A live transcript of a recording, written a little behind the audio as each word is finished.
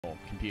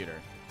computer.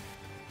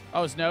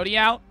 Oh, is Nody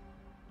out?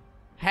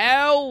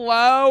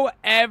 Hello,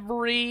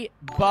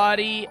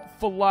 everybody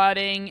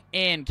flooding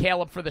in.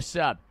 Caleb for the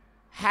sub.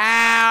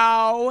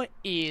 How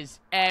is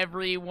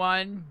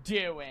everyone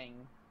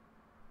doing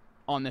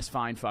on this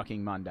fine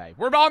fucking Monday?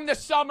 We're on the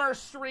summer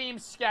stream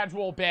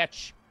schedule,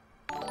 bitch.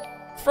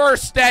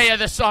 First day of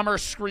the summer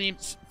stream.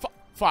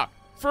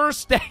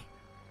 First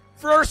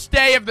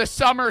day of the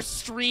summer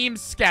stream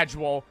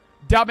schedule.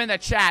 Dub in the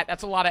chat.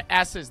 That's a lot of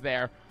S's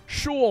there.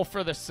 Shul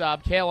for the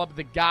sub. Caleb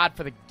the God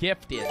for the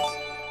gift is.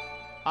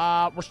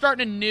 We're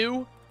starting a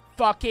new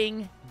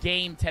fucking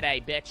game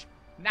today, bitch.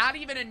 Not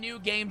even a new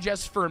game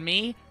just for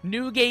me.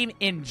 New game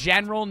in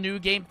general. New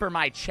game for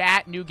my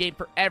chat. New game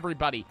for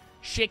everybody.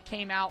 Shit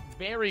came out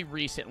very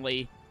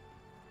recently.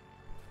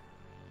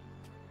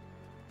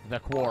 The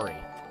Quarry.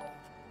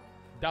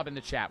 Dub in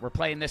the chat. We're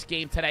playing this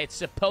game today. It's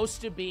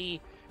supposed to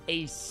be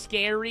a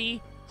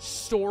scary,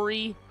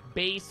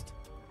 story-based,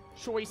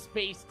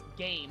 choice-based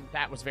game.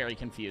 That was very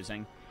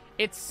confusing.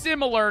 It's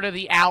similar to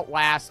the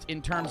Outlast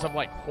in terms of,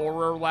 like,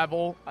 horror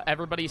level.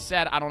 Everybody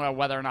said. I don't know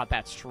whether or not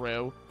that's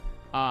true.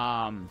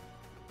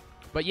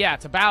 But yeah,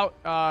 it's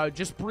about,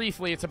 just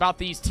briefly, it's about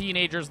these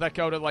teenagers that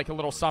go to, like, a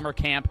little summer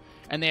camp,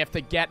 and they have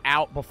to get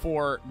out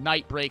before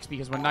night breaks,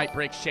 because when night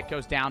breaks, shit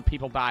goes down,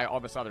 people die, all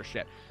this other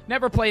shit.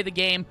 Never played the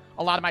game.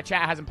 A lot of my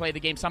chat hasn't played the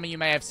game. Some of you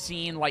may have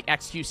seen, like,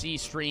 XQC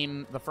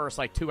stream the first,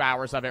 like, 2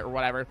 hours of it or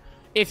whatever.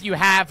 If you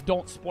have,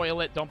 don't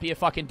spoil it. Don't be a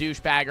fucking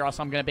douchebag or else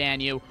I'm going to ban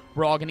you.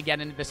 We're all going to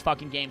get into this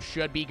fucking game.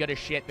 Should be good as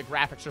shit. The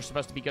graphics are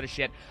supposed to be good as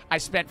shit. I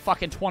spent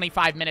fucking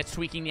 25 minutes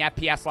tweaking the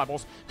FPS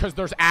levels because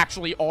there's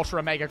actually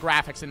ultra mega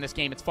graphics in this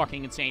game. It's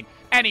fucking insane.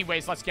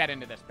 Anyways, let's get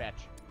into this, bitch.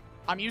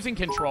 I'm using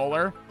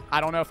controller. I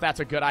don't know if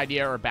that's a good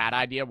idea or a bad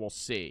idea. We'll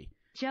see.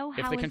 Joe,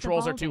 if the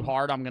controls are too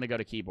hard, I'm going to go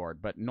to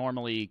keyboard. But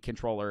normally,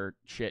 controller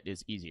shit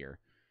is easier.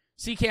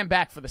 C-Cam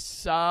back for the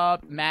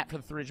sub. Matt for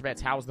the 300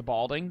 bits. How's the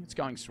balding? It's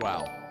going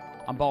swell.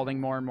 I'm balding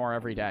more and more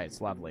every day.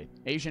 It's lovely.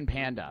 Asian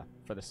Panda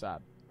for the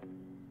sub.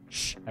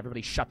 Shh.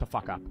 Everybody shut the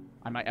fuck up.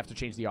 I might have to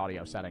change the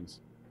audio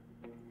settings.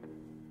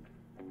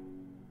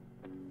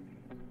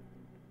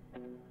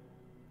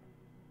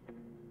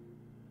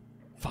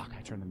 Fuck,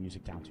 I turned the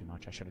music down too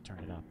much. I should have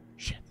turned it up.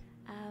 Shit.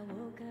 I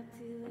woke up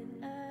to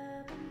an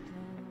urban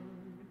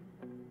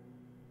dawn,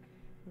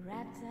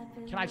 wrapped up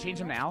in Can I change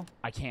them now?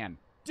 I can.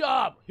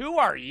 Dub, who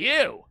are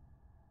you?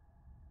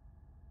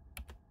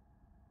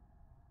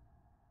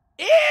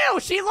 Ew,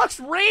 she looks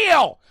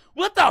real.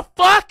 What the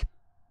fuck?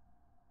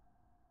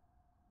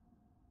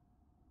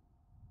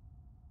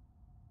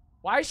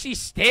 Why is she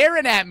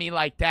staring at me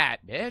like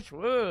that, bitch?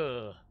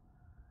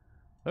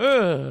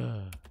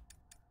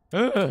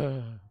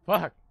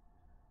 Fuck.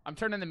 I'm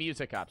turning the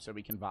music up so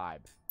we can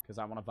vibe. Because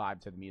I want to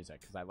vibe to the music.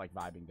 Because I like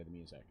vibing to the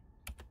music.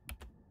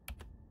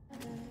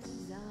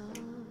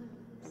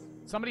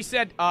 Somebody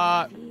said,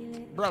 bro,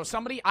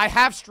 I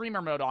have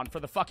streamer mode on for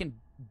the fucking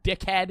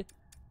dickhead.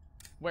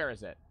 Where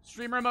is it?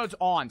 Streamer mode's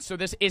on, so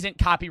this isn't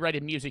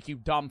copyrighted music, you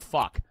dumb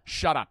fuck.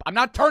 Shut up. I'm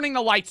not turning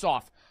the lights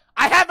off.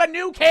 I have a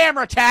new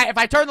camera, chat. If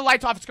I turn the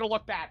lights off, it's gonna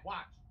look bad. Watch.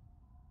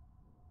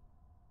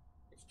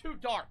 It's too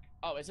dark.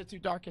 Oh, is it too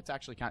dark? It's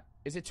actually kind of...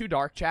 Is it too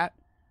dark, chat?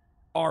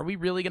 Oh, are we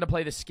really gonna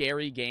play the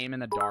scary game in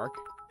the dark?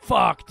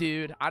 Fuck,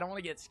 dude. I don't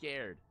want to get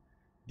scared.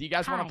 Do you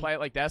guys want to play it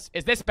like this?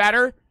 Is this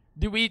better?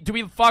 Do we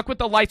fuck with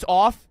the lights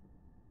off?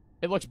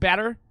 It looks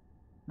better?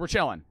 We're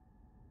chilling.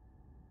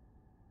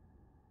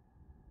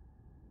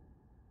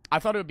 I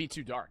thought it would be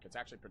too dark. It's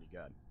actually pretty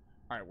good.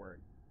 All right, word.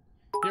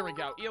 Here we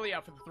go.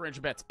 Elia for the 300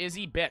 bits.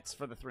 Izzy Bits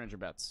for the 300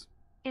 bits.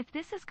 If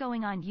this is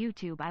going on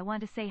YouTube, I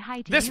want to say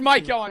hi to This YouTube,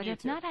 might go on but YouTube.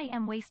 If not, I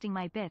am wasting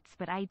my bits,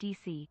 but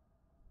IDC.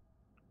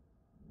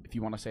 If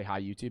you want to say hi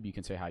YouTube, you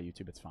can say hi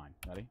YouTube. It's fine.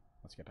 Ready?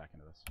 Let's get back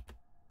into this.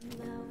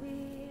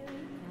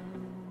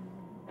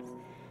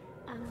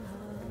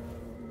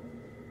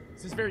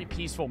 This is very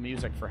peaceful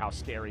music for how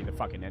scary the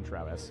fucking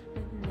intro is.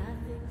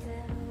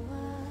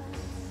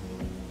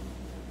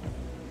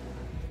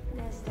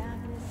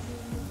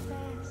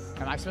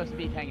 Am I supposed to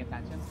be paying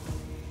attention?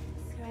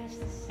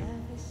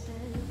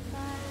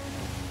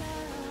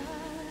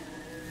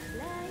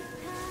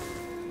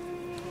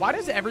 Why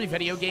does every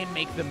video game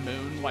make the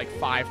moon like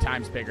 5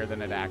 times bigger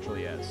than it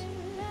actually is?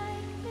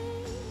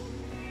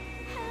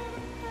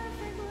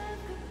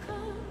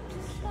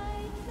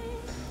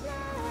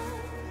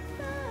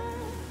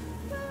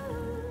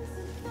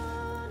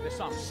 This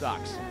song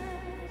sucks.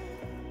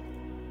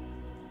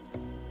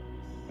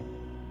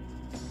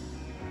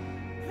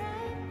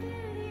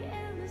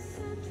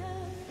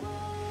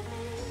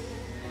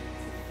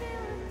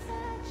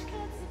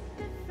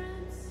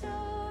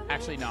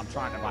 Actually, no, I'm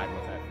trying to vibe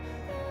with it.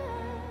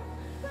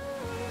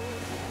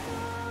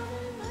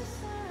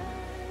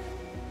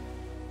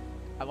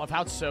 I love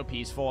how it's so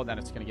peaceful and then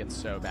it's going to get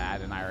so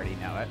bad and I already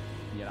know it.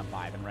 Yet I'm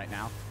vibing right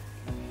now.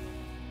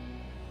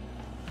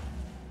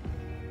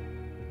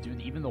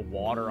 Dude, even the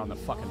water on the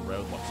fucking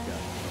road looks good.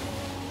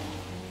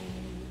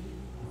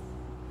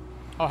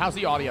 Oh, how's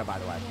the audio, by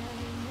the way?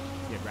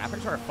 Yeah,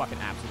 graphics are a fucking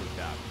absolute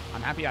dub.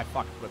 I'm happy I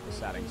fucked with the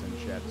settings and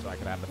shit so I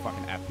could have the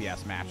fucking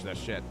FPS match this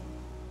shit.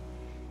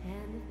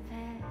 and the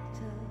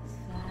petals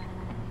fly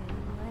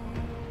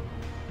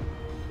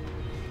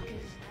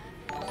away.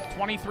 'Cause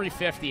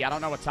 2350. I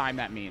don't know what time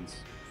that means.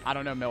 I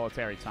don't know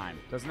military time.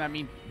 Doesn't that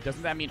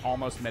mean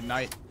almost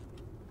midnight?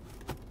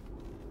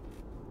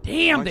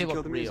 Damn, Why'd they you kill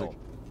look the real. music?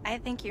 I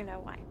think you know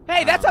why.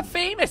 Hey, that's a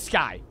famous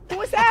guy. Who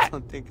was I that?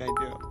 don't think I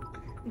do.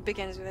 It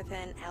begins with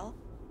an L.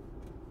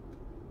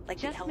 Like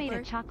the Just L made a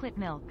word. chocolate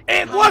milk.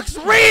 It looks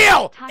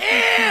real! Taco Ew!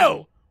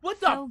 Tuesday. What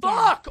the So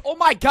fuck? Oh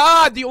my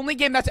god, the only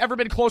game that's ever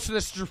been close to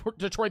this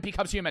Detroit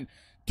Becomes Human.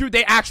 Dude,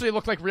 they actually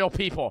look like real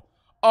people.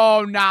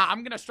 Oh, nah,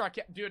 I'm gonna start...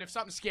 Dude, if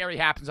something scary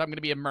happens, I'm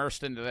gonna be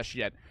immersed into this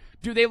shit.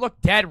 Dude, they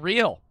look dead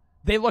real.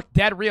 They look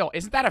dead real.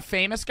 Isn't that a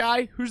famous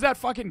guy? Who's that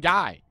fucking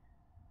guy?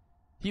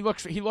 He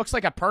looks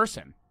like a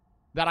person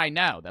that I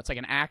know. That's like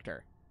an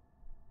actor.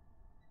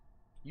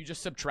 You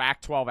just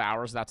subtract 12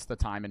 hours. That's the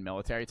time in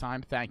military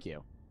time. Thank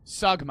you.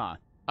 Sugma.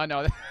 Oh,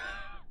 no.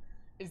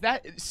 Is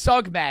that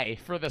Sugme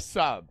for the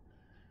sub?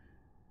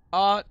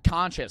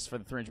 Conscious for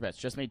the 300 bits.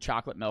 Just made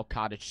chocolate milk,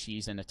 cottage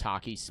cheese, and a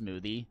Taki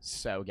smoothie.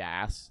 So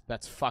gas.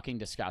 That's fucking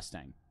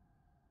disgusting.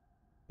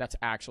 That's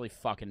actually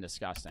fucking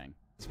disgusting.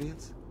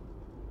 Lesbians?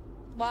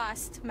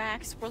 Lost,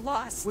 Max. We're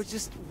lost.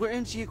 We're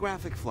in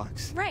geographic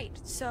flux. Right,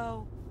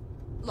 so...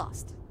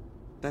 Lost.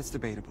 That's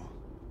debatable.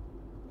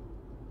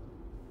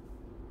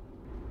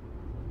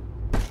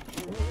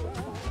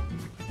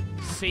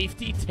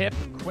 Safety tip,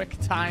 quick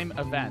time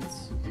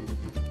events.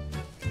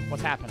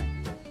 What's happening?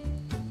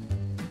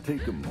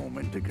 Take a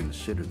moment to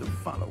consider the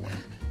following,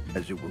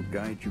 as it will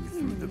guide you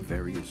through the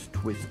various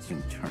twists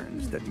and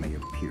turns that may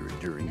appear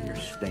during your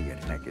stay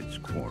at Hackett's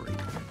Quarry.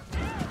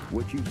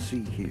 What you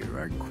see here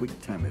are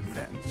quick-time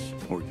events,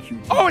 or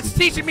cues. Oh, it's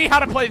teaching me how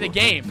to play the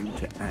game. You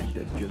to act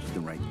at just the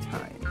right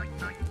time.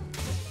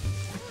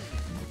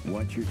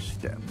 Watch your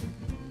step.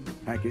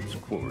 Hackett's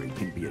Quarry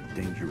can be a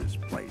dangerous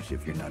place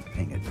if you're not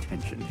paying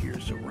attention to your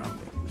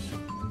surroundings.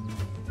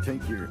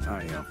 Take your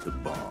eye off the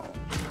ball,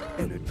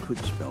 and it could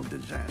spell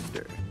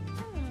disaster.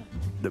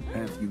 The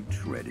path you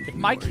tread is If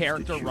my yours to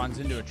character choose, runs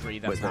into a tree,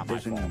 that's but not that my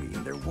doesn't fault.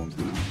 mean there won't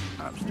be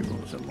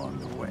obstacles along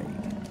the way.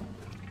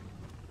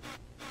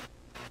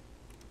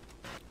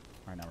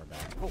 Alright, now we're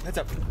back. Oh, heads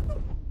up.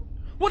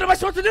 What am I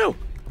supposed to do?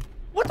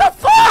 What the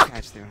fuck?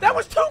 Catch there. That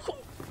was too cool.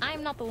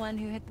 I'm not the one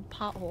who hit the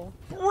pothole.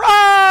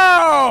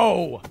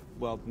 Bro!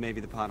 Well, maybe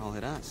the pothole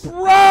hit us.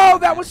 Bro,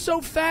 that was so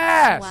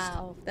fast.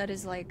 Wow, that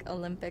is like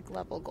Olympic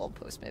level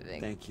goalpost moving.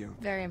 Thank you.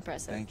 Very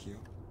impressive. Thank you.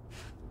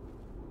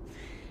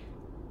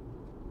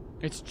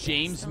 It's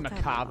James Still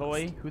kinda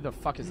McAvoy. lost. Who the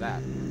fuck is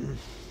that?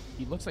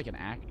 He looks like an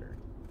actor.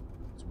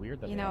 It's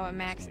weird that You they know have what,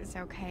 him in this Max? game. It's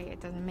okay.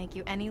 It doesn't make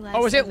you any less.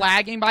 Oh, is it of a-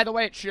 lagging, by the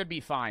way? It should be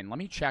fine. Let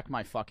me check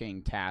my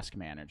fucking task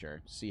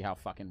manager. See how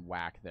fucking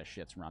whack this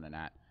shit's running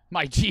at.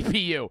 My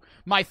GPU.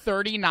 My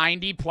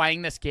 3090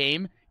 playing this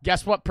game.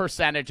 Guess what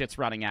percentage it's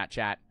running at,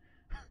 chat?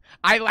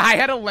 I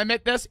had to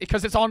limit this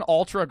because it's on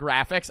ultra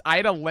graphics. I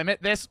had to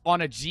limit this on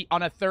a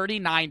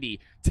 3090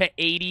 to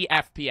 80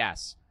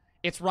 FPS.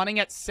 It's running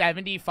at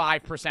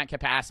 75%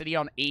 capacity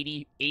on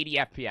 80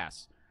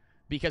 FPS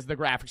because the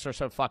graphics are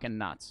so fucking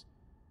nuts.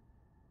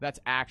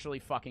 That's actually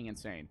fucking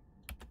insane.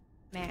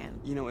 Man.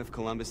 You know, if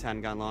Columbus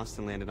hadn't got lost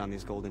and landed on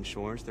these golden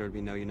shores, there would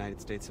be no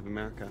United States of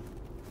America.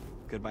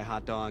 Goodbye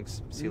hot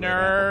dogs. See you later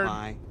Nerd. apple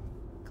pie.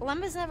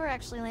 Columbus never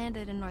actually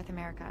landed in North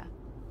America.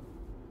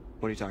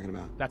 What are you talking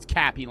about? That's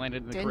Cap. He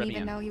landed in the Didn't Caribbean.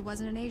 even know he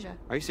wasn't in Asia.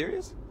 Are you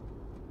serious?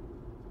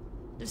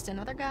 Just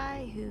another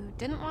guy who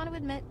didn't want to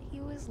admit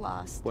he was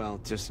lost. Well,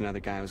 just another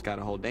guy who's got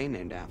a whole day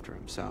named after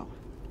him, so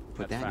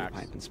put That's that in facts.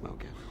 your pipe and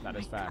smoke it. That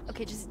is fact.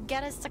 Okay, just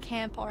get us to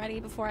camp already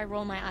before I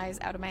roll my eyes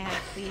out of my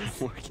head, please.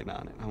 I'm working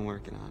on it. I'm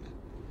working on it.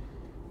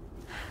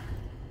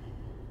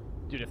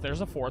 Dude, if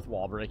there's a fourth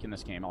wall break in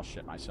this game, I'll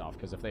shit myself.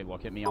 Because if they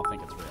look at me, I'll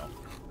think it's real.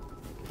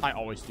 I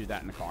always do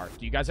that in the car.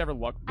 Do you guys ever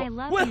look? I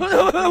love What, you,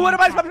 what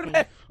am I Jeffrey. supposed to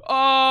pick?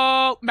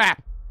 Oh,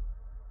 map.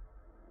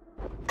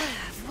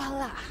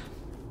 Voila.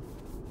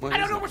 What I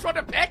is don't know it? which one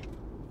to pick.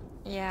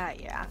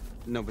 Yeah.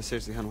 No, but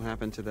seriously, hon, what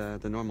happened to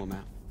the normal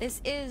map?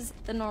 This is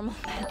the normal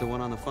map. The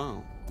one on the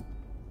phone?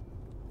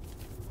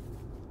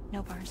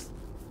 No bars.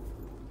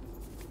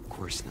 Of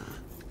course not.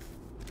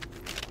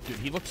 Dude,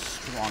 he looks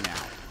strung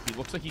out. He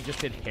looks like he just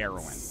did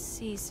heroin.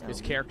 See, so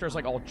His character is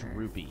like all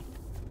droopy.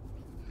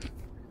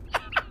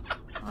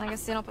 Well, I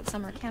guess they don't put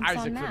summer camps Isaac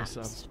on for the maps.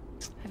 subs.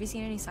 Have you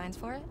seen any signs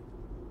for it?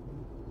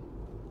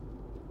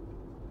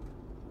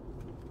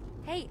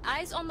 Hey,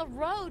 eyes on the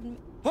road.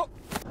 Oh!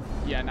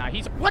 Yeah, nah,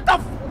 he's... What the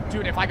f...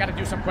 Dude, if I gotta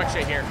do some quick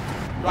shit here.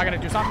 Do I gotta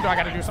do something?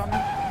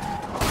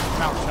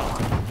 No,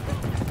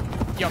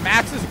 chill. Yo,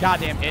 Max is a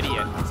goddamn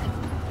idiot.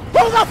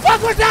 Who the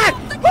fuck was that?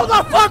 Who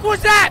the fuck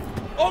was that?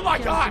 Oh my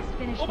god.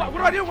 Oh my... What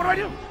do I do? What do I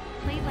do?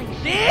 Played like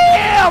shit.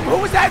 Damn! Who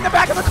was that in the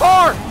back of the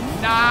car?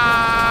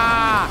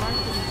 Nah.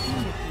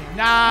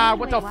 Nah,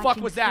 what the Anyway, fuck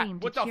was that? watching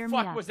What stream the to cheer me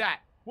fuck up. was that?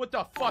 What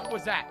the fuck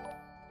was that?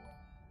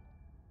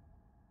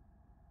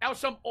 That was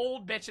some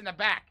old bitch in the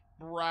back.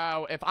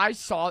 Bro, if I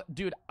saw...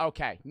 Dude,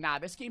 okay. Nah,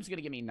 this game's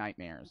gonna give me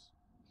nightmares.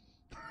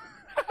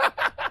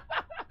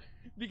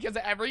 Because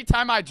every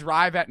time I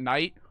drive at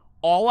night,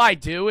 all I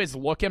do is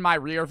look in my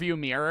rearview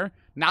mirror,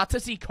 not to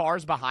see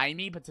cars behind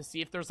me, but to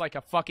see if there's, like,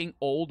 a fucking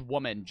old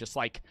woman just,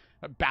 like,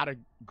 about to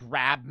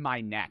grab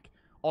my neck.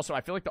 Also, I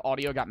feel like the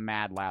audio got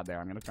mad loud there.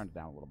 I'm gonna turn it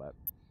down a little bit.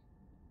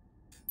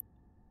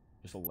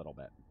 Just a little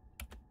bit.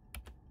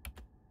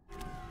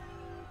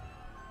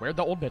 Where'd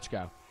the old bitch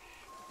go?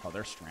 Oh,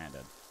 they're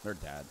stranded. They're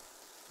dead.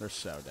 They're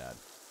so dead.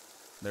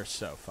 They're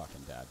so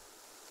fucking dead.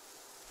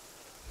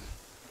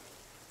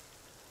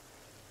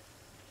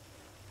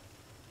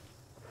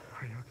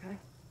 Are you okay?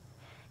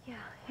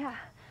 Yeah.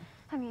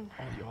 I mean,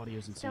 Oh, the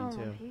audio's still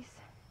insane, in one too. piece.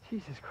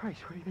 Jesus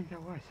Christ, what do you think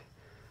that was?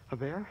 A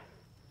bear?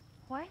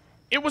 What?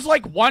 It was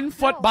like 1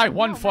 foot No, by no,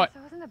 1 foot. Max,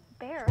 it wasn't a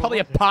bear. Probably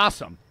a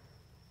possum.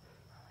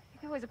 I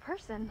think it was a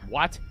person.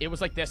 What? It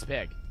was like this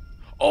big.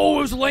 Oh,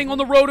 it was laying on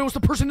the road. It was the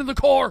person in the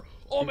car.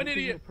 Oh, I'm an You think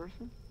idiot. it's a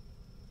person?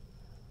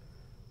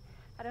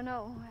 I don't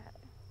know.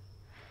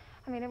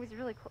 I mean, it was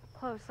really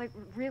close, like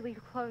really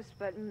close,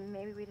 but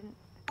maybe we didn't.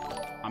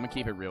 I'm gonna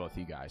keep it real with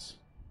you guys.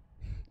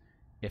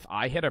 If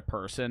I hit a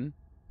person...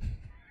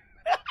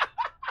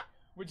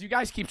 Would you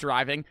guys keep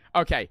driving?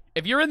 Okay,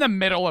 if you're in the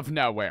middle of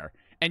nowhere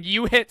and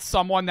you hit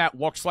someone that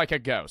looks like a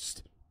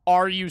ghost,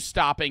 are you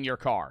stopping your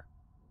car?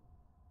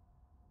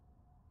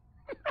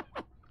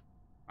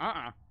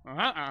 I'm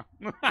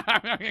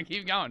gonna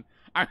keep going.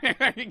 I'm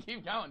gonna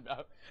keep going,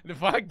 bro.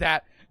 Fuck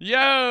that.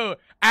 Yo,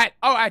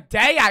 at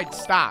day I'd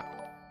stop.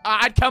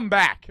 I'd come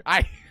back.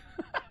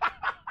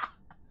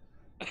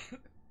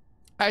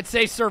 I'd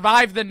say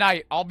survive the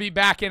night. I'll be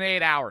back in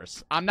 8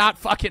 hours. I'm not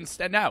fucking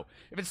no.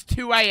 If it's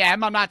 2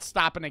 a.m., I'm not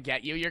stopping to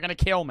get you. You're gonna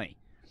kill me.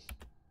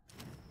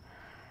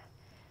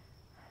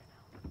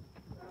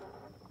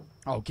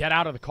 Oh, get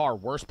out of the car.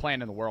 Worst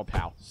plan in the world,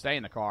 pal. Stay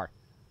in the car.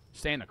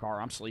 Stay in the car.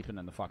 I'm sleeping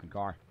in the fucking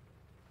car.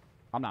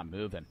 I'm not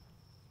moving.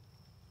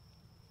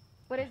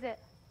 What is it?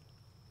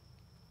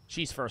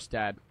 She's first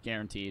dead.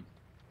 Guaranteed.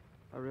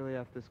 I really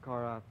effed this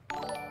car up.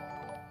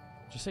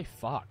 Just say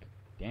fuck.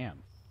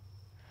 Damn.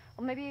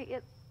 Well, maybe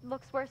it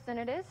looks worse than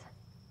it is.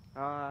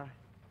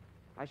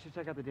 I should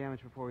check out the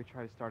damage before we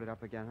try to start it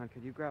up again, huh?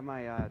 Could you grab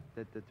my,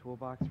 the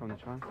toolbox from the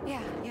trunk?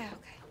 Yeah, okay.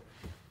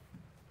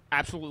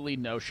 Absolutely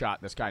no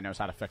shot this guy knows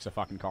how to fix a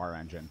fucking car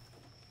engine.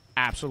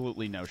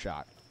 Absolutely no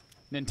shot.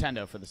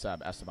 Nintendo for the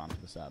sub. Esteban for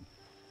the sub.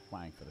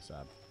 Lang for the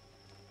sub.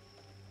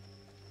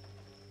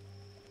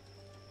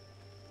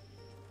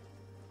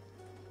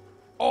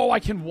 Oh, I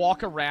can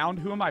walk around?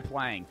 Who am I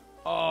playing?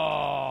 Oh,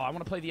 I want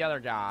to play the other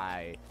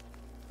guy.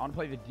 I want to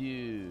play the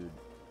dude.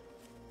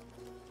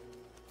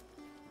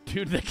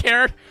 Dude, the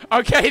character...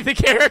 Okay, the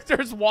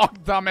characters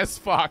walk dumb as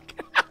fuck.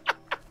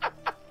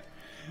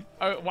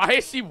 Why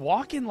is she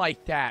walking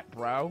like that,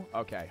 bro?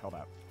 Okay, hold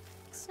up.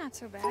 It's not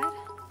so bad.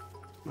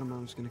 My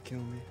mom's gonna kill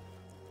me.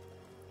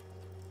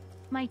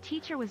 My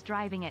teacher was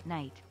driving at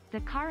night. The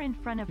car in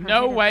front of her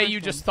No hit a way person.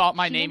 you just thought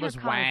my She name hit her was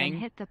car, then Wang.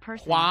 hit the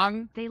person.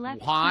 Huang. They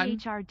left Juan.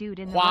 THR dude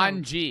in the Juan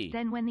road. G.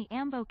 Then when the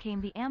ambo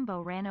came, the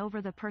ambo ran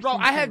over the person. Bro,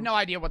 I have too. no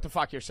idea what the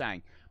fuck you're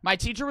saying. My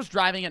teacher was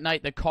driving at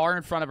night. The car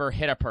in front of her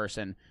hit a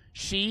person.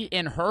 She,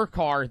 in her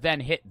car, then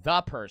hit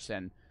the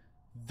person.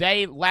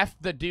 They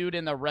left the dude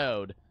in the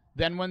road.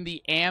 Then when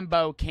the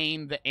ambo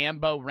came, the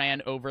ambo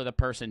ran over the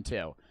person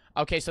too.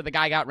 Okay, so the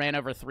guy got ran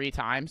over 3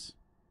 times?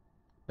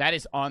 That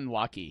is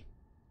unlucky.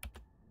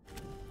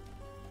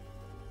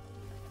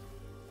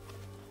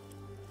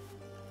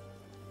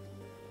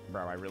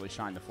 Bro, I really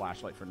shined the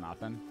flashlight for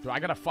nothing. Do I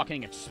gotta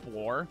fucking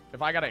explore?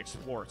 If I gotta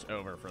explore, it's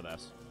over for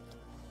this.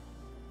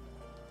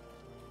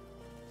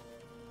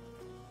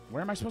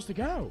 Where am I supposed to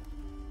go?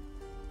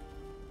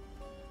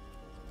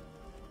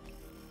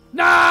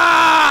 Nah!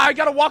 I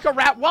gotta walk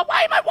around. What?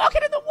 Why am I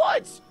walking in the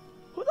woods?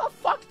 Who the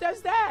fuck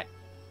does that?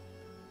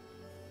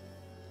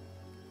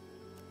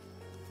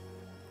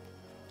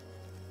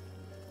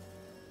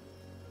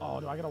 Oh,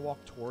 do I gotta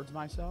walk towards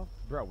myself?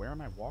 Bro, where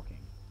am I walking?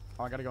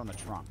 Oh, I gotta go in the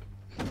trunk.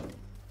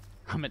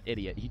 I'm an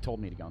idiot. He told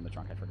me to go in the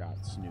trunk. I forgot.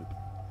 Snoop.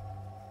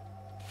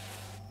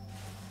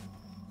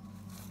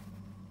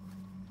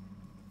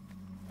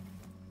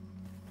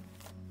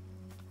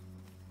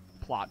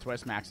 Plot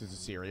twist, Max is a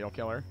serial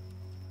killer.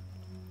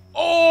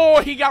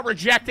 Oh, he got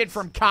rejected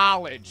from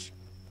college.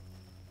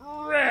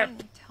 Why Rip.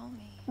 didn't you tell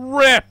me?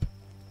 Rip.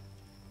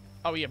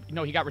 Oh, yeah.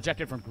 No, he got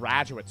rejected from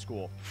graduate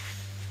school.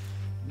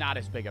 Not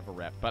as big of a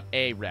rip, but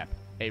a rip.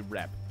 A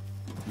rip.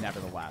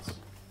 Nevertheless.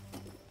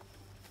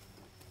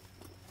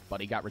 But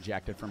he got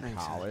rejected from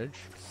Thanks, college.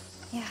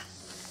 Yeah.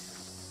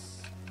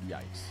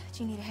 Yikes.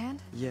 Do you need a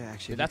hand? Yeah,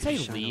 actually. Did that if you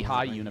say could shine a light Lehigh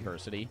right here.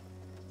 University?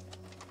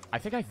 I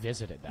think I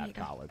visited There you that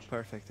go. college.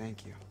 Perfect,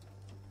 thank you.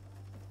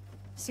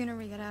 Sooner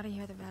we get out of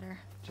here, the better.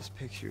 Just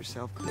picture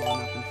yourself curling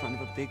up in front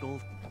of a big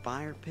old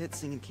fire pit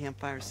singing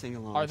campfire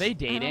sing-alongs. Are they I don't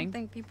dating?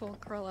 think people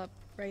curl up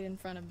right in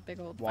front of big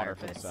old Water fire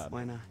for the pits. sub.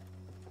 Why not?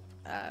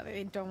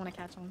 They don't want to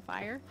catch on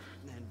fire.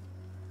 Then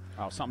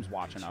Oh, something's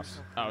watching us.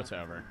 Oh, it's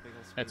over.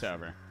 It's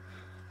over.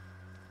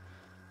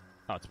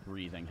 Oh, it's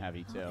breathing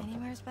heavy, too.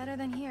 Anywhere's better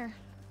than here.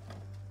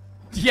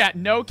 Yeah,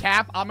 no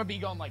cap. I'm gonna be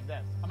going like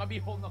this. I'm gonna be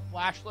holding the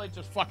flashlight,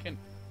 just fucking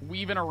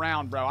weaving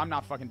around, bro. I'm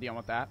not fucking dealing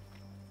with that.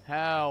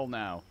 Hell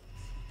no.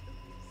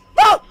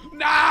 Oh!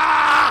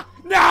 Nah!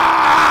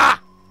 Nah!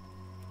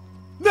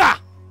 Nah!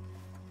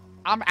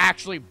 I'm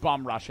actually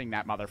bum rushing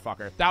that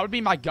motherfucker. That would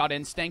be my gut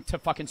instinct, to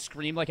fucking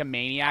scream like a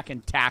maniac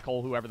and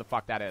tackle whoever the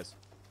fuck that is.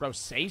 Bro,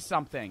 say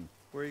something.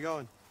 Where are you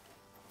going?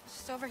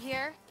 Just over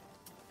here.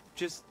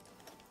 Just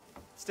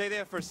stay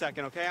there for a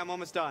second, okay? I'm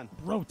almost done.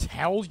 Bro,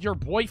 tell your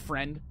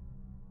boyfriend.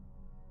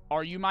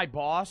 Are you my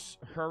boss?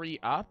 Hurry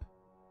up.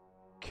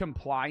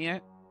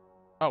 Compliant.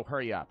 Oh,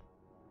 hurry up.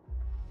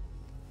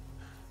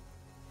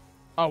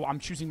 Oh, I'm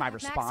choosing my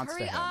response Max, to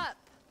hurry him. up.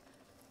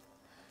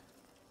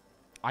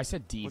 I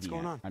said deviant. What's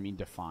going on? I mean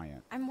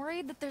defiant. I'm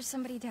worried that there's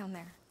somebody down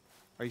there.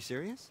 Are you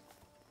serious?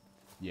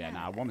 Yeah,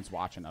 nah, a woman's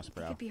watching us, They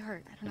bro. could be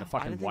hurt. I don't In know. a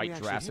fucking I didn't think white we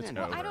actually dress, hit it's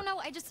anyone. over. I don't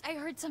know. I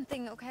heard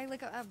something. Okay,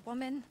 like a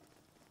woman.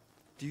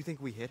 Do you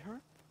think we hit her?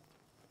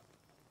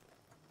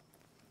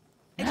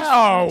 I just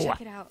wanna No!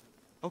 check it out.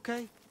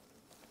 Okay.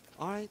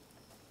 All right.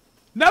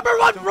 Number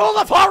one rule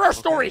of horror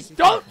stories: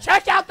 don't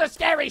check out the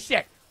scary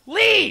shit.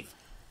 Leave.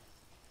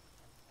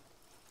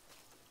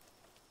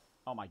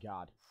 Oh my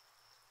god.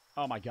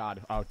 Oh my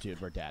god. Oh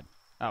dude, we're dead.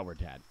 Oh, we're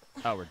dead.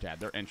 Oh, we're dead.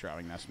 They're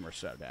introing this, and we're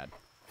so dead.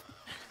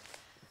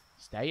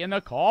 Stay in the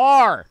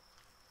car.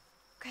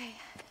 Okay.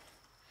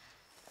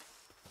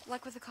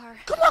 Luck with the car.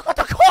 Good luck with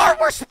the car.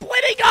 We're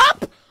splitting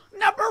up.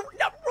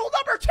 Rule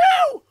number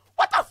 2.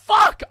 What the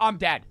fuck? I'm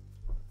dead.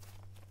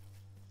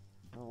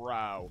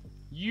 Bro,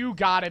 you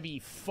gotta be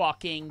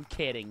fucking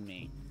kidding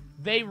me.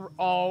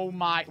 Oh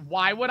my,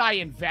 why would I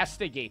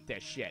investigate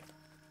this shit?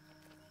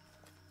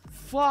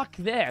 Fuck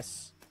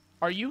this.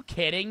 Are you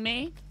kidding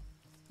me?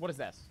 What is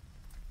this?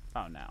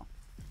 Oh no.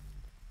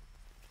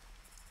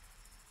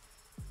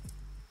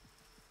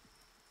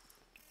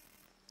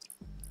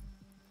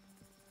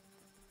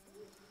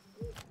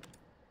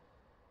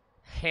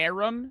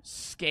 Harem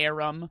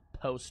Scarum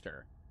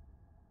poster.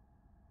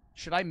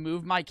 Should I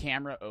move my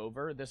camera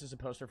over? This is a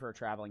poster for a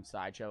traveling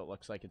sideshow. It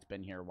looks like it's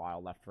been here a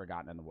while, left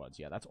forgotten in the woods.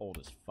 Yeah, that's old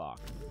as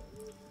fuck.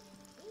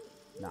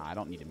 Nah, I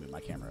don't need to move my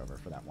camera over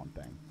for that one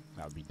thing.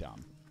 That would be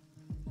dumb.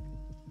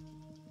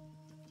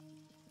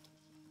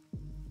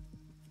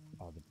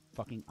 Oh, the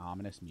fucking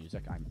ominous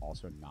music I'm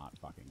also not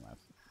fucking with.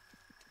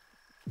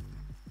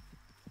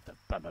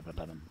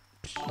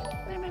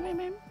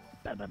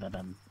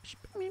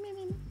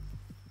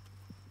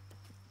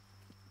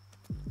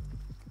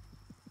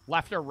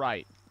 Left or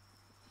right?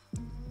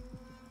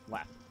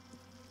 Left.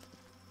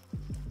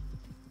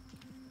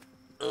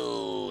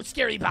 Ooh,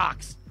 scary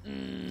box.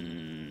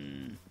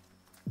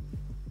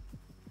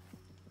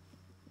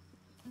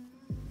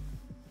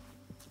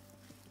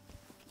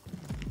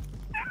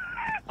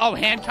 Oh,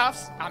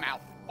 handcuffs? I'm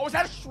out. Oh, is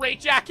that a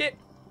straitjacket?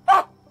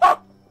 Oh, oh,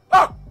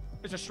 oh!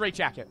 It's a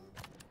straitjacket.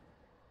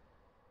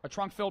 A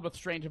trunk filled with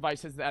strange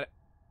devices that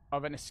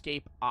of an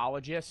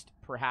escapeologist,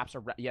 perhaps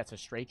a yeah, it's a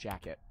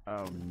straitjacket.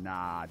 Oh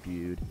nah,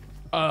 dude.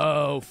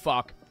 Oh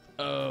fuck.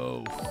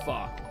 Oh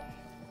fuck.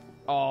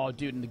 Oh,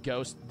 dude, and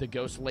the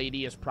ghost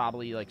lady is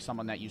probably like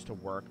someone that used to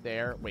work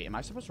there. Wait, am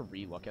I supposed to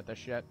re-look at this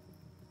shit?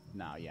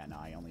 No, yeah, no,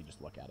 I only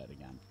just look at it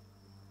again.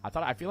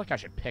 I feel like I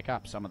should pick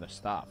up some of the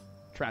stuff.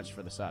 Transfer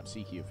for the sub,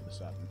 CQ for the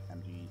sub,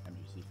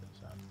 MGC for the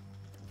sub.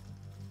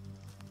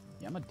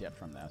 Yeah, I'm a dip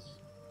from this.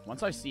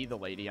 Once I see the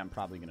lady, I'm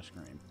probably gonna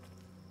scream.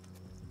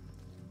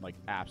 Like,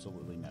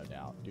 absolutely no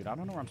doubt. Dude, I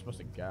don't know where I'm supposed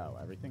to go.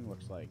 Everything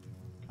looks like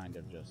kind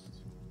of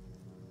just...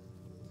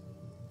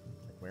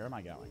 Like, where am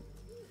I going?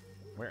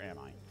 Where am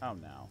I? Oh,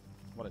 no.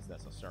 What is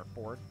this, a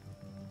surfboard?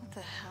 What the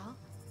hell?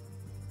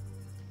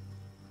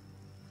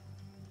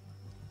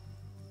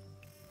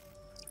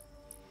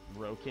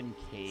 Broken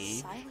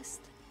cage. Silas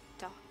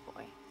the dog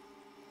boy.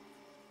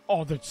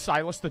 Oh, the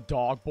Silas the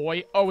dog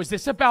boy. Oh, is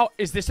this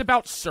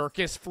about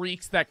circus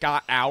freaks that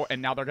got out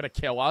and now they're gonna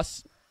kill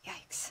us?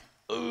 Yikes.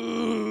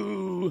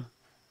 Ooh.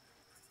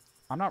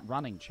 I'm not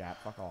running, chat.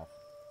 Fuck off.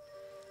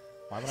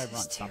 Why would I run?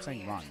 Stop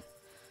saying run.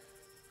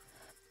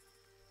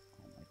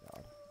 Oh my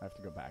god. I have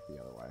to go back the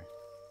other way.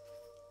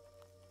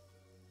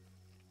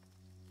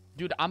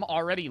 Dude, I'm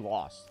already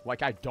lost.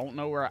 Like, I don't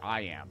know where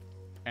I am.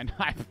 And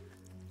I'm...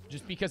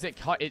 Just because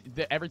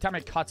every time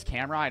it cuts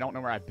camera, I don't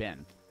know where I've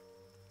been.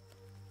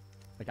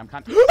 Like, I'm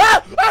kind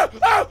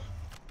of...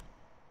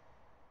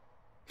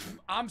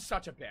 I'm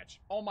such a bitch.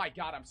 Oh my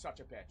god, I'm such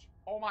a bitch.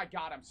 Oh my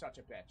god, I'm such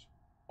a bitch.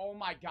 Oh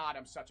my god,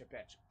 I'm such a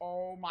bitch.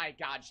 Oh my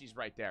god, she's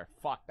right there.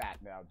 Fuck that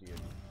now,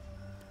 dude.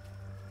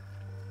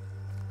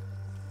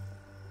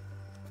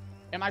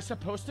 Am I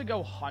supposed to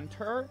go hunt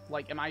her?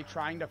 Like, am I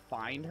trying to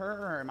find her?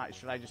 Or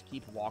should I just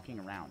keep walking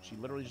around? She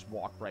literally just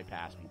walked right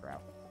past me, bro.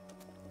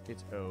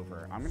 It's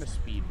over. I'm gonna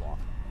speed walk.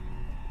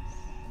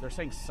 They're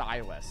saying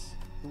Silas.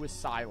 Who is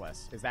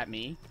Silas? Is that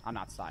me? I'm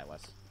not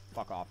Silas.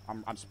 Fuck off.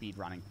 I'm speed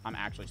running. I'm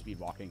actually speed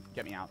walking.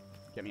 Get me out.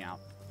 Get me out.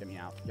 Get me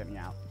out. Get me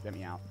out. Get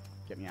me out.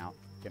 Get me out.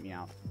 Get me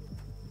out.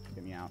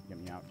 Get me out. Get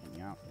me out. Get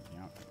me out. Get me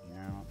out. Get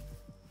me out.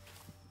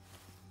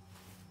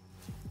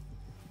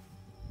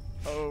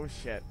 Oh,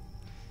 shit.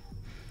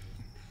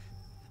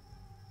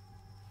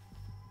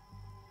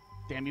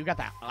 Damn, you got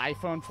that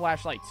iPhone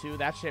flashlight, too?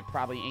 That shit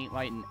probably ain't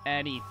lighting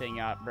anything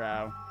up,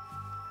 bro.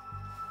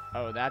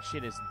 Oh, that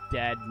shit is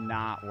dead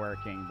not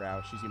working,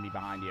 bro. She's gonna be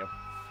behind you.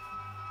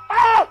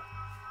 Oh!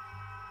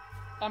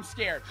 I'm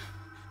scared.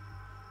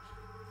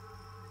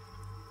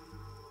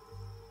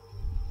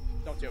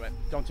 Don't do it.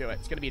 Don't do it.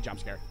 It's gonna be a jump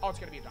scare. Oh, it's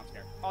gonna be a jump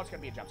scare. Oh, it's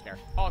gonna be a jump scare.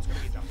 Oh, it's gonna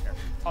be a jump scare.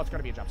 Oh, it's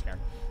gonna be a jump scare.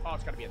 Oh,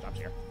 it's gonna be a jump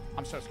scare.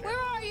 I'm so scared. Where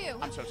are you?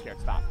 I'm so scared.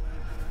 Stop.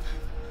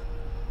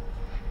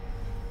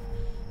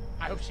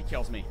 I hope she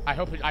kills me. I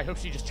hope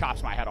she just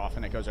chops my head off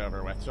and it goes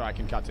over with so I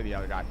can cut to the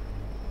other guy.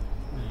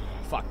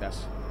 Fuck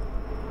this.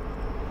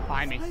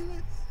 Behind me.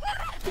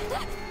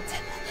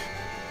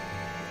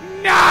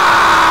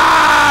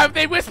 No!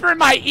 They whisper in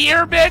my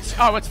ear, bitch!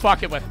 Oh, it's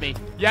fucking with me.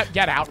 Yep,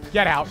 get out.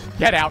 Get out.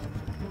 Get out.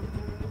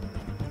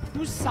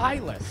 Who's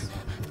Silas?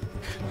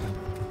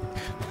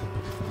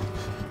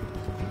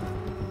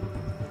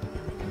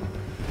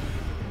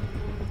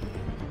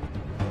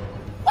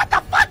 What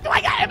the fuck do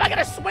I got? Am I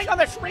gonna swing on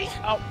the tree?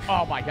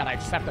 Oh my god, I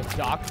just have to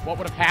duck. What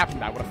would have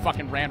happened? I would have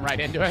fucking ran right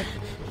into it.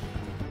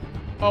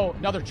 Oh,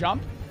 another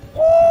jump?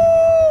 Woo!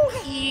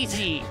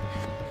 Easy.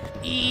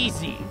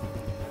 Easy.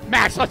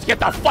 Max, let's get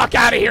the fuck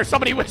out of here.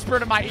 Somebody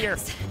whispered in my ear.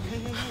 Hey,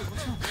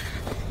 what's wrong?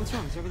 What's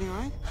wrong? Is everything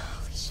all right?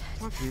 Holy shit.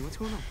 Talk to me. What's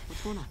going on?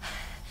 What's going on?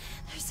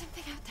 There's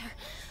something out there.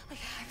 Like,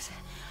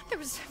 there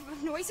was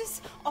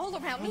noises all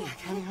around me.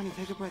 Honey,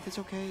 take a breath. It's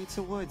okay. It's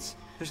the woods.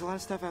 There's a lot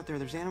of stuff out there.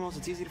 There's animals.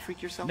 It's easy to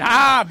freak yourself out.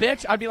 Nah,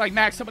 bitch. I'd be like,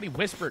 Max, somebody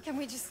whispered. Can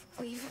we just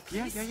leave,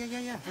 please?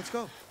 Yeah. Let's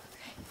go.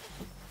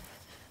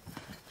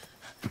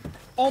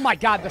 Oh my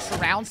god, the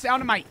surround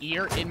sound in my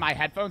ear, in my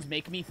headphones,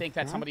 make me think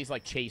that somebody's,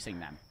 like, chasing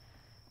them.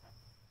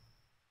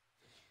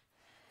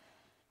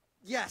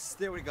 Yes,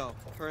 there we go.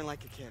 Purring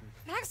like a kid.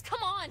 Max,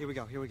 come on. Here we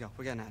go. We're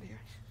getting out of here.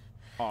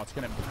 Oh,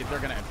 they're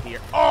gonna appear.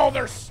 Oh,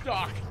 they're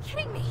stuck. Are you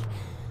kidding me?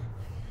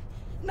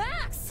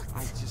 Max!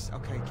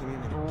 Okay, give me a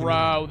minute.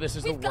 Bro, this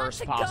is the We've got worst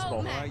to go,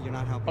 possible. Max. All right, you're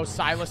not helping. Oh,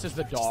 Silas is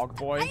the dog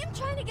boy. I am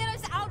trying to get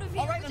us out of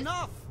here. All right,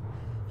 enough.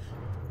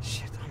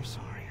 Shit, I'm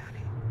sorry,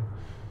 honey.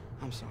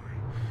 I'm sorry.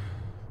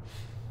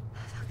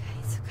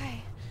 It's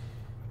okay.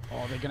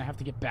 Oh, they're gonna have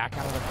to get back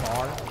out of the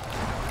car?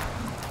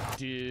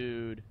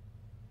 Dude.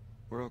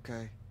 We're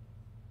okay.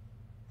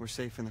 We're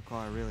safe in the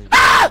car, really.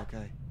 Ah! We're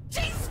okay.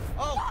 Jeez!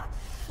 Oh,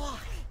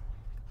 fuck.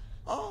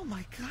 Oh,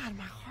 my God.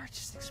 My heart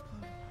just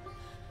exploded.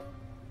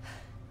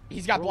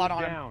 He's got blood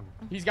on him.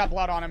 He's got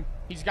blood on him.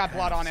 He's got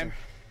blood on him.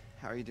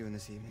 How are you doing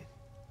this evening?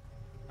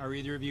 Are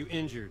either of you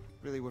injured?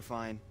 Really, we're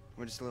fine.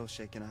 We're just a little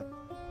shaken up.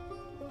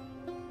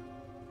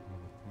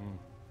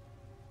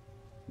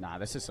 Nah,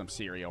 this is some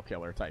serial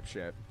killer type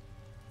shit.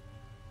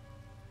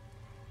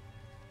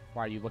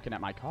 Why are you looking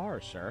at my car,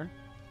 sir?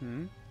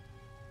 Well,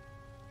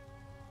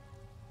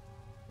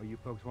 you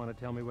folks want to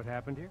tell me what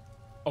happened here?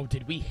 Oh,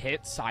 did we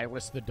hit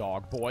Silas the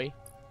dog boy?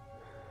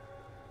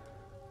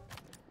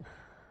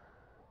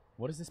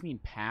 What does this mean,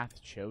 path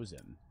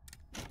chosen?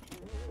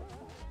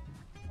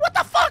 What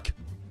the fuck?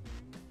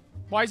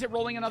 Why is it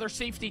rolling another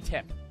safety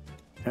tip?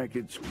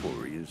 Hackett's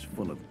Quarry is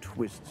full of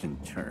twists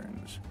and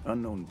turns,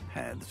 unknown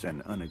paths,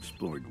 and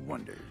unexplored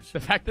wonders. The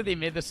fact that they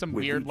made this some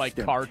With weird, each like,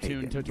 step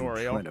cartoon taken,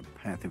 tutorial. You tread a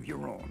path of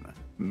your own,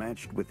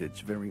 matched with its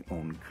very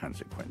own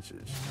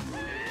consequences.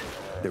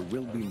 There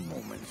will be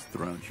moments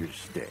throughout your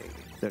stay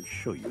that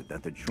show you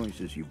that the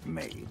choices you've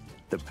made,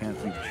 the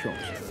path you've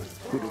chosen,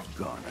 could have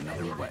gone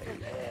another way.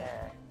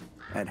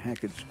 At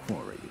Hackett's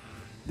Quarry,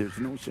 there's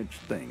no such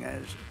thing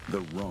as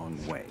the wrong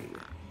way.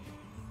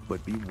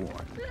 But be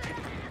warned,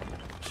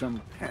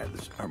 some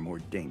paths are more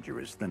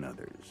dangerous than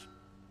others.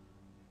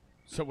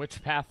 So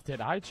which path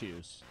did I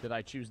choose? Did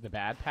I choose the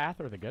bad path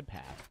or the good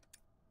path?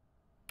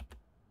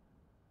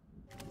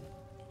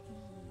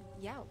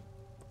 Yeah.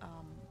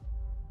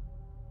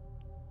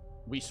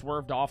 We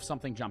swerved off,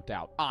 something jumped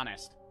out.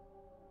 Honest.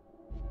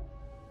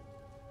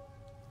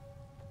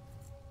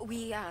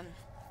 We,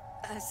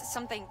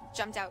 something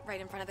jumped out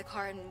right in front of the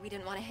car and we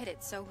didn't want to hit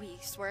it, so we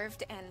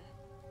swerved and...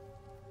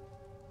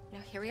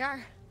 here we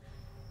are.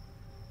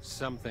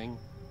 Something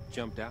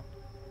jumped out?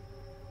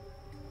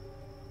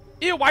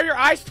 Ew, why are your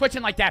eyes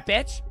twitching like that,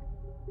 bitch?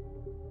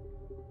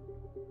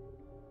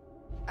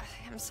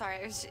 I'm sorry,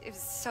 it was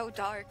so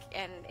dark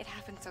and it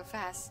happened so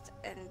fast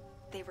and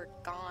they were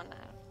gone.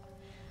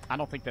 I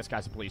don't think this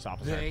guy's a police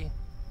officer. They?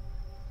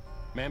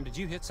 Ma'am, did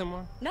you hit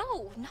someone?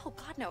 No,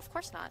 God, no, of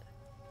course not.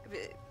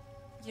 But,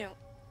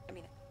 I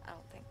mean, I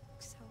don't think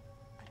so.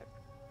 I don't know.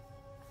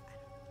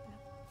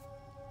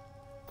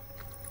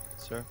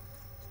 Sir?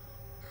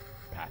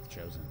 Path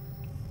chosen.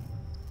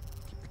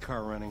 Keep the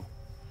car running.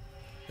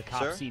 The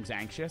cop Sir? seems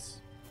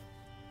anxious.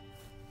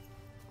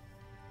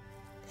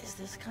 Is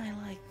this kind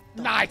of like...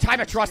 Nah, I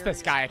kind of trust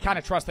this guy. I kind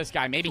of trust this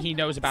guy. Maybe he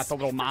knows about the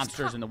little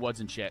monsters in the woods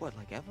and shit. What,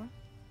 like ever?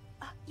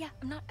 Yeah,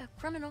 I'm not a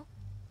criminal.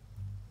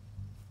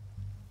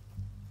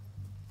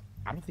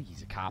 I don't think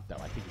he's a cop, though.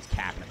 I think he's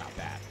capping about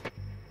that.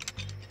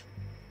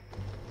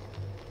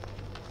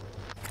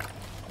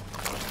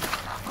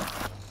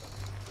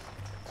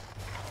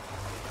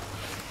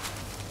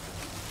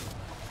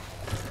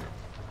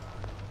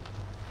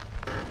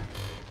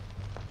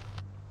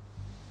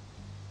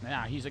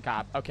 Nah, he's a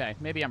cop. Okay,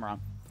 maybe I'm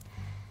wrong.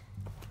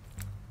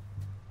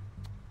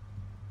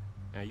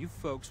 Now, you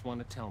folks want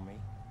to tell me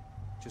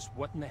just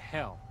what in the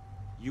hell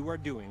you are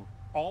doing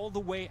all the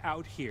way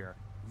out here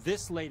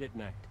this late at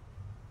night?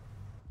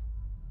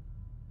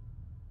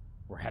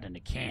 We're heading to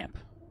camp.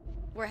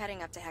 We're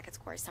heading up to Hackett's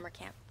Quarry summer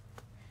camp.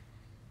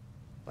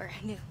 We're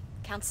new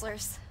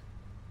counselors.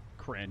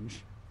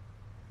 Cringe.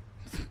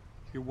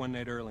 You're one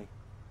night early.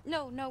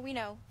 No, we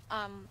know.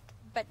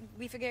 But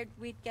we figured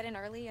we'd get in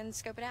early and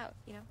scope it out,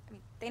 you know? I mean,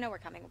 they know we're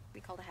coming.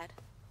 We called ahead.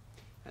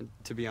 And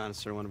to be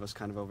honest, sir, one of us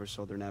kind of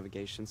oversold their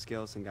navigation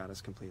skills and got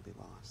us completely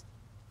lost.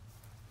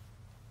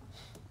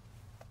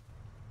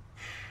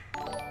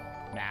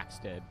 Max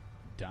did.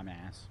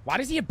 Dumbass. Why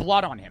does he have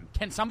blood on him?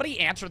 Can somebody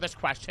answer this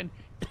question?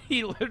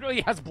 He literally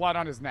has blood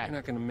on his neck. You're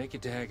not gonna make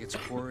it to Hackett's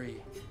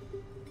Quarry.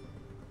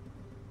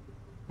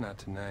 Not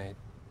tonight.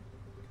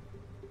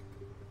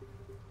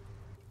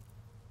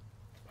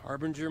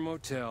 Harbinger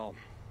Motel.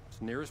 It's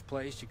the nearest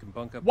place you can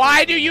bunk up.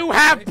 Why do you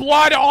have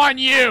blood on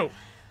you?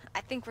 I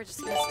think we're just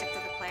gonna stick to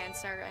the plan,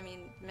 sir. I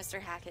mean, Mr.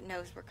 Hackett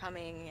knows we're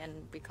coming, and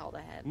we called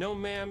ahead. No,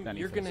 ma'am.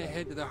 You're gonna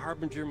head to the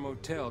Harbinger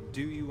Motel.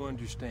 Do you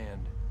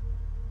understand?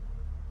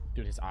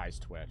 Dude, his eyes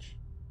twitch.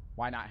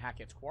 Why not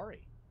Hackett's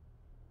Quarry?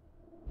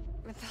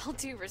 With all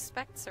due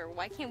respect, sir,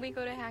 why can't we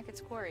go to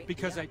Hackett's Quarry?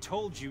 Because I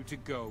told you to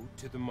go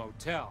to the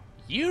motel.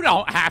 You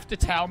don't have to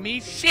tell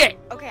me shit,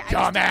 okay, I dumbass! just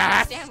don't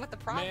understand what the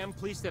problem. Ma'am,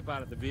 please step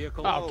out of the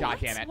vehicle. Oh, God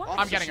damn it. What?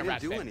 I'm getting She didn't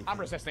do arrested. anything. I'm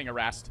resisting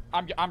arrest.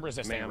 I'm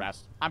resisting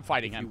arrest. I'm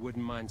fighting If you him.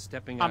 wouldn't mind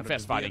stepping out I'm of the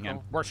fist fighting him.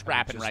 vehicle, We're I'd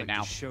scrapping just right like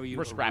now. to show you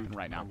We're a scrapping route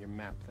right now. on your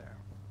map there.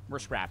 We're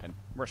scrapping.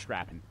 We're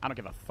scrapping. I don't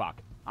give a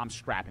fuck. I'm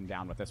scrapping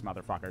down with this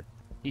motherfucker.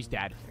 He's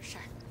dead. For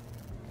sure.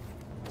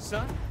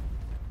 Son,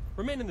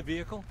 remain in the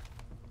vehicle.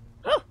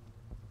 It's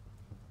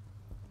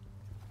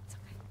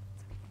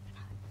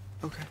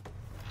okay. Okay.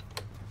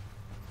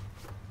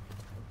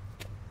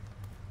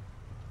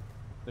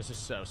 This is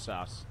so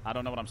sus. I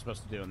don't know what I'm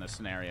supposed to do in this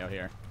scenario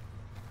here.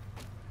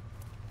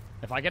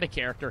 If I get a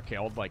character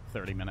killed like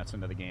 30 minutes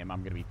into the game,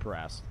 I'm gonna be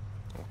pressed.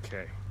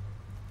 Okay.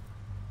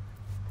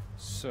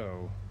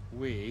 So,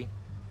 we...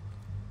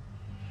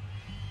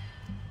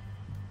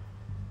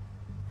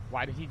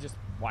 Why did he just...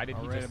 Why did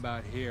he right just...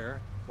 about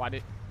here.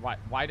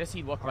 Why does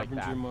he look like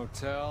Harbinger that?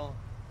 Motel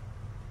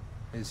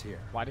is here.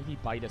 Why did he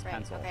bite his Right,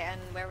 pencil? okay, and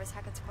where was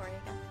Hackett's Quarry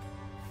again?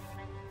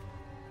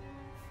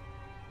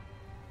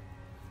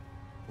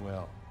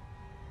 Well,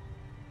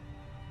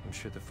 I'm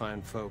sure the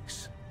fine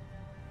folks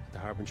at the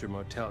Harbinger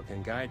Motel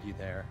can guide you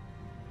there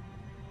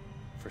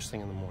first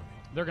thing in the morning.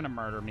 They're gonna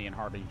murder me in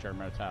Harbinger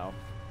Motel.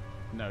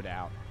 No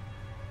doubt.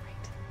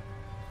 Right.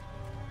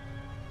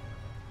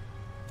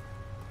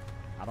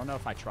 I don't know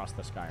if I trust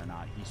this guy or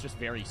not. He's just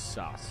very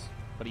sus.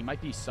 But he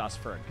might be sus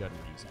for a good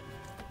reason.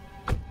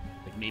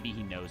 Like, maybe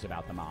he knows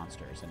about the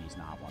monsters and he's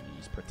not one and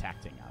he's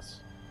protecting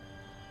us.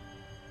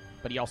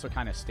 But he also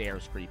kind of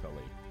stares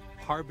creepily.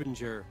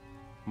 Harbinger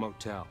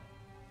Motel.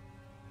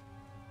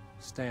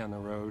 Stay on the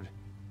road.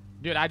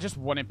 Dude, I just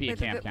wouldn't be a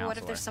camp counselor. What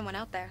if there's someone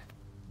out there?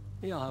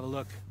 Yeah, I'll have a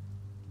look.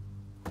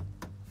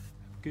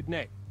 Good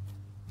night.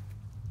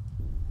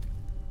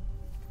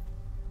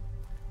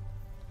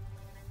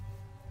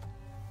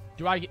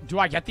 Do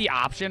I get the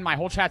option? My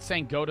whole chat's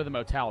saying go to the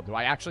motel. Do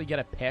I actually get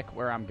a pick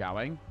where I'm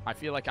going? I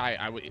feel like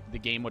the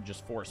game would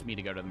just force me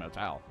to go to the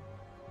motel.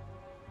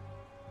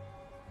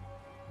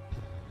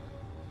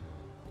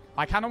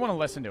 I kind of want to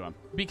listen to him.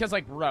 Because,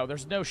 like, bro,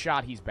 there's no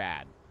shot he's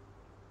bad.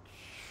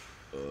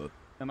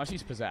 Unless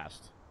he's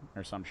possessed.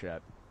 Or some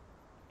shit.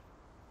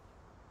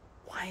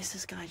 Why is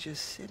this guy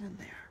just sitting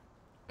there?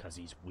 Because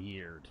he's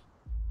weird.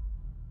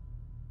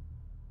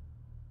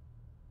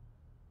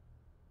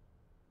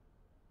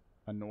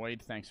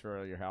 Annoyed, thanks for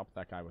all your help.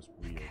 That guy was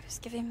weird. That guy was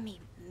giving me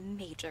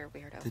major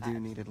weirdo The vibes.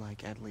 dude needed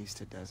like at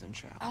least a dozen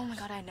showers. Oh my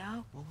god, I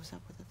know. What was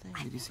up with the thing?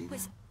 Did you see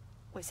that?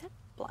 Was it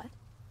blood?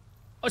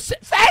 Oh,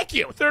 thank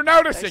you! They're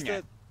noticing Nice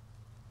it!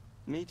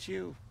 to meet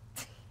you.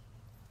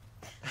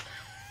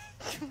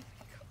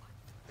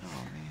 Oh,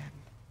 man.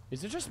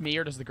 Is it just me,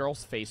 or does the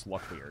girl's face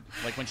look weird?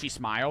 Like, when she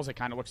smiles, it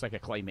kind of looks like a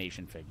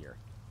claymation figure.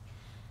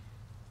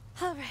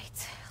 All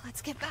right,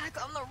 let's get back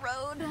on the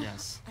road.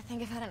 Yes. I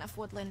think I've had enough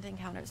woodland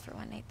encounters for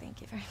one night. Thank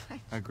you very much.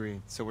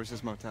 Agreed. So where's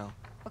this motel?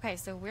 Okay,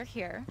 so we're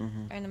here,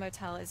 and the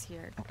motel is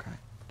here. Okay.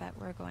 But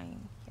we're going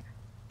here.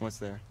 What's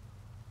there?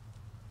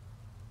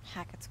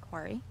 Hackett's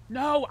Quarry.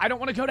 No, I don't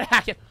want to go to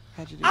Hackett.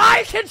 How'd you do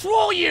I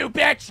control you,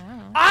 bitch!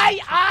 Oh.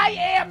 I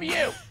am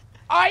you!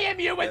 I am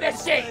you in this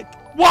scene!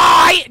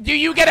 Why do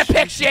you get to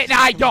pick shit and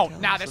I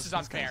don't? Nah, this is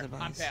unfair.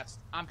 I'm pissed.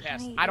 I'm pissed.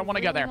 Honey, I don't want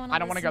to go you there. really I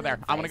don't want to go there.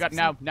 listen I want to go. to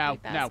No, advice no, from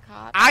some no.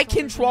 creep-ass I cop?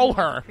 control Told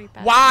her her. to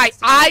creep-ass Why? cop.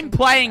 I'm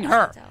playing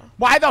her. Hotel.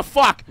 Why the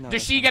fuck No, does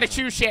that's she not get to right.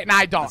 choose shit and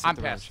I don't? Let's I'm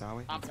hit the road, pissed. shall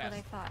we? I'm That's what I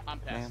pissed. thought. I'm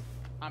pissed. Ma'am.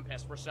 I'm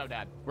pissed. We're so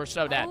dead. We're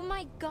so dead. Oh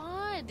my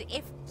god.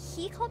 If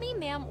he called me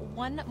ma'am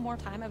one more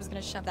time, I was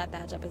gonna shove that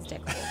badge up his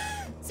dick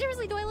hole.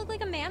 Seriously, do I look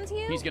like a ma'am to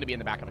you? He's gonna be in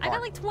the back of the I car.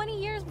 got like 20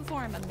 years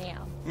before I'm a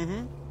ma'am.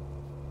 Mm-hmm.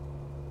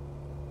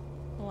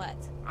 What?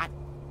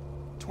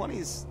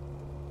 20's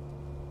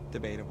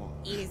Debatable.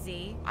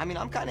 Easy. I mean,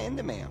 I'm kind of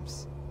into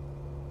ma'ams.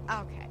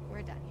 Okay,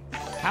 we're done here.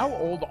 How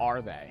old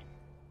are they?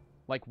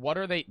 Like, what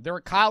are they? They're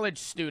college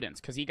students,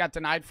 because he got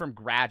denied from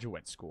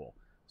graduate school.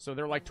 So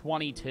they're like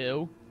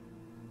 22.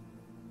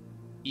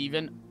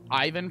 Even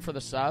Ivan for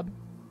the sub.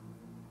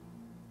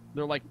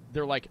 They're like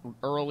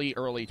early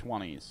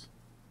 20s.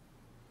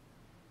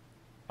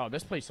 Oh,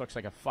 this place looks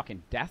like a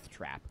fucking death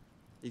trap.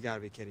 You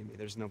gotta be kidding me.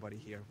 There's nobody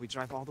here. We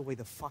drive all the way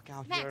the fuck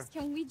out here. Max,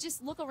 can we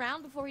just look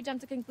around before we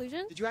jump to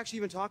conclusions? Did you actually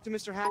even talk to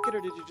Mr. Hackett,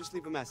 or did you just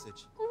leave a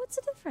message? Well, what's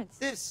the difference?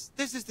 This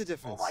is the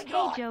difference. Hey,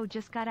 Joe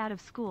just got out of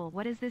school.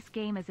 What is this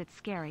game? Is it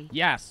scary?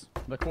 Yes,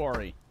 the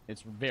Quarry.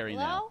 It's very new.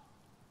 Hello?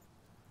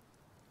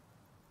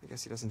 I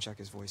guess he doesn't check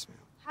his voicemail.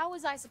 How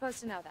was I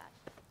supposed to know that?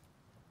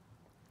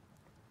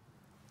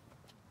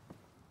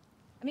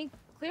 I mean,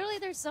 clearly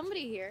there's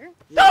somebody here.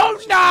 No,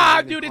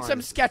 nah, dude, it's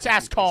some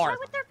sketch-ass car. Why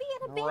would there be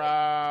in a band?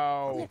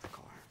 Bro.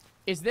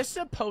 Is this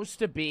supposed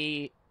to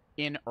be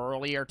in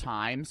earlier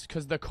times?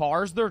 Because the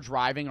cars they're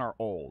driving are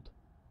old.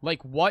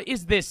 Like, what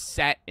is this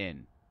set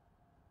in?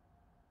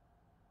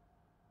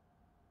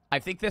 I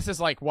think this is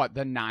like, what,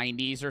 the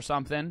 90s or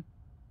something?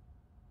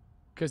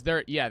 Because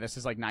yeah, this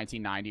is like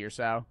 1990 or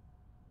so.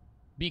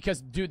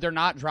 Because, dude, they're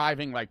not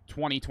driving like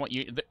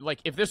 2020. Like,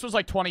 if this was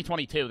like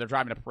 2022, they're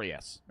driving a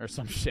Prius or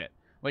some shit.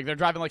 Like, they're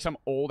driving like some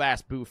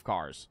old-ass booth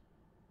cars.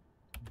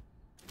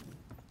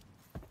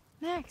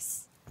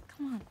 Max,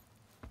 come on.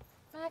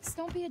 Max,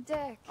 don't be a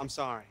dick. I'm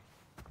sorry.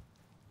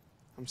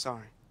 I'm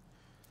sorry.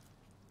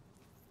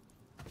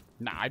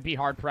 Nah, I'd be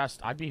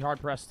hard-pressed. I'd be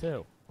hard-pressed,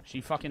 too. She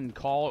fucking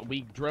called.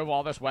 We drove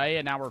all this way,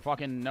 and now we're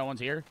fucking... No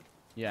one's here?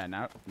 Yeah,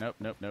 no. Nope.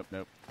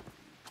 I'm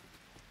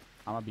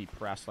gonna be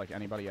pressed like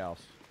anybody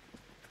else.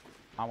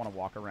 I want to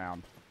walk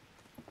around.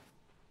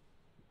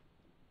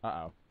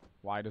 Uh-oh.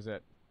 Why does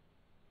it...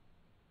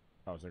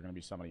 Oh, is there gonna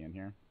be somebody in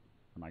here?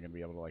 Am I gonna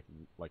be able to,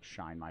 like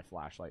shine my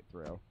flashlight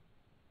through?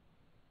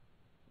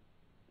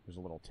 There's a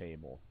little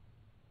table.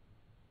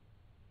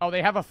 Oh,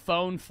 they have a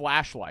phone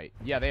flashlight.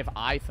 Yeah, they have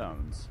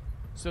iPhones.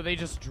 So they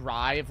just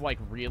drive, like,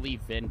 really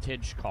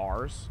vintage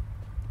cars.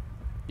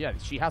 Yeah,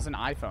 she has an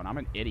iPhone. I'm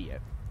an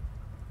idiot.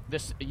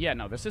 Yeah,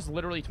 no, this is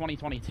literally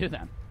 2022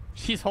 then.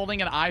 She's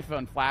holding an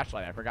iPhone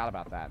flashlight. I forgot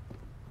about that.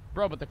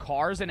 Bro, but the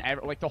cars and,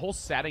 like, the whole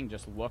setting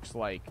just looks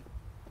like...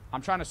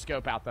 I'm trying to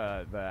scope out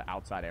the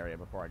outside area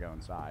before I go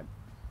inside.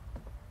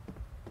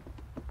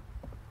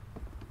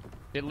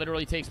 It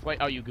literally takes place...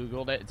 Oh, you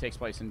Googled it? It takes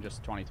place in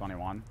just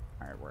 2021?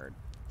 Alright, word.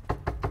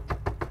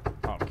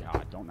 Oh,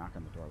 God. Don't knock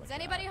on the door like that. Is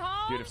anybody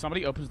home? Dude, if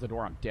somebody opens the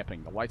door, I'm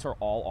dipping. The lights are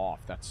all off.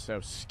 That's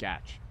so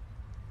sketch.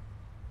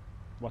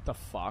 What the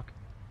fuck?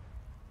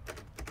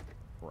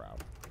 Bro.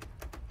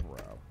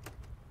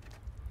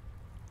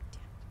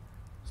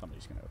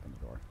 Somebody's gonna open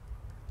the door.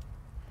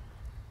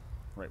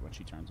 Right when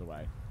she turns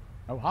away.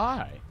 Oh,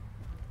 hi.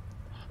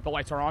 The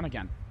lights are on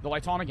again. The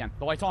light's on again.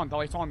 The light's on. The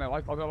light's on. The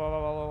light's on. The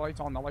light's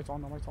on. The light's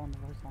on. The light's on. The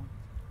light's on.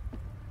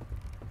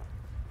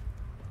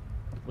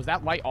 Was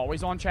that light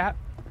always on, chat?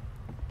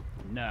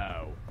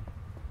 No.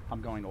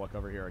 I'm going to look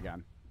over here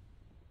again.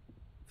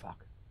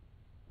 Fuck.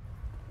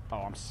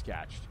 Oh, I'm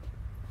sketched.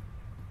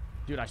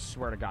 Dude, I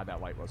swear to God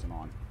that light wasn't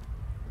on.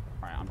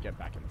 Alright, I'm getting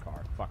back in the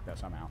car. Fuck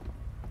this, I'm out.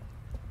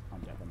 I'm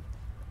dipping.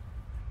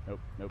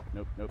 Nope.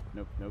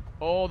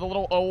 Oh, the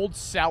little old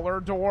cellar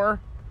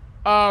door.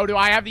 Oh, do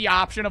I have the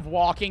option of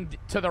walking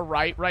to the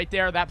right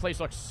there? That place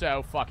looks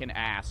so fucking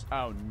ass.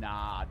 Oh,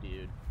 nah,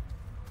 dude.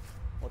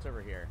 What's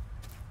over here?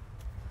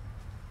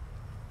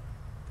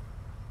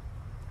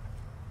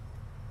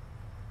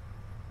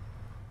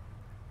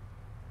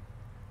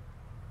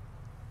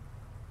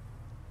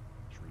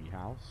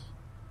 Treehouse.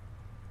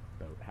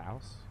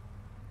 Boathouse.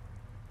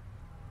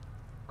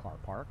 Car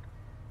park.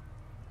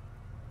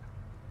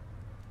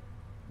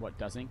 What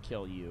doesn't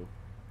kill you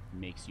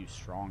makes you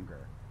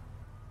stronger.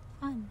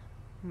 Fun.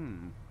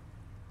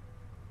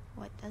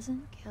 What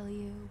doesn't kill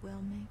you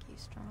will make you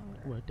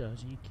stronger. What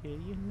doesn't kill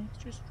you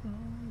makes you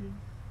stronger.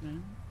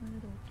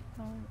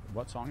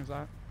 What song is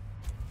that?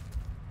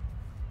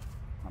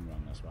 I'm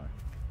going this way.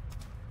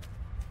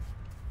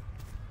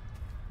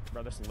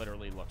 Bro, this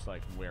literally looks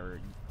like where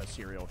a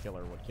serial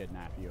killer would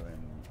kidnap you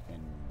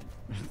and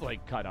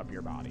like cut up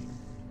your body.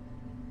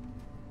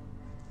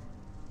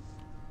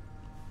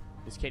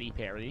 Is Katy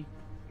Perry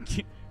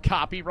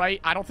copyright?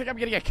 I don't think I'm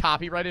gonna get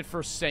copyrighted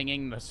for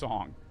singing the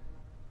song.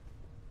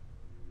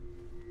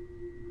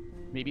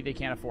 Maybe they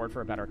can't afford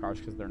for a better car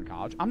because they're in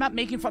college. I'm not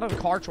making fun of the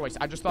car choice.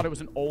 I just thought it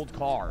was an old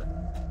car.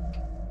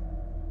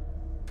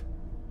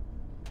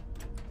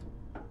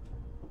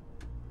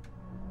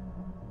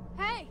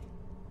 Hey!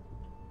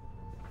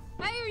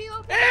 Hey, are you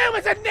okay? It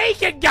was a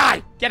naked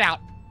guy! Get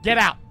out. Get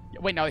out.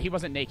 Wait, no, he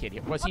wasn't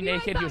naked. Was he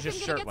naked? He was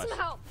just shirtless.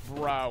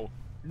 Bro.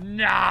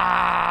 Nah,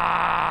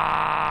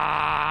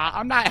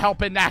 I'm not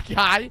helping that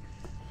guy.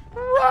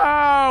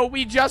 Bro,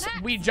 we just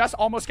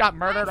almost got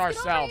murdered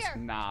ourselves.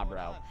 Nah,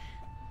 bro.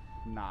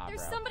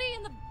 There's somebody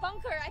in the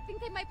bunker. I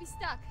think they might be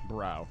stuck.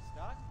 Bro.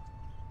 Stuck?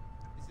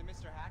 Is it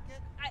Mr.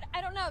 Hackett?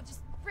 I don't know.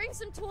 Just bring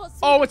some tools. So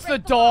Oh, it's the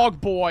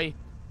dog boy.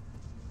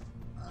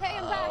 Hey,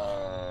 I'm back.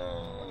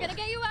 We're gonna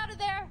get you out of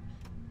there.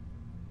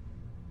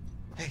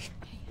 Hey.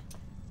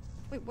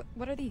 Wait,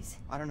 what are these?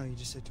 I don't know, you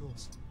just said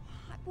tools.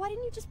 Why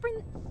didn't you just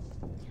bring...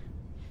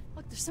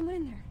 Look, there's someone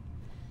in there.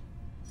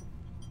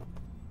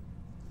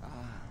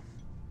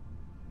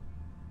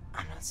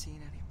 I'm not seeing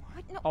anyone.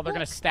 What? No, Oh, they're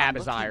gonna look. stab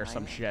his eye or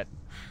some shit.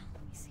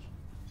 Let me see.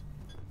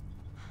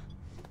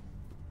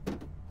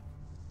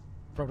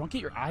 Bro, don't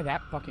get your eye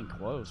that fucking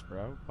close,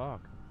 bro.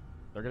 Fuck.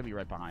 They're gonna be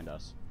right behind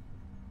us.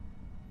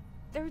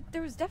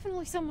 There was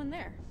definitely someone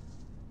there.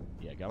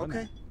 Yeah, go in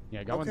there.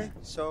 Yeah, go in there.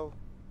 So...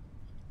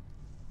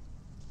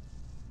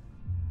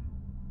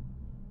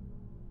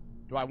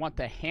 Do I want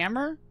the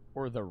hammer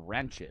or the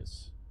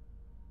wrenches?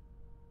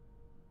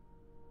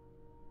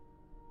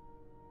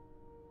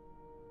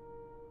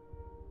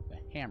 The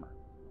hammer.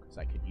 Because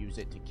I could use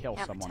it to kill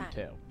someone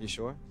too. You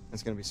sure?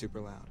 It's gonna be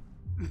super loud.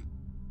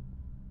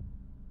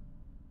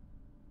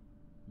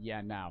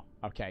 Yeah, no.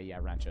 Okay, yeah,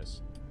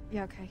 wrenches.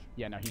 Yeah, okay.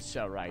 Yeah, no, he's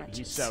so right. Wrenches.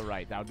 He's so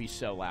right. That would be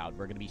so loud.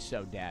 We're gonna be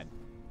so dead.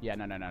 Yeah,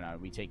 no.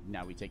 We take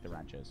the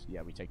wrenches.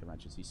 Yeah, we take the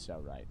wrenches. He's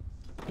so right.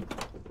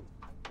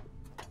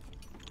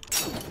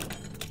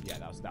 Yeah,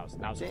 that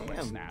was a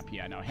quick snap.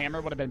 Yeah, no,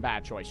 hammer would have been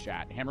bad choice,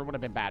 chat. Hammer would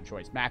have been bad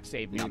choice. Max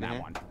saved me on that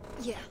one.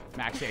 Yeah.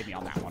 Max saved me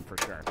on that one for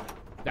sure.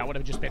 That would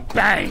have just been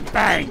bang,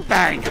 bang,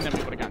 bang, and then we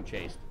would have gotten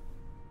chased.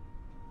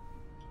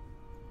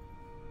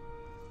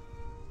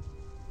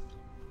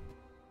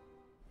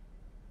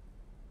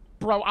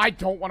 Bro, I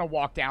don't want to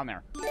walk down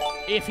there.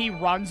 If he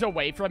runs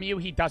away from you,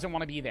 he doesn't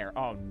want to be there.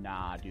 Oh,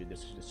 nah, dude,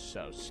 this is just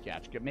so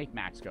sketch. Make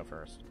Max go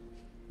first.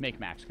 Make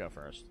Max go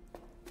first.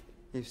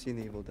 You've seen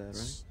The Evil Dead,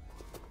 right?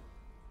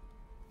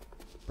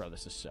 Bro,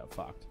 this is so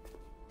fucked.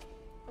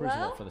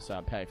 Hello? For the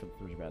sub. Pay for the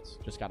 3 bits.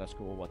 Just got to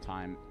school. What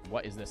time?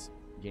 What is this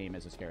game?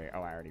 Is it scary?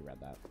 Oh, I already read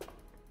that.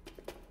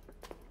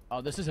 Oh,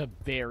 this is a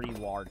very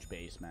large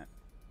basement.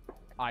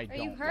 I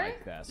don't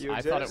like this.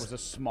 I thought it was a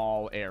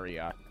small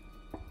area.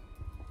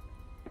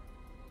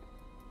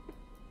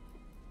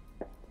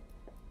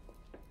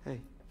 Hey,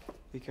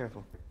 be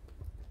careful.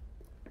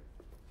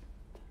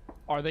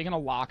 Are they going to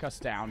lock us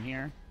down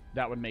here?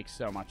 That would make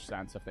so much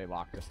sense if they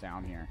locked us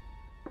down here.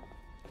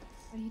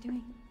 What are you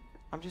doing?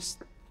 I'm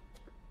just...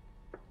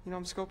 You know,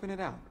 I'm scoping it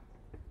out.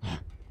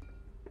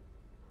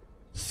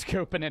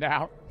 Scoping it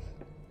out?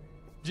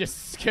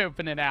 Just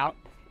scoping it out?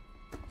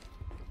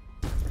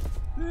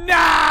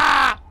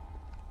 Nah!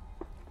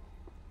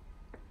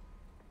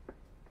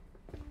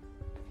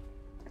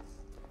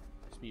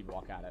 Speed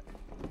walk at it.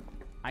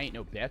 I ain't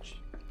no bitch.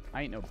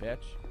 I ain't no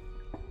bitch.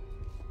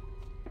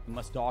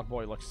 Unless Dog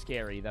Boy looks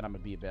scary, then I'm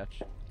gonna be a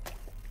bitch.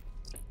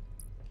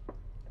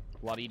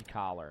 Bloodied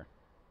collar.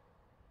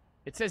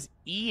 It says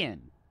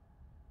Ian.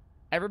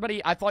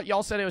 Everybody, I thought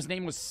y'all said his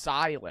name was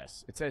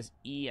Silas. It says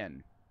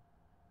Ian.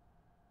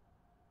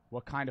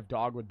 What kind of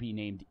dog would be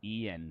named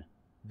Ian?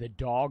 The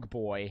Dog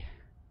Boy.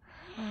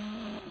 No.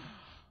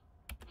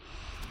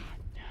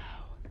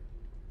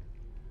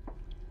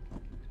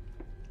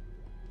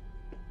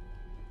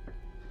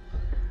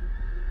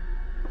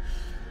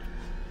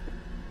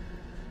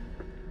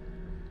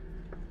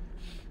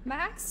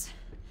 Max?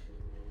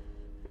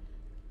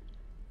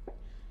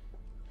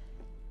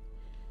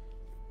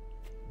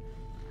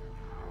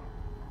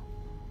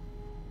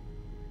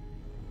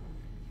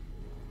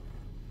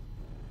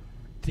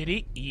 Did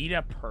he eat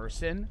a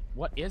person?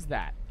 What is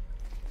that?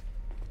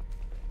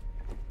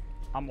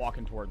 I'm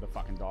walking toward the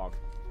fucking dog.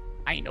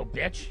 I ain't no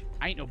bitch.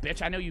 I ain't no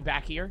bitch. I know you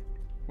back here.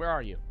 Where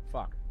are you?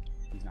 Fuck.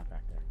 He's not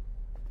back there.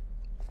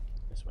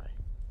 This way.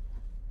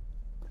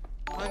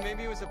 Well,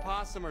 maybe it was a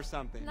possum or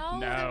something.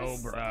 No,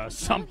 bro.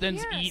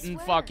 Something's eating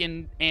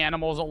fucking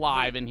animals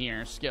alive in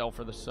here. Skill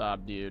for the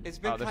sub, dude. It's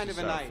been kind of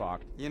a night,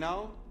 fucked. you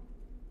know?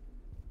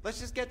 Let's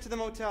just get to the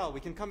motel.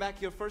 We can come back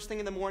here first thing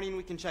in the morning.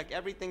 We can check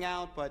everything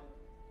out, but...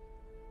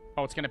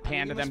 Oh, it's gonna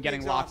pan to them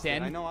getting locked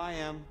in? I know I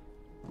am.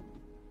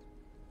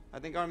 I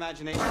think our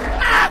imagination...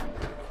 Ah!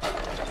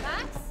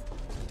 Max?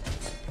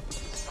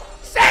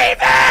 Save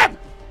him!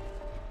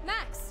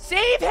 Max!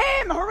 Save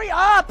him! Hurry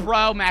up!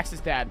 Bro, Max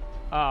is dead.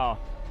 Oh.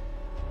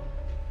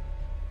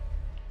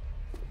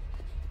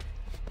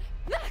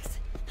 Max!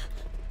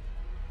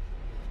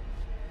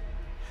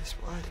 His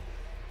blood.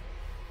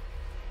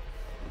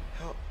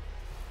 Help.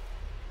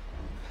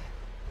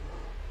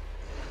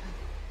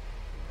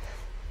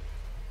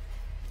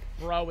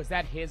 Bro, is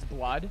that his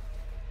blood?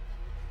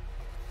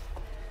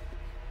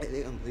 I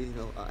think I'm bleeding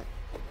a lot.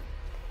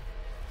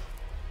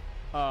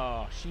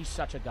 Oh, she's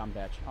such a dumb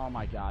bitch. Oh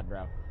my god,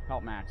 bro.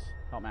 Help Max.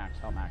 Help Max.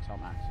 Help Max.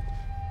 Help Max.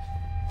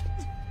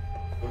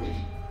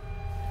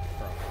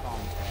 Bro, come on.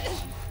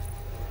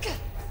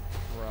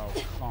 Bro,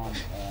 come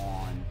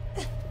on.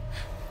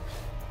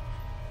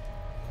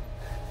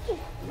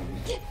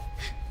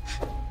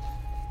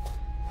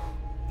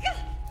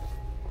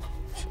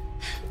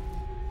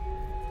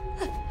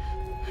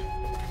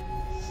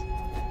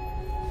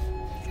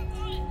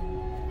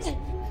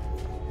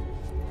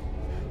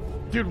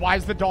 Dude, why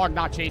is the dog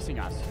not chasing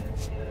us?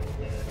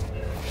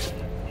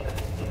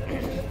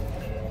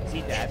 Is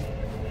he dead?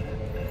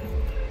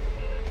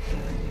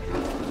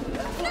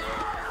 No!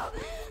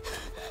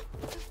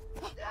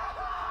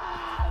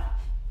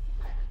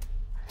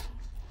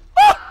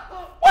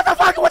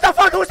 fuck? What the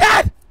fuck? Who's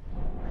that?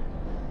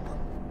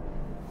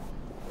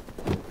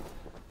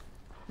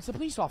 It's a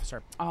police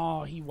officer.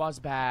 Oh, he was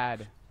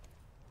bad.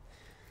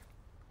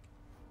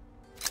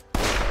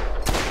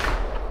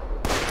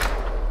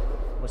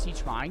 Was he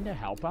trying to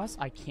help us?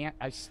 I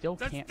still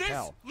can't tell.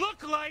 Does this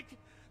look like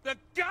the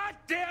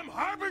goddamn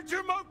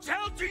Harbinger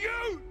Motel to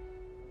you?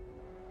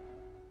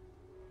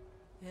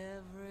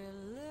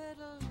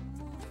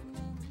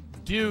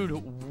 Dude,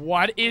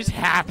 what is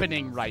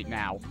happening right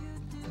now?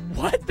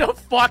 What the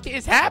fuck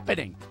is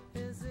happening?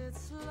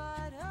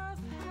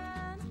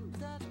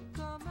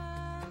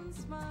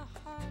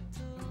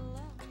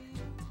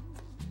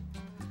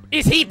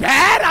 Is he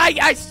bad?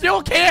 I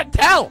still can't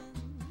tell.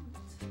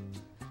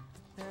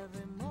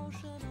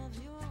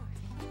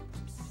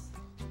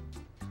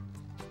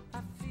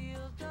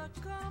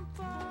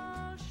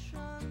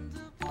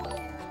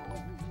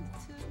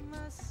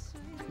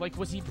 Like,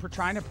 was he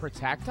trying to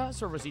protect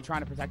us, or was he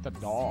trying to protect the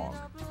dog?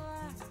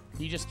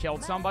 He just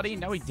killed somebody?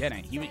 No, he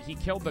didn't. He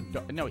killed the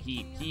no.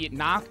 He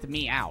knocked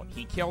me out.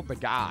 He killed the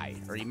guy,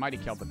 or he might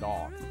have killed the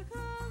dog.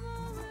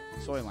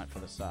 Soylent for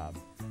the sub.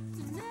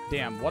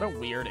 Damn, what a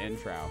weird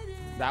intro.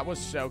 That was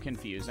so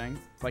confusing.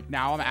 Like,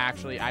 now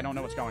I don't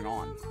know what's going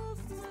on.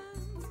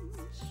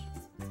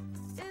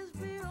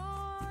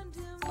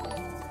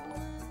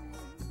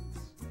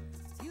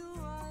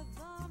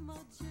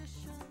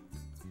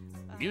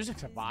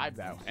 Music's a vibe,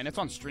 though. And it's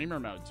on streamer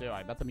mode, too.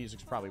 I bet the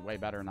music's probably way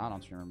better not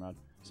on streamer mode.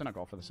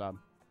 Cynical for the sub.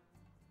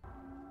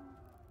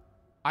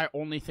 I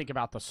only think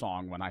about the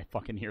song when I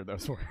fucking hear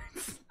those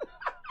words.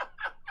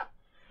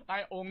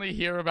 I only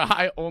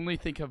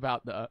think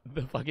about the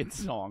fucking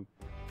song.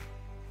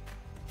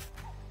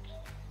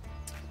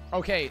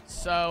 Okay,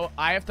 so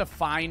I have to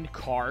find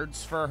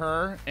cards for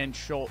her and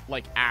show,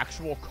 like,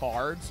 actual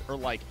cards, or,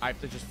 like, I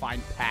have to just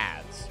find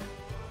pads.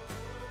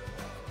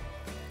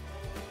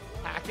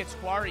 Hackett's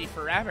Quarry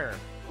forever.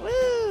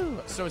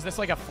 Woo! So is this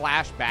like a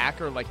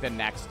flashback or like the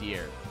next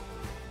year?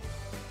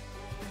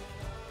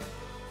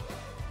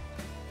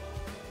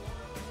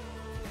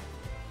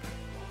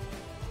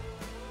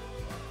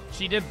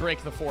 She did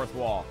break the fourth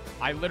wall.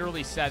 I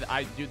literally said,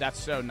 dude, that's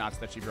so nuts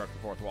that she broke the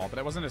fourth wall. But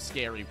it wasn't a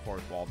scary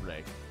fourth wall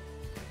break.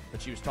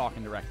 But she was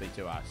talking directly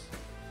to us.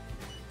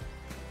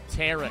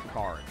 Tarot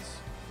cards.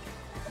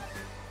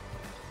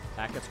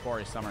 Hackett's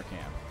Quarry Summer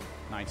Camp,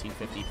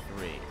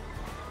 1953.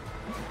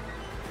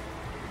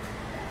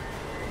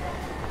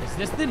 Is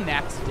this the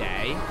next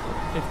day?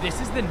 If this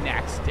is the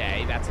next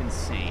day, that's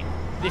insane.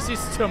 This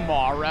is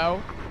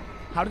tomorrow?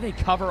 How do they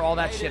cover all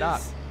that shit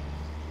up?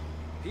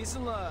 Peace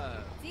and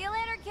love. See you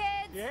later,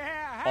 kids.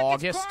 Yeah.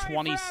 August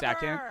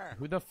 22nd?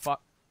 Who the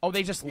fuck? Oh,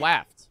 they just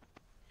left.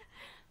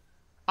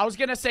 I was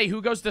gonna say,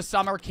 who goes to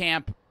summer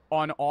camp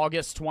on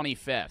August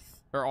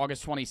 25th? Or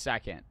August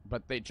 22nd.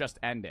 But they just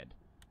ended.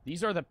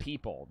 These are the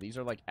people. These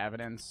are like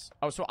evidence.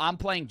 Oh, so I'm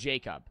playing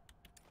Jacob.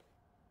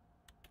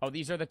 Oh,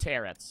 these are the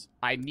tarots.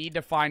 I need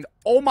to find...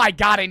 Oh my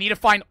god, I need to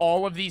find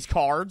all of these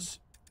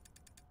cards.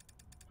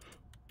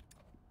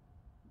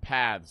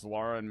 Paths.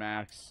 Laura and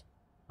Max.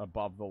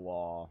 Above the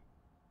law.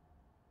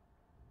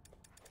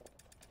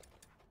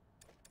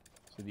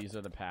 So these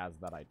are the paths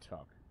that I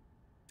took.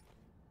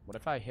 What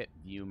if I hit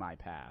view my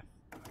path?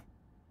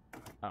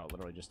 Oh, it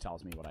literally just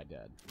tells me what I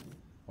did.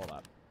 Hold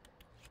up.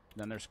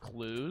 Then there's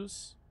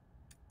clues.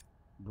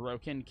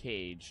 Broken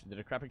cage. The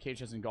decrepit cage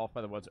is engulfed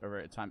by the woods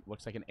over time.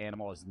 Looks like an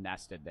animal is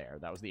nested there.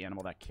 That was the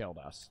animal that killed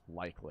us.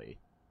 Likely.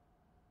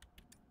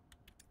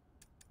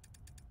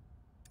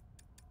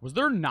 Was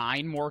there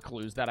 9 more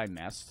clues that I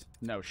missed?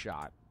 No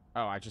shot.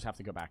 Oh, I just have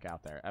to go back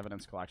out there.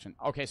 Evidence collection.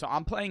 Okay, so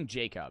I'm playing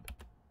Jacob.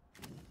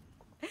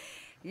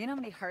 You know how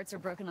many hearts are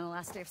broken on the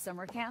last day of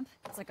summer camp?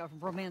 It's like a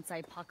romance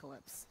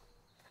apocalypse.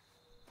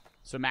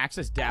 So Max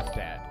is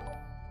deathbed.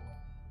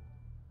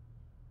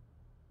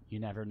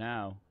 You never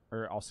know.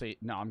 Or I'll say,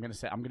 no, I'm going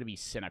to be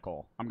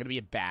cynical. I'm going to be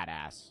a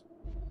badass.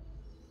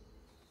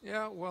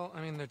 Yeah, well,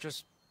 I mean, they're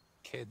just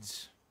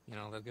kids. You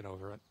know, they'll get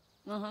over it.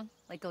 Uh-huh.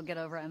 Like they'll get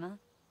over Emma.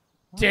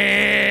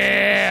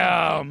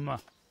 Damn!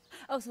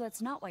 Oh, so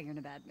that's not why you're in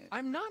a bad mood.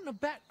 I'm not in a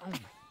bad... Oh.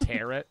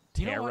 Tarot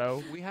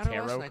We had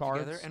our last night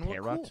cards, together, and we're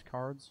cool.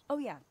 Cards. Oh,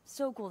 yeah.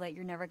 So cool that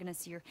you're never going to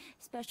see your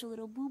special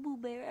little boo-boo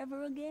bear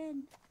ever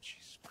again.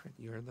 Jeez,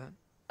 you heard that?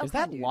 Is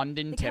that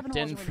London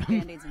Tipton from...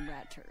 Band-Aids and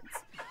rat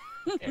turds.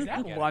 Is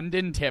that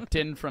London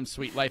Tipton from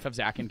Sweet Life of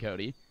Zack and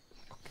Cody?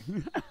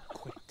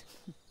 Quit.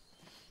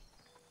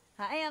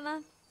 Hi,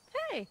 Emma.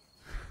 Hey.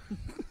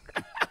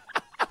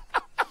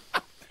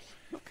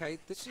 Okay,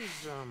 this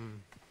is,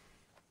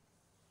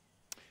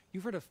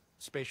 You've heard of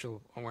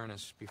spatial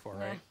awareness before,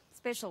 right?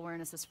 Spatial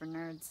awareness is for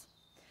nerds.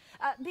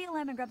 Be a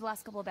lamb and grab the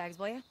last couple of bags,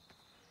 will you?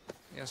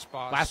 Yes,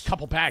 boss. Last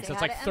couple bags.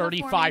 That's like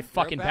 35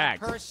 fucking bags.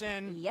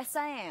 Person. Yes,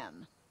 I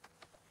am.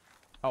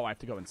 Oh, I have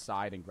to go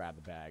inside and grab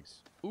the bags.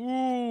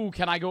 Ooh,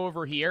 can I go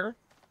over here?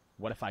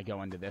 What if I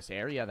go into this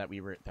area that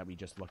we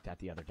just looked at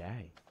the other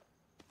day?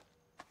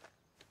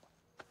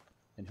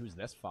 And who's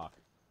this fuck?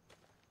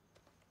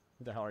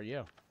 Who the hell are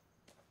you?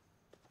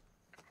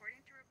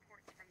 According to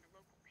reports from the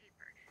local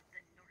paper,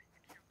 the North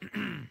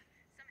Kilburn,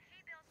 some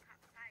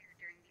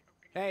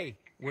Hey,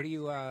 what are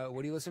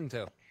you listening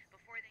to?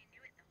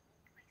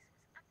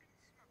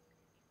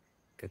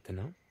 Good to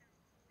know.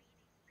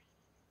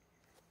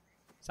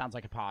 Sounds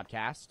like a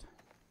podcast.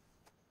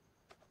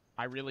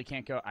 I really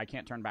can't go. I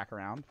can't turn back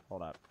around.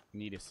 Hold up.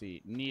 Need to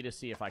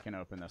see if I can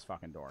open this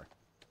fucking door.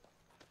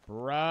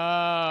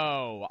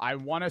 Bro, I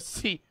want to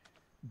see.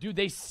 Dude,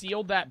 they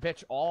sealed that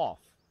bitch off.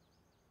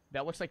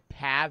 That looks like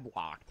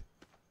padlocked.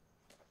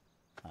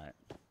 All right.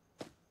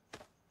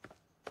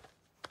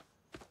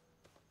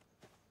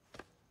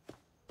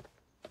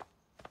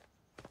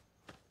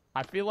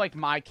 I feel like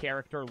my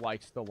character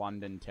likes the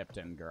London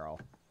Tipton girl.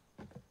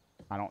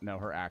 I don't know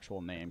her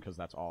actual name because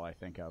that's all I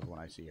think of when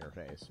I see her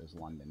face is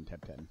London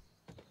Tipton.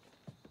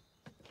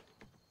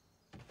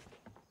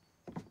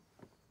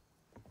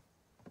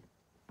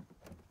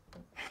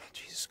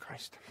 Jesus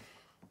Christ.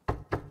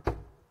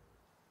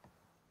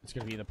 It's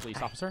gonna be the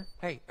police officer?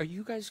 Hey, are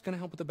you guys gonna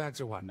help with the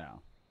bags or what?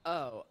 No.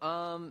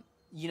 Oh,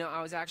 you know,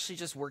 I was actually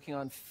just working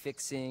on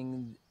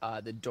fixing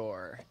the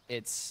door.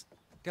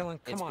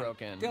 Dylan, come on.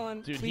 Broken.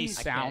 Dylan, dude, please.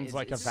 he sounds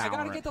like a Valorant I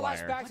gotta get the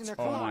last player. bags in there.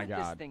 Oh my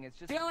god.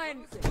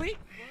 Dylan, please.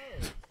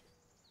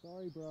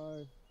 Sorry,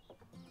 bro.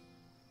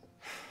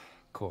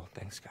 Cool,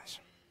 thanks, guys.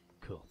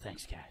 Cool,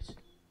 thanks, guys.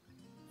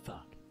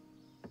 Fuck.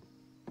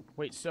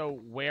 Wait, so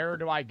where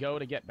do I go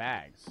to get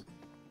bags?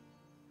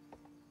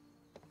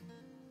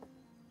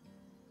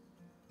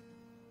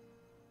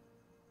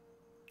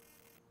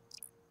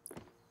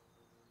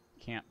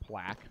 Can't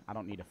plaque. I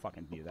don't need to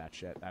fucking view that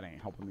shit. That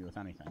ain't helping me with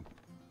anything.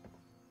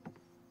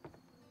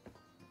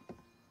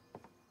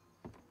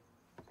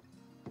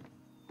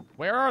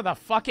 Where are the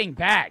fucking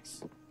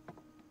bags?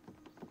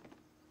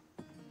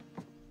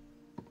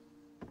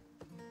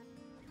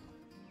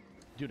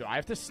 Dude, do I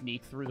have to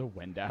sneak through the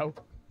window?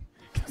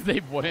 Because they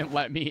wouldn't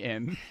let me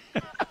in.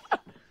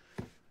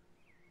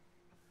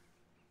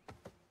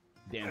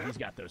 Damn, he's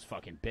got those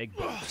fucking big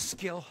boots.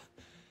 Skill.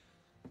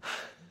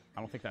 I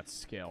don't think that's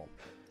skill.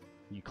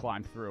 You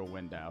climb through a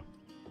window.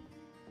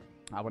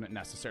 I wouldn't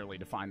necessarily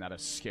define that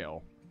as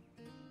skill.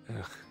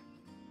 Ugh.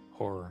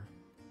 Horror.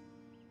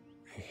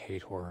 I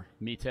hate horror.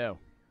 Me too.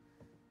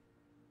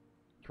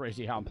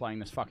 Crazy how I'm playing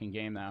this fucking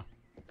game now.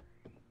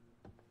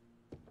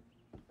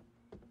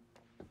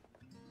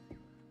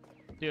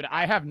 Dude,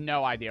 I have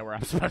no idea where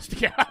I'm supposed to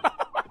go.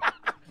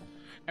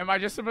 Am I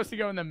just supposed to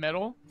go in the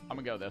middle? I'm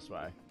gonna go this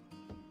way.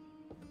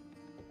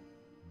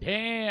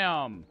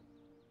 Damn.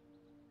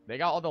 They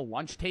got all the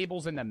lunch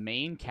tables in the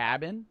main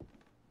cabin?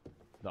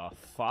 The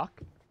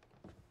fuck?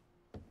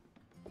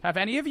 Have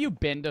any of you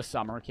been to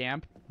summer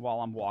camp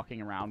while I'm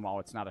walking around while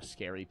it's not a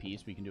scary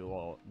piece? We can do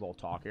a little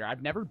talk here.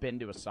 I've never been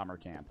to a summer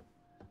camp.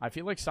 I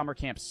feel like summer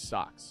camp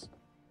sucks.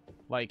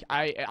 Like,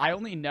 I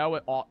only know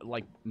it all,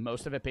 like,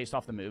 most of it based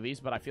off the movies,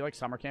 but I feel like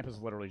summer camp is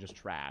literally just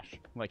trash.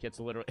 Like, it's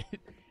literally,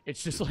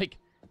 it's just, like,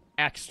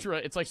 extra,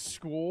 it's like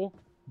school,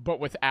 but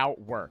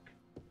without work.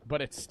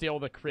 But it's still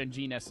the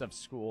cringiness of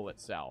school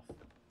itself.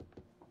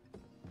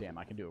 Damn,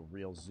 I can do a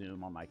real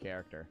zoom on my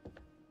character.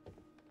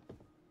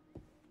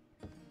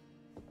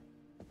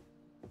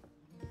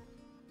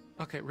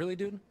 Okay, really,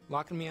 dude?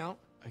 Locking me out?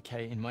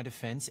 Okay, in my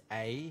defense,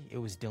 A, it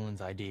was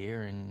Dylan's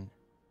idea, and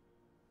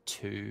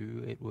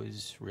 2, it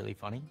was really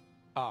funny.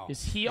 Oh.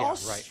 Is he yeah,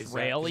 Australian?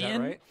 Right. Is that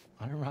right?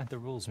 I don't write the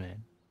rules,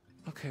 man.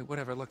 Okay,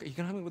 whatever. Look, are you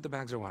gonna help me with the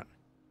bags or what?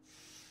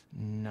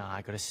 Nah,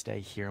 I gotta stay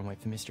here and wait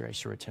for Mr.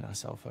 H to return our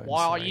cell phones.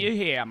 Why are you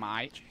here,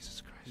 mate?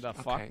 Jesus Christ. The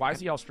fuck? Okay. Why is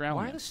he Australian?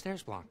 Why are the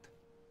stairs blocked?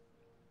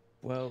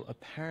 Well,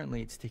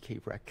 apparently it's to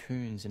keep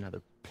raccoons and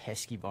other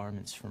pesky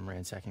varmints from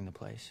ransacking the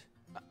place.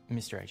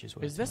 Mr. H is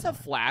Is this a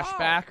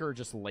flashback or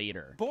just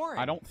later? Boring.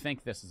 I don't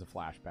think this is a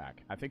flashback.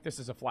 I think this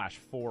is a flash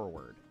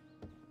forward.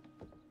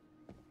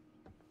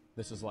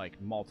 This is like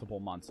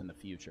multiple months in the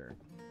future.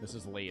 This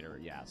is later,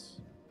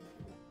 yes.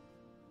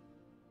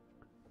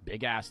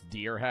 Big ass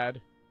deer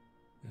head.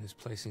 This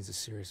place needs a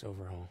serious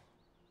overhaul.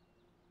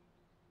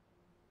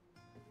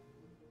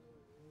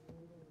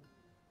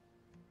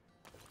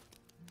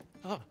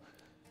 Oh.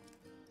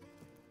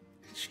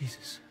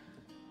 Jesus.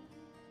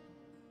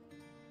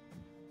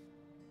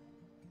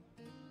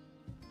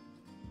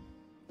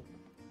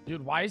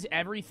 Dude, why is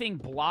everything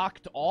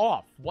blocked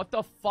off? What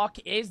the fuck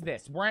is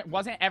this?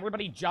 Wasn't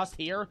everybody just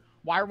here?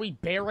 Why are we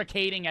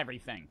barricading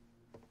everything?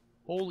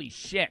 Holy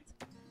shit.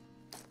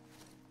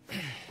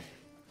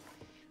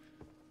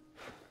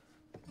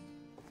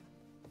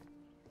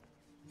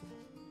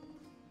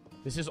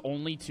 This is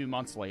only 2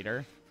 months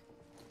later.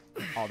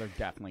 Oh, they're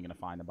definitely gonna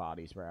find the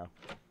bodies, bro.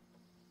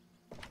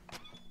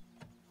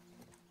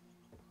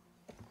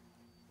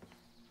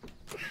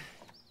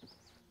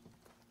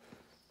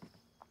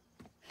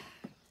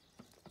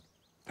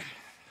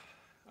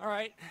 All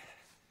right.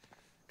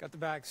 Got the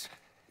bags.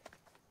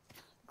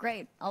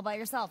 Great. All by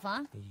yourself,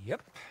 huh?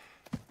 Yep.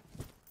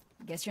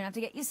 Guess you're gonna have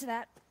to get used to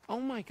that. Oh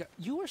my god,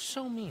 you are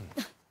so mean.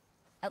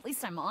 At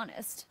least I'm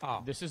honest.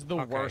 Oh. This is the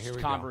Okay, worst here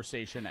we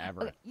conversation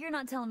ever. Okay, you're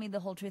not telling me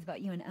the whole truth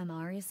about you and Emma,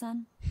 are you,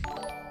 son?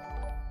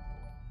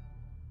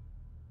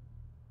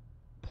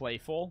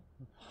 playful.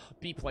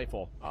 Be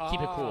playful.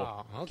 Keep it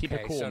cool. Okay, Keep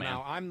it cool, so man.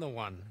 now I'm the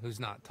one who's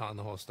not telling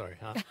the whole story,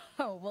 huh?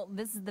 Oh, well,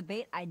 this is the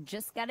bait I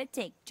just gotta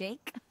take,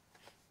 Jake.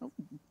 Oh,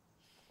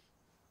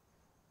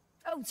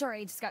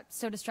 sorry, I just got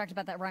so distracted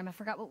about that rhyme. I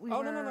forgot what we were...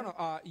 Oh,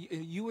 no.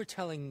 You were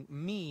telling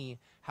me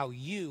how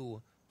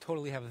you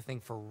totally have a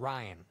thing for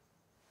Ryan.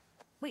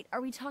 Wait,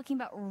 are we talking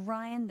about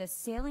Ryan, the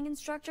sailing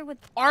instructor with...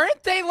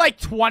 Aren't they like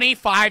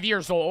 25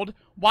 years old?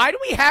 Why do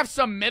we have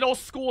some middle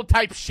school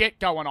type shit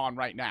going on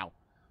right now?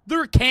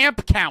 They're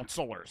camp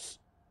counselors.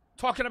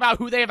 Talking about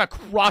who they have a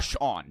crush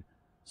on.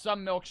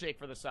 Some milkshake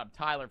for the sub.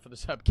 Tyler for the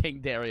sub.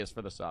 King Darius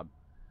for the sub.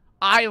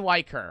 I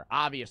like her,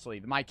 obviously.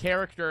 My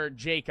character,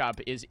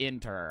 Jacob, is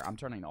into her. I'm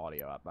turning the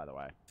audio up, by the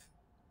way.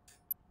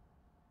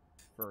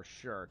 For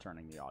sure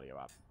turning the audio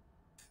up.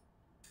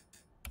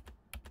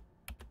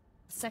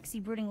 Sexy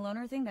brooding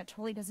loner thing that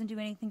totally doesn't do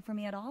anything for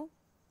me at all?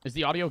 Is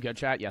the audio good,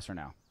 chat? Yes or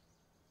no?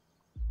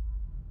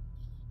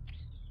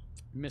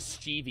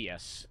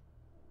 Mischievous.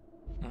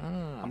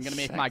 I'm gonna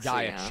make my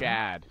guy a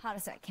Chad.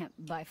 Hottest at camp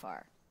by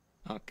far.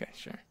 Okay,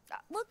 sure.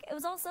 Look, it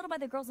was all settled by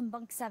the girls in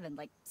bunk 7,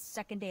 like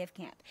second day of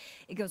camp.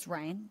 It goes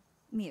Ryan,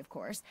 me of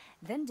course,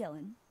 then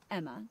Dylan,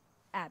 Emma,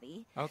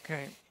 Abby.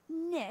 Okay.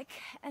 Nick,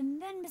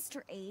 and then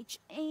Mr. H,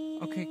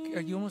 and... Okay,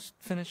 are you almost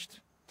finished,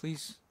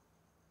 please?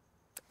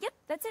 Yep,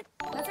 that's it.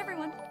 That's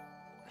everyone.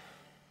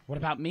 What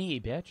about me,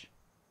 bitch?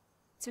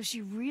 So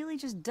she really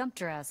just dumped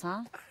her ass,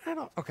 huh? I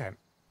don't... Okay.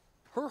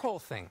 Her whole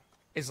thing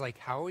is like,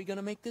 how are we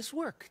gonna make this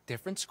work?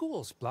 Different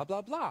schools, blah,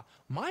 blah, blah.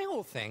 My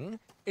whole thing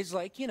is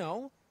like, you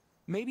know,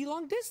 maybe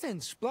long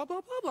distance, blah,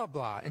 blah, blah, blah,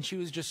 blah. And she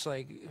was just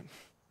like,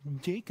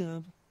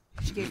 Jacob.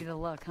 She gave you the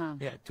look, huh?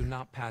 Yeah, do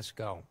not pass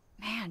go.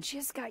 Man, she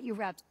just got you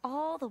wrapped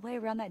all the way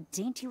around that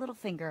dainty little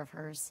finger of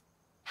hers.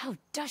 How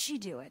does she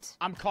do it?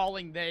 I'm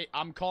calling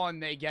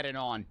they get it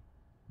on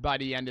by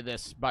the end of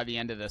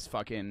this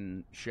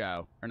fucking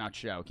show. Or not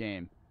show,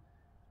 game.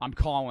 I'm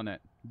calling it.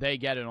 They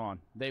get it on.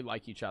 They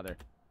like each other.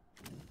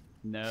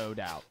 No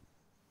doubt.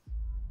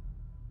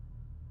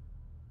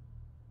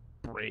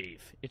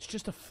 Brave. It's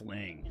just a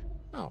fling.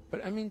 No,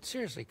 but I mean,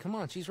 seriously, come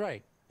on, she's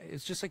right.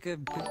 It's just like a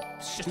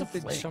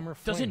stupid fling. summer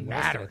fling. Doesn't What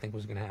else did matter. I think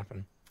was gonna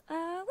happen.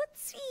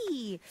 Let's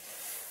see.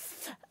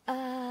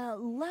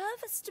 Love,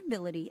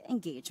 stability,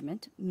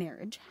 engagement,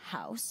 marriage,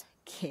 house,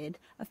 kid,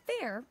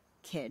 affair,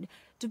 kid,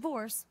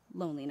 divorce,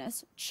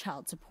 loneliness,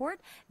 child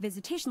support,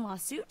 visitation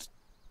lawsuit,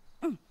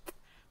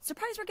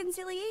 surprise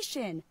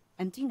reconciliation,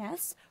 empty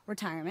nest,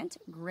 retirement,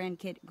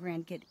 grandkid.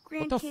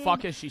 What the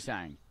fuck is she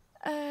saying?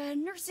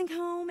 Nursing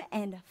home,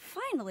 and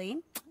finally,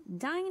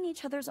 dying in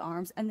each other's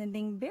arms and then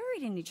being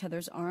buried in each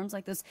other's arms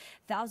like those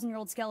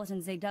 1,000-year-old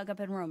skeletons they dug up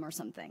in Rome or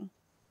something.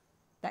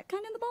 That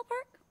kind in the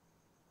ballpark?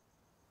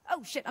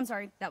 Oh, shit, I'm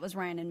sorry. That was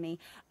Ryan and me.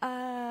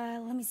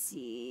 Let me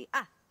see.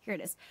 Here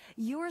it is.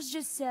 Yours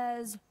just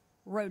says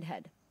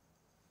Roadhead.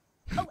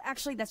 Oh,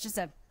 actually, that's just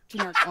a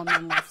generic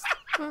all-man list.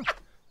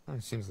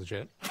 That seems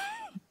legit.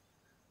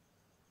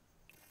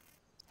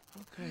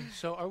 Okay,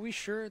 so are we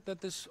sure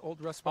that this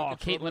old Rust Bucket...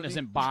 Oh, Caitlin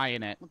isn't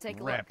buying it. We'll take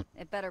a Rip. look.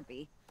 It better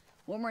be.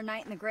 One more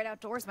night in the great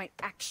outdoors might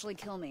actually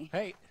kill me.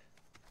 Hey,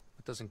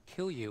 what doesn't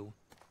kill you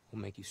will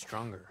make you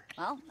stronger.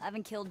 Well, I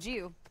haven't killed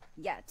you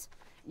yet.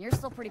 And you're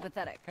still pretty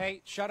pathetic.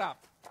 Hey, shut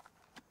up.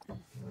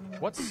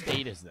 What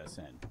state is this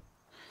in?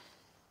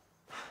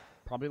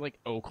 Probably like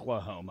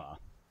Oklahoma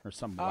or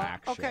some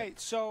whack shit. Okay,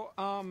 so,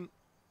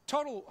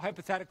 total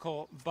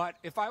hypothetical, but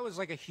if I was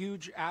like a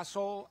huge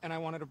asshole and I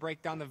wanted to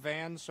break down the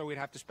van so we'd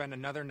have to spend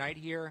another night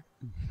here,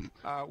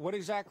 what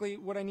exactly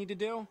would I need to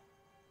do?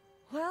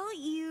 Well,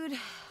 you'd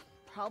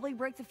probably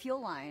break the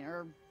fuel line,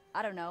 or,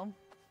 I don't know,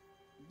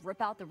 rip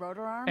out the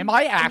rotor arm. Am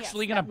I And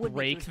actually yes, gonna that would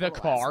make you break a the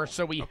total car asshole.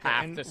 so we Okay,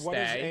 have and to what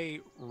does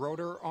stay? a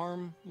rotor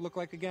arm look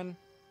like again?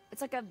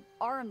 It's like a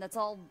arm that's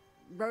all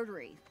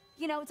rotary.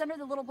 You know, it's under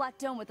the little black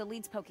dome with the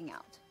leads poking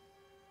out.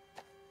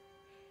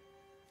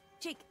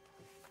 Jake,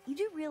 you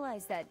do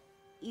realize that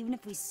even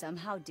if we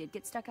somehow did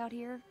get stuck out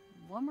here,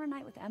 one more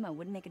night with Emma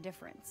wouldn't make a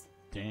difference.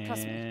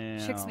 Trust me,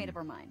 Chick's made up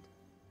her mind.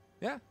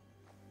 Yeah.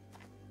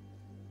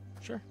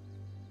 Sure.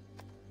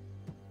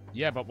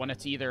 Yeah, but when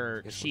it's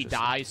either Guess she we'll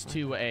just- dies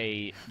to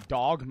a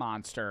dog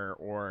monster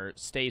or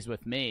stays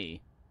with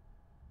me,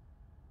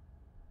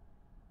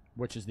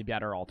 which is the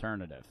better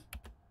alternative?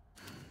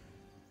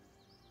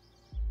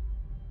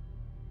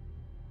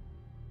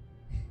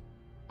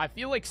 I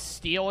feel like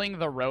stealing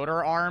the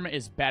rotor arm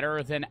is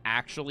better than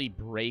actually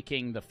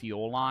breaking the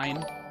fuel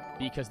line,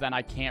 because then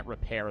I can't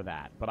repair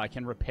that. But I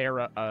can repair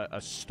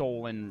a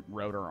stolen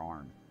rotor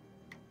arm.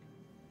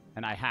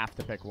 And I have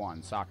to pick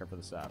one. Soccer for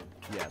the sub.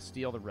 Yeah,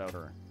 steal the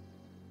rotor.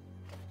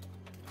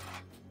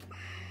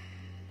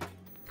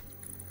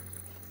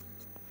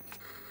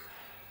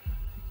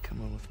 Come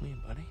on with me,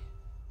 buddy.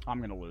 I'm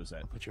going to lose it.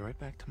 I'll put you right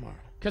back tomorrow.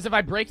 Because if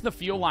I break the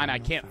fuel line, I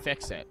can't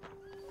fix it.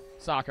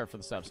 Soccer for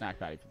the sub. Snack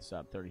Patty for the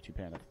sub. 32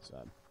 Panda for the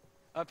sub.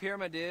 Up here,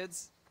 my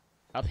dudes.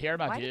 Up here,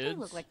 my Why dudes. do they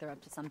look like they're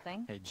up to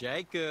something? Hey,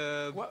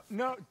 Jacob. What?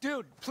 No,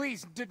 dude,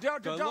 please,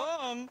 don't. Go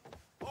long.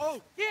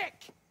 Oh,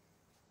 Nick!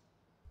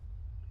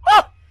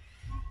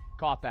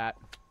 Caught that.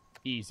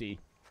 Easy.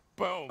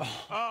 Boom.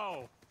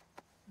 Oh.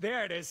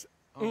 There it is.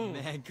 Oh,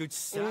 man, good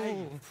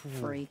save.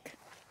 Freak.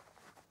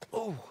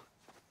 Oh.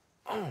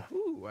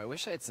 Ooh, I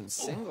wish I had some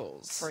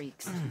singles.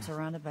 Freaks. I'm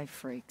surrounded by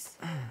freaks.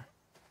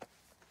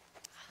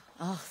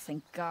 Oh,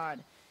 thank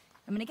God.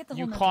 I'm gonna get the whole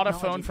You new caught a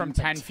technology phone from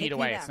thing, but 10 take feet me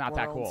away. back, It's not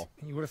that world.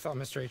 cool. You would have thought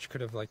Mr. H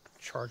could have, like,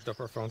 charged up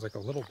our phones, like, a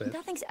little bit.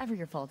 Nothing's ever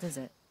your fault, is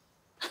it?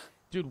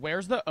 Dude,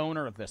 where's the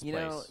owner of this You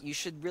place? know, you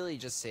should really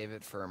just save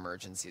it for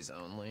emergencies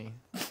only.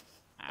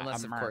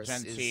 Unless, of course,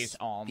 Emergencies is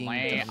only.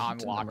 being On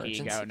dumped an Lucky,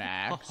 go emergency.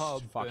 next. Oh,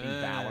 Fucking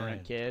man.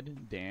 Valorant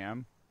kid.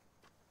 Damn.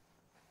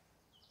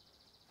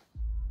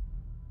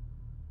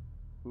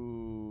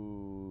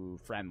 Ooh,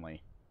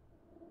 friendly.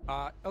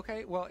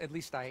 Okay, well, at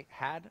least I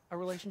had a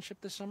relationship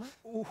this summer.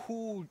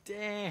 Ooh,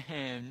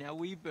 damn. Now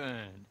we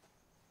burned.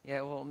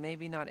 Yeah, well,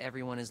 maybe not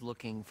everyone is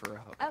looking for a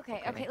hookup.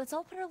 Okay, let's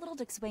all put our little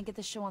dicks away and get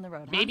this show on the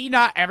road, huh? Maybe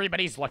not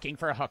everybody's looking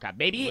for a hookup.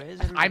 Maybe Where's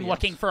everybody I'm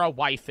looking else? for a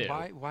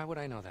waifu. Why would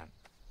I know that?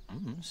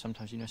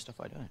 Sometimes you know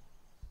stuff I don't.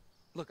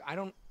 Look, I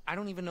don't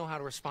even know how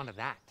to respond to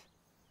that.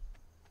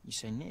 You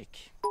say,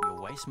 Nick,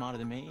 you're way smarter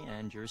than me,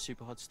 and you're a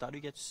super hot stud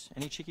who gets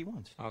any chick he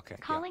wants. Okay.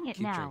 Calling it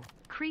now.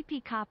 Creepy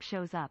cop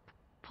shows up,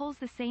 pulls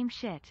the same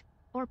shit,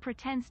 or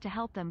pretends to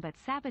help them but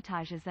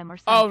sabotages them or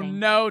Oh, something.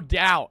 no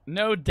doubt.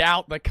 No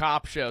doubt the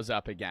cop shows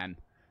up again.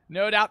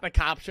 No doubt the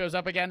cop shows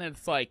up again, and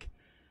it's like,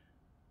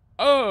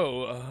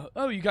 oh,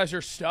 you guys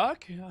are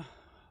stuck?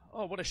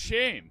 Oh, what a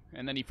shame.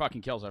 And then he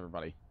fucking kills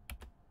everybody.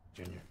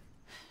 Junior.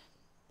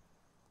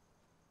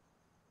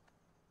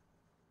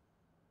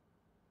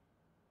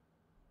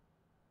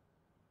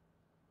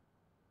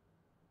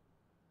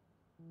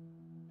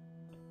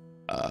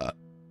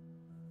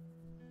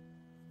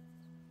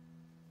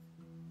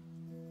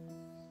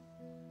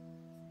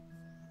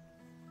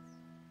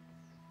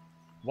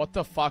 What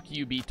the fuck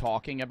you be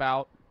talking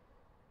about?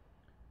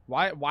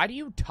 Why do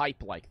you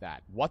type like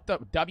that? What the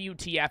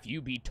WTF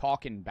you be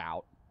talking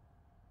about?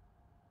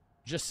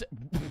 Just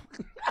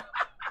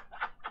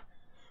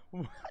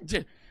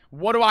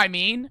what do I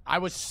mean? I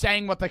was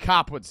saying what the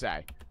cop would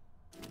say.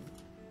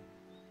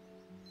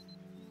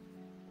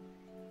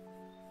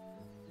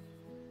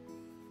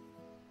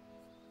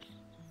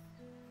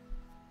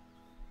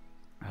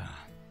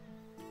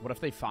 What if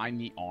they find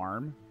the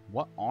arm?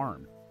 What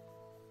arm?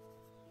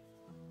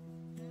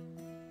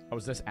 Oh,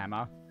 is this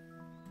Emma?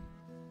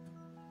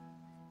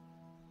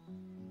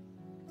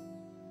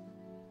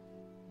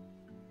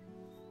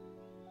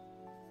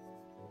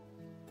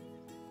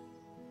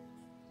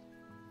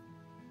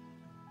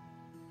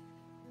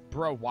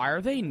 Bro, why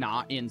are they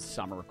not in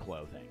summer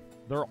clothing?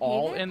 They're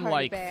all there, in, party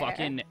like, bear.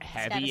 fucking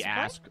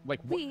heavy-ass... Like,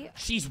 We-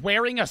 she's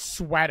wearing a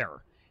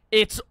sweater.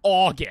 It's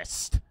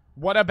August.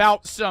 What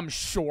about some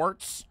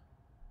shorts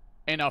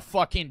and a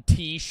fucking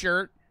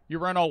t-shirt?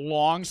 You're in a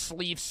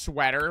long-sleeve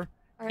sweater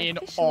in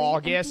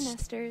August.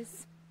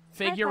 Nesters.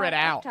 Figure High it five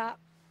up out. top.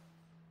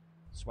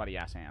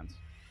 Sweaty-ass hands.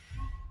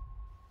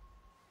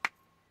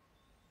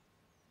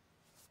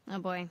 Oh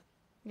boy,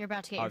 you're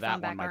about to get Oh, your that phone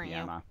one back, might aren't be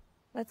you? Emma.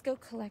 Let's go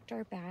collect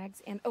our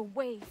bags and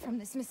away from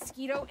this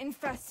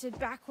mosquito-infested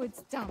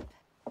backwoods dump.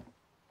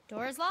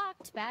 Door's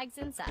locked, bags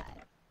inside.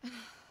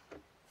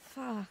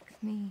 Fuck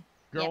me.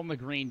 Girl in the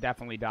green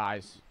definitely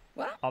dies.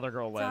 What? Other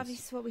girl It's lives.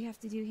 obvious what we have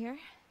to do here.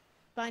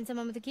 Find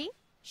someone with a key?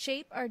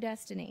 Shape our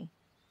destiny.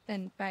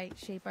 And by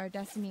shape our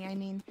destiny, I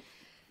mean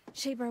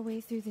shape our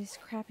way through this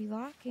crappy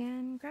lock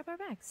and grab our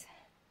bags.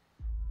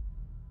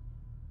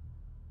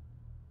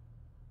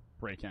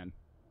 Break in.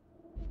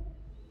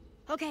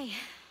 Okay,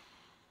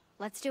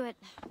 let's do it.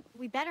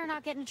 We better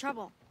not get in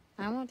trouble.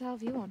 I won't tell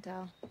if you won't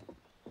tell.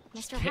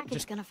 Mr.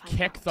 Hackett's gonna find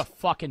kick out. the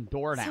fucking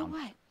door down. So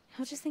what?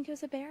 He'll just think it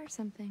was a bear or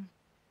something.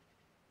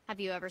 Have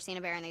you ever seen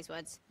a bear in these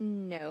woods?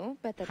 No,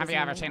 but that Have you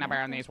doesn't ever mean seen it a bear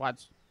in happened. these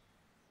woods?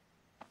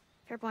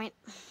 Fair point.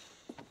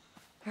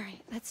 All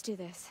right, let's do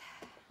this.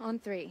 On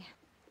 3.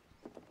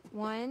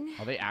 1,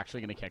 Are they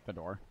actually going to kick the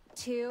door?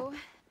 2,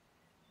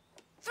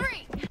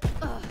 3.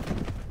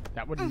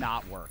 That would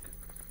not work.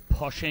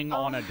 Pushing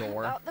on a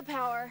door. About the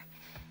power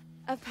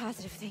of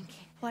positive thinking.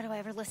 Why do I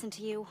ever listen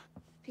to you?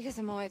 Because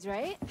I'm always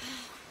right.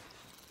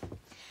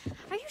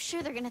 Are you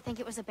sure they're gonna think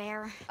it was a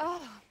bear?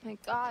 Oh my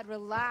god,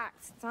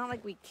 relax. It's not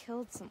like we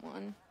killed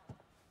someone.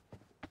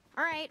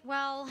 All right,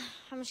 well,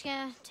 I'm just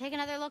gonna take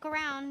another look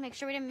around, make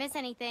sure we didn't miss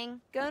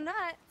anything. Go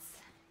nuts.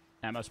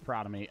 Emma's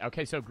proud of me.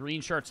 Okay, so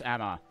green shirt's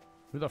Emma.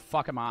 Who the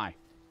fuck am I?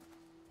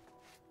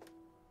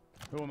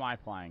 Who am I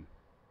playing?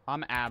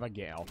 I'm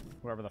Abigail.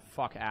 Whoever the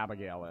fuck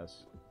Abigail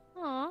is.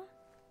 Aw.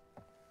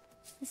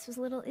 This was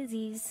little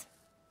Izzy's.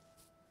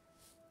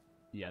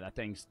 Yeah, that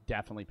thing's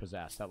definitely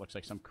possessed. That looks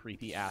like some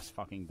creepy ass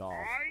fucking doll.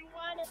 I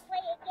want to play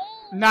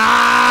a game.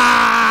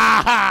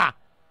 Nah!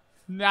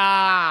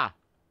 Nah!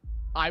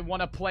 I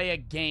want to play a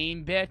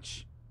game,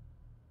 bitch.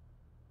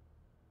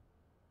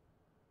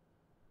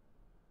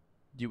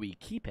 Do we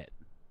keep it?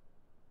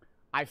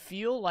 I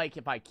feel like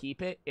if I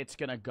keep it, it's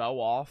going to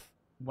go off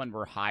when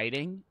we're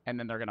hiding, and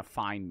then they're going to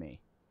find me.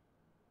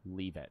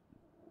 Leave it.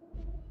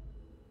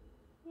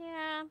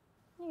 Yeah,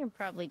 you can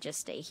probably just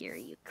stay here,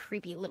 you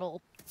creepy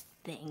little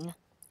thing.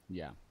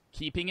 Yeah.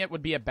 Keeping it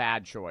would be a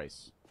bad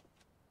choice.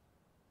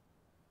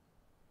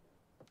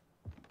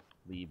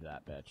 Leave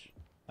that bitch.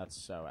 That's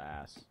so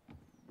ass.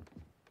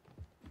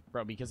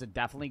 Bro, because it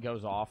definitely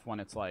goes off when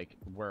it's like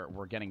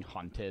we're getting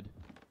hunted.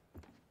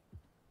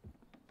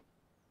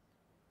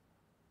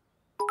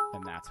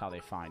 And that's how they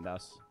find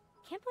us.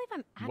 Can't believe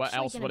I'm actually What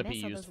else gonna would it be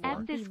miss all used those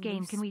for? At this lumpy game,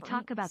 loose can we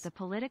talk springs. about the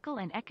political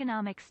and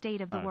economic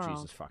state of the Oh, world?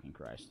 Jesus fucking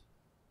Christ.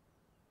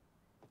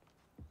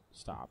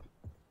 Stop.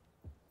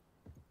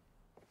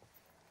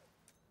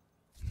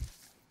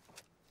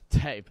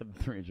 Hey, for the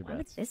 300 Why would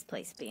bits. this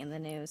place be in the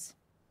news?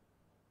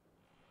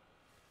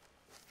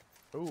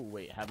 Ooh,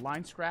 wait.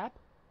 Headline scrap?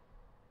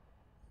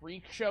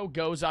 Freak show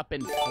goes up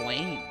in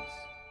flames.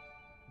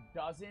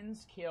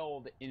 Dozens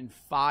killed in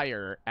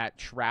fire at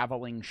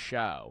traveling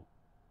show.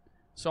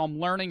 So I'm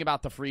learning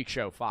about the freak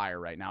show fire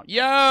right now.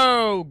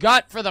 Yo!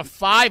 Gut for the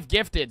 5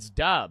 gifteds.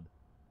 Dub.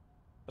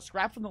 A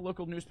scrap from the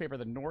local newspaper,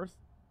 the North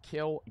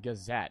Kill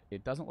Gazette.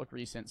 It doesn't look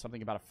recent.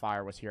 Something about a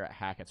fire was here at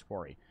Hackett's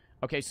Quarry.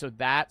 Okay, so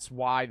that's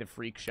why the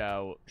freak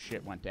show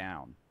shit went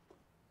down.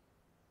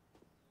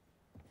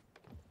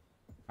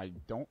 I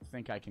don't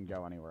think I can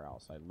go anywhere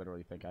else. I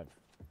literally think I've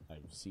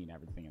seen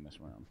everything in this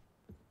room.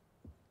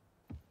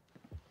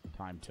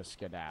 Time to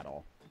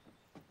skedaddle.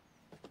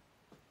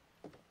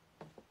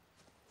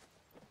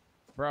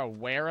 Bro,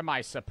 where am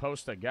I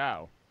supposed to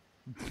go?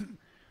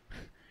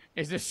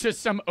 Is this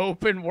just some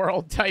open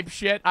world type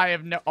shit? I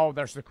have no... Oh,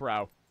 there's the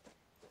crow.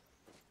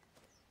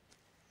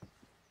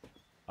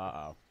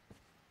 Uh-oh.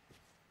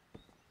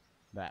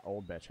 That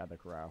old bitch had the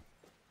crow.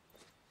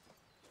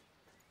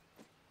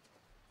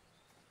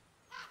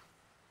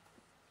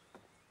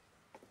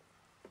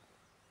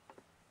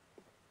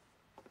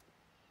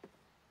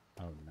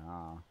 Oh,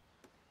 nah.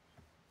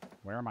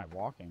 Where am I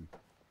walking?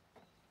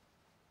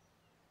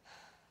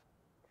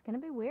 It's gonna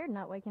be weird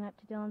not waking up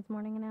to Dylan's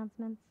morning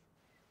announcements.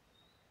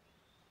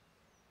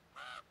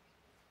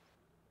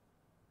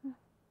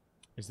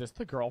 Is this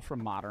the girl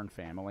from Modern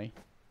Family?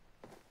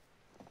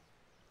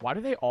 Why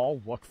do they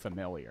all look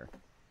familiar?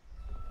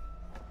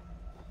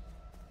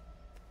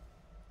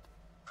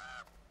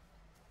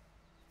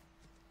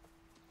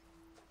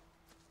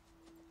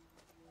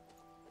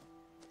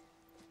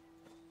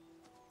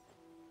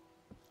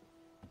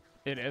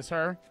 It is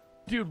her?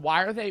 Dude,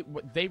 why are they...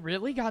 They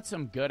really got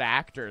some good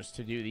actors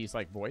to do these,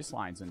 like, voice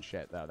lines and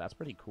shit, though. That's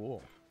pretty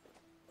cool.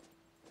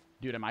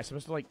 Dude, am I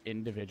supposed to, like,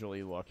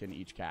 individually look in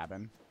each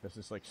cabin? This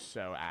is, like,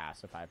 so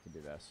ass if I have to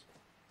do this.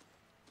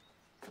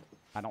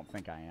 I don't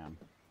think I am.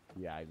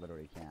 Yeah, I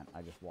literally can't.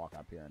 I just walk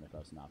up here and it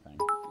does nothing.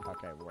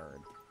 Okay, word.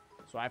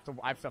 So I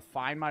have to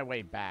find my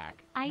way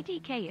back.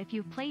 IDK if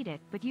you've played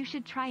it, but you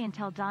should try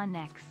until dawn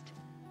next.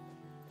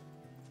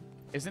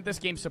 Isn't this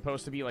game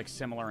supposed to be, like,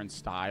 similar in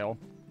style?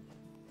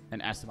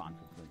 And Esteban,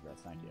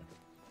 thank you.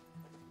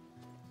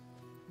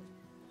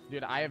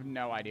 Dude, I have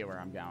no idea where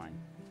I'm going.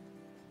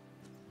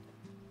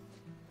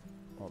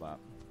 Hold up.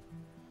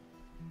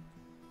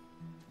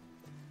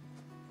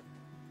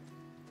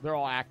 They're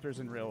all actors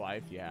in real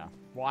life? Yeah.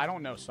 Well, I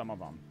don't know some of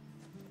them.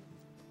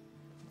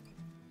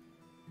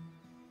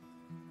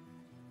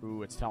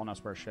 Ooh, it's telling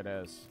us where shit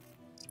is.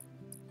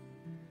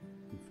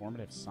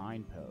 Informative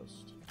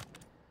signpost.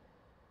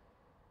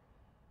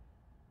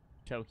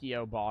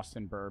 Tokyo,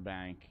 Boston,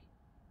 Burbank.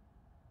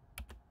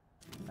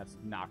 That's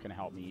not going to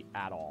help me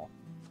at all.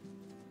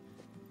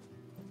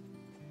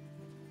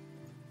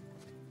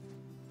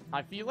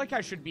 I feel like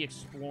I should be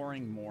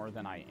exploring more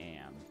than I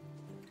am.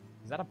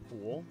 Is that a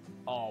pool?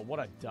 Oh, what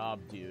a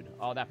dub, dude.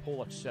 Oh, that pool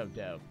looks so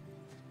dope.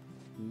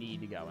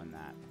 Need to go in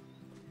that.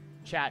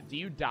 Chat, do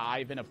you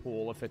dive in a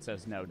pool if it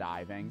says no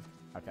diving?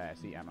 Okay, I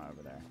see Emma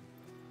over there.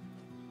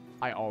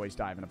 I always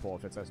dive in a pool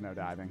if it says no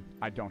diving.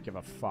 I don't give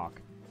a fuck.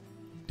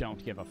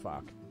 Don't give a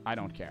fuck. I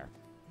don't care.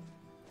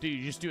 Dude,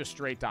 you just do a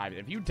straight dive.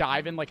 If you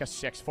dive in like a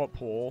 6-foot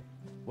pool,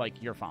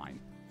 like, you're fine.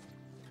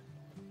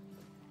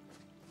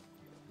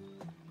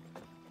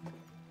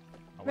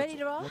 Oh, Ready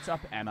to roll? What's up,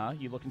 Emma?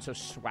 You looking so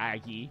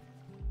swaggy.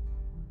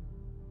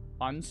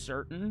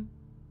 Uncertain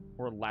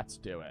or let's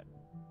do it?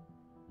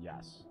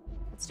 Yes.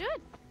 Let's do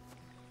it.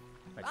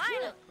 Let's do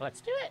it. Let's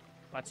do it.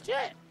 Let's do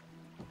it.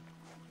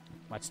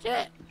 Let's do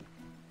it.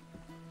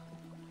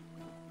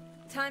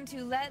 Time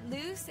to let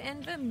loose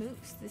and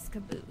vamoose this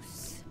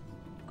caboose.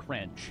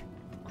 Cringe.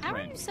 How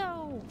are you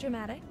so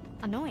dramatic?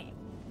 Annoying.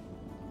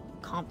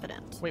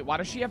 Confident. Wait, why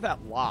does she have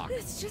that lock?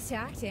 It's just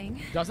acting.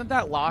 Doesn't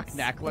that lock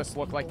necklace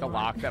look like the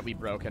lock that we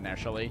broke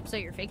initially? So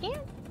you're faking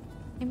it?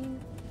 I mean,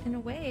 in a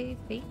way,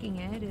 faking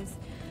it is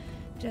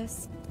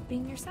just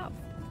being yourself,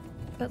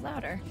 but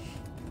louder.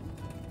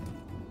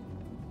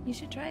 You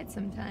should try it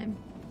sometime.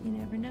 You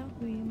never know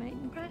who you might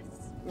impress.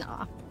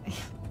 Nah.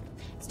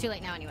 It's too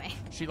late now anyway.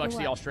 She likes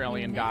For the what?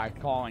 Australian In a guy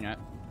minute? calling it.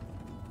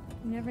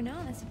 You never know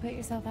unless you put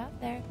yourself out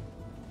there.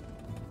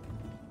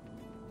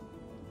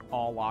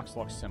 All locks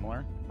look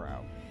similar?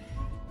 Bro.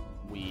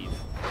 Weave.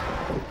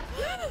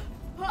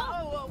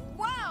 Oh,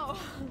 wow!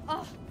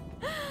 Oh,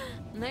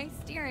 nice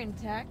steering,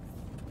 Tex.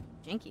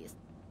 Jinkies.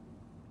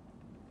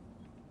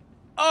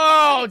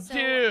 Oh, So,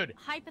 dude.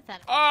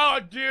 hypothetically. Oh,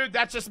 dude,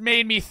 that just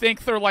made me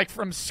think they're like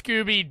from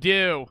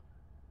Scooby-Doo.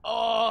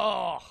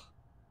 Oh.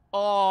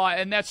 Oh,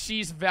 and that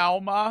she's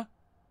Velma.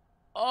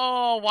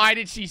 Oh, why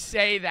did she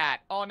say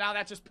that? Oh, now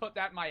that just put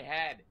that in my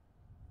head.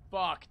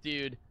 Fuck,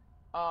 dude.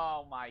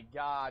 Oh, my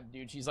God,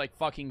 dude. She's like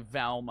fucking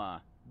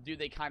Velma. Dude,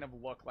 they kind of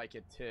look like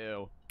it,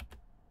 too.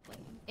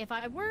 If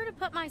I were to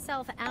put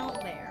myself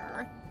out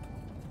there,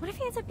 what if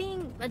he ends up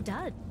being a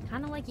dud?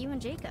 Kind of like you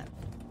and Jacob.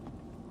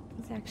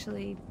 He's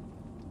actually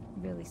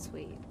really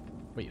sweet.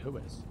 Wait, who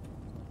is?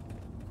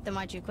 Then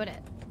why'd you quit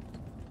it?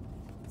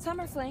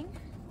 Summer fling.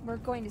 We're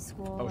going to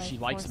school. Oh, like she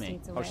 4 likes me.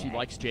 states Oh, away. she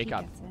likes He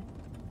Jacob. gets it.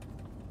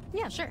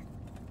 Yeah, sure.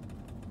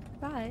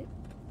 But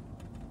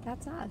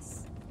that's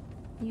us.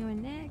 You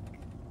and Nick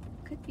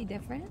could be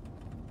different.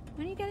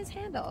 Why don't you get his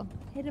handle?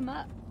 Hit him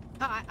up.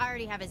 Oh, I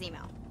already have his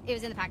email. It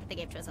was in the packet they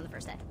gave to us on the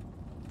first day.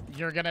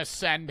 You're gonna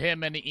send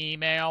him an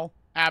email,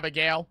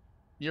 Abigail?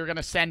 You're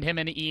gonna send him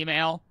an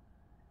email?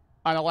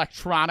 An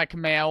electronic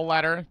mail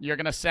letter? You're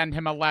gonna send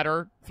him a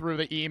letter through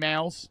the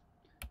emails?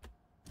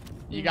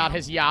 You got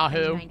his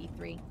Yahoo?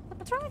 93.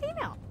 What's wrong with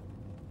email?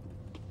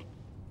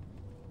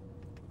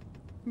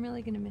 I'm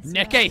really gonna miss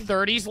Nick you.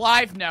 A30's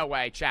live? No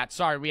way, chat.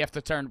 Sorry, we have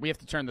to turn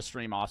the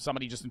stream off.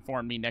 Somebody just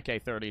informed me Nick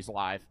A30's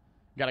live.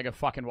 Gotta go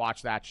fucking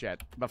watch that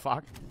shit. The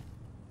fuck?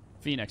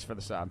 Phoenix for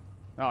the sub.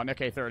 Oh, Nick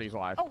A30's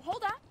live. Oh,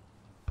 hold on.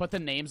 Put the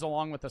names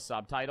along with the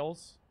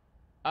subtitles.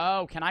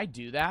 Oh, can I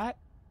do that?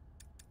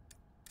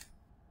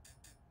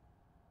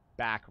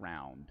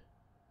 Background.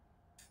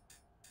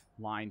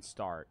 Line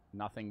start.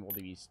 Nothing will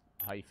be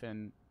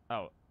hyphen.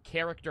 Oh,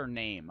 character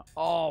name.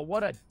 Oh,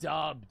 what a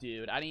dub,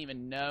 dude. I didn't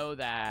even know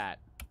that.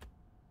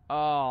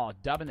 Oh,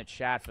 dub in the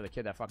chat for the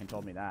kid that fucking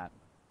told me that.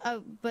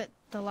 Oh, but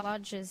the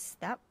lodge is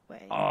that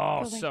way.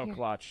 Oh, Go back so here.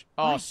 clutch.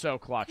 Oh, What? so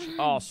clutch.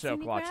 Oh, See so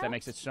me, clutch. bro? That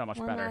makes it so much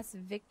One better. last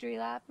victory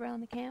lap around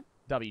the camp.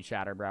 W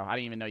chatter, bro. I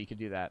didn't even know you could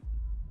do that.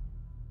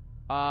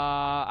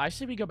 I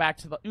say we go back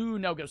to the... Ooh,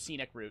 no, go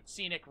scenic route.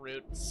 Scenic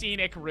route.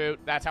 Scenic route.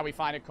 That's how we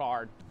find a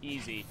card.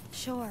 Easy.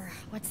 Sure.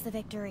 What's the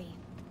victory?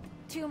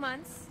 2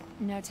 months.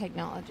 No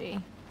technology.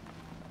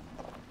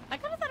 I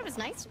kind of thought it was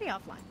nice to be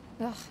offline.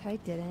 Ugh, I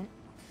didn't.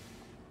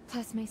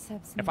 Plus my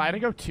subs. If I had to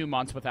go 2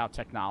 months without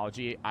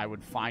technology, I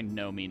would find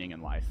no meaning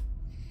in life.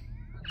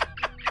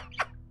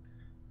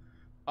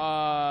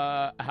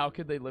 How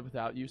could they live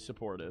without you?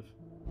 Supportive.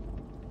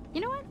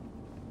 You know what?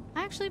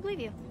 I actually believe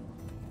you.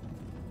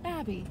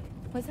 Abby,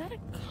 was that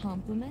a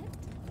compliment?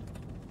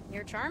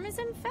 Your charm is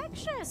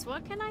infectious.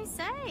 What can I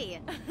say?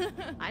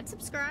 I'd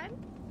subscribe.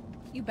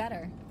 You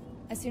better.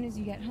 As soon as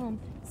you get home,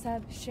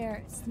 sub,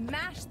 share,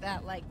 smash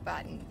that like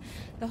button.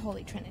 The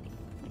Holy Trinity.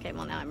 Okay,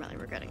 well now I'm really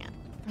regretting it.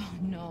 Oh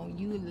no,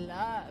 you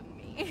love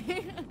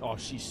me. Oh,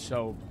 she's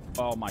so...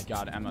 Oh my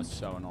god, Emma's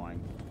so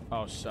annoying.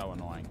 Oh, so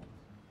annoying.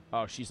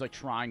 Oh, she's like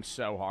trying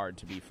so hard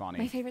to be funny.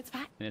 My favorite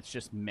spot? And it's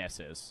just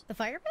misses. The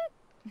fire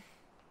pit?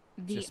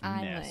 The Just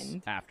island. miss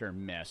after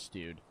miss,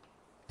 dude.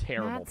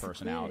 Terrible Not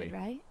personality.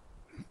 secluded,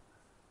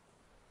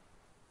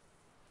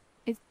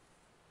 right?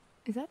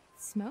 Is that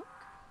smoke?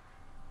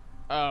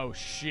 Oh,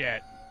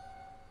 shit.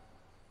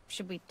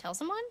 Should we tell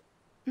someone?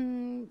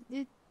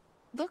 It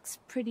looks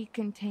pretty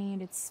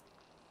contained. It's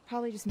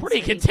probably just Pretty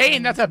mistakes contained.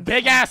 and That's a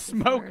big ass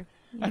smoke. before,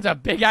 That's a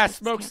big ass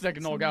smoke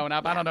signal going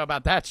up. I don't know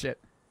about that shit.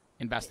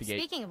 Investigate.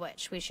 Speaking of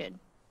which, we should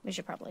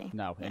probably...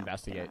 No,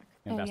 investigate. Oh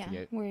yeah,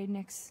 Investigate. we're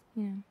next.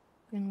 Gonna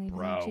leave Bro,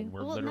 without you. we're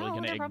Well, literally no,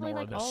 gonna they're probably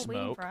ignore like the all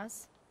waiting smoke. for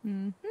us.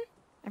 Mm-hmm.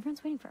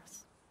 Everyone's waiting for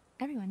us.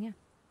 Everyone, yeah.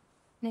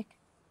 Nick,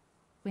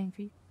 waiting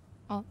for you.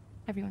 All,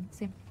 everyone,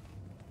 same.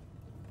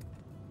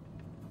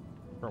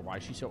 Bro, why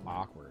is she so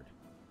awkward?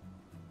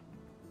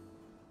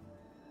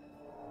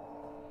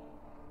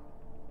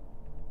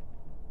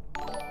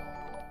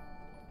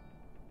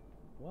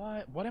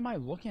 What? What am I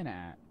looking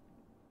at?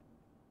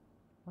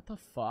 What the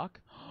fuck?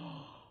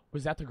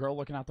 Was that the girl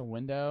looking out the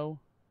window?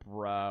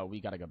 Bro, we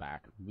gotta go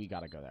back. We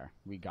gotta go there.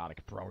 We gotta...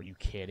 Bro, are you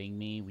kidding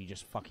me? We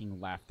just fucking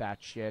left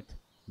that shit?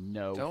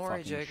 No Don't worry,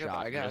 fucking Jacob.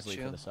 shot. I got Leslie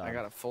for you. the sub. I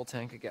got a full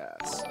tank of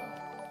gas. So.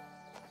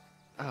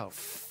 Oh,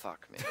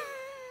 fuck me.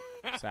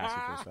 Sassy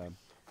for the sub.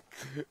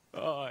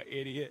 Oh,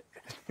 idiot.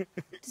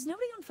 Does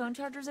nobody own phone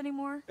chargers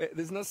anymore?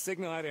 There's no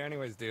signal out here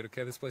anyways, dude,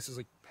 okay? This place is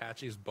like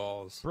patchy as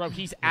balls. Bro,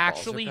 he's Your balls are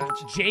actually...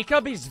 patchy.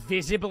 Jacob is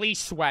visibly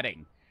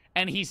sweating.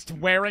 And he's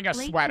wearing a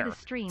Late to sweater. the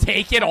stream,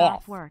 Take it cut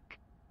off. Work.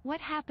 What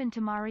happened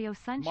to Mario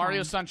Sunshine?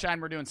 Mario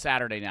Sunshine, we're doing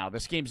Saturday now.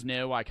 This game's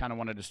new. I kind of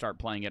wanted to start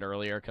playing it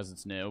earlier because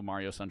it's new.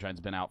 Mario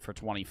Sunshine's been out for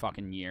 20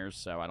 fucking years,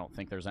 so I don't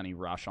think there's any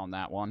rush on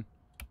that one.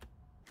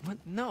 What?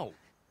 No.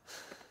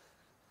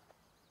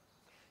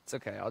 It's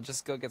okay. I'll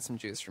just go get some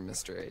juice from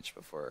Mr. H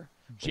before.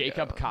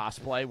 Jacob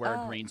cosplay, wear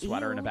a green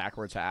sweater and a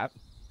backwards hat.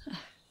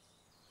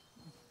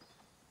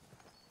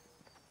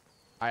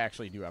 I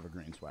actually do have a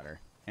green sweater,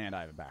 and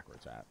I have a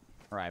backwards hat.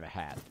 Or I have a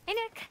hat. Hey,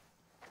 Nick.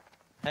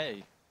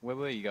 Hey, where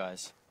were you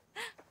guys?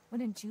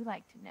 Wouldn't you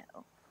like to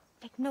know?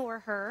 Ignore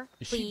her,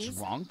 Is please. she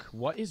drunk?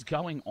 What is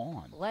going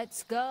on?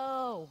 Let's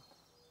go.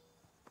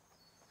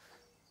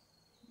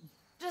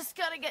 Just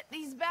gotta get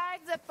these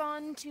bags up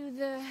onto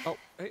the... Oh,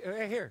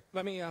 hey, here.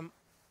 Let me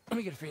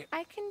get it for you.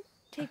 I can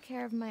take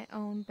care of my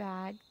own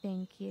bag,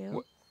 thank you.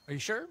 What? Are you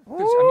sure? Because,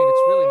 I mean,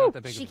 it's really not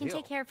that big She of a can deal.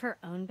 take care of her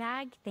own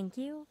bag, thank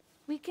you.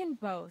 We can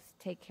both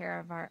take care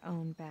of our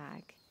own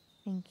bag,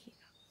 thank you.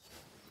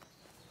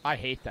 I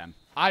hate them.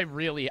 I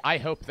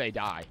hope they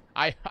die.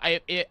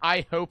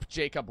 I hope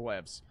Jacob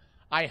lives.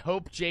 I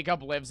hope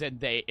Jacob lives and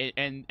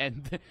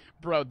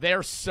bro,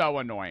 they're so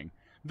annoying.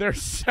 They're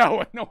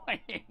so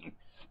annoying.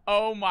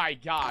 Oh my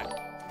god.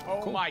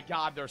 Oh my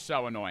god, they're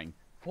so annoying.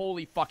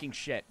 Holy fucking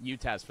shit.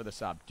 Utez for the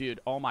sub. Dude,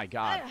 oh my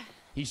god.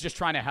 He's just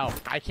trying to help.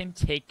 I can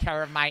take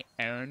care of my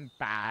own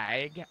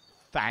bag.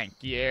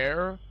 Thank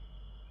you.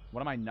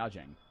 What am I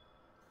nudging?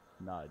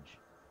 Nudge.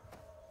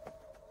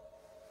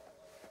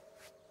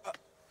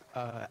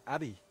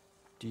 Abby,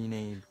 do you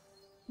need...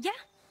 Yeah.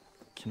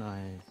 Can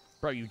I...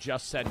 Bro, you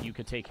just said you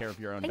could take care of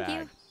your own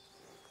Thank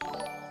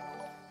bag.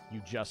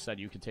 You just said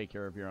you could take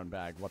care of your own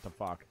bag. What the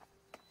fuck?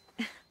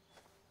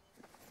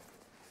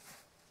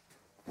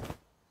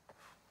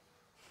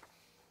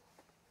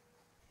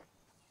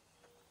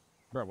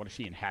 Bro, what is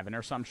she in heaven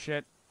or some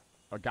shit?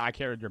 A guy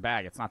carried your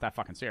bag. It's not that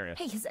fucking serious.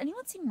 Hey, has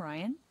anyone seen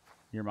Ryan?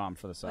 Your mom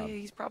for the sub. Oh, yeah,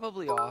 he's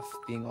probably off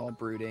being all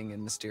brooding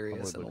and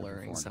mysterious and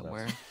alluring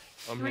somewhere.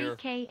 I'm here.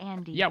 3K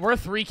Andy. Yeah, we're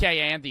 3K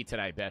Andy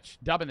today, bitch.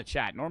 Dub in the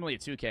chat. Normally a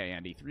 2K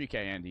Andy. 3K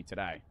Andy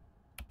today.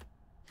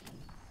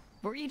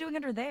 What were you doing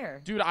under there?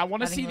 Dude, I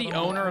want to see the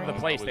owner of the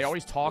place. They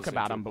always talk listening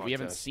about to a him, but we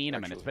haven't podcast, seen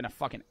him, and it's been a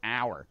fucking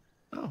hour.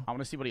 Oh. I want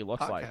to see what he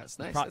looks like. Podcast,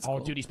 nice, Oh, that's cool.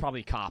 dude, he's probably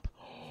a cop.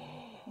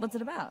 What's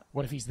it about?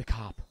 What if he's the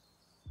cop?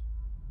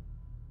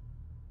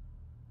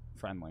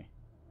 Friendly.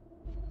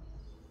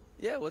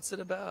 Yeah, what's it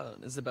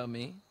about? Is it about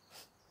me?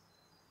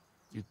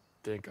 You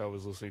think I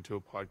was listening to a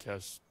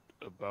podcast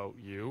about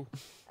you?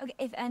 Okay,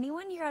 if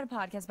anyone here had a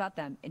podcast about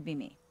them, it'd be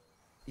me.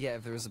 Yeah,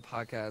 if there was a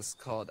podcast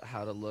called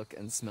How to Look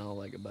and Smell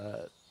Like a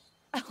Butt.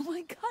 Oh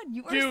my god,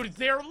 you are... Dude,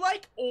 they're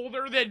like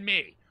older than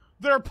me.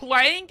 They're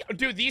playing...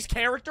 Dude, these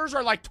characters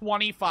are like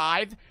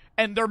 25,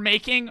 and they're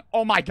making...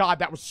 Oh my god,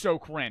 that was so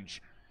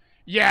cringe.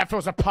 Yeah, if it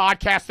was a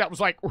podcast that was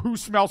like, who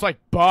smells like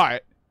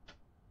butt?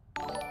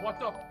 What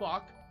the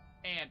fuck?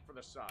 And for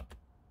the sub.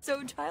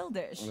 So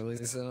childish. At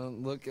least I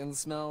don't look and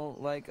smell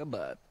like a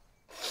butt.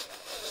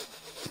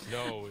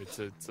 No, it's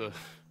a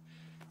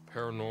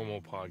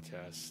paranormal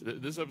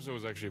podcast. This episode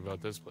was actually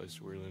about this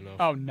place, weirdly enough.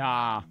 Oh,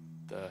 nah.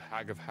 The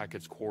Hag of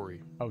Hackett's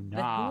Quarry. Oh, The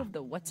nah. who of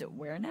the what's it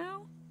where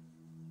now?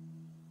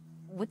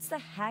 What's the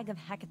Hag of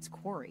Hackett's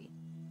Quarry?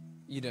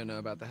 You don't know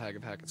about the Hag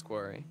of Hackett's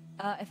Quarry.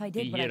 If I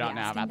did, You would I be don't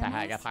know asking about the them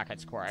Hag this? of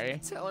Hackett's Quarry?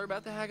 Tell her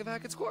about the Hag of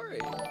Hackett's Quarry.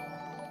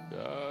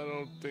 I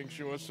don't think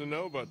she wants to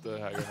know about the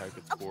Hag of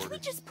Hackett's Can we Quarry.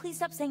 just please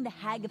stop saying the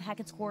Hag of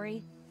Hackett's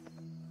Quarry?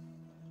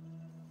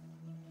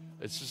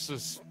 It's just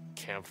this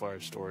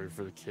campfire story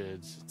for the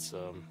kids. It's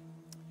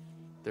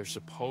there's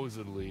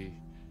supposedly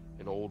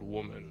an old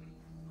woman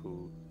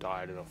who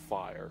died in a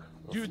fire.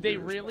 Dude, they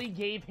really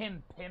gave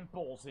him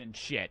pimples and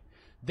shit.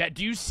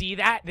 Do you see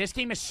that? This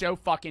game is so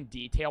fucking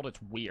detailed, it's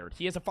weird.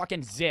 He has a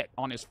fucking zit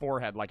on his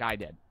forehead like I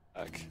did.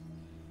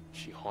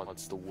 She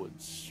haunts the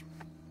woods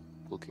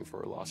looking for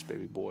her lost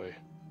baby boy.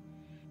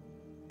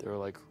 There are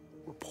like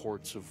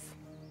reports of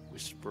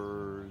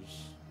whispers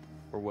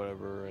or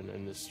whatever,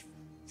 and this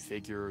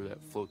figure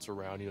that floats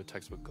around,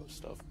 textbook ghost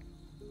stuff.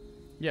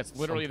 Yeah, it's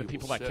literally the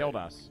people that say killed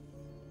us.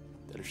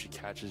 That if she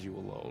catches you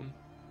alone,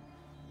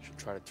 she'll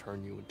try to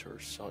turn you into her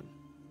son.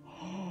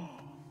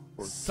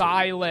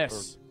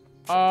 Silas.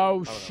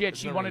 Oh shit,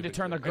 she wanted to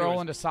turn the girl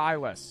into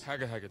Silas.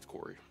 Hag of Hackett's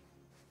Quarry.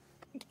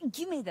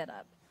 You made that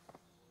up.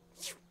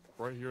 It's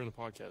right here in the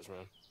podcast,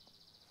 man.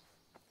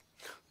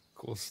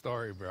 Cool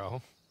story, bro.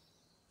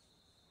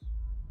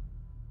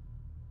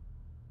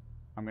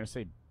 I'm gonna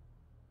say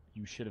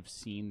you should have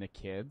seen the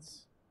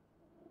kids.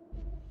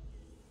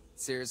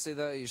 Seriously,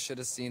 though, you should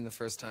have seen the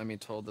first time he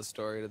told the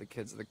story to the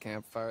kids at the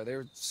campfire. They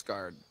were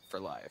scarred for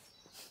life.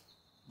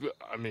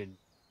 I mean,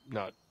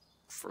 not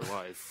for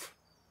life.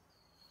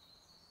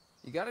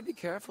 You gotta be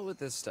careful with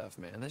this stuff,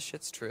 man. This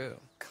shit's true.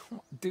 Come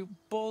on, dude,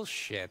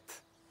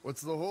 bullshit.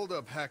 What's the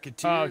holdup,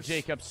 Hacketeers? Oh,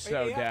 Jacob's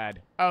so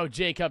dead. Oh,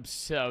 Jacob's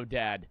so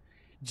dead.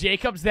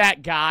 Jacob's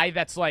that guy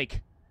that's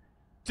like,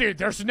 dude,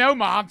 there's no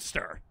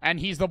monster. And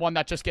he's the one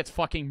that just gets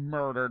fucking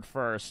murdered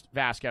first.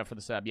 Vasco for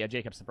the sub. Yeah,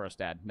 Jacob's the first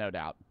dead, no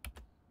doubt.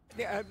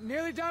 Yeah,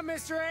 nearly done,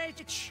 Mr.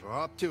 H. We're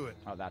up to it.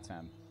 Oh, that's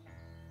him.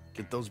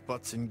 Get those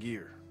butts in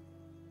gear.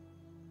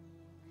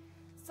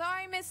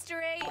 Sorry,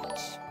 Mr.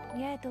 H.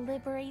 We had to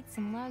liberate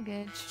some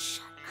luggage.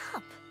 Shut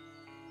up.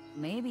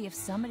 Maybe if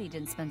somebody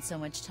didn't spend so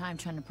much time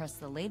trying to press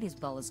the ladies'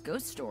 ball as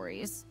ghost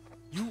stories.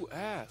 You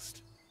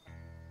asked.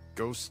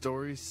 Ghost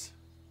stories?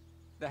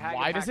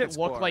 Why does it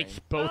look like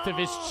both of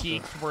his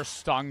cheeks were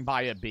stung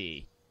by a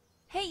bee?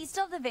 Hey, you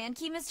still have the van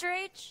key, Mr.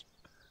 H?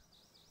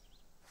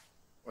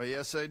 Well,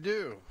 yes, I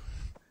do.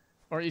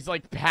 Or he's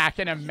like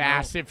packing a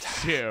massive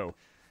shoe.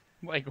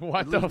 Like,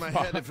 what I'd the lose my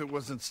fuck? head if it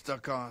wasn't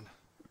stuck on.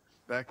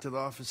 Back to the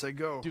office I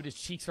go. Dude, his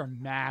cheeks are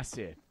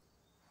massive.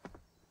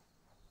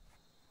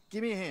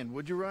 Give me a hand,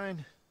 would you,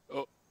 Ryan?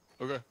 Oh,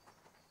 okay.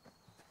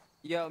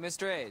 Yo,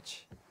 Mr.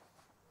 H.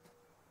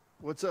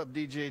 What's up,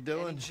 DJ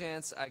Dylan? Any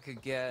chance I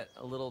could get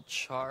a little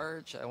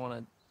charge? I want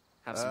to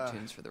have some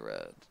tunes for the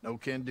road. No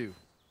can do.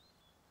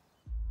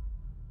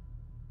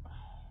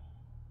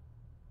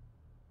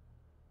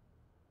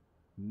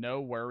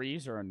 No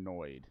worries or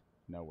annoyed?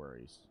 No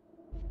worries.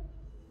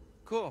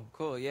 Cool,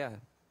 cool, yeah.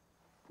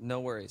 No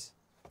worries.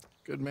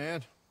 Good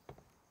man.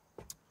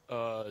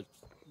 No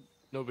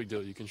big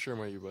deal. You can share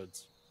my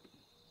earbuds.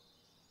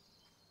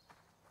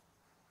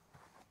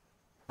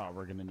 Oh,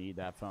 we're gonna need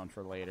that phone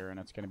for later, and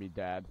it's gonna be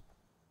dead.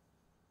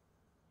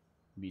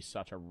 Be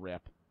such a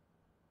rip.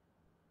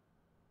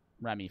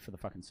 Remy for the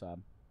fucking sub.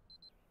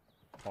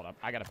 Hold up,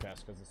 I gotta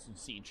piss because it's a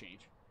scene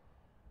change.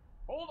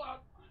 Hold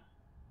up.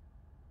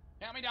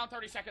 Count me down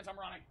 30 seconds. I'm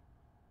running.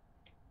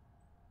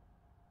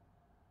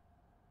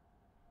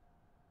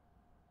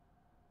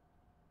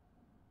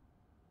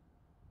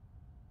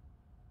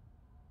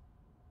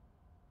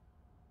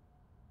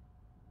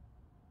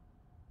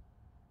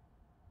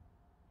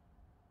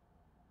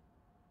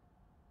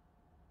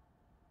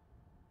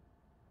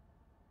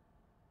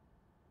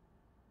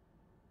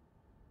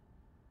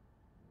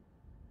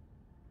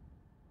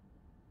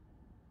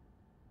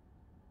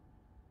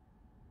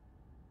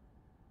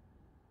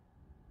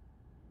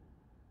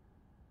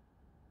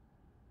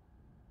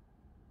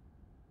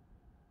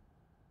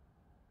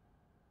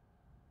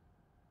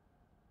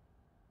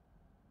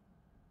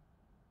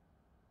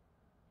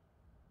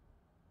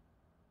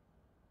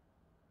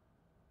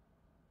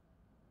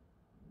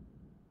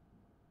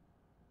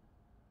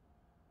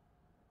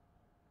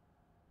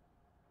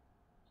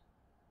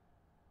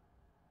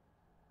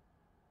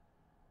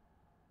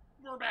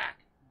 We're back.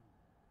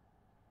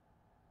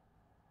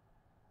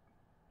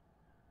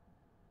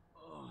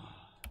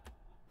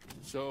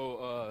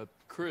 So,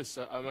 Chris,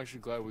 I'm actually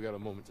glad we got a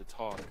moment to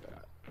talk.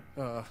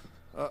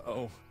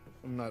 Uh-oh.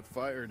 I'm not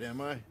fired, am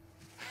I?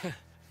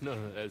 No,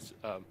 it's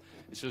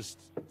just,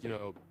 you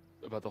know,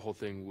 about the whole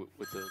thing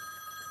with the...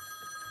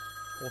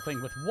 Whole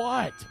thing with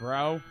what,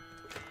 bro?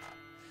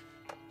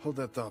 Hold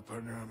that thought,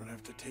 partner. I'm gonna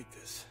have to take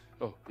this.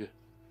 Oh, yeah.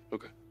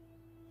 Okay.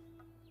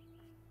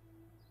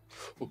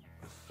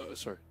 Oh,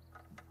 sorry.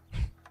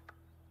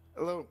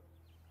 Hello?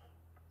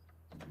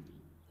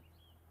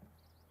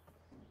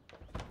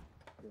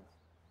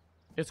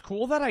 It's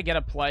cool that I get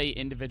to play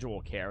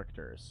individual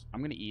characters.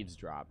 I'm gonna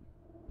eavesdrop.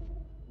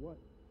 What?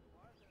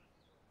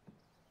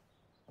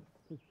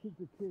 Because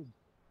kids are kids.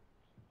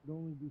 Can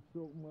only do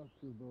so much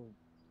for both.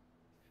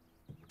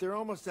 They're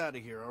almost out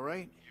of here, all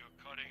right?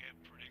 You're cutting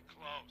it pretty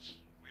close.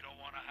 We don't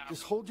want to have...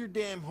 Just hold your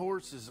damn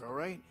horses, all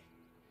right?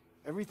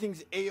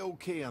 Everything's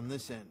A-okay on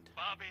this end.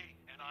 Bobby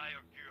and I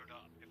are geared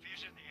up. If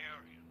he's in the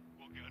area,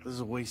 we'll get him. This is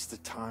a waste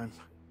of time.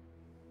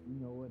 You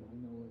know it, I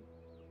know it.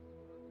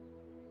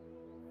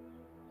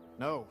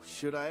 No,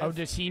 should I have? Oh,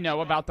 does he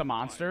know about the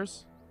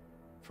monsters?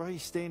 Probably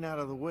staying out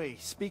of the way.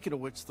 Speaking of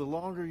which, the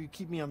longer you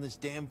keep me on this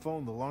damn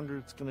phone, the longer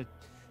it's gonna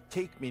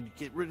take me to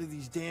get rid of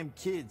these damn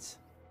kids.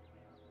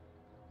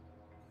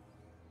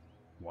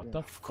 What the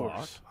of fuck?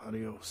 Course.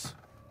 Adios.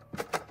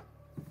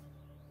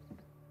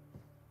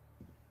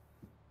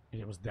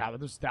 It was that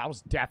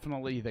was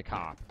definitely the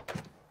cop.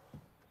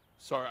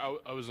 Sorry,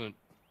 I wasn't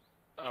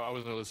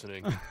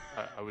listening.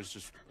 I was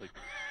just, like,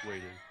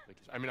 waiting. Like,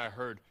 I mean, I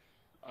heard...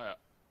 I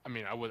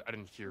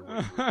didn't hear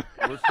what you were...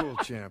 We're cool,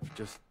 champ.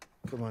 Just,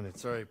 come on,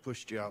 it's sorry I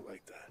pushed you out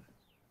like that.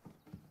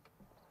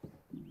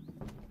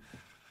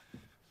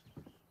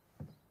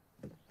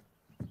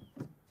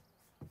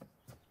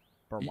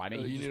 Bro, why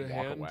didn't you just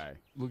walk away?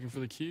 Looking for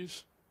the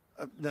keys?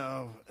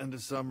 No, end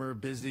of summer,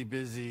 busy,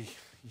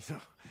 you know.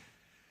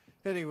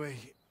 Anyway,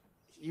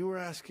 you were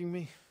asking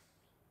me?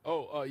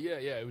 Oh, yeah,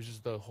 it was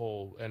just the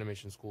whole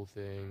animation school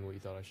thing, what you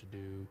thought I should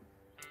do.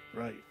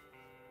 Right.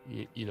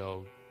 You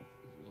know,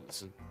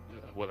 listen,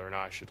 whether or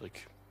not I should,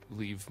 like,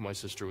 leave my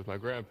sister with my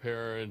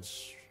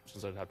grandparents,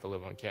 since I'd have to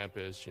live on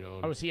campus, you know.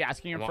 Oh, was he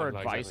asking her for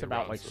advice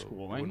about, like,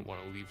 schooling? I wouldn't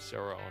want to leave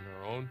Sarah on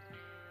her own.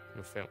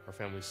 You know, our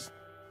family's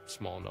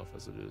small enough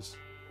as it is.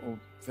 Well,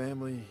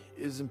 family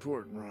is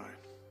important, Ryan.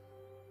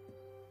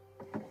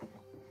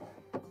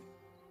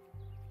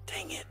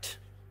 Dang it.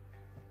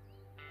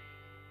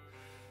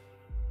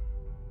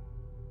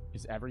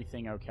 Is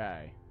everything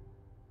okay?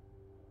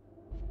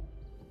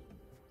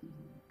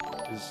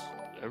 Is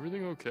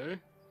everything okay?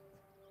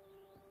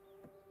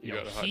 You Yo,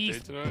 got a hot he's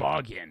date tonight?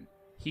 bugging.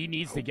 He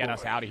needs to get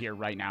us out of here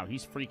right now.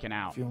 He's freaking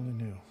out. If you only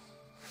knew.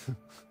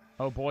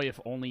 Oh boy, if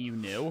only you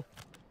knew.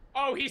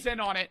 Oh, he's in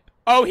on it.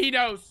 Oh, he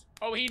knows.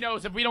 Oh, he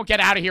knows. If we don't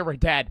get out of here, we're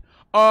dead.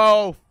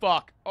 Oh,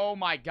 fuck. Oh,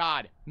 my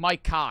God.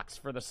 Mike Cox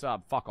for the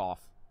sub. Fuck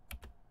off.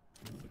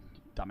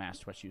 Dumbass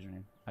Twitch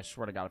username. I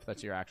swear to God if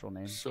that's your actual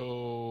name.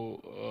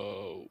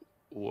 So,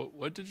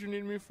 what did you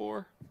need me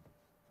for?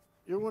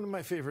 You're one of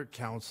my favorite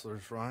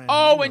counselors, Ryan.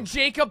 Oh, and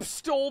Jacob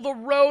stole the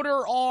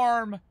rotor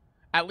arm.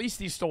 At least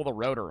he stole the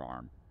rotor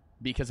arm.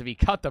 Because if he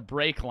cut the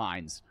brake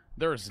lines,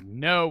 there's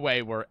no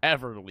way we're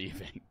ever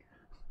leaving.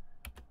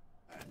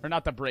 Or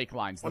not the brake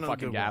lines, the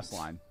fucking gas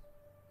line.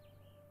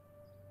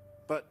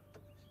 But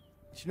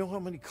Do you know how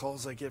many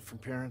calls I get from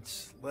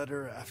parents,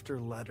 letter after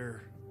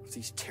letter, with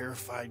these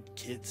terrified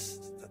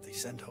kids that they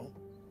send home?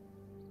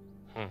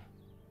 Huh.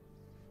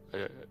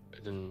 I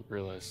didn't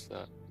realize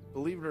that.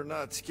 Believe it or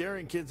not,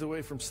 scaring kids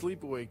away from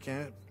sleepaway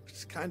camp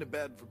is kind of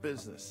bad for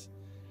business.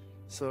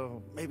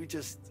 So maybe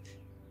just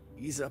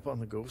ease up on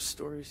the ghost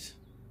stories.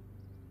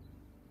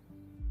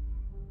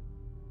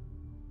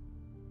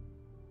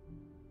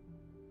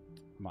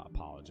 I'm gonna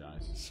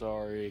apologize.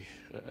 Sorry,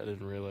 I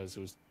didn't realize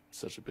it was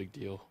such a big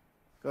deal.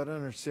 Gotta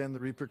understand the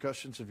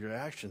repercussions of your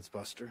actions,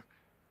 Buster.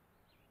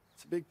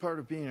 It's a big part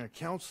of being a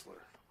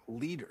counselor, a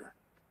leader.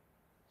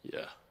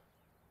 Yeah.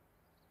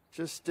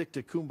 Just stick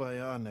to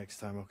kumbaya next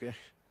time, okay?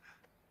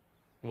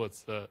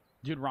 What's that?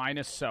 Dude, Ryan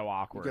is so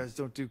awkward. You guys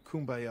don't do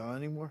kumbaya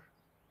anymore?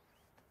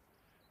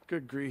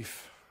 Good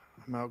grief.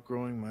 I'm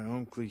outgrowing my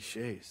own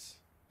cliches.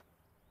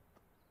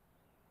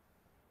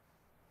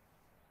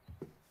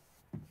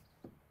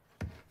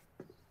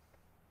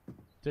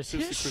 Does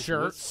his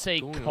shirt say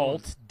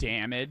cult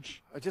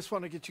damage? I just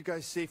want to get you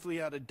guys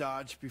safely out of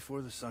Dodge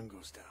before the sun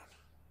goes down.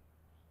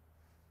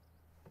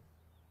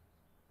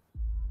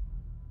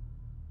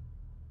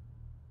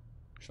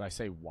 Should I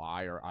say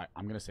why or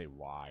I'm gonna say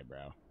why,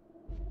 bro.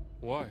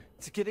 Why?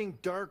 It's getting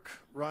dark,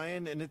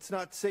 Ryan, and it's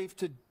not safe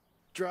to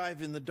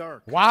drive in the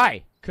dark.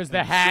 Why? Because the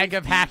And hag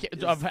of safety is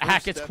the first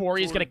Hackett's step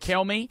Quarry is gonna towards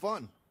kill me?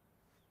 Fun.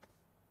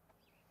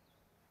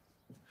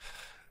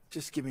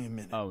 Just give me a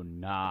minute. Oh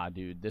nah,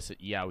 dude.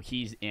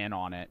 He's in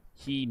on it.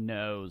 He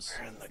knows.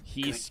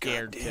 He's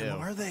scared goddamn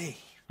too. are they?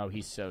 Oh,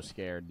 he's so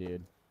scared,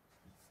 dude.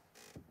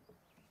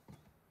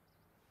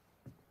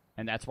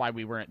 And that's why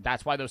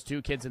that's why those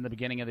two kids in the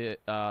beginning of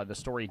the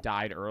story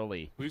died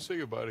early. Will you say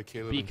goodbye to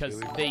Caleb Because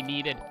and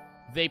Kaylee?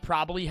 they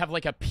probably have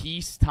like a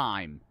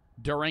peacetime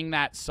during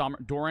that summer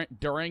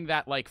during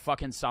that like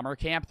fucking summer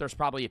camp. There's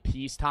probably a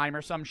peacetime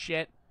or some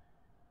shit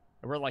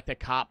where like the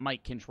cop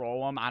might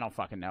control them. I don't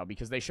fucking know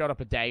because they showed up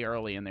a day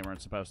early and they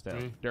weren't supposed to.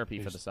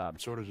 Derpy for the sub.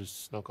 Sort of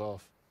just snuck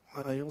off.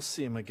 Well, you'll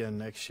see him again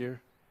next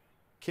year.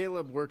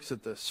 Caleb works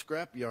at the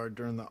scrapyard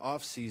during the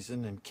off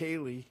season, and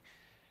Kaylee,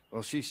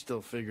 well, she's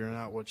still figuring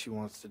out what she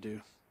wants to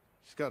do.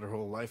 She's got her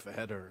whole life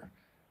ahead of her.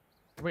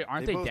 Wait,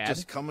 aren't they both dead?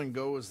 Just come and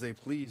go as they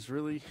please,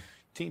 really.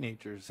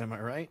 Teenagers, am I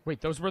right? Wait,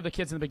 those were the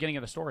kids in the beginning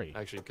of the story.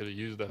 Actually, could have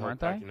used the help Weren't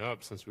they? packing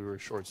up since we were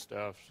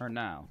short-staffed. Or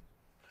no?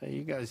 Hey,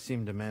 you guys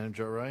seem to manage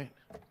all right.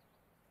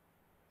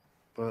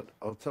 But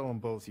I'll tell them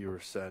both you were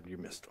sad you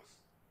missed them.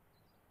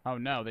 Oh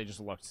no, they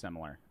just looked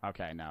similar.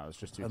 Okay, no, it was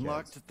just two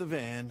Unlocked kids. the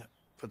van,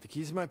 put the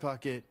keys in my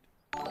pocket,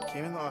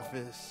 came in the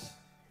office.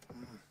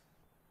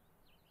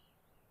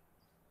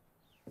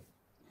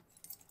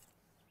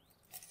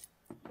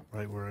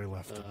 Right where I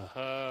left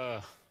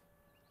them.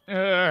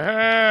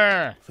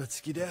 Let's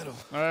skedaddle.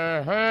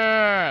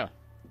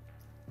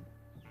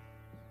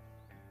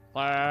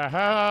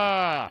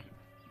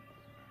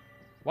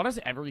 Why does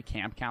every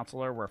camp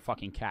counselor wear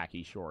fucking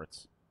khaki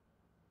shorts?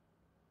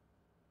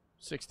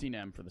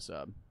 16M for the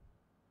sub.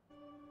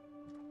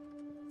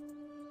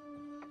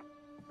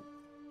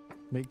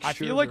 I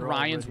feel like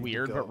Ryan's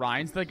weird, but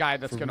Ryan's the guy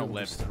that's gonna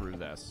live through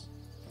this.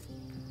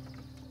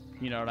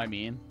 You know what I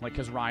mean? Like,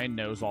 because Ryan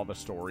knows all the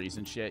stories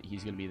and shit.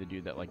 He's gonna be the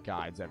dude that, like,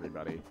 guides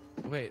everybody.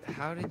 Wait,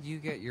 how did you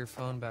get your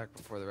phone back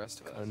before the rest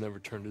of us? I never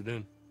turned it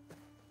in.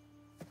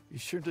 You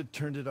sure to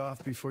turned it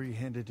off before you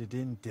handed it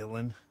in,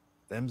 Dylan.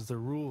 Them's the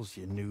rules,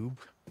 you noob.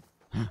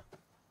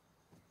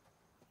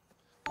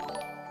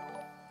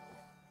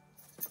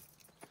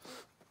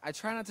 I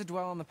try not to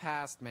dwell on the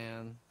past,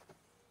 man.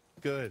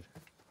 Good.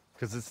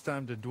 Because it's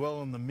time to dwell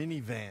on the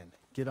minivan.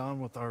 Get on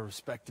with our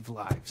respective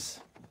lives.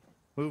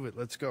 Move it,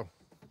 let's go.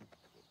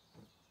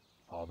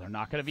 Oh, they're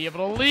not gonna be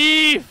able to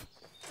leave!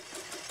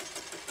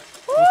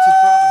 What's the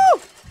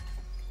problem?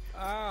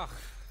 Ugh.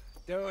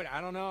 Dude, I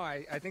don't know.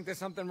 I think there's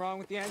something wrong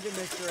with the engine,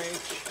 Mr.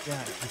 H.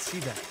 Yeah, I can see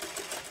that.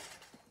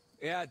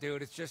 Yeah,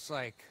 dude, it's just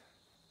like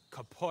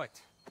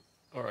kaput.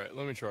 All right,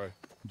 let me try.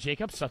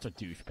 Jacob's such a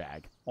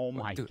douchebag. Oh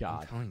my Dude,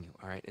 god. I'm telling you,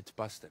 all right, it's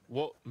busted.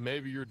 Well,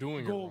 maybe you're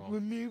doing it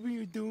wrong. Maybe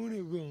you're doing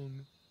it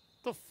wrong.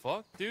 The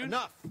fuck, dude?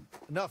 Enough!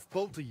 Enough,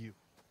 both of you.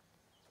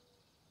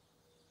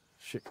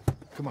 Shit.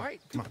 Come on. All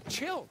right, come on.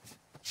 Chill.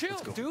 Chill,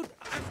 dude.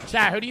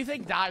 Chat, who do you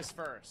think dies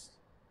first?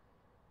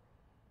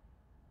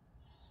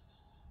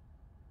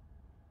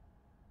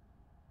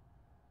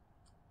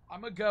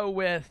 I'm gonna go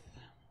with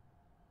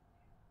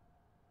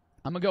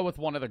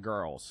one of the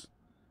girls.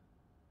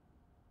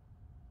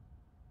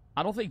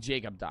 I don't think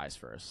Jacob dies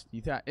first.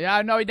 You think?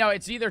 Yeah, no,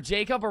 it's either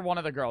Jacob or one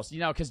of the girls.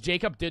 You know, because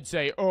Jacob did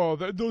say, "Oh,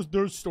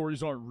 those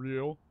stories aren't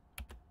real,"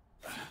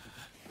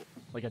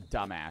 like a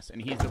dumbass,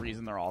 and he's the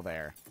reason they're all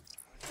there.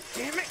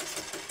 Damn it!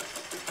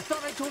 I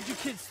thought I told you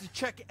kids to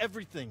check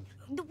everything.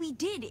 No, we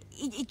did.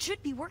 It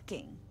should be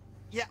working.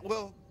 Yeah,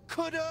 well,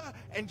 coulda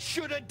and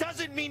shoulda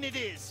doesn't mean it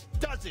is,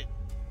 does it?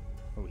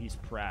 Oh, he's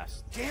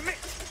pressed. Damn it!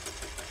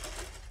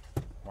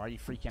 Why are you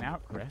freaking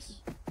out,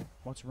 Chris?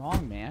 What's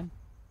wrong, man?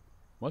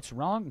 What's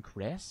wrong,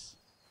 Chris?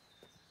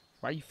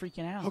 Why are you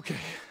freaking out? Okay.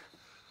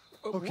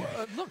 Okay.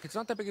 Look, it's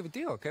not that big of a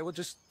deal, okay? We'll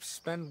just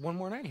spend one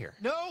more night here.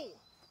 No!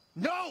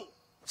 No!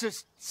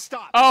 Just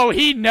stop. Oh,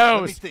 he Let me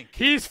knows. think.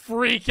 He's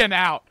freaking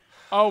out.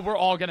 Oh, we're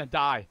all gonna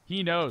die.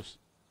 He knows.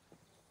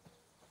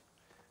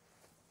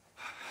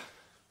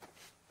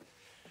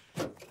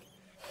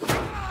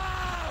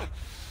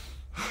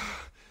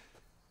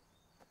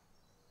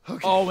 Okay.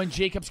 Oh, and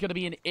Jacob's gonna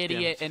be an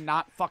idiot and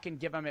not fucking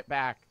give him it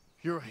back.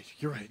 You're right.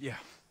 You're right. Yeah.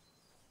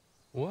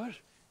 What?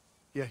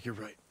 Yeah, you're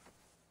right.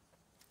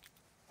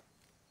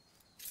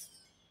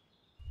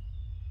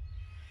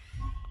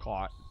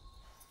 Caught.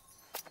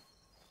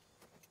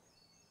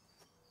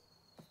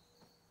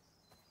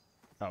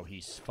 Oh,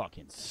 he's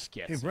fucking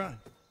skitsy. Hey, Brian.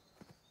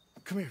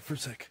 Come here for a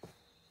sec.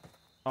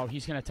 Oh,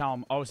 he's gonna tell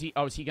him. Oh, is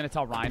he gonna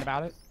tell Ryan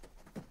about it?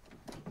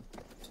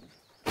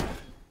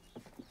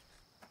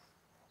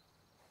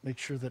 Make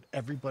sure that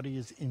everybody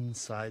is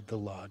inside the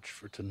lodge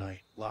for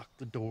tonight. Lock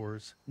the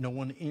doors. No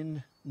one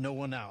in, no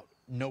one out.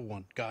 No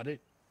one. Got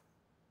it?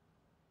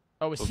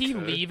 Oh, is he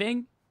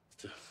leaving?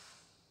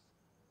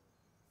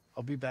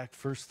 I'll be back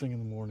first thing in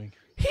the morning.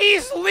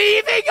 He's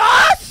leaving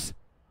us!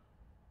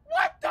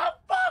 What the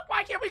fuck?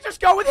 Why can't we just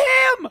go with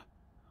him?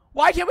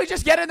 Why can't we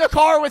just get in the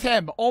car with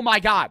him? Oh my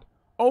god.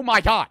 Oh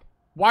my god.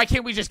 Why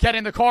can't we just get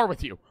in the car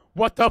with you?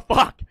 What the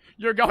fuck?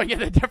 You're going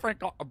in a different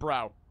car.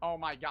 Bro. Oh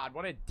my god.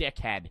 What a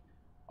dickhead.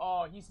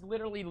 Oh, he's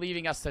literally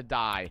leaving us to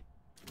die.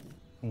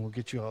 And we'll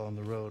get you all on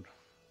the road.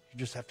 You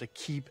just have to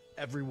keep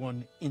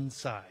everyone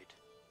inside.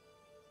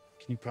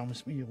 Can you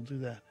promise me you'll do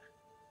that?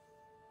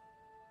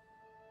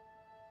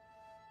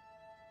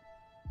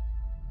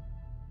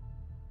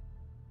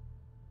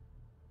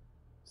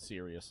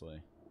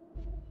 Seriously.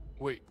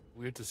 Wait,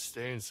 we have to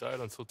stay inside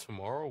until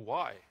tomorrow?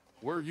 Why?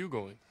 Where are you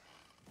going?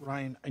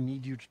 Ryan, I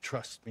need you to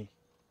trust me.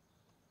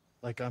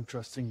 Like I'm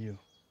trusting you.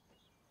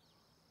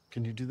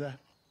 Can you do that?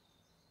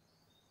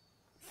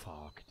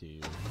 Fuck,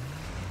 dude.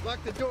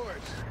 Lock the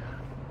doors.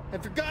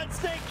 And for God's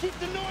sake, keep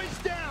the noise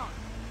down!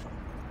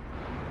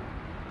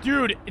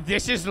 Dude,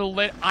 this is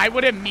lit. I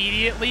would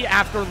immediately,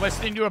 after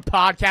listening to a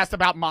podcast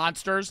about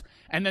monsters,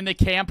 and then the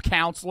camp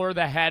counselor,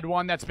 the head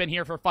one that's been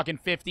here for fucking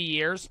 50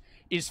 years,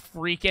 is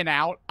freaking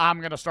out, I'm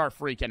gonna start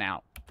freaking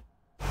out.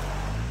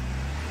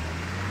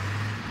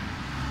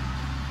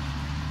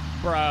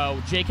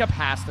 Bro, Jacob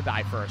has to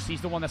die first.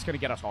 He's the one that's gonna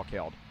get us all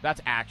killed.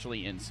 That's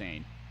actually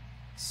insane.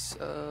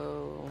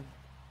 So,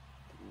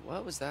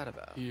 what was that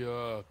about? He,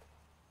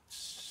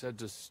 said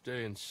to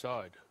stay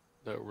inside,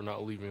 that we're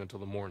not leaving until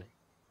the morning.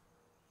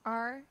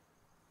 Are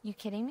you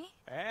kidding me?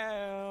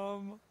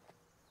 Are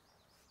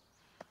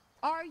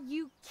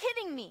you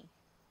kidding me?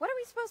 What are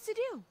we supposed to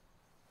do?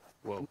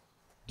 Well,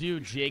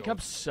 dude,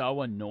 Jacob's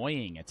so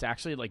annoying. It's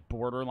actually, like,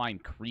 borderline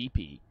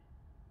creepy.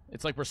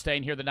 It's like we're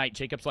staying here the night.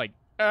 Jacob's like,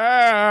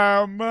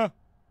 fucking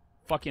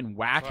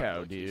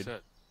wacko, dude.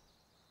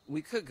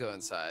 We could go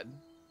inside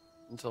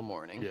until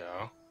morning.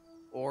 Yeah.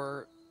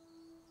 Or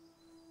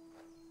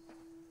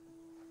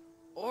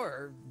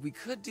we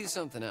could do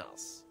something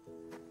else.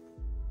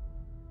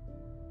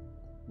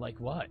 Like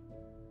what?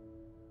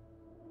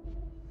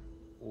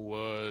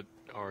 What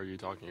are you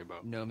talking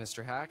about? No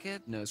Mr.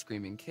 Hackett, no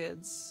screaming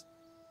kids.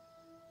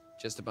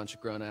 Just a bunch of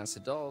grown-ass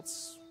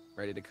adults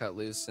ready to cut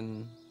loose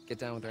and get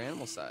down with their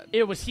animal side.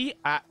 Was he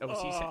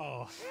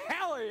hell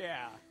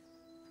yeah!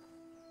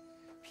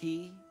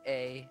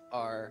 P-A-R-T.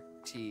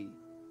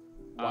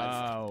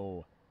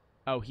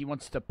 Oh, he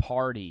wants to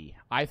party.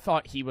 I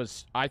thought he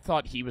was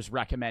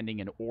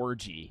recommending an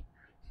orgy.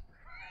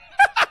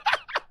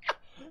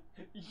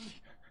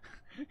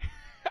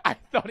 I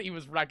thought he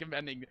was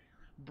recommending,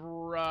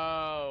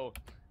 bro.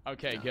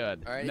 Okay,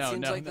 good. All right, it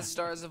seems like the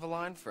stars have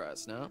aligned for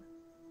us, no?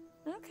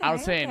 Okay, I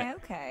was saying,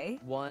 okay.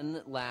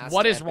 One last.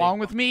 What is wrong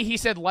with me? He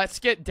said, let's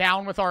get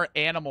down with our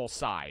animal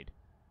side.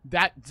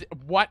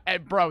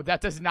 Bro, that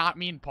does not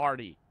mean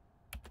party.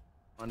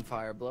 On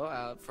fire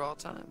blowout for all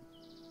time.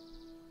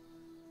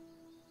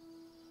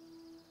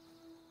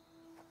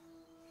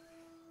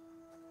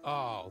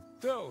 Oh,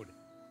 dude.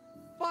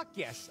 Fuck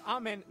yes,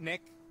 I'm in.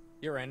 Nick,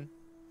 you're in.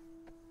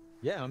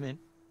 Yeah, I'm in.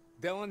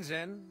 Dylan's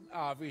in,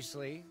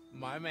 obviously.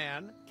 My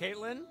man.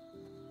 Caitlin?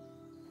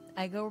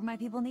 I go where my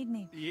people need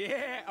me.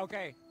 Yeah,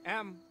 okay.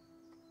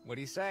 What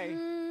do you say?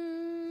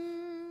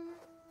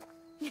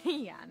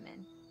 Yeah, I'm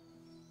in.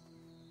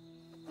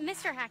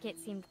 Mr. Hackett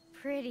seemed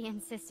pretty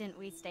insistent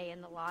we stay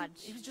in the lodge.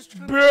 He was just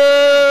trying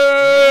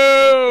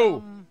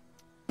Boo!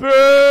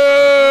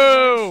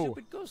 Boo!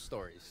 Stupid ghost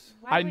stories.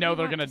 I know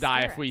they're gonna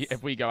die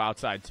if we go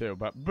outside too,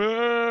 but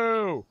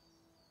boo!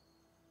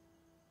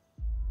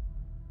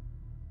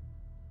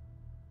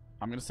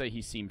 I'm gonna say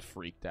he seemed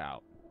freaked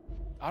out.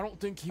 I don't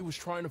think he was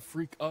trying to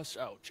freak us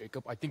out,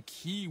 Jacob. I think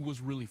he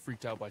was really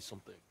freaked out by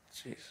something.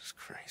 Jesus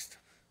Christ.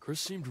 Chris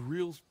seemed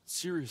real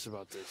serious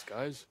about this,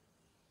 guys.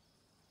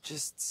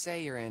 Just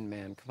say you're in,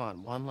 man. Come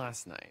on, one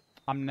last night.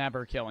 I'm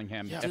never killing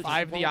him. Yeah, if dude, I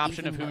have the won't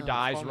option of even who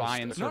dies, honest.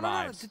 Ryan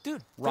survives. No,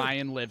 dude.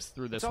 Ryan lives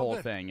through this It's all whole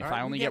good. thing. If All right,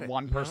 I only you get it.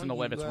 one person to You,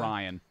 live, it's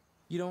Ryan.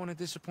 You don't want to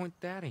disappoint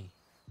Daddy.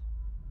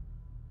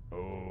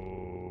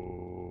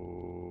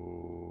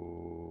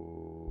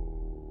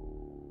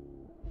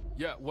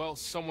 Yeah, well,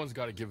 someone's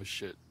got to give a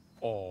shit.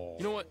 Oh.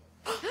 You know what?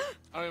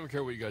 I don't even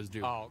care what you guys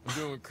do. Oh. I'm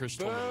doing what Chris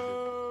told me to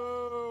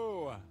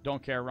do.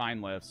 Don't care.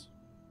 Ryan lives.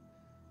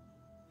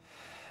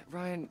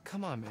 Ryan,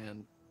 come on,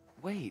 man.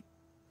 Wait.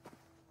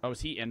 Oh,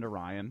 is he into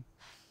Ryan?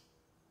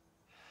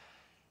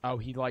 Oh,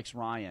 he likes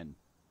Ryan.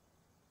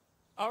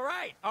 All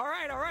right.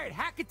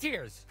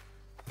 Hacketeers.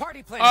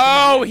 Party plan.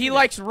 Oh, he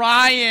likes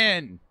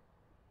Ryan.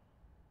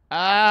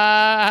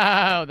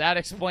 Oh, that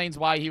explains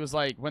why he was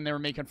like, when they were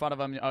making fun of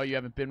him, oh, you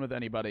haven't been with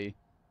anybody.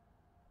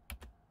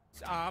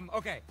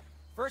 Okay.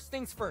 First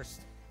things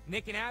first.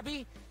 Nick and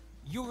Abby,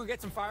 you go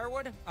get some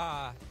firewood.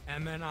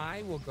 Emma and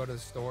I will go to the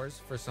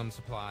stores for some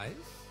supplies.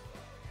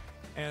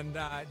 And,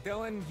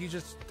 Dylan, you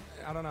just,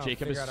 I don't know.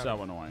 Jacob is figure out so how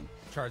to annoying.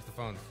 Charge the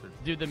phones for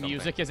Dude, the something.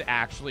 music is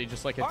actually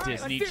just like a All right,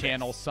 Disney let's do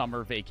Channel this.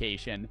 summer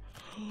vacation.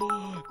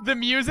 The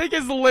music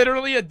is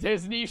literally a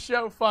Disney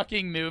show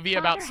fucking movie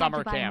about Father had summer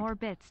to buy camp. more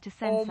bits to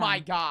send Oh my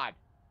some. god.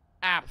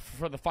 App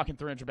for the fucking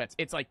 300 bits.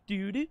 It's like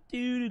doo doo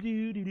doo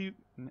doo doo doo.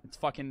 It's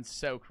fucking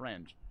so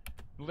cringe.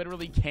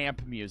 Literally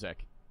camp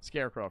music.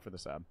 Scarecrow for the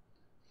sub.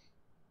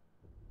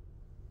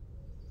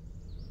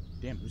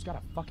 Damn, who's got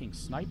a fucking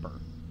sniper?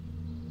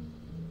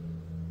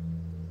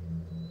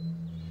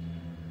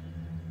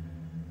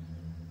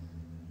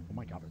 Oh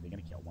my god, are they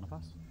gonna kill one of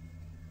us?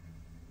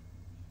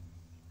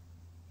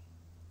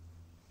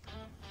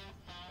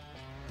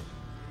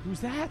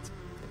 Who's that?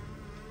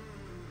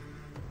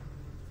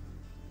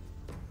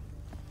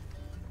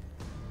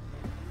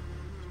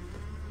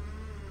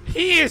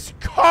 He is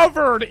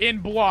covered in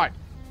blood.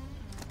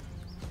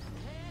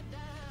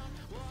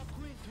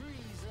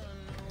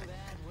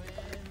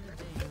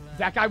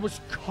 That guy was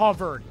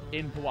covered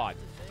in blood.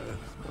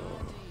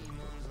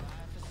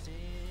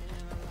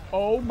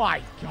 Oh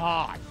my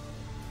god.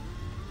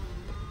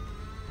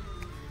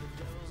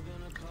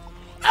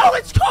 Oh,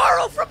 it's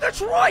Carl from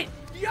Detroit!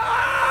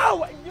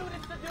 Yo! Dude,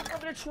 it's the dude from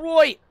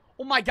Detroit!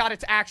 Oh my god,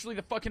 it's actually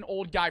the fucking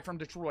old guy from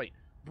Detroit.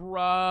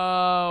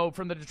 Bro,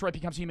 from the Detroit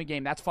Becomes Human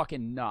game. That's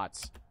fucking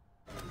nuts.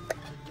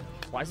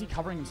 Why is he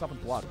covering himself in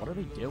blood? What are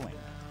they doing?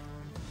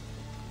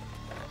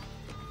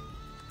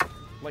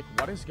 Like,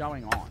 what is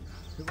going on?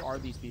 Who are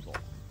these people?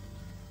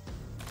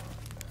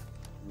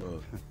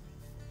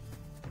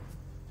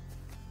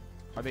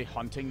 Are they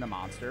hunting the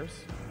monsters?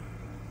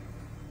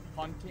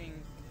 Hunting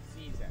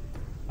season.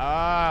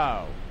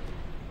 Oh.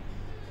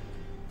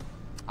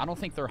 I don't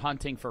think they're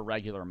hunting for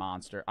regular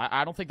monster.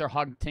 I don't think they're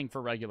hunting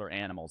for regular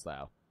animals,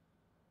 though.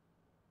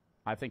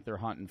 I think they're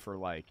hunting for,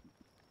 like,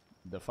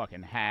 the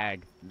fucking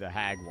hag, the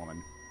hag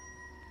woman.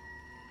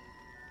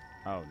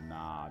 Oh,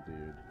 nah,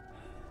 dude.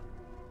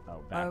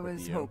 Oh, back I with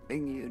was you.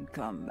 hoping you'd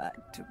come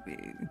back to me.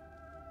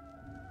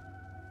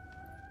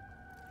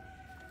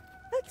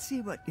 Let's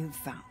see what you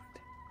found.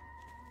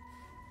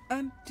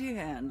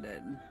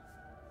 Empty-handed.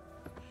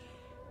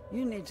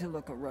 You need to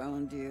look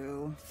around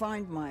you,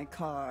 find my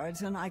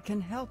cards, and I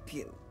can help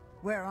you.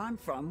 Where I'm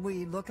from,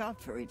 we look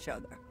out for each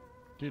other.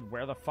 Dude,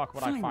 where the fuck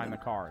would I find the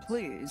them, cards?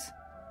 Please.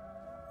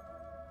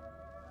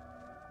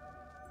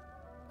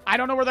 I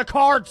don't know where the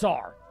cards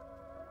are!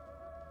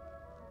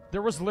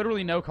 There was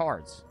literally no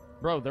cards.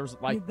 Bro, there's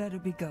like... You better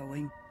be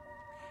going.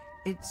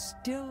 It's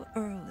still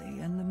early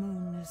and the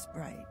moon is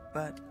bright,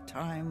 but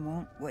time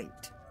won't wait.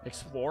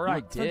 Explore, I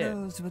Look did. for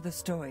those with a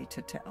story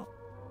to tell.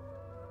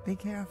 Be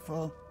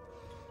careful.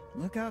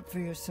 Look out for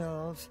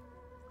yourselves.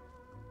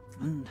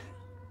 And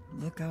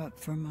look out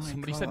for my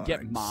Somebody cards. said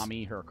get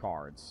mommy her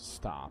cards.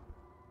 Stop.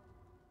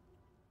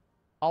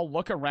 I'll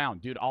look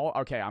around, dude.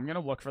 Okay, I'm gonna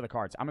look for the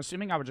cards. I'm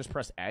assuming I would just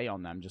press A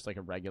on them, just like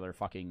a regular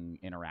fucking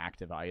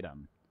interactive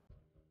item.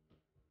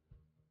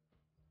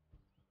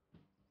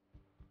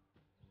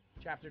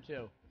 Chapter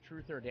 2.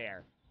 Truth or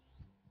Dare.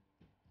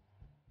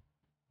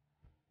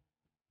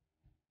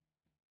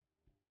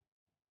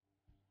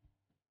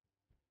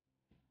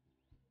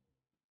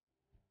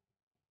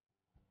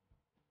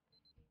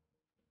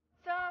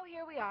 So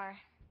here we are,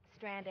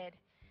 stranded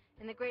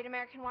in the great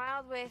American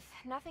wild with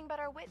nothing but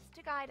our wits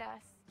to guide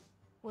us.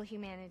 Will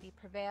humanity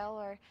prevail,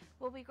 or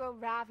will we grow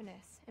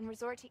ravenous and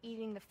resort to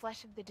eating the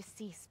flesh of the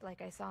deceased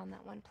like I saw in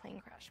that one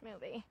plane crash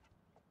movie?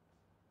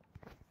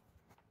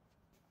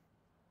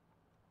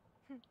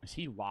 Is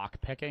he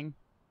lock-picking?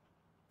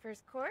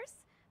 First course,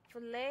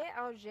 filet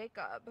au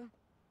Jacob.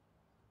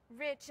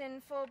 Rich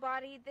and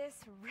full-bodied, this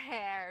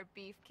rare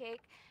beefcake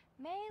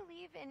may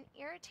leave an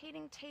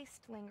irritating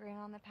taste lingering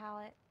on the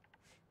palate.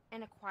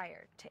 An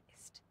acquired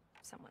taste,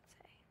 some would say.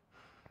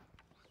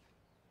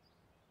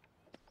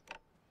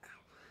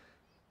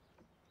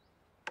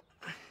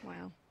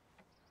 Wow.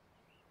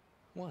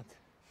 What?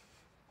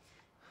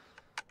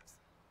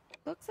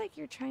 Looks like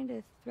you're trying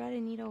to thread a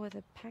needle with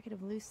a packet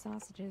of loose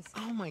sausages.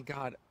 Oh my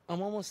god,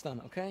 I'm almost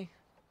done, okay?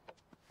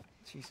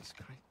 Jesus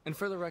Christ. And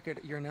for the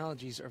record, your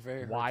analogies are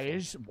very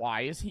hurtful.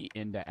 Why is he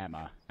into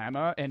Emma?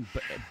 Emma and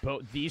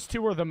these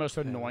two are the most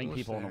annoying almost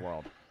people in the there.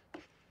 world.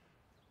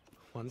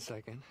 1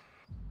 second.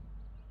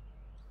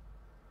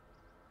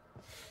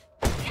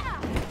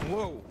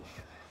 Whoa.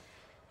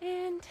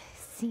 And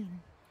scene.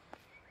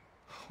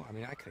 Oh, I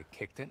mean, I could have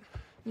kicked it.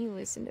 You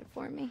loosened it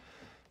for me.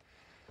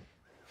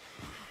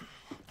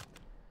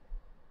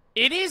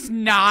 It is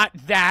not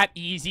that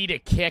easy to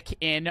kick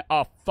in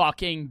a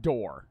fucking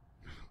door.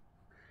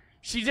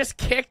 She just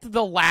kicked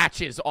the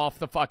latches off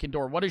the fucking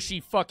door. What is she,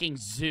 fucking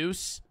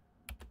Zeus?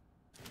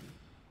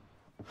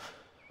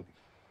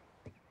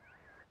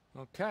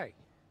 Okay.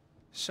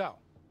 So,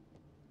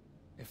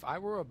 if I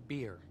were a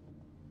beer,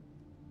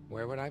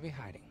 where would I be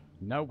hiding?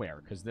 Nowhere,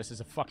 because this is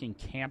a fucking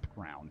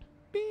campground.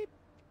 Beep,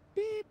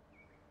 beep,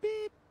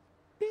 beep,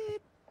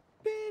 beep,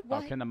 beep.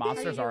 Oh, can the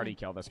monsters already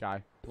kill this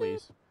guy,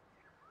 please?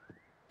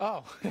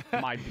 Oh.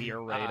 My beer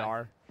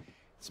radar.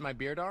 It's my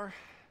beer dar.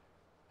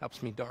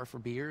 Helps me dar for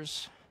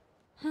beers.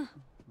 Huh.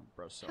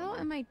 Bro, so How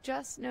am I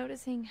just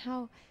noticing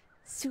how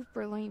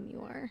super lame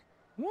you are?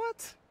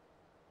 What?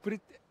 But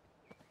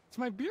it's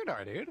my beer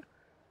dar, dude.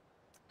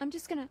 I'm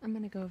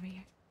gonna go over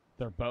here.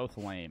 They're both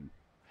lame.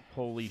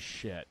 Holy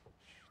shit.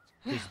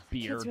 His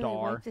beer Kids really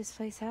dar. wipe this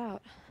place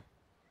out.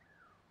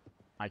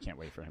 I can't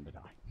wait for him to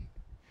die.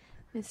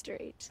 Mr.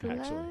 H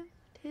Actually. loved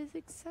his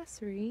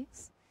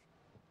accessories.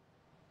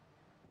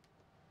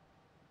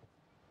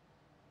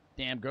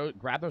 Damn, go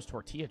grab those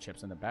tortilla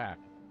chips in the back.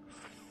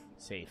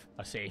 Safe.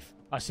 A safe.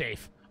 A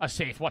safe. A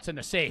safe. What's in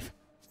the safe?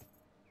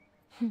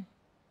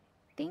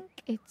 Think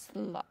it's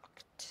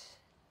locked.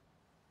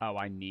 Oh,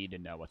 I need to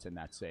know what's in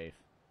that safe.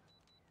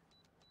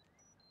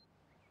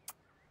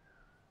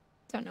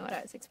 Don't know what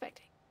I was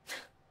expecting.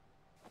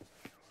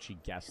 She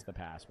guessed the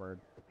password.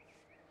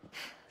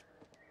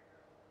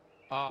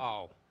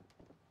 Oh.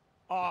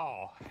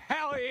 Oh,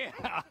 hell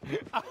yeah.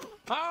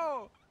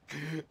 Oh,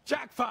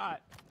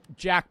 jackpot.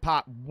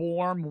 Jackpot.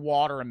 Warm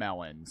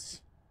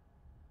watermelons.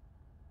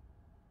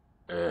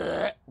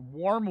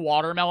 Warm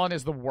watermelon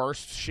is the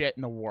worst shit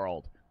in the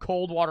world.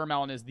 Cold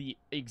watermelon is the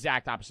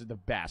exact opposite, the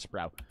best,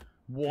 bro.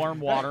 Warm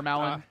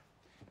watermelon.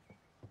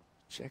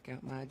 Check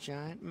out my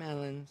giant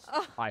melons.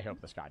 I hope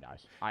this guy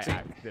dies.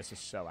 This is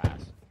so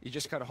ass. You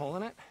just cut a hole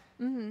in it?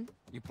 Mm-hmm.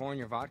 You pour in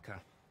your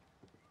vodka.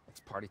 It's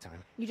party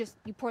time. You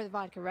pour the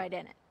vodka right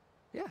in it.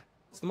 Yeah,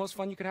 it's the most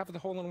fun you could have with a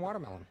hole in a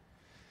watermelon.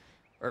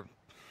 Or,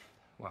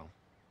 well,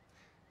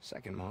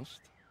 second most.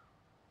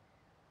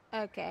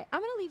 Okay,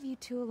 I'm gonna leave you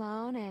two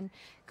alone and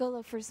go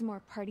look for some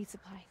more party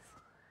supplies.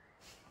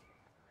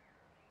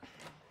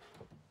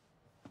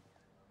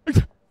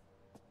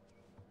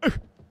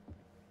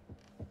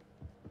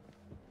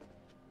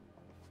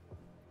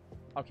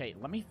 Okay,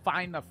 let me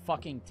find the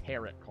fucking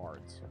tarot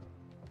cards.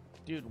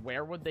 Dude,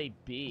 where would they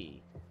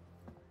be?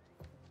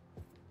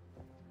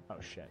 Oh,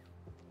 shit.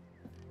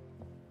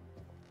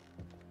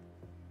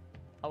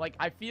 Like,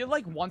 I feel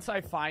like once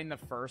I find the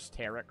first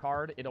tarot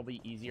card, it'll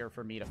be easier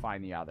for me to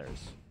find the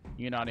others.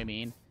 You know what I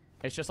mean?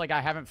 It's just like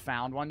I haven't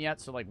found one yet,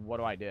 so, like, what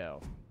do I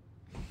do?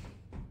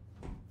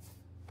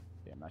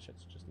 Damn, that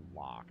shit's just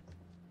locked.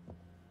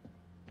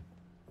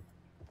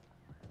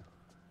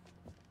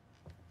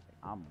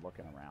 I'm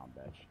looking around,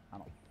 bitch. I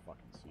don't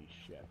fucking see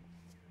shit.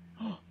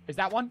 Is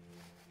that one?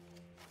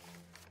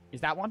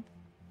 Is that one?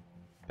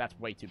 That's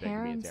way too big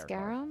to be a tarot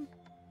card.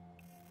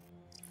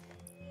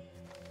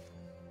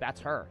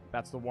 That's her.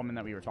 That's the woman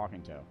that we were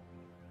talking to.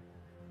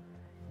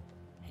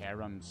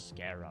 Harem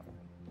Scarum.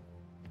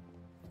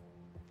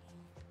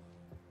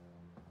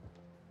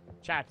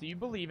 Chat, do you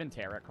believe in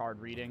tarot card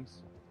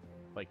readings?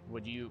 Like,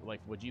 would you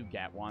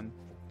get one?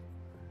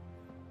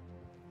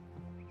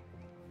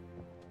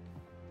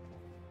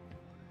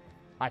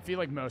 I feel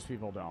like most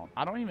people don't.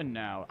 I don't even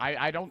know.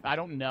 I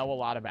don't know a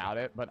lot about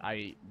it, but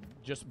I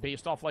just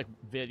based off like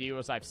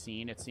videos I've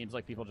seen, it seems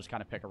like people just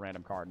kind of pick a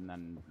random card and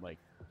then like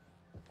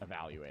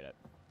evaluate it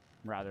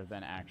rather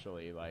than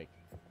actually like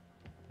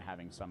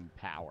having some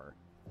power.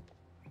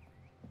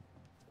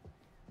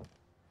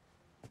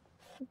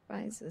 Who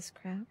buys this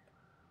crap?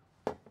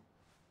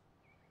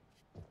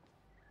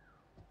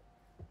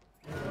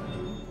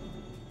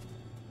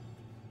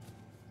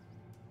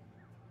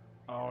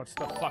 Oh, it's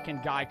the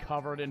fucking guy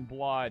covered in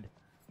blood.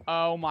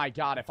 Oh my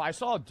god, if I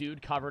saw a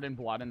dude covered in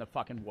blood in the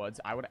fucking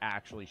woods, I would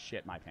actually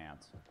shit my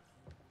pants.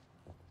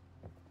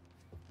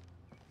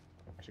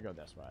 I should go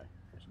this way.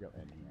 I should go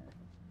in here.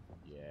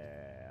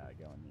 Yeah, I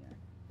go in here.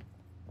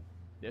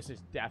 This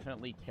is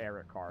definitely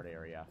tarot card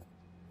area.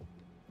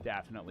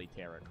 Definitely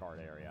tarot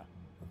card area.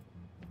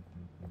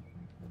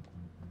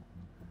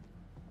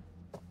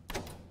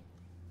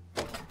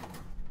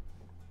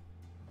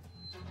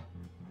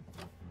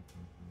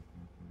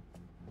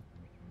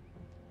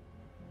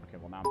 Okay,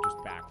 well now I'm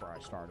just back where I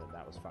started.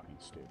 That was fucking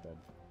stupid.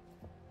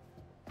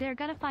 They're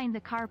gonna find the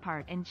car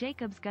part and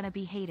Jacob's gonna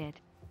be hated.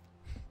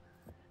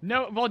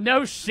 No, well,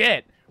 no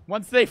shit.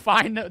 Once they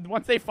find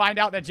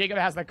out that Jacob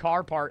has the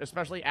car part,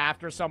 especially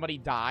after somebody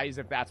dies,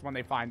 if that's when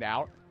they find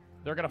out,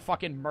 they're gonna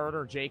fucking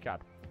murder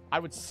Jacob. I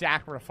would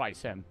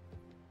sacrifice him.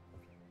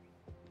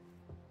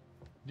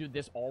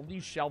 Dude, all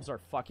these shelves are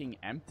fucking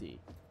empty.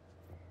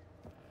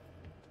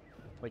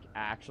 Like,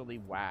 actually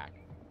whack.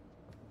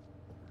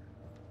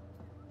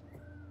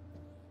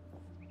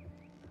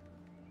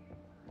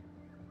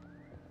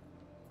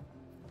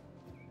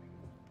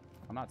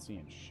 I'm not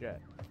seeing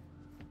shit.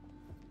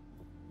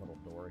 Little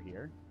door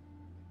here.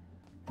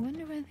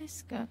 Wonder where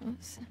this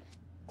goes.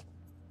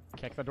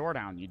 Kick the door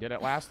down. You did it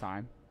last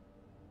time.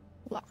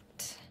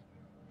 Locked.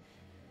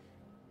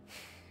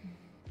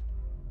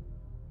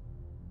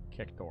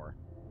 Kick door.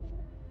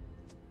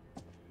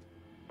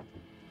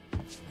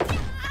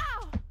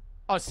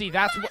 Oh, see,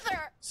 that's what.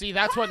 See,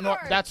 that's what.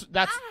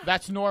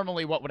 That's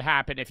normally what would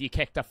happen if you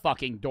kicked a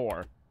fucking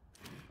door.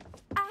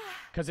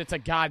 Because it's a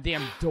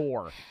goddamn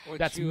door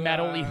that's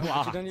metally What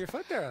locked. you done to your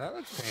foot there? That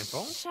looks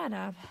painful. Shut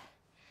up.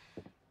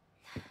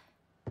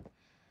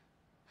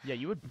 Yeah,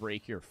 you would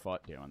break your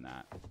foot doing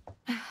that.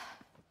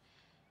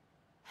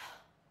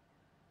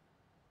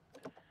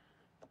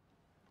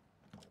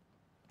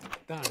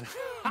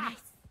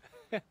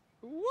 Done.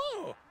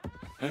 Whoa!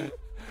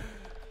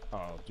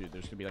 Oh, dude,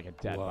 there's gonna be like a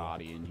dead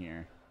body in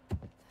here.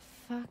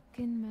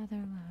 Fucking mother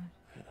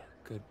load.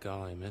 Good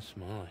golly, Miss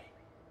Molly.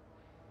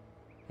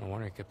 No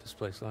wonder he kept this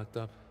place locked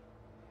up.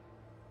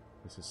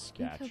 This is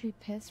Think sketch. he'll be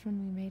pissed when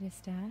we made a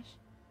stash?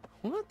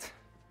 What?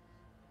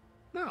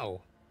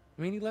 No.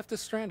 I mean, he left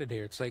us stranded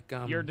here. It's like,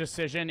 Your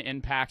decision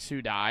impacts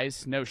who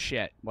dies? No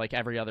shit. Like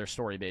every other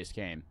story-based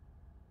game.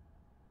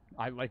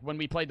 Like when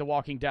we played The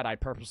Walking Dead, I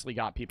purposely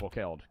got people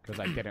killed because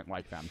I didn't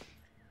like them.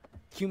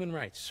 Human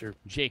rights, or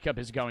Jacob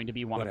is going to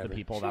be one of whatever. the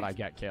people that I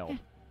get killed.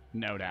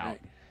 No doubt.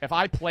 Right. If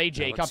I play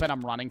Jacob and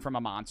I'm running from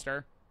a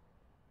monster,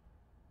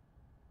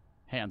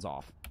 hands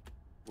off.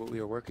 What we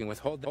are working with.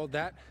 Hold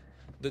that.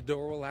 The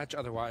door will latch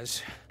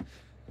otherwise.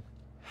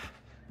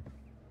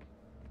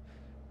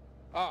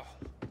 Oh.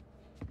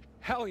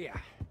 Hell yeah.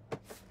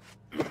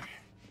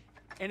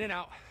 In and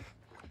out.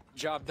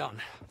 Job done.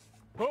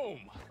 Boom.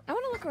 I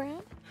want to look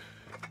around.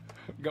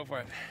 Go for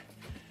it.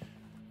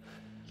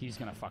 He's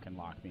gonna fucking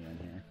lock me in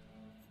here.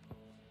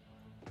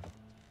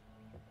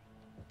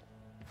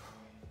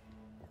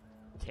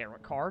 Tarot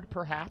card,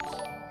 perhaps?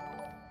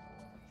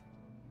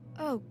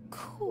 Oh,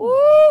 cool.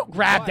 Woo!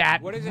 Grab What?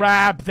 that. What is it?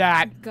 Grab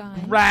that.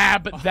 Gun.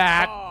 Grab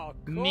that. Oh,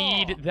 cool.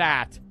 Need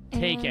that.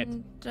 Take it.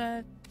 And,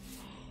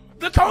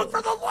 The code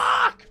for the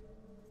lock!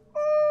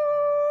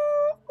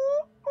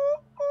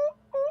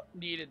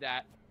 Needed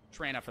that.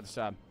 Train up for the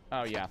sub.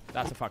 Oh, yeah.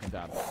 That's a fucking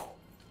dub.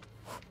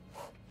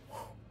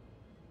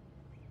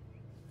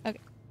 Okay.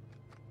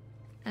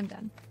 I'm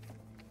done.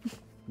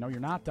 No, you're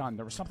not done.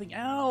 There was something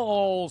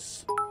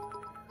else.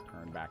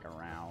 Turn back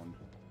around.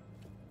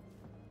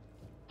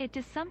 It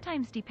does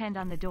sometimes depend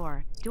on the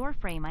door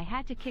frame. I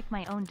had to kick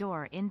my own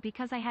door in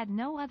because I had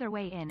no other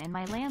way in and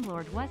my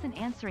landlord wasn't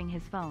answering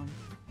his phone.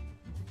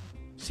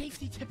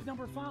 Safety tip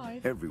number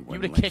 5. Everyone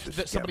you would have likes kicked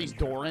a somebody's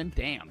scavenger. door in?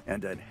 Damn.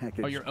 And at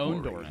Hackett's Oh, your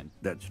own Quarry, door in.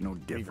 that's no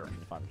different.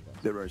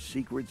 There are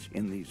secrets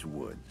in these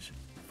woods.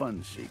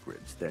 Fun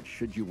secrets that,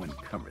 should you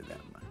uncover them,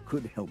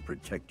 could help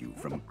protect you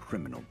from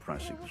criminal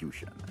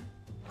prosecution.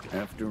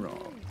 After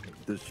all,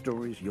 the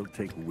stories you'll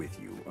take with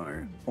you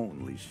are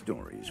only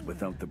stories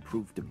without the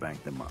proof to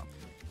back them up.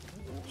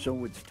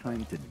 So it's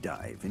time to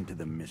dive into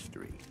the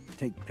mystery,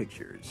 take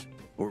pictures,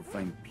 or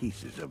find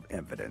pieces of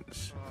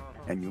evidence,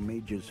 and you may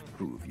just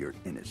prove your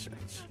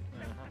innocence.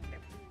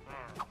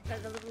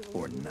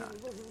 Or not.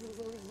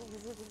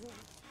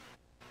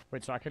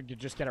 Wait, so I could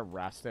just get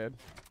arrested?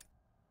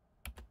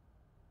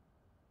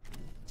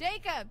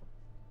 Jacob,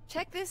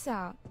 check this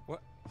out.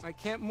 What? I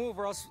can't move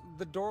or else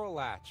the door will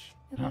latch.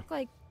 It look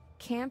like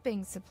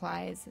camping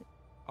supplies.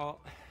 Oh,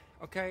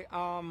 okay,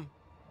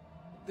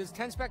 there's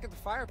tents back at the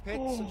fire pit,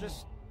 so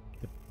just...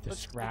 The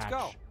scratch. Let's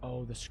go.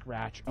 Oh, the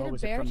scratch. Did Oh, a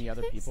is it bear from the do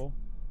other this? people?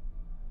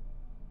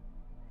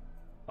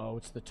 Oh,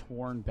 it's the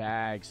torn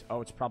bags.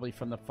 Oh, it's probably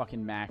from the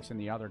fucking Max and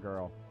the other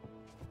girl.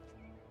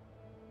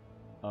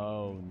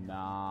 Oh,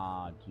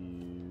 nah,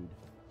 dude.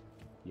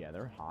 Yeah,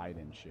 they're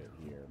hiding shit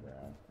here,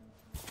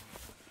 bro.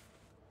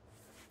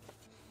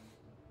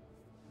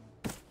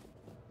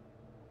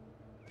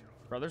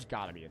 Bro, there's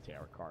gotta be a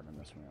tarot card in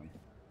this room.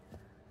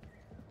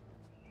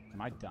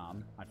 Am I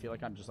dumb? I feel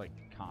like I'm just, like,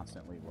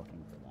 constantly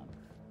looking for them.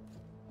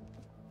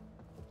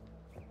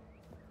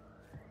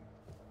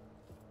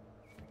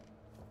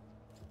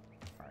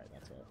 Alright,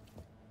 that's it.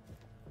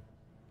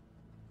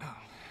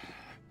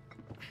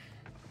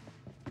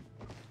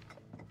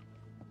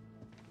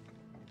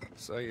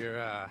 So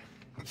you're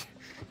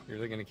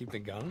really gonna keep the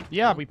gun?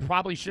 Yeah, we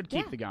probably should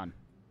keep the gun.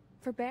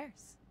 For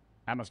bears.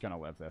 Emma's gonna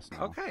live this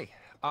now. Okay.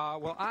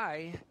 Well,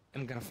 I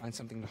am gonna find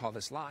something to haul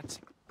this lot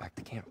back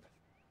to camp.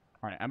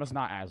 Alright, Emma's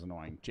not as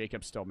annoying.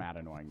 Jacob's still mad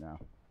annoying, though.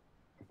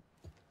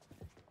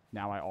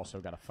 Now I also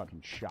got a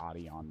fucking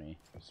shoddy on me,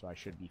 so I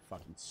should be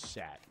fucking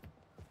set.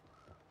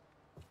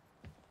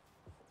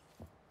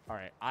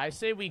 Alright, I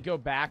say we go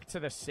back to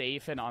the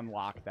safe and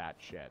unlock that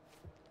shit.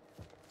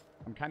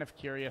 I'm kind of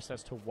curious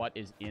as to what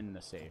is in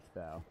the safe,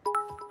 though.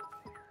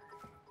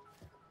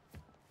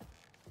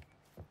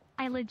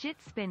 I legit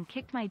spin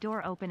kicked my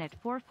door open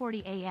at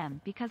 4:40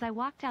 a.m. because I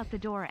walked out the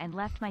door and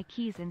left my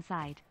keys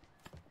inside.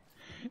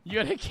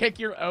 You gotta kick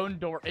your own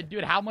door. And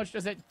dude, how much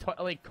does it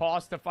like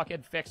cost to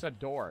fucking fix a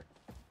door?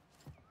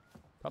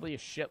 Probably a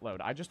shitload.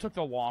 I just took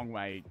the long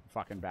way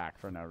fucking back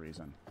for no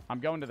reason. I'm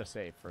going to the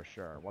safe for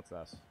sure. What's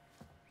this?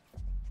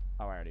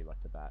 Oh, I already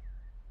looked at that.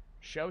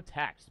 Show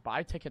text.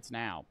 Buy tickets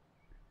now.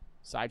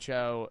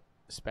 Sideshow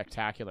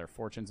spectacular.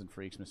 Fortunes and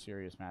freaks,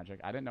 mysterious magic.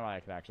 I didn't know I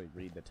could actually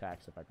read the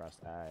text if I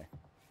pressed A.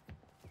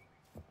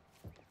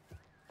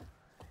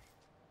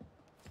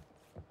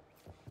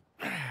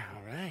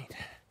 All right.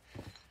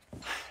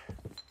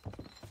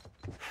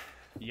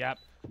 Yep.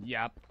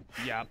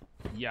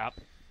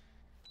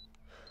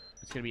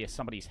 It's gonna be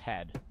somebody's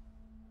head.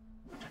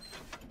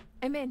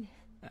 I'm in.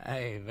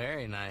 Hey,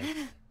 very nice.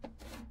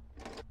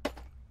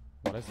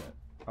 What is it?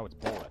 Oh, it's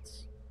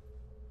bullets.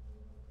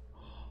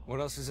 What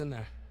else is in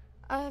there?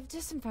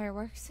 Just some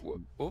fireworks.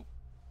 Oh,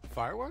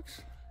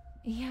 fireworks?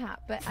 Yeah,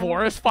 but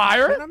Forest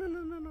fire?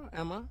 No,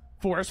 Emma.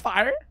 Forest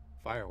fire?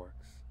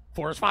 Fireworks.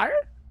 Forest fire?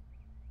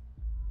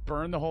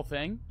 Burn the whole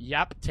thing?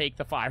 Yep. Take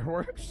the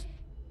fireworks?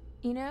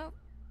 You know,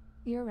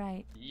 you're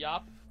right.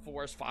 Yup.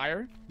 Forest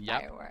fire?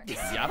 Yep. Fireworks.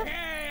 Yup.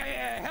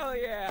 Yeah, hell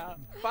yeah.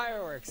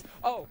 Fireworks.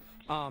 Oh,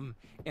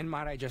 and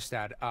might I just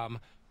add,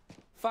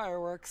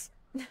 fireworks.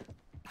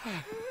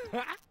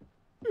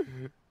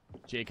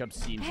 Jacob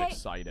seems Hey.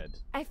 excited.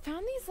 I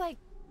found these, like,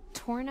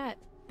 torn up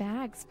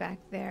bags back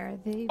there.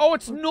 They Oh,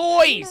 it's were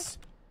noise!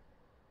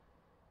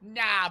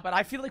 Nah, but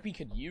I feel like we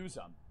could use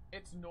them.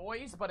 It's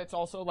noise, but it's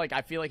also, like,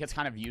 I feel like it's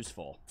kind of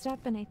useful. Stuff,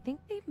 and I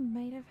think they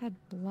might have had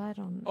blood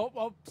on them.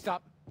 Oh,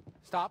 stop.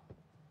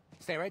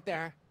 Stay right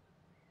there.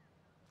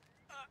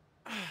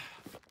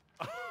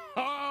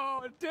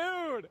 Oh,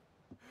 dude.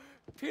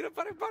 Peanut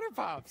butter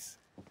pops.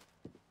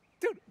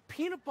 Dude,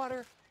 peanut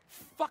butter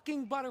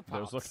fucking butter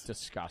pops. Those look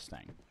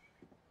disgusting.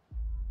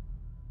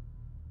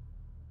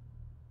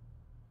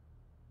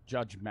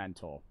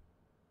 Judgmental.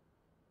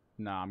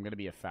 No, I'm gonna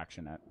be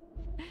affectionate.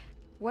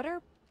 What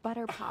are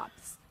butter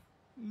pops?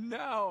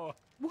 No.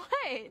 What?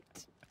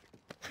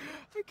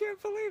 I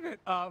can't believe it.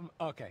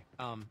 Okay.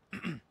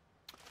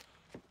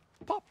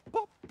 Pop,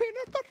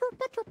 peanut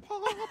butter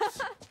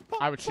pops.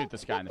 I would shoot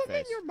this guy in the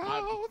face. In your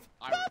mouth.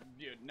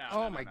 Dude, no.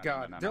 Oh no, my no,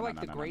 god, no, no, they're no, like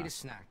no, the no, greatest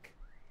snack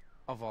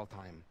of all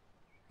time.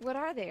 What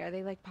are they? Are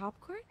they like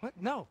popcorn? What?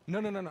 No.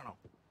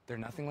 They're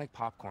nothing like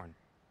popcorn.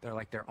 They're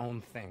like their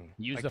own thing.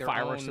 Use like the their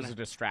fireworks own as a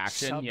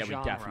distraction? Yeah, we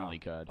subgenre definitely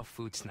could. A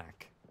food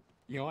snack.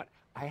 You know what?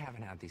 I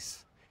haven't had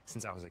these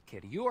since I was a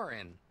kid. You are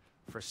in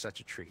for such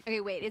a treat. Okay,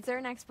 wait. Is there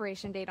an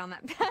expiration date on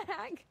that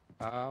bag?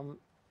 No,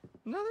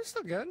 they're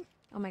still good.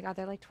 Oh my god,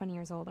 they're like 20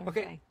 years old, aren't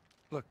Okay, they?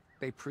 look,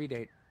 they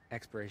predate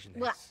expiration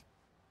dates. Blah.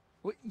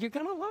 Well, you're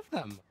gonna love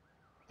them.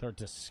 They're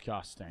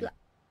disgusting. Blah.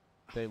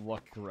 They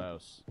look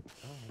gross.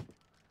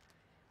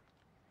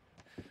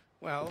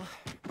 Well,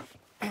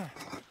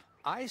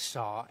 I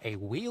saw a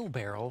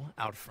wheelbarrow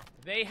out front.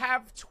 They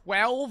have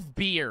 12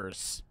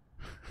 beers.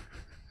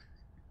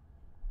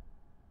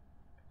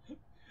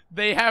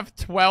 They have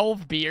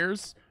 12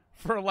 beers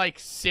for like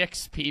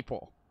 6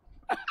 people.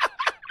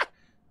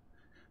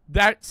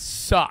 That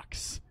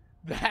sucks.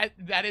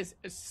 That is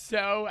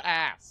so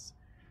ass.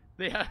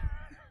 They have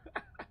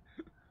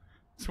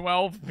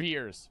 12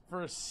 beers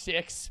for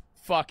 6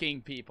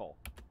 fucking people.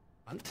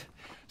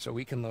 So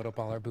we can load up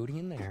all our booty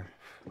in there.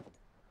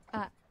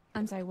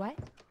 I'm sorry, what?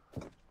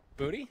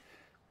 Booty?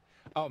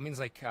 Oh, it means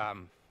like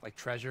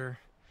treasure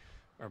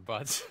or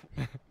butts.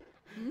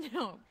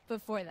 No,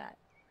 before that.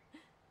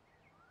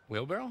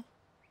 Wheelbarrow?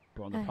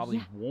 Bro, they're probably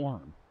yeah.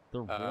 warm.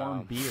 They're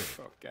warm beers.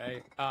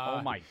 Okay.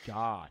 Oh my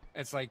god.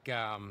 It's like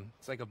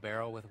a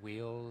barrel with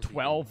wheels.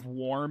 12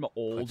 warm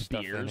old put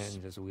stuff in it beers.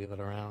 and just wheel it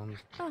around.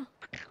 Oh,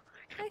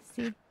 I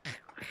see.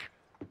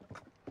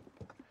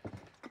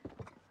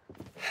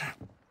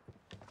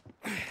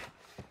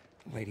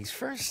 Ladies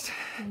first.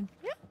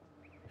 Yeah.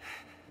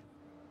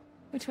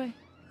 Which way?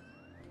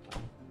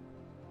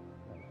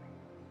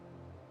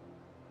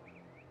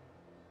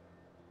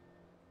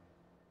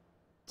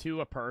 To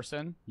a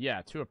person?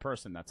 Yeah, to a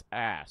person. That's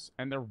ass.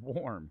 And they're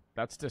warm.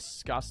 That's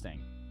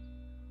disgusting.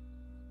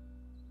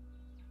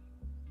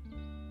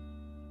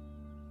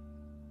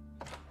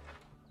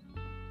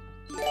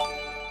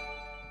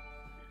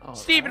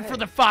 Steven for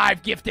the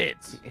 5 gifted.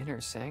 The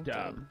inner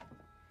sanctum.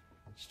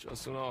 It's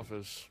just an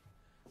office.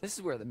 This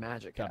is where the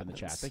magic Dub in happens.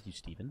 the chat. Thank you,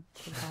 Steven.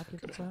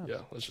 Yeah,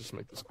 let's just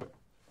make this quick.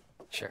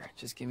 Sure,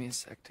 just give me a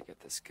sec to get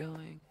this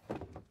going.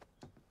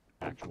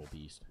 Actual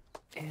beast.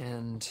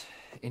 And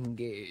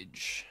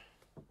engage.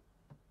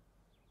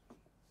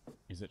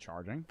 Is it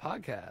charging?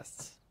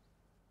 Podcasts.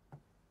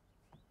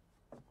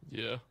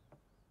 Yeah.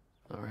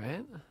 All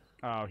right.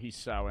 Oh, he's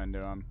so into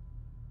him.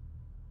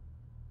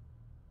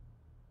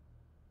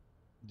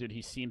 Dude,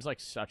 he seems like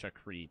such a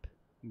creep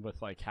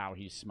with like how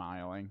he's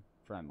smiling.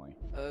 Friendly.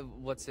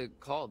 What's it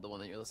called, the one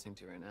that you're listening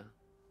to right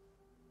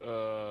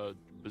now?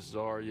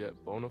 Bizarre yet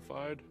bona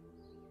fide.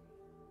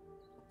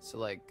 So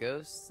like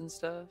ghosts and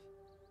stuff?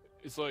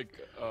 It's like,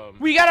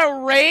 We got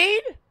a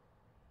raid?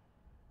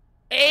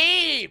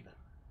 Abe!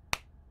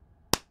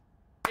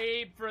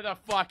 Abe for the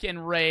fucking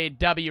raid.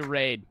 W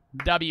raid.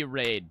 W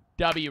raid.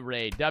 W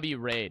raid. W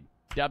raid.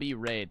 W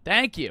raid.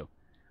 Thank you.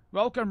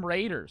 Welcome,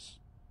 Raiders.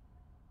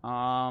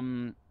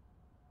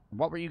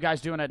 What were you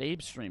guys doing at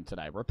Abe's stream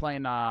today? We're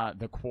playing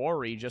the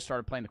Quarry. Just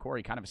started playing the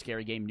Quarry. Kind of a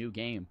scary game. New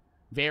game.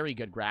 Very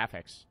good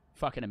graphics.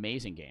 Fucking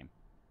amazing game.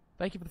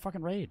 Thank you for the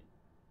fucking raid,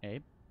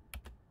 Abe.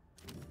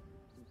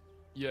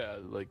 Yeah,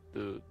 like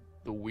the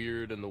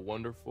weird and the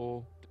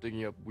wonderful,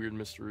 digging up weird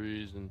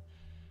mysteries and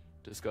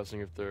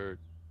discussing if they're,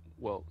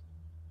 well,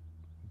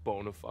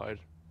 bona fide.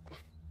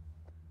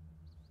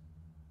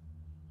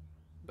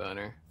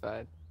 Boner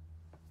fide.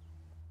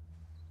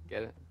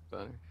 Get it?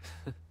 Boner.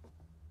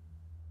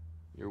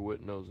 Your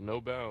wit knows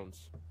no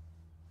bounds.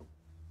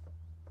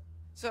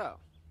 So,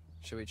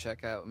 should we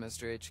check out what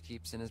Mr. H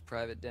keeps in his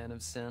private den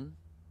of sin?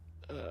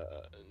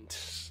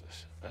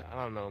 I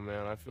don't know,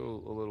 man. I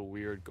feel a little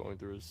weird going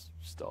through his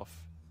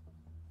stuff.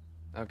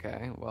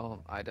 Okay,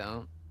 well, I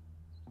don't.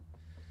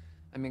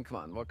 I mean, come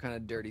on, what kind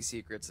of dirty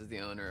secrets is the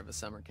owner of a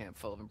summer camp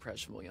full of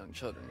impressionable young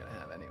children gonna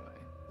have anyway?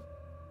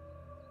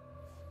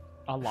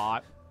 A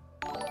lot.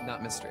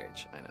 Not Mr.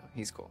 H, I know.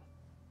 He's cool.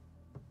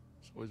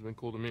 It's always been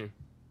cool to me.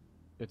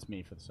 It's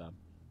me for the sub.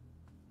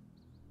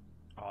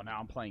 Oh, now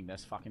I'm playing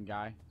this fucking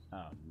guy?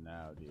 Oh,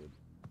 no, dude.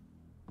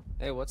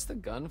 Hey, what's the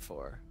gun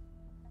for?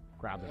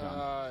 Grab the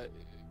gun.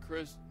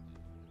 Chris,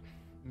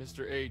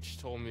 Mr. H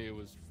told me it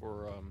was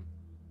for,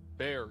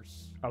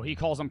 bears. Oh, he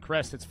calls him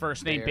Chris. It's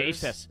first name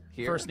Bears? basis.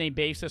 Here? First name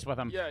basis with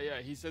him.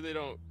 Yeah, he said they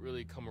don't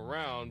really come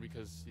around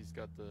because he's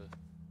got the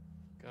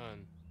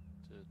gun.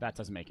 That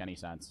doesn't make any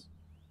sense.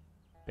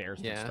 Bears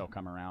can Yeah. still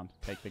come around.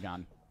 Take the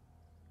gun.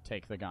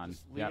 Take the gun.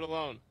 Just leave it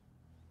alone.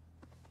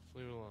 Just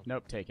leave it alone.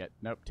 Nope, take it.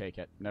 Nope, take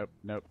it. Nope,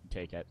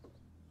 take it.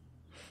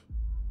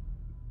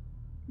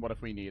 What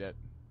if we need it?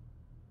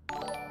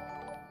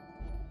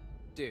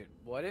 Dude,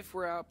 what if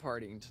we're out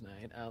partying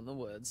tonight, out in the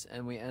woods,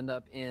 and we end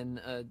up in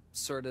a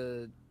sort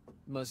of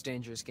most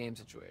dangerous game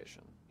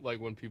situation? Like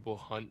when people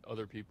hunt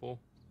other people?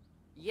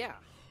 Yeah.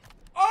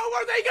 Oh,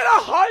 are they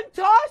gonna hunt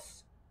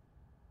us?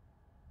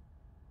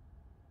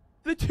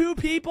 The two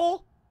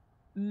people?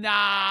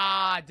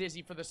 Nah,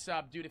 Dizzy for the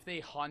sub, dude. If they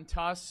hunt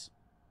us,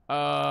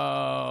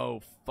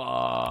 oh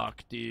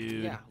fuck,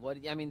 dude. Yeah. What?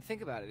 I mean,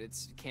 think about it.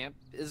 It's camp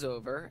is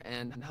over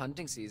and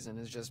hunting season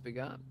has just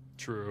begun.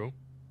 True.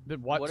 The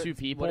what two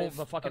people?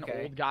 The fucking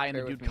old guy and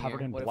the dude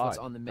covered in blood. What's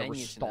on the that were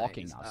menu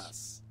stalking tonight is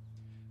us.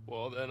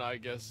 Well, then I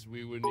guess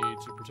we would need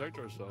to protect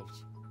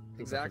ourselves.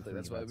 Exactly.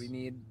 That's why we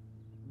need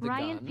the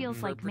Ryan gun feels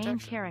for like main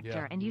protection.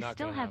 character, and you not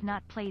still gonna have happen.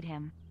 not played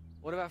him.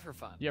 What about for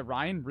fun? Yeah,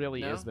 Ryan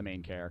really No? is the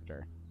main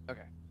character.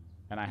 Okay.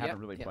 And I haven't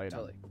really yeah, played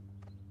totally. him.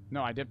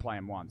 No, I did play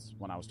him once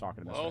when I was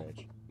talking to Mr. Well,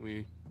 H.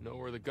 we know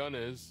where the gun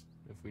is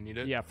if we need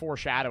it. Yeah,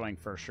 foreshadowing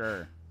for sure.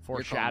 calling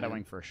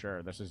Foreshadowing it. for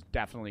sure. This is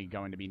definitely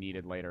going to be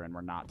needed later, and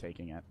we're not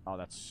taking it. Oh,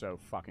 that's so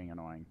fucking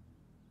annoying.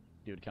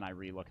 Dude, can I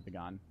re-look at the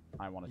gun?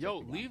 I want to Yo, take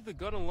the gun. leave the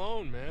gun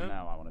alone, man.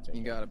 No, I want to take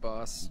You it. got it,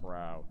 boss.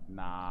 Bro,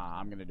 nah,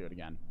 I'm going to do it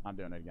again. I'm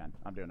doing it again.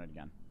 I'm doing it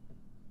again.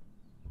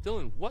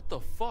 Dylan, what the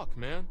fuck,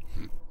 man?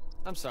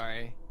 I'm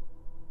sorry.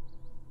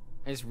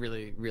 I just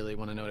really, really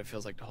want to know what it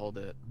feels like to hold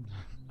it.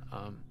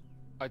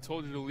 I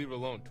told you to leave it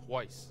alone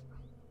twice.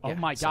 Oh Yeah,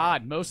 my sorry.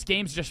 god, most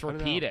games just Cut it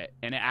repeat out. it,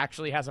 and it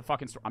actually has a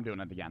fucking I'm doing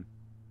it again.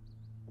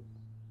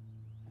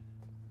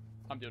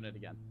 I'm doing it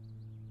again.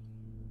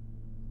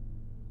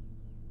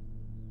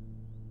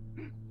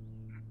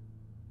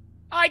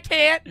 I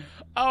can't!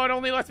 Oh, it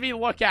only lets me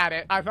look at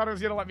it. I thought it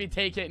was gonna let me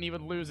take it and he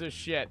would lose his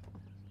shit.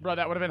 Bro,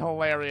 that would have been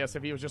hilarious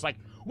if he was just like,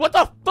 what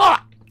the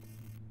fuck?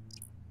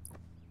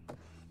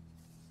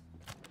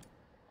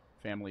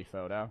 Family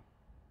photo.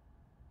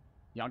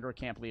 Younger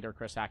camp leader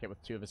Chris Hackett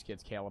with two of his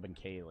kids, Caleb and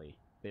Kaylee.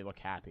 They look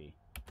happy.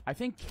 I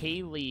think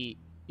Kaylee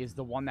is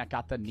the one that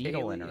got the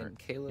needle in Kaylee her. and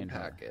Caleb in her,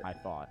 Hackett. I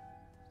thought.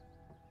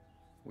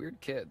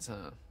 Weird kids,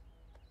 huh?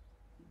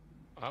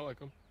 I like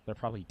them. They're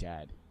probably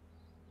dead.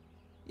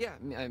 Yeah,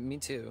 me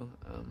too.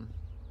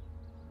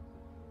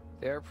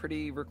 They are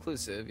pretty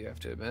reclusive, you have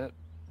to admit.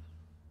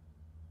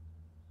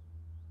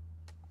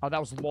 Oh, that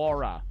was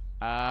Laura.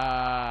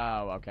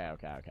 Oh, okay.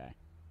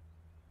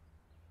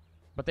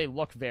 But they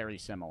look very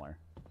similar.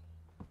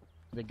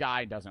 The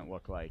guy doesn't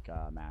look like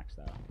Max,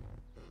 though.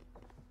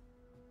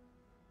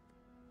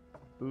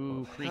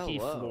 Ooh, creaky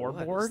hello,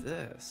 floorboard. What is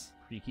this?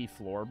 Creaky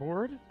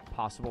floorboard.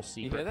 Possible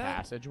secret hear that?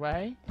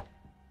 passageway.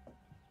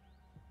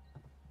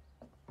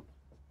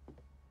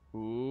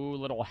 Ooh,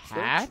 little Is there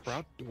a hatch.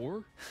 trap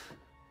door?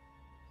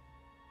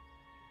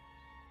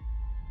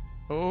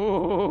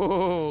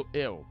 Ooh,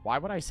 ew. Why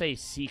would I say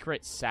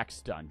secret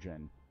sex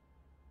dungeon?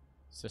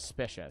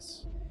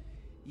 Suspicious.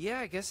 Yeah,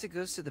 I guess it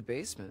goes to the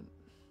basement.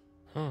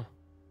 Huh.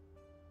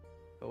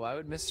 But why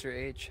would Mr.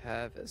 H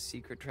have a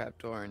secret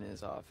trapdoor in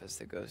his office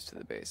that goes to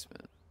the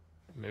basement?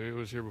 Maybe it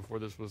was here before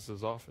this was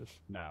his office.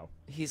 No.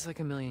 He's like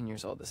 1,000,000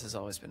 years old. This has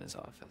always been his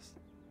office.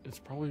 It's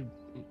probably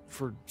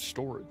for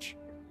storage.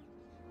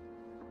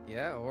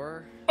 Yeah,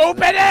 or... Open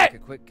so that it!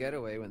 Make a quick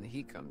getaway when the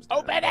heat comes down.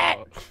 Open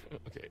it!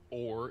 Okay,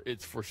 or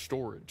it's for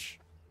storage.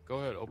 Go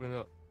ahead, open it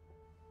up.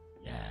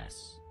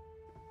 Yes.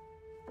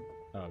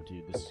 Oh,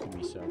 dude, this is gonna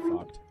be so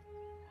fucked.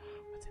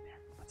 What's in there?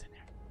 What's in there?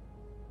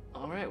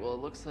 Alright, well,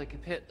 it looks like a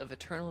pit of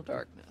eternal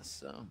darkness,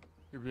 so...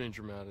 You're being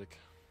dramatic.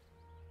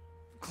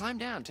 Climb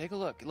down, take a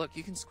look. Look,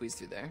 you can squeeze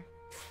through there.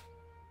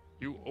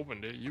 You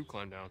opened it, you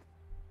climb down.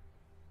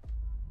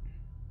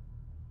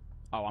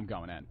 Oh, I'm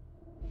going in.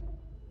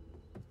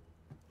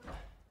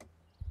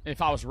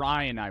 If I was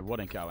Ryan, I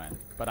wouldn't go in.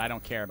 But I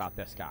don't care about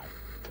this guy.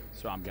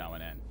 So I'm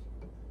going in.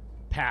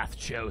 Path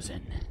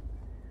chosen.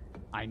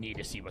 I need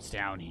to see what's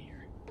down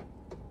here.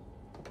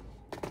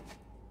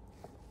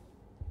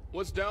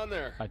 What's down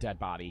there? A dead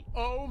body.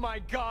 Oh my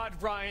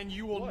God, Ryan,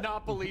 you will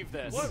not believe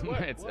this.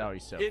 Oh,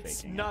 he's so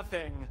It's faking it.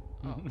 nothing.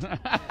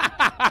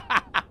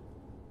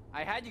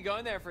 I had you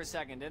going there for a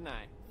second, didn't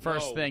I?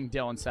 First thing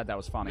Dylan said that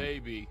was funny.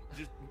 Maybe.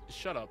 Just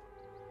shut up.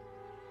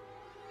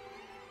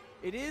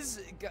 It is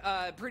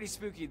pretty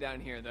spooky down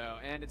here, though,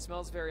 and it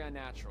smells very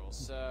unnatural,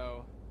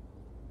 so...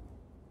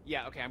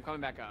 Yeah, okay, I'm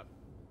coming back up.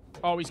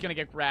 Oh, he's gonna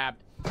get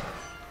grabbed.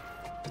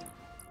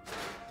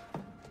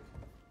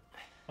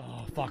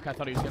 Oh, fuck, I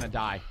thought he was gonna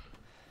die.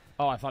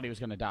 Oh, I thought he was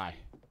gonna die.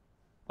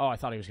 Oh, I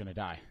thought he was gonna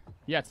die.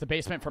 Yeah, it's the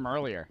basement from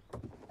earlier.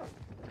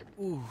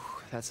 Ooh,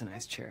 that's a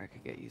nice chair. I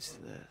could get used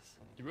to this.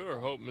 You better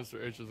hope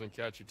Mr. H doesn't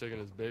catch you taking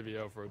his baby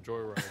out for a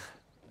joyride.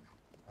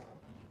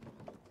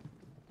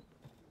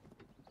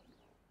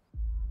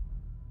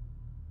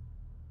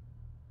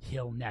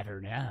 He'll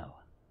never know.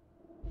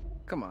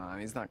 Come on,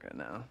 he's not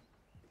gonna know.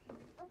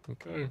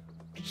 Okay,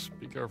 just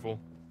be careful.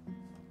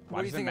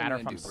 Why does it matter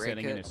if I'm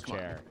sitting in his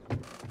chair?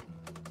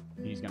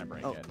 He's gonna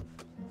break it.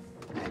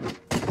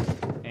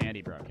 And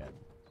he broke it.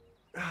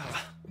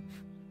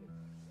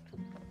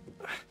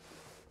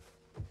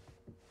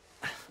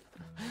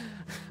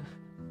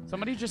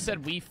 Somebody just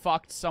said we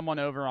fucked someone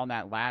over on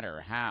that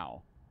ladder.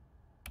 How?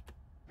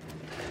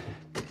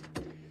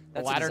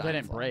 The ladder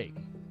didn't break.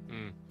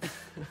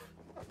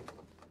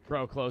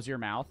 Bro, close your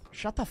mouth.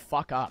 Shut the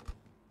fuck up.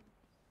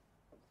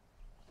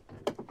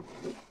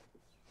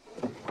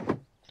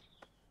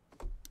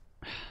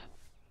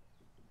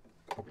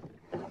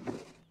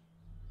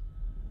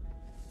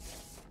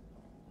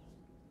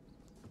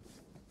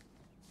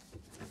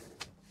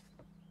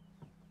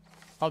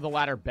 Oh, the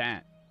ladder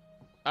bent.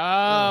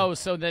 Oh,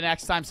 so the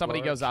next time somebody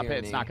goes up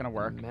it, it's not going to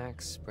work.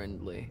 Max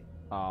Brindley.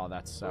 Oh,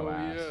 that's so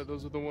ass. Yeah,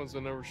 those are the ones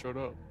that never showed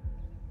up.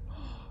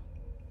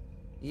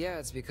 Yeah,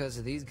 it's because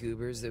of these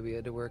goobers that we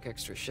had to work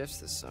extra shifts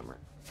this summer.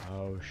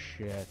 Oh,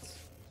 shit.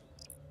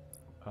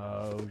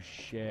 Oh,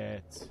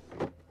 shit.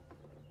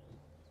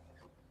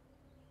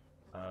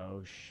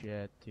 Oh,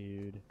 shit,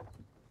 dude.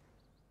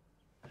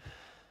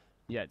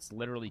 Yeah, it's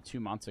literally 2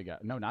 months ago.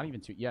 No, not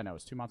even 2. Yeah, no, it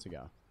was 2 months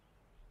ago.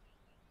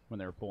 When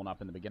they were pulling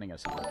up in the beginning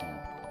of summer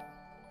camp.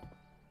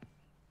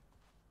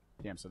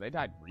 Damn, so they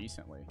died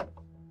recently.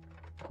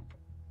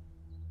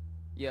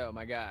 Yo,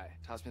 my guy,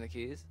 toss me the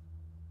keys.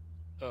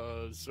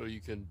 So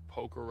you can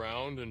poke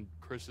around in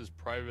Chris's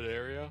private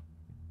area?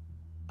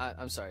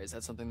 I'm sorry, is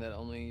that something that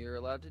only you're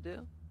allowed to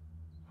do?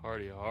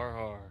 Hardy har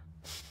har.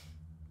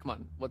 Come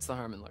on, what's the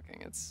harm in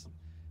looking?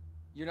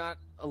 You're not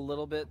a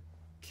little bit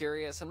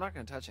curious? I'm not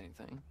gonna touch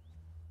anything.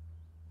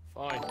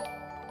 Fine.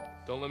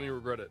 Don't let me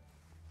regret it.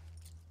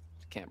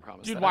 Can't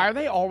promise Dude, that. why are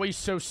they always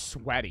so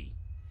sweaty?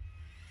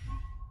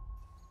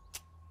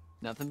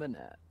 Nothing but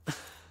net.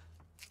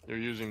 You're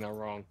using that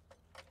wrong.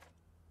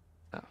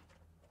 Oh.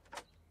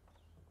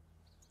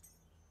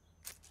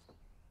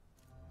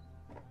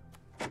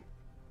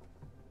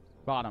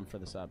 Bottom for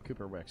the sub.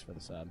 Cooper Wicks for the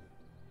sub.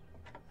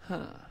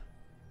 Huh.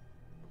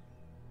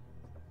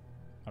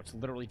 Oh, it's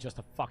literally just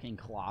a fucking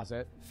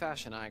closet.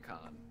 Fashion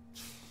icon.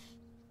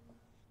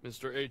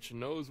 Mr. H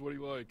knows what he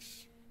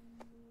likes.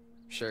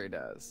 Sure he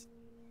does.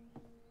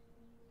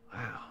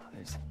 Wow,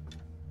 there's...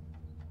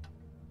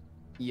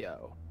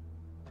 Yo.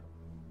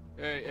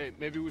 Hey,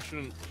 maybe we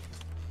shouldn't...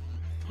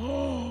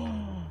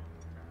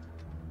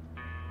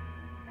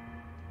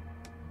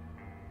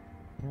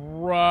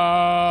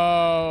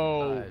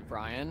 Bro!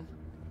 Brian?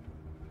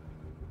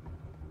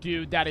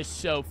 Dude, that is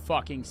so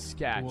fucking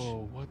sketch.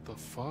 Whoa, what the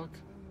fuck?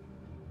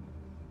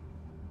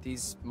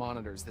 These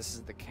monitors, this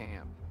is the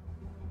camp.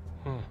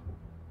 Huh.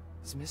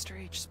 Is Mr.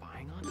 H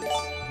spying on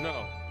us?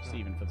 No.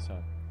 Steven for the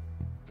sub.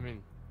 I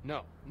mean,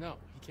 no,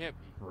 he can't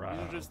be. Bro. These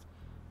are just...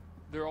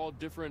 They're all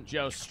different...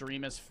 Joe,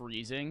 stream is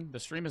freezing. The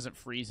stream isn't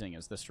freezing.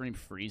 Is the stream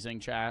freezing,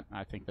 chat?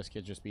 I think this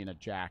kid's just being a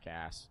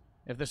jackass.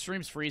 If the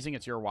stream's freezing,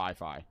 it's your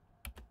Wi-Fi.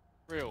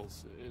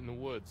 Trails in the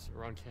woods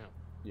around camp.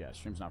 Yeah,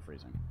 stream's not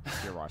freezing.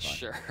 It's your Wi-Fi.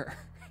 Sure.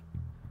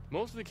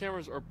 Most of the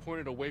cameras are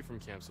pointed away from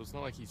camp, so it's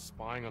not like he's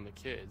spying on the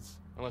kids,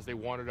 unless they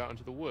wandered out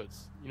into the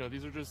woods. You know,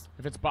 these are just...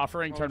 If it's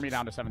buffering, turn me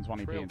down to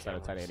 720p instead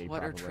of cameras. 1080.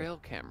 What probably. are trail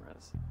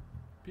cameras?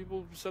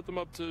 People set them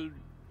up to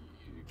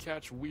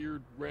catch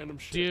weird, random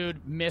shit.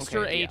 Dude,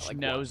 Mr. Okay, yeah, H like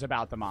knows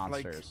about the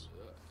monsters.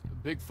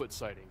 Like Bigfoot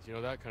sightings, you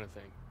know, that kind of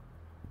thing.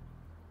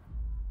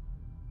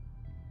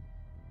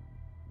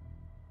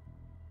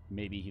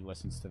 Maybe he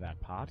listens to that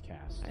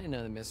podcast. I didn't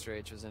know that Mr.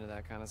 H was into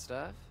that kind of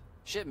stuff.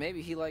 Shit,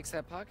 maybe he likes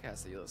that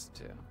podcast that you listen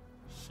to.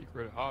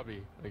 Secret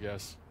hobby, I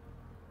guess.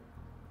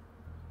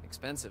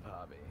 Expensive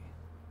hobby.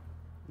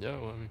 Yeah,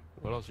 well, I mean,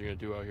 what else are you gonna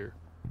do out here?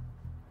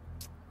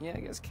 Yeah,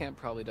 I guess camp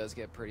probably does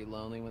get pretty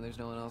lonely when there's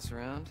no one else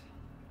around.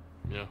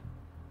 Yeah.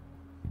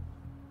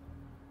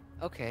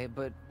 Okay,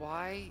 but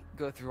why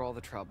go through all the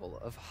trouble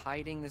of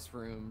hiding this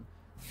room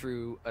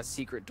through a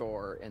secret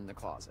door in the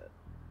closet?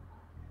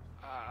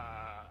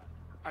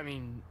 I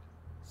mean,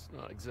 It's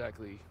not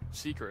exactly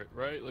secret,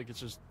 right? Like, it's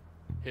just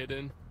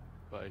hidden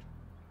by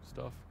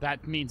stuff.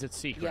 That means it's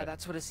secret. Yeah,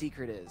 that's what a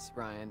secret is,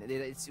 Ryan.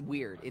 It's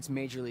weird. It's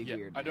majorly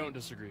weird. I don't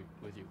disagree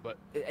with you, but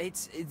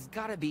it's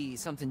gotta be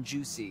something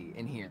juicy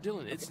in here.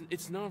 Dylan,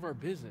 it's none of our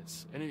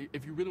business. And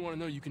if you really want to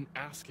know, you can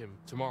ask him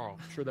tomorrow.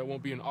 I'm sure that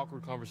won't be an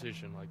awkward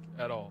conversation, like,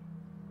 at all.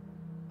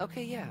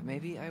 Okay, yeah,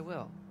 maybe I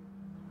will.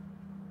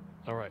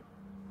 All right.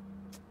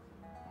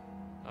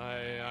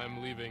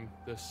 I'm leaving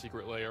this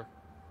secret lair.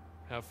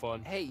 Have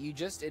fun. Hey, you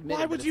just admitted.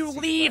 Why would you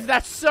leave?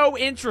 That's so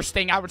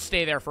interesting. I would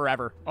stay there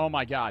forever. Oh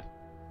my god.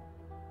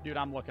 Dude,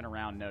 I'm looking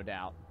around, no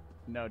doubt.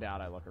 No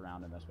doubt I look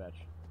around in this bitch.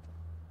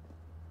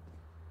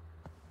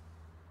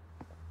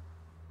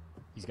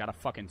 He's got a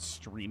fucking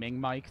streaming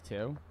mic,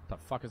 too. What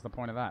the fuck is the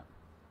point of that?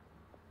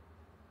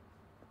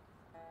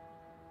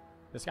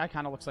 This guy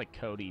kind of looks like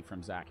Cody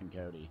from Zack and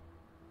Cody.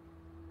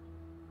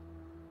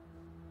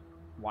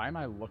 Why am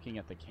I looking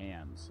at the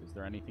cams? Is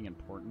there anything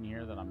important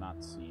here that I'm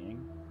not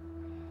seeing?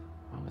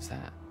 What was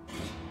that?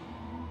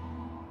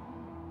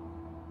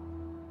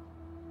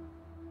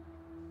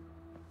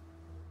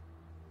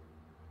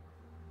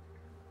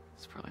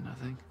 It's probably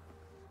nothing.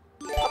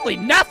 Probably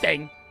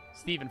nothing!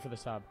 Steven for the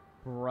sub.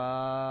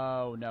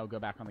 Bro, no, go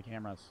back on the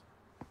cameras.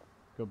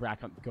 Go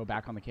back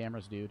on the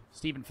cameras, dude.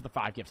 Steven for the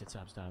 5 gifted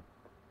subs, dub.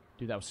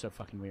 Dude, that was so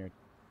fucking weird.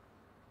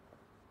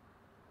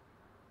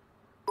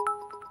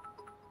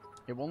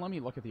 It won't let me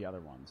look at the other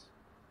ones.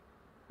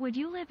 Would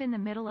you live in the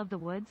middle of the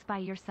woods by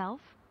yourself?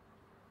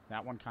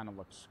 That one kind of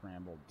looks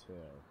scrambled, too.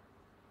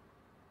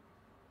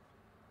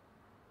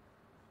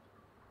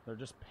 They're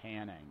just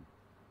panning.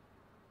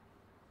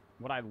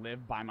 Would I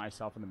live by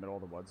myself in the middle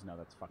of the woods? No,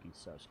 that's fucking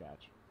so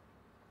sketch.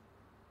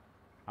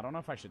 I don't know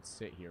if I should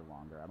sit here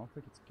longer. I don't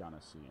think it's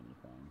gonna see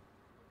anything.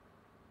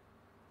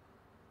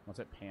 Once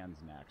it pans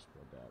next for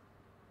a bit.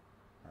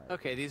 All right.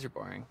 Okay, these are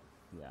boring.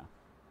 Yeah.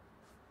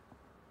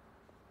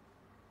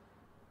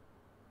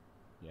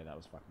 Yeah, that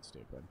was fucking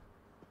stupid.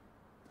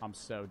 I'm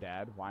so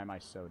dead. Why am I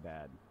so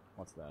dead?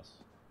 What's this?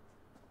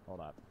 Hold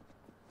up.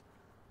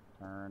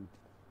 Turn.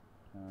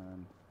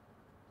 Turn.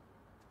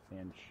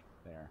 Inch.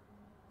 There.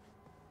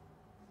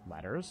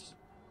 Letters?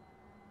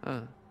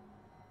 Huh.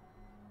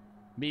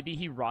 Maybe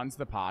he runs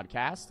the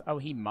podcast? Oh,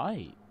 he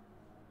might.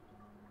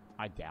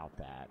 I doubt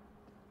that.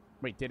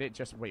 Wait, did it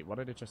just... Wait, what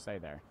did it just say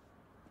there?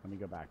 Let me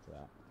go back to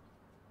that.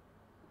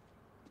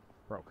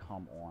 Bro,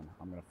 come on.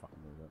 I'm gonna fucking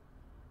move it.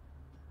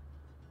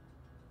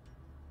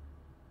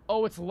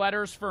 Oh, it's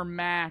letters for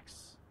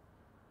Max.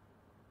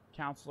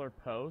 Counselor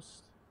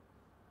Post.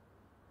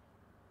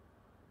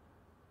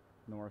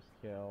 North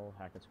Kill.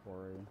 Hackett's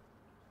Quarry.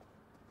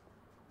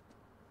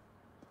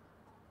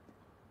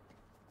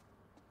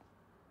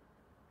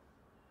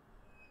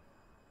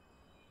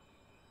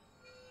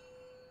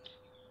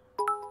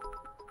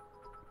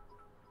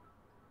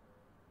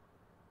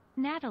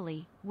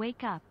 Natalie,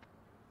 wake up.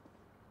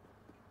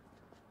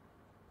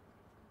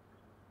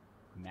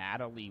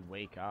 Natalie,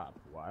 wake up.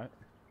 What?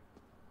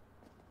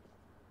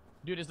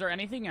 Dude, is there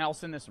anything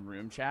else in this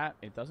room, chat?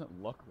 It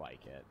doesn't look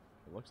like it.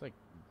 It looks like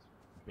it's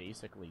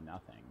basically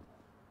nothing.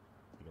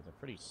 Like it's a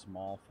pretty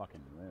small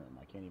fucking room.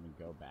 I can't even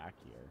go back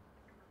here.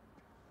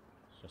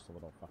 It's just a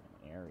little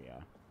fucking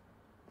area.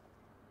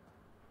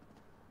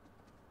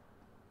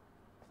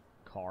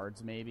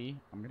 Cards, maybe?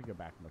 I'm gonna go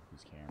back and look at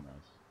these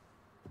cameras.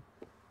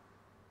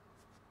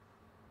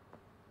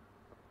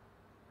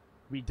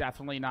 We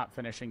definitely not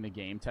finishing the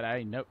game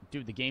today. Nope.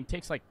 Dude, the game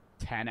takes like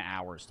 10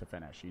 hours to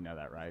finish. You know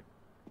that, right?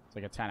 It's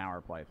like a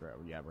 10-hour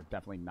playthrough. Yeah, we're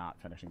definitely not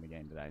finishing the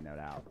game today, no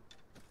doubt.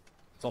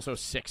 It's also a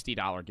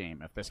 $60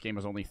 game. If this game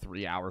was only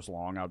 3 hours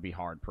long, I would be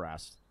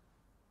hard-pressed.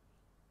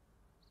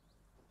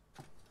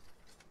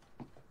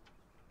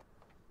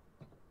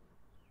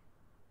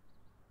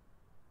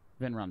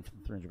 Vin run for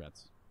 300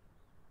 bits.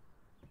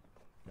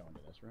 Go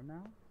into this room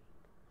now.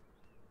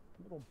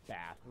 Little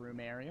bathroom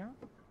area.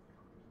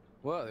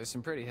 Whoa, there's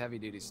some pretty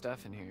heavy-duty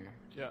stuff in here.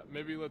 Yeah,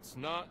 maybe let's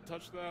not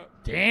touch that.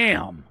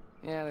 Damn!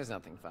 Yeah, there's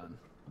nothing fun.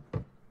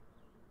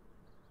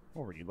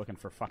 What were you looking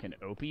for? Fucking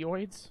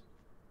opioids?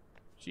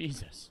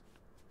 Jesus.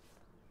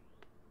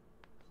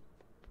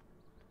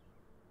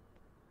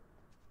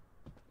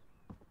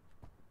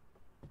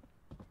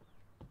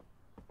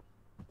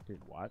 Dude,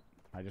 what?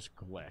 I just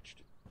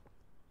glitched.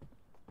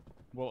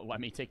 Will it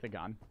let me take the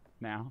gun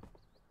now?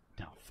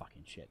 No,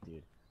 fucking shit,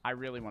 dude. I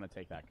really want to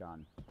take that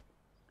gun.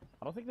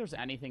 I don't think there's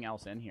anything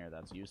else in here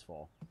that's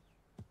useful.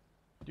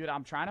 Dude,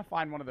 I'm trying to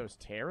find one of those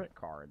tarot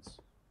cards.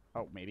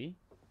 Oh, maybe?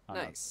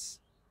 Nice.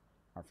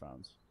 Our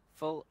phones.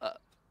 Full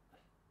up.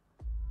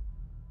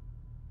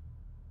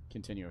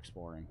 Continue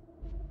exploring.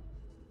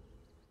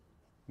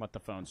 Let the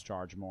phones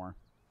charge more.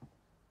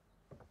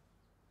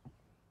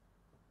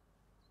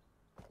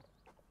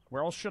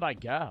 Where else should I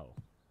go?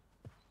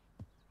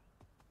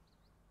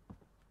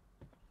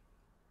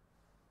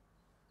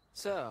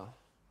 So,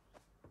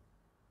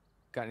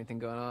 got anything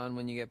going on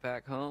when you get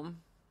back home?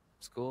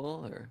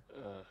 School, or?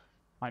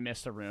 I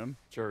missed a room.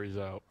 Jury's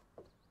out.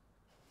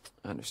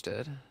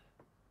 Understood.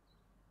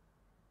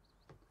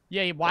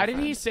 Yeah, why did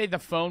he say the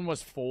phone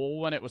was full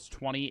when it was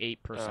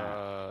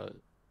 28%?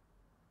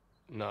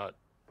 Not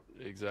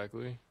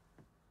exactly.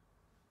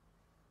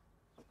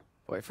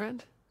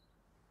 Boyfriend?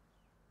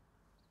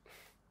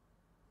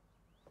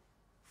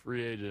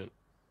 Free agent.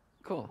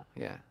 Cool,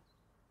 yeah.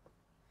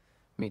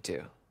 Me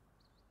too.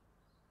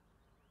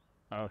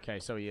 Okay,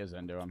 so he is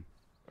into him.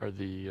 Are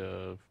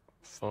the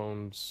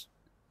phones...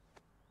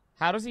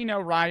 How does he know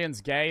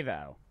Ryan's gay,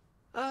 though?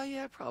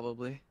 Yeah,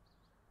 probably.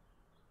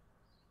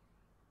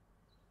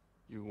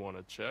 You want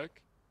to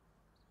check?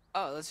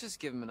 Oh, let's just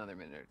give him another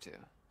minute or two,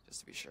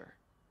 just to be sure.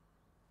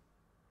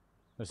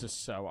 This is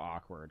so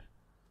awkward.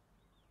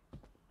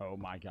 Oh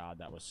my god,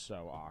 that was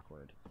so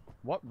awkward.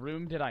 What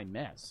room did I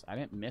miss? I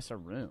didn't miss a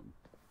room.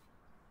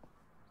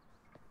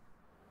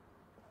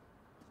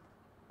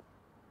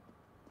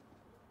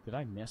 Did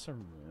I miss a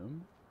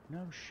room?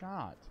 No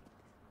shot.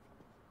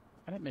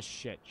 I didn't miss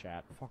shit,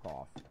 chat. Fuck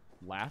off.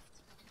 Left?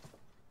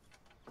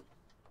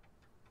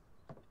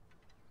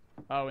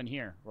 Oh, in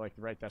here. Like,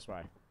 right this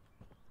way.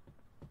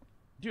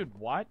 Dude,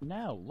 what?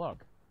 No,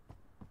 look.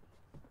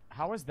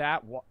 How is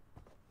that? What?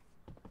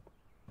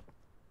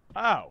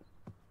 Oh.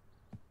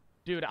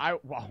 Dude, oh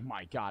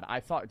my god.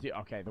 I thought, dude,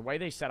 okay, the way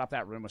they set up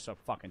that room was so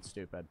fucking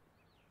stupid.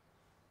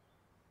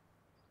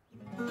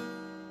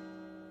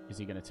 Is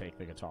he gonna take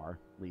the guitar?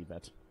 Leave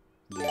it.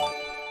 Yeah.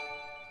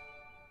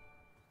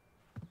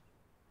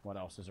 What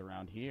else is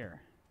around here?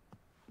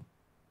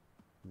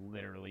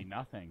 Literally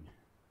nothing.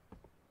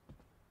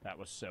 That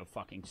was so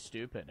fucking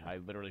stupid. I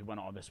literally went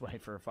all this way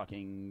for a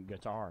fucking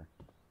guitar.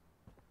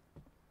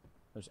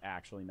 There's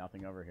actually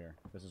nothing over here.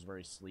 This is where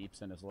he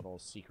sleeps in his little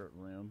secret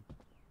room.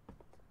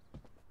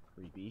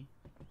 Creepy.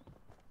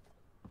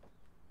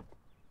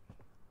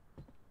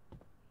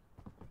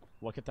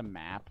 Look at the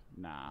map.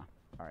 Nah.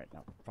 Alright,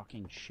 no.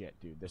 Fucking shit,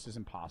 dude. This is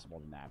impossible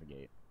to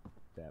navigate.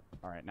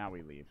 Alright, now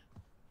we leave.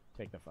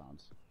 Take the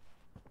phones.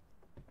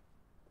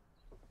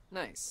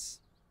 Nice.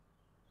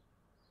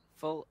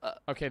 Full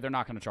up. Okay, they're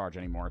not going to charge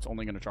anymore. It's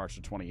only going to charge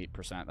to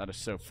 28%. That is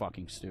so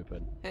fucking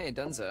stupid. Hey,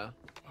 Dunzo.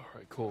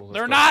 Alright, cool.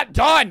 They're not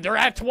done! They're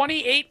at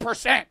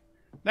 28%!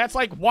 That's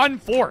like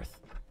 1/4.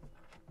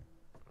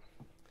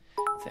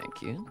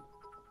 Thank you.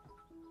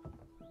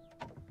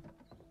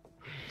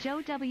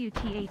 Joe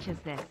WTH is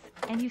this,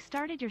 and you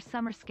started your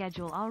summer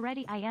schedule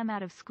already. I am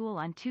out of school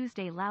on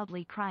Tuesday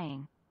loudly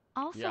crying.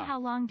 Also, Yeah. How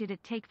long did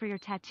it take for your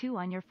tattoo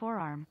on your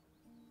forearm?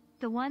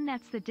 The one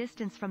that's the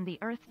distance from the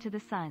earth to the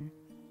sun.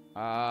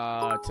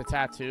 To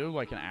tattoo,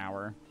 like an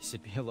hour. This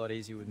would be a lot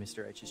easier with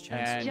Mr. H's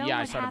chance. And Joe, yeah, I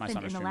what started my happened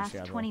summer in the stream last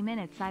schedule. 20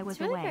 minutes I was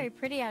It's really away? very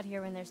pretty out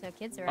here when there's no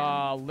kids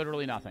around.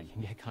 Literally nothing.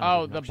 kind of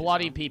Oh, the obnoxious,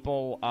 bloody huh?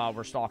 people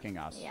were stalking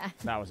us. Yeah.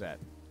 That was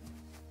it.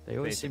 They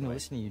always seem to Basically.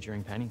 listen to you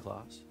during painting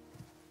class.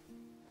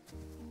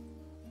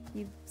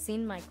 You've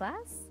seen my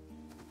class?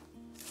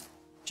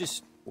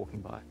 Just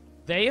walking by.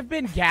 They have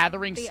been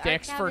gathering The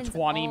sticks art for cabin's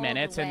 20 all the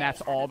minutes, and way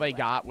that's out all of the they way.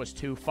 got was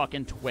 2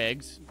 fucking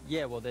twigs.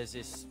 Yeah, well, there's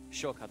this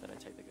shortcut that I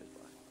take that goes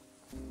by.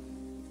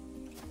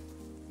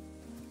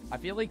 I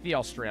feel like the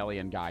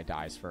Australian guy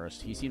dies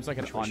first. He seems like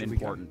an Which way should we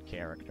go? unimportant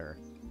character.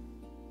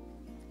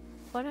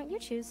 Why don't you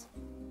choose?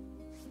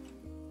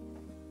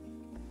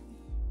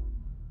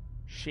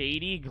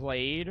 Shady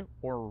Glade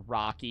or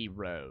Rocky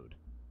Road?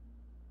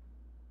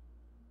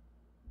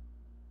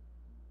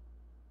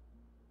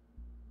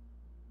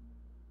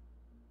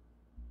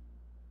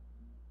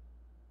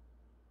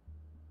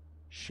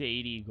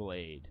 Shady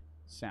Glade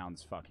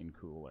sounds fucking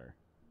cooler.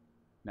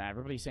 Nah,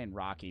 everybody's saying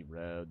Rocky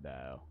Road,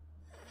 though.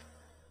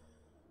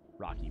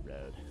 Rocky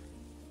Road.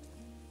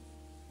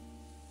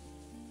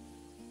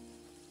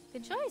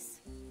 Good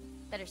choice.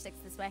 Better sticks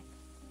this way.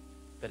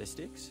 Better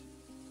sticks?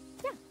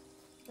 Yeah.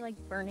 You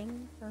like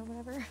burning or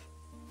whatever.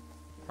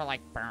 For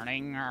like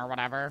burning or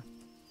whatever.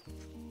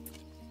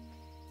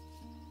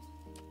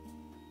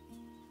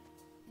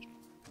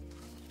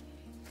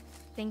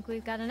 Think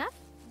we've got enough?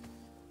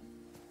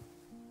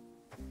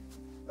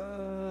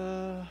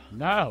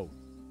 No.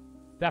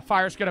 That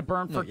fire's gonna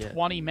burn for Not yet.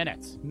 20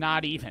 minutes.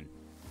 Not even.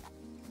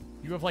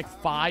 You have like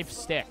 5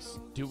 sticks.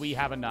 Do we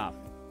have enough?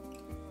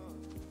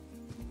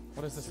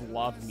 What is this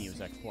love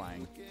music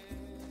playing?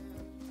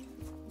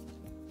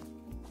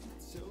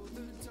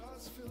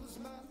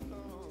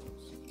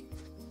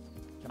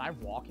 Can I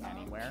walk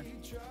anywhere?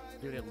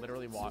 Dude, it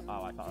literally walk.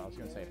 Oh, I thought I was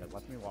gonna say if it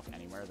lets me walk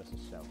anywhere, this is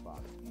so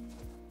fucked.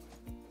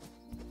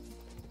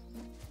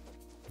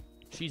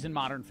 She's in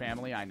Modern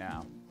Family, I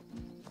know.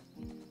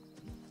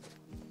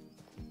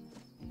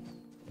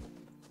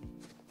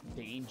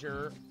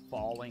 Danger,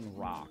 falling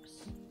rocks.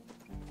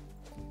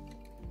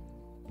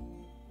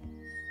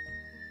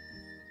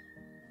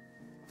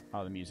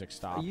 Oh, the music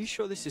stopped. Are you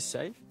sure this is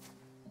safe?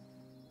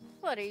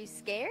 What, are you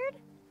scared?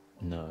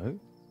 No.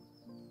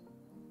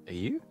 Are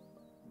you?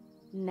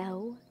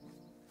 No.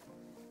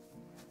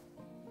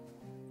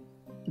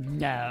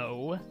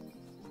 No.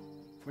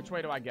 Which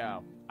way do I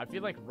go? I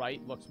feel like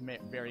right looks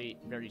very,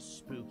 very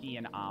spooky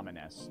and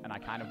ominous, and I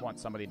kind of want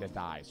somebody to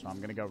die, so I'm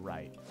gonna go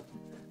right.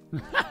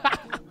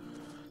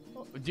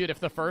 Dude, if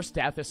the first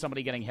death is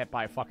somebody getting hit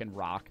by a fucking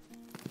rock.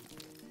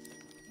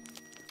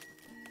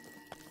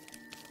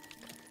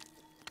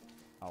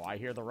 Oh, I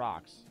hear the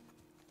rocks.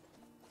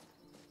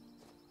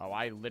 Oh,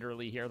 I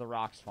literally hear the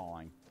rocks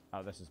falling.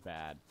 Oh, this is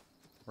bad.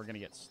 We're gonna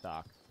get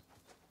stuck.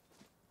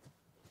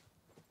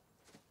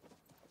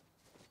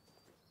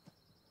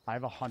 I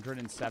have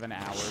 107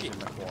 hours in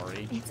the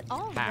quarry. It's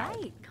all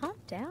right. Calm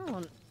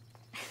down.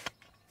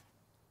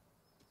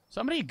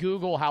 Somebody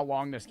Google how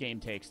long this game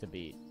takes to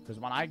beat. Because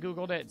when I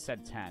Googled it, it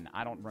said 10.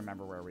 I don't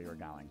remember where we were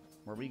going.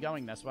 Were we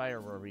going this way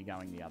or were we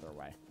going the other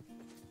way?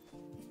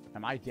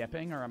 Am I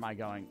dipping or am I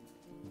going...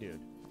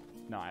 Dude.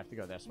 No, I have to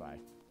go this way.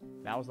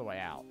 That was the way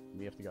out.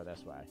 We have to go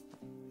this way.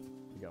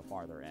 To go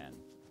farther in.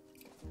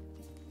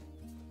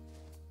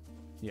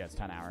 Yeah, it's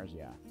 10 hours.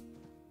 Yeah.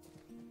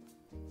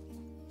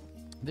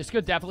 This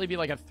could definitely be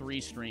like a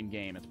 3-stream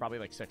game. It's probably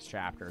like 6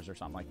 chapters or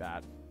something like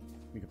that.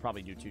 We could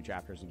probably do 2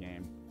 chapters a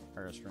game.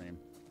 Or a stream.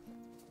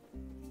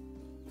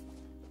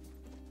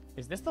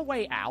 Is this the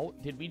way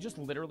out? Did we just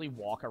literally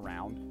walk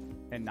around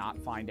and not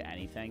find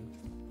anything?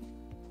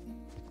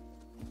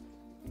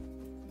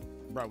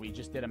 Bro, we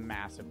just did a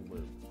massive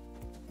loop.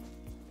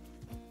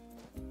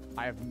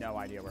 I have no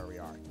idea where we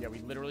are. Yeah, we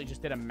literally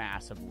just did a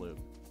massive loop.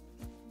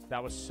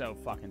 That was so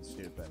fucking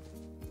stupid.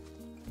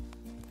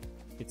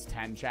 It's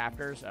 10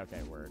 chapters?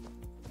 Okay, word.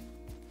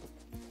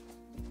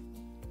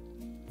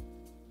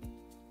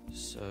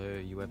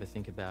 So, you ever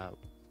think about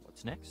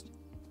what's next?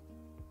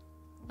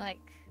 Like,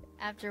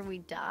 after we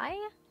die?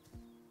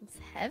 It's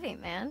heavy,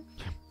 man.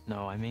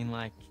 No, I mean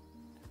like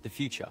the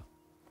future.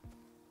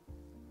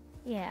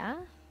 Yeah.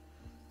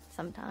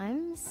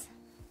 Sometimes.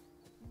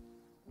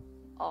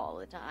 All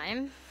the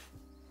time.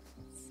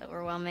 It's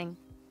overwhelming.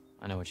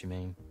 I know what you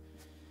mean.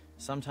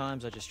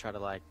 Sometimes I just try to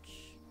like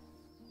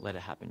let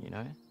it happen, you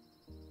know?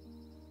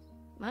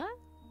 What?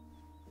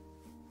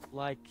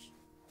 Like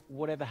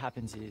whatever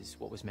happens is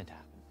what was meant to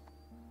happen.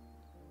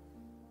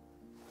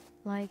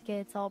 Like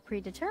it's all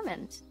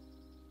predetermined.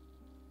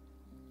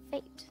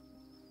 Fate.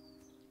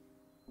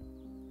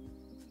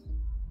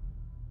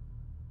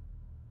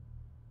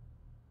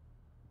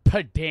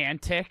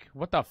 Pedantic?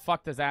 What the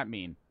fuck does that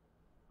mean?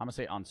 I'm gonna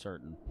say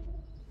uncertain.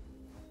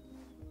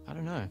 I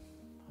don't know.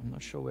 I'm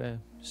not sure we're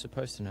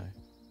supposed to know.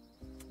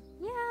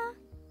 Yeah.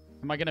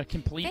 Am I gonna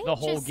complete Fate the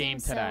whole just game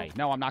seems today? so-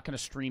 No, I'm not gonna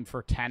stream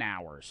for 10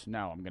 hours.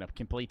 No, I'm gonna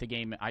complete the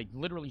game. I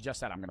literally just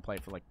said I'm gonna play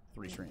it for like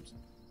 3 streams.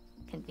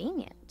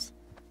 Convenient.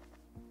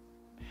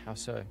 How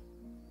so?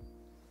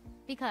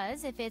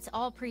 Because if it's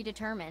all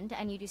predetermined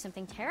and you do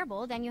something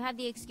terrible, then you have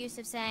the excuse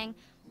of saying,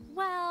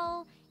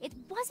 well, it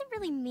wasn't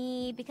really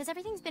me because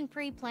everything's been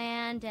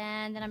pre-planned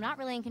and then I'm not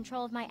really in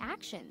control of my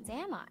actions,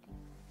 am I?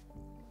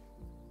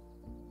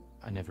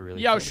 I never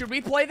really... Yo, should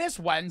we play this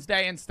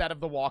Wednesday instead of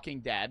The Walking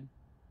Dead?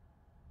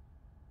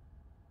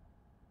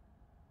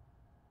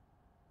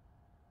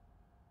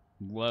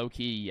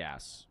 Low-key,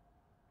 yes.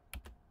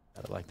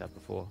 I'd like that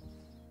before.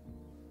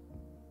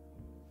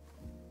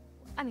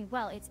 I mean,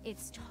 well,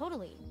 it's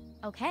totally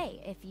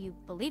okay if you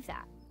believe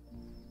that.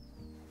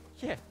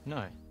 Yeah,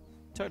 no.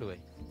 Totally.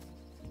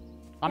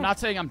 I'm not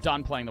saying I'm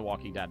done playing The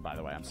Walking Dead, by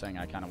the way. I'm saying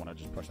I kind of want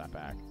to just push that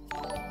back.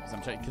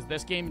 Because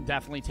this game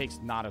definitely takes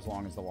not as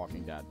long as The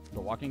Walking Dead. The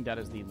Walking Dead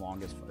is the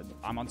longest.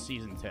 I'm on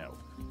season 2.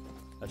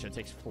 That shit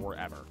takes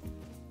forever.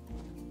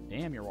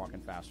 Damn, you're walking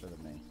faster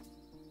than me.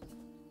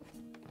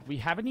 We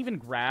haven't even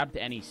grabbed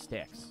any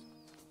sticks.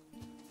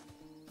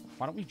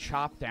 Why don't we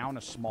chop down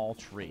a small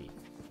tree?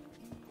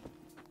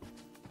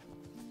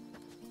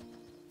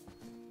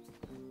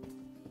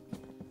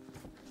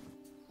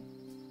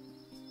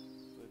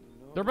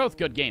 They're both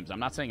good games. I'm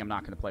not saying I'm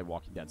not going to play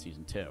Walking Dead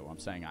Season 2. I'm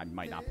saying I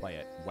might not play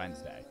it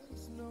Wednesday.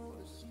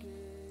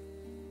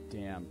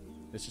 Damn.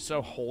 This is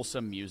so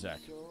wholesome music.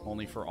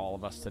 Only for all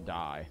of us to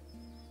die.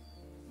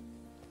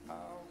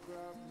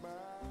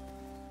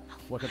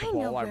 Look at the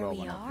poll I wrote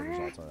when the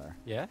results are there.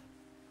 Yeah?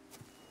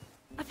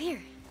 Up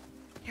here.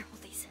 Here,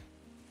 hold these.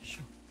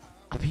 Sure.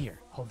 Up here.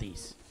 Hold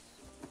these.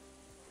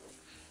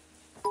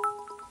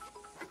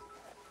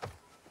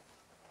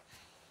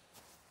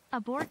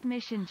 Abort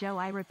mission, Joe.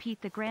 I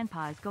repeat, the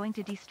grandpa's going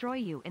to destroy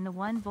you in the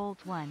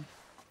 1-volt 1.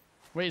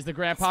 Wait, is the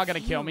grandpa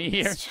going to kill me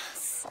here?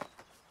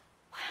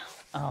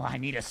 Oh, I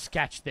need to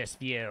sketch this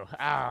view.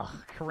 Oh,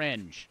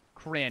 cringe.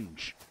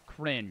 Cringe.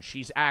 Cringe.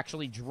 She's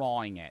actually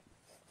drawing it.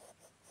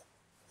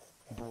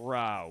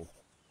 Bro.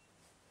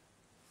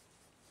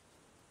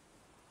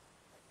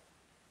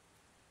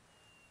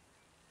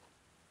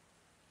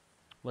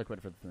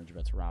 Liquid for the 300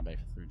 bits. Rambe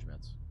for 300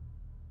 bits.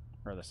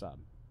 Or the sub.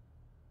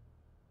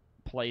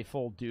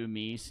 Playful, do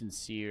me,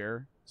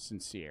 sincere,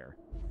 sincere.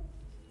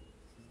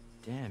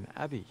 Damn,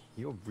 Abby,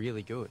 you're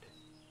really good.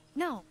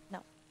 No,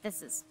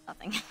 this is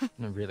nothing.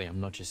 No, really,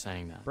 I'm not just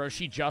saying that. Bro,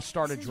 she just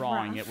started This is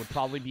drawing. rough, It would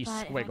probably be but if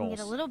I can get a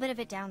squiggles. little bit of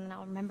it down, then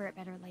I'll remember it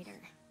better later.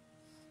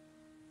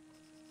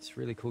 It's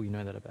really cool you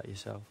know that about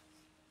yourself.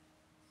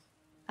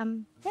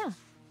 Yeah.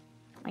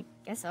 I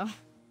guess so.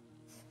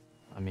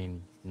 I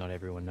mean, not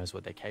everyone knows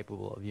what they're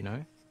capable of, you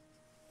know?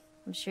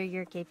 I'm sure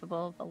you're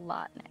capable of a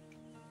lot, Nick.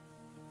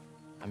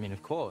 I mean,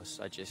 of course,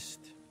 I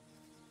just...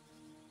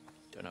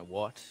 don't know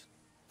what.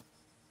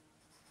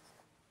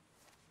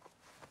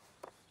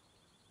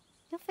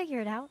 You'll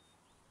figure it out.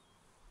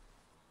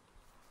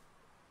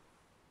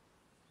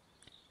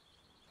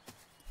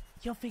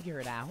 You'll figure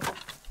it out.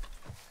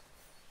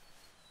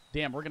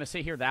 Damn, we're gonna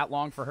sit here that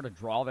long for her to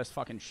draw this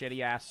fucking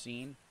shitty-ass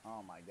scene?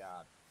 Oh my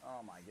god.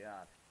 Oh my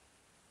god.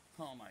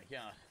 Oh my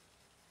god.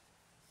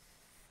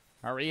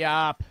 Hurry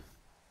up.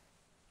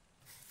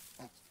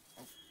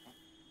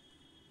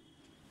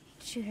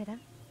 Did you hear that?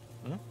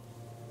 Huh?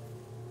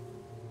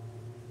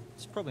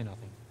 It's probably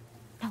nothing.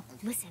 No,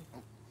 listen.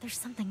 There's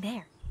something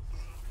there.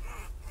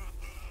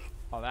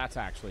 Oh, that's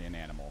actually an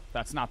animal.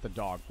 That's not the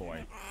dog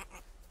boy.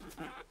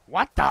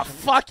 What the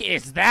fuck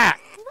is that?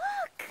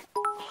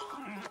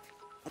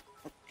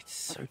 It's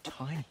so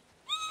tiny.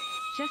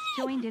 Just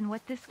joined in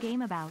what this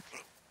game about.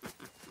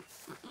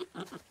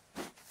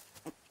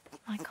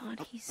 My god,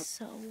 he's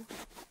so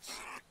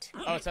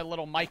cute. Oh, it's a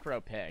little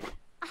micro pig.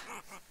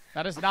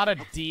 That is not a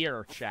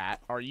deer,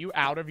 chat. Are you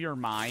out of your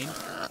mind?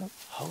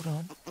 Hold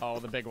on. Oh,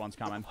 the big one's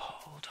coming.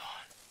 Hold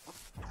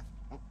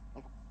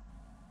on.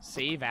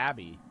 Save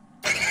Abby.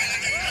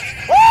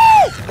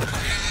 Woo!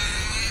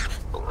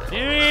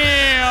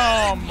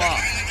 Damn!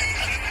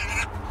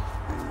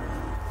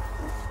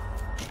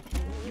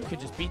 You could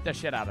just beat the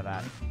shit out of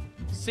that.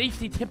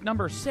 Safety tip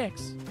number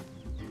 6.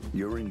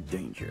 You're in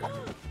danger.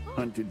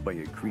 Hunted by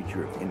a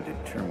creature of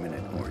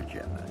indeterminate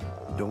origin.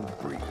 Don't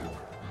breathe.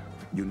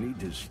 You need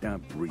to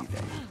stop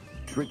breathing,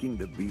 tricking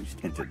the beast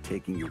into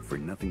taking you for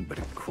nothing but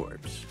a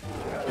corpse.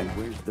 And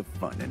where's the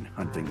fun in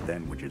hunting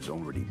that which is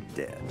already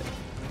dead?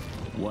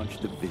 Watch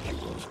the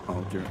visuals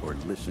alter or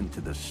listen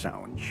to the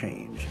sound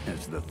change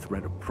as the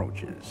threat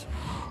approaches.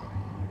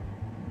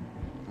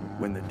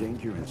 When the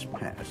danger is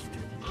past,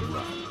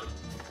 run.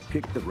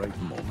 Pick the right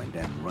moment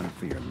and run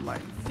for your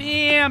life.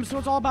 Damn, so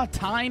it's all about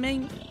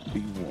timing?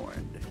 Be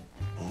warned.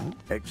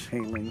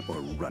 Exhaling or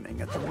running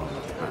at the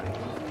wrong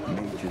time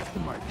may just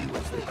mark you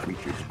as the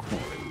creature's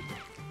quarry,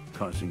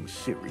 causing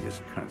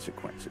serious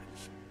consequences.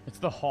 It's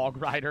the hog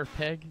rider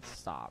pig?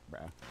 Stop, bro.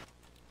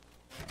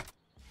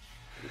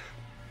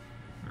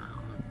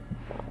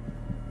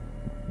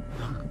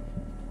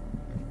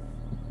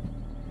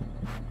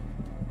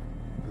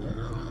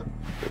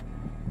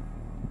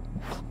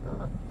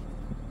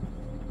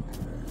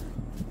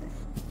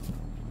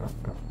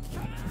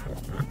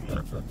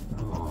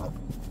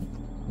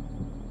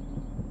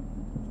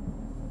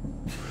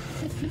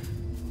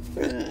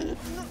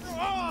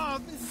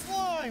 Oh, the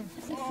slime!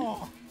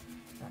 Oh.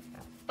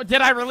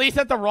 Did I release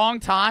at the wrong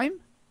time?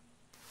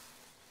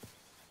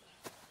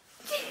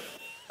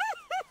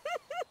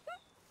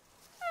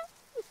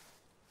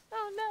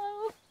 Oh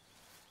no.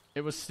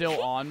 It was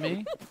still on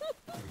me?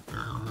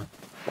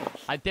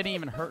 It didn't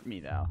even hurt me,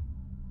 though.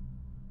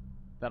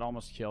 That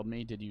almost killed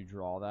me. Did you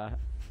draw that?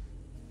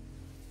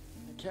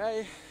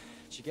 Okay.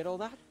 Did you get all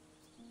that?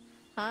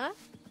 Huh?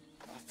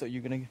 I thought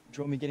you were gonna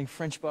draw me getting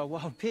Frenched by a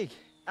wild pig.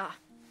 Ah,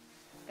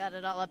 got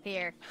it all up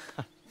here.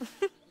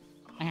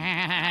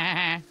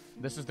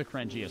 This is the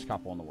cringiest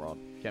couple in the world.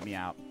 Get me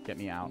out. Get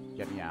me out.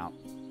 Get me out.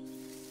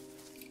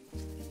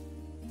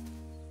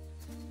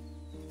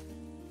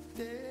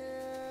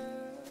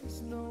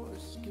 There's no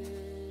escape.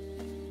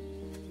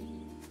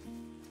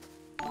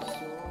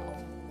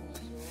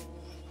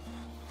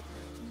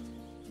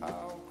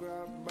 I'll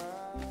grab my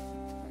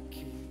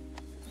key.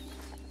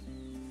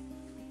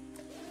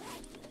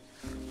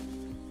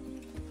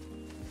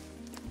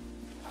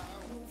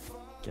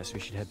 Guess we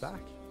should head back.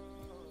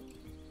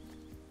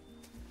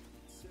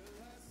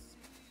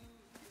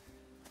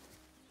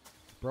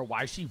 Bro,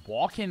 why is she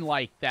walking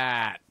like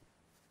that?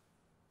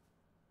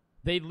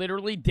 They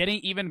literally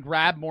didn't even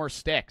grab more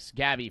sticks.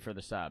 Gabby for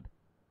the sub.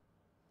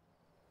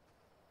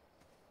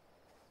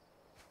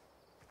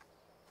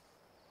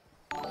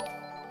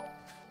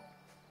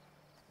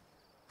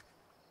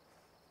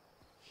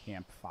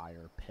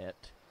 Campfire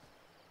pit.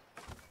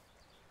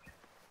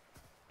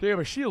 Damn,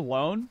 is she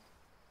alone?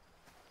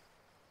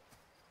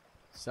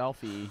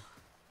 Selfie.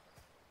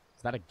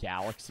 Is that a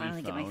Galaxy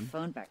Finally phone? get my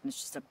phone back, and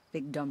it's just a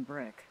big dumb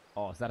brick.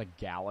 Oh, is that a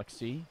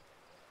Galaxy?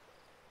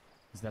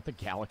 Is that the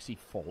Galaxy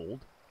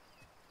Fold?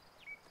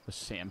 The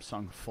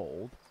Samsung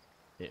Fold?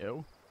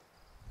 Ew.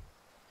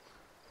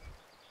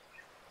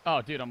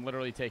 Oh, dude, I'm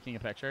literally taking a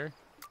picture.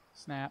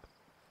 Snap.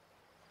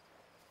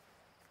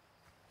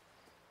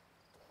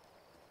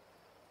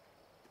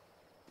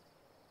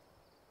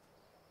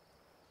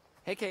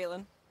 Hey,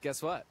 Caitlin.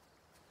 Guess what?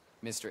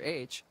 Mr.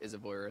 H is a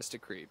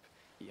voyeuristic creep.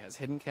 He has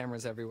hidden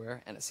cameras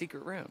everywhere and a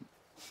secret room.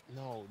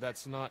 No,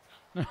 that's not...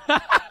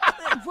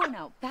 Whoa,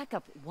 now, back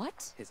up.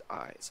 What? His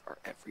eyes are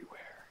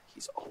everywhere.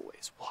 He's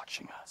always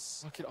watching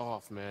us. Knock it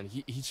off, man.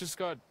 He's just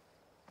got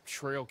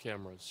trail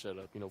cameras set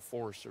up, you know,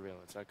 forest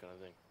surveillance, that kind of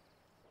thing.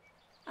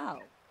 Oh.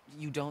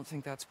 You don't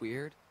think that's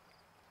weird?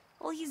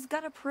 Well, he's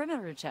got a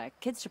perimeter to check,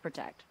 kids to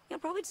protect. You know,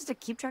 probably just to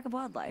keep track of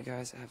wildlife. You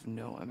guys have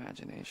no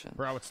imagination.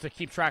 Bro, it's to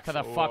keep track of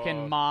the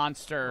fucking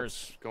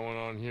monsters. What's going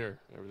on here?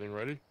 Everything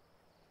ready?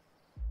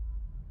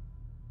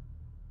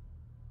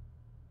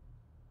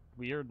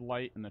 Weird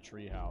light in the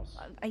treehouse.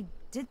 I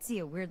did see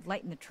a weird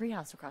light in the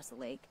treehouse across the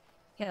lake.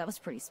 Yeah, that was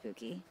pretty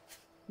spooky.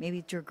 Maybe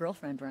it's your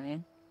girlfriend,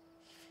 Brian.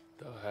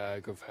 The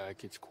Hag of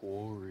Hackett's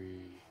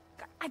Quarry.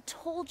 I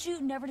told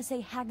you never to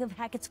say Hag of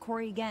Hackett's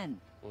Quarry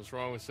again. What's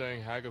wrong with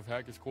saying Hag of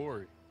Hackett's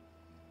Quarry?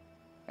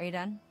 Are you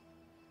done?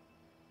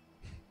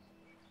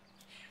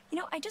 You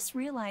know, I just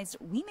realized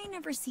we may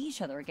never see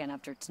each other again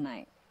after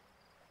tonight.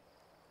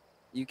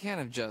 You can't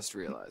have just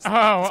realized.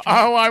 Oh,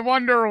 I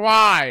wonder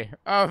why.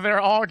 Oh, they're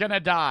all gonna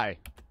die.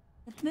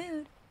 The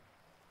mood.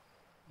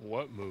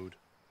 What mood?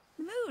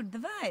 The mood, the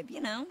vibe,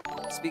 you know.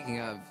 Speaking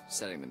of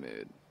setting the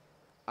mood,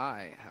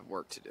 I have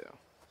work to do.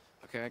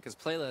 Okay, because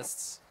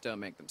playlists don't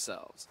make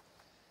themselves.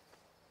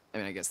 I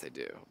mean, I guess they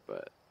do,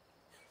 but...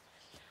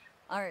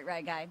 All right,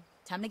 right guy.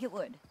 Time to get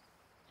wood.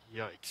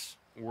 Yikes.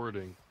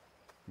 Wording.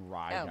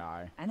 Right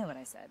guy. I know what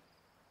I said.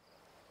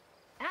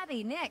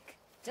 Abby, Nick,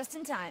 just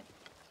in time.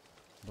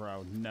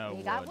 Bro, no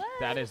You got wood. wood.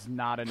 That is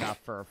not enough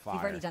for a fire.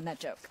 You've already done that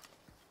joke.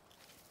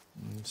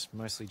 It's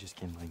mostly just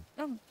kindling.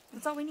 Oh,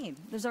 that's all we need.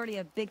 There's already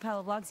a big pile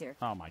of logs here.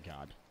 Oh my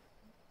god.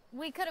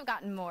 We could have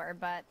gotten more,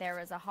 but there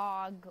was a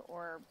hog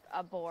or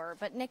a boar.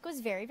 But Nick was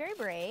very, very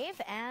brave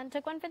and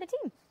took one for the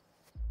team.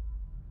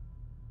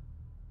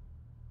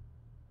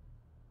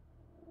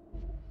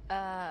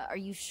 Are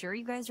you sure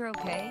you guys are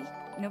okay?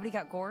 Nobody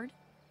got gored?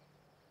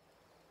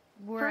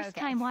 First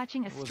time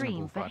watching a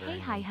stream, but hey,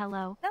 hi,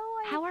 hello.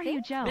 How are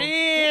you, Joe?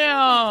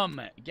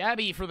 Damn!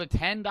 Gabby for the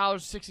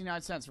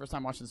 $10.69. First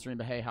time watching the stream,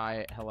 but hey,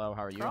 hi, hello,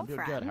 how are you? I'm doing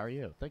good. How are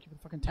you? Thank you for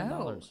the fucking $10.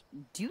 Oh,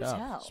 do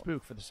tell.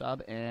 Spook for the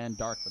sub and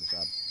Dark for the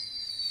sub.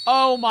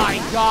 Oh my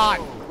god!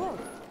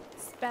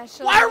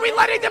 Special. Why are we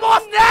letting them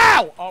off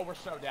now? Oh, we're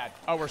so dead.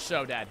 Oh, we're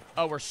so dead.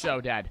 Oh, we're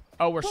so dead.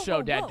 Oh, we're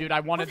so dead. Dude,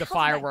 I wanted the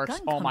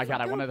fireworks. Oh my god,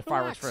 I wanted the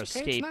fireworks for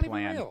escape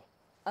plan.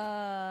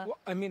 Well,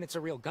 I mean, it's a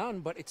real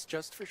gun, but it's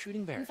just for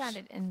shooting bears. We found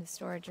it in the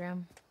storage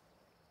room.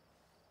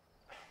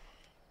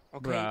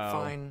 Okay, Bro.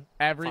 fine.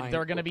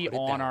 They're gonna We'll be put it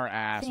on down. our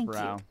ass, Thank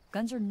bro. you.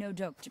 Guns are no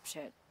joke,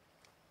 dipshit.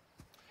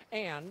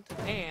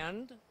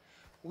 And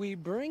we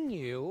bring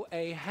you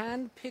a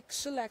hand-picked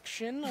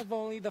selection of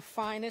only the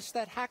finest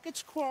that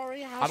Hackett's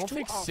Quarry has to offer. I don't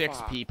think 6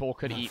 people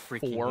could eat 4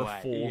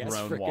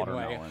 full-grown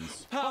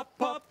watermelons. Pop,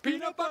 pop,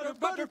 peanut butter,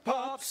 butter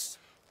pops.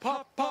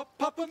 Pop, pop,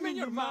 pop them in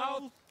your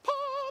mouth.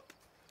 Pop.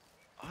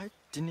 I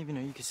didn't even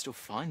know you could still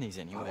find these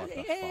anywhere.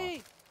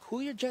 Hey,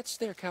 cool your jets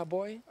there,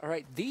 cowboy. All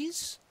right,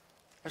 these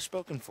are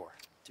spoken for.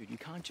 Dude, you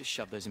can't just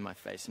shove those in my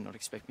face and not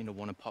expect me to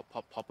want to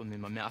pop them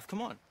in my mouth.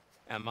 Come on.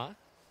 Emma,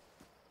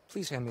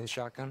 please hand me the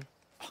shotgun.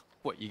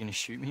 What, you gonna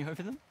shoot me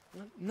over them?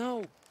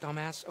 No,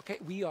 dumbass. Okay,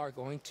 we are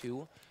going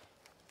to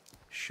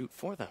shoot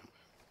for them.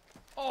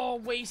 Oh,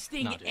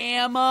 wasting No, dude.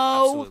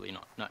 ammo. Absolutely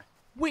not. No.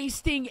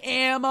 Wasting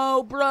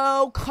ammo,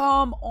 bro.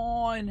 Come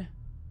on.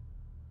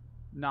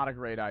 Not a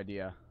great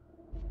idea.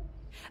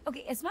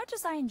 Okay, as much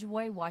as I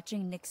enjoy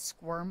watching Nick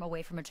squirm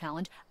away from a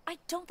challenge, I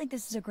don't think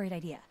this is a great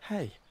idea.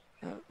 Hey.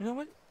 You know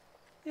what?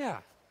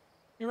 Yeah,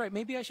 you're right.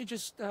 Maybe I should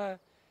just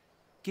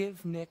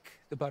give Nick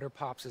the butter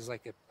pops as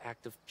like an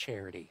act of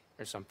charity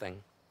or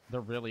something.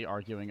 They're really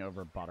arguing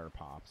over butter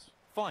pops.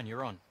 Fine,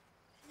 you're on.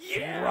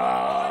 Bro!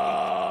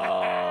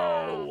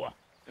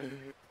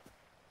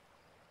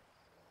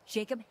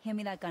 Jacob, hand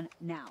me that gun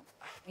now.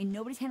 I mean,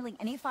 nobody's handling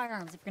any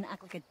firearms if you're gonna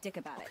act like a dick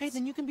about it. Okay,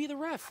 then you can be the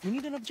ref. We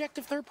need an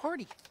objective third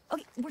party.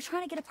 Okay, we're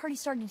trying to get a party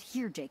started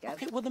here, Jacob.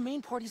 Okay, well, the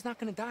main party's not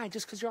gonna die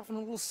just because you're off on a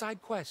little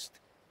side quest.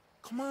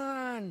 Come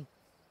on.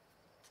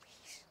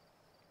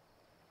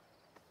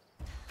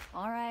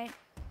 All right.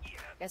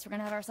 Guess we're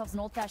gonna have ourselves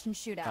an old-fashioned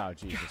shootout. Oh,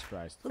 Jesus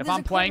Christ. Look, If there's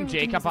I'm a playing clever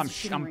looking Jacob, I'm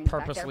shooting range back there,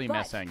 purposely but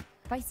missing.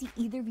 If I see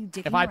either of you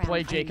digging If I around,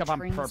 play Jacob, I'm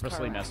turning this car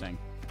purposely around. missing.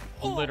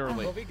 Oh,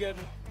 Literally. We'll be good.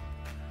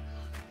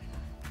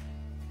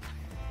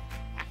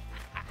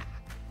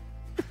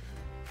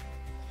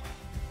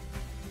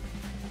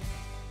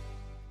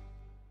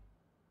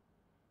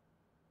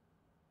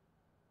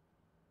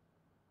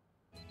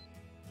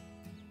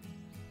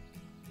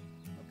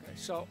 Okay,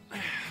 so,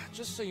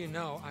 just so you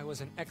know, I was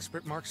an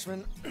expert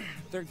marksman,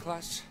 3rd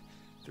class,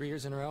 3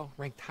 years in a row,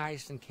 ranked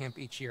highest in camp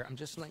each year. I'm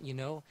just letting you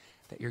know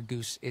that your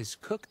goose is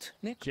cooked,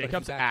 Nick. but if you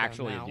Jacob's back down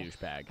actually a now,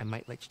 douchebag. I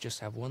might let you just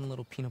have one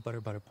little peanut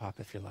butter pop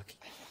if you're lucky.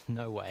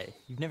 No way.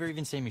 You've never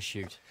even seen me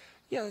shoot.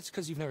 Yeah, that's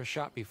because you've never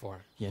shot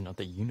before. Yeah, not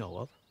that you know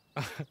of.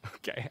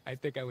 Okay, I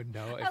think I would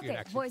know if you'd Okay,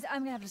 actually... boys, I'm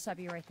gonna have to stop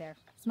you right there.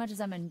 As much as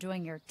I'm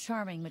enjoying your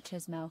charming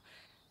machismo,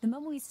 the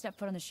moment we step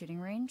foot on the shooting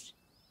range,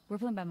 we're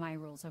playing by my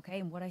rules, okay?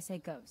 And what I say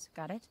goes.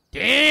 Got it?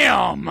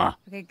 Damn!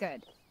 Okay,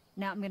 good.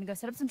 Now I'm gonna go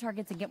set up some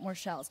targets and get more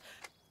shells.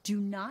 Do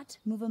not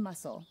move a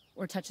muscle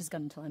or touch his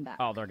gun until I'm back.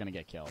 Oh, they're gonna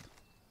get killed.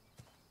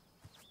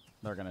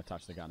 They're gonna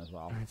touch the gun as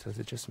well. All right, so is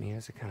it just me?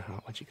 Is it kind of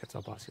hot when she gets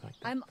all bossy like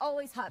that? I'm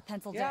always hot,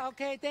 pencil dick. Yeah,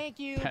 okay, thank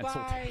you.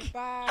 Pencil Bye, dick.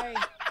 bye.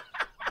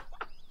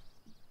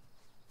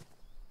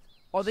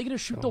 Are they gonna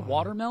shoot the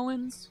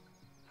watermelons?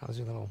 How's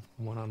your little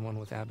one-on-one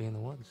with Abby in the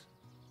woods?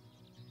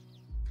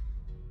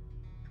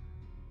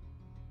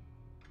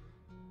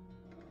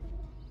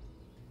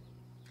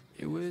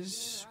 It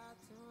was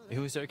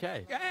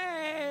okay.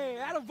 Hey,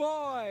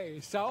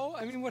 attaboy! So,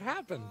 I mean, what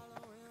happened?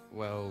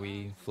 Well,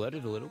 we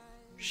flirted a little.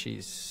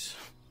 She's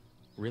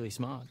really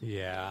smart.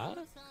 Yeah?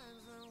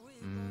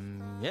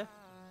 Yeah.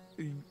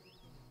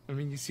 I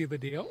mean, you see the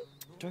deal?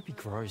 Don't be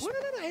gross. No.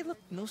 Hey, look,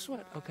 no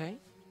sweat, okay?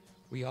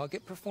 We all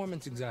get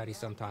performance anxiety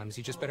sometimes.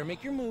 You just better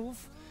make your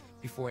move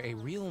before a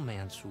real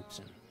man swoops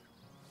in.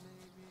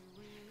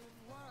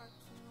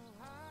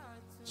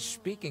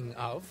 Speaking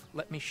of,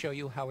 let me show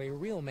you how a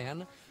real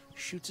man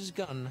shoots his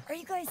gun. Are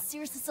you guys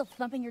seriously still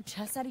thumping your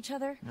chests at each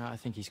other? No, I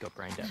think he's got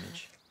brain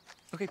damage.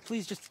 Okay,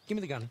 please, just give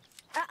me the gun.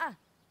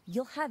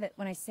 You'll have it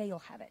when I say you'll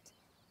have it.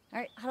 All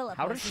right, huddle up.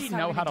 How boys. does This she is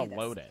know we're how gonna to do this.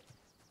 load it?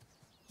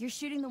 You're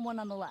shooting the one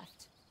on the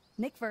left.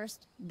 Nick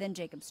first, then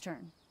Jacob's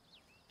turn.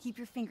 Keep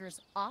your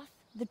fingers off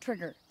the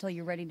trigger till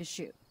you're ready to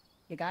shoot.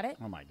 You got it?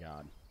 Oh my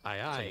god. Aye,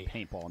 It's aye. like a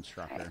paintball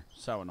instructor.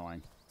 So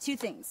annoying. 2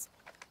 things.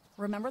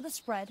 Remember the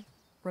spread,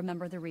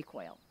 remember the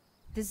recoil.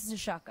 This is a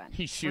shotgun.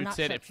 He We're shoots not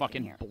it, it sharpshooting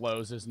fucking here.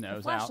 blows his The nose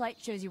out. flashlight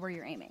shows you where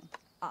you're aiming.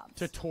 Obs.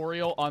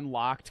 Tutorial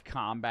unlocked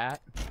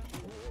combat.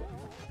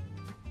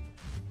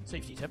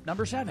 Safety tip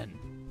number 7.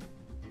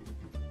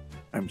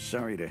 I'm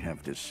sorry to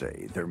have to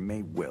say, there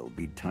may well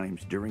be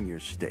times during your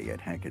stay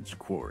at Hackett's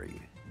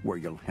Quarry where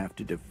you'll have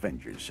to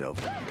defend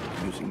yourself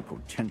using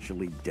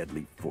potentially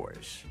deadly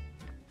force.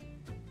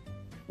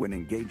 When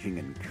engaging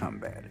in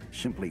combat,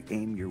 simply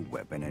aim your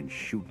weapon and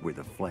shoot where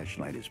the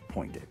flashlight is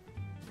pointed.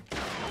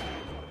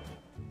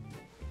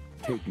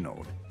 Take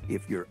note,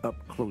 if you're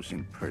up close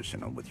and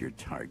personal with your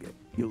target,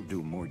 you'll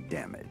do more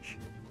damage.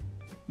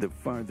 The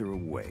farther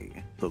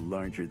away, the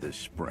larger the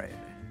spread,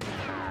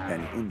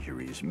 and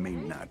injuries may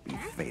not be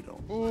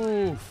fatal.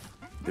 Oof.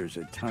 There's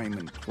a time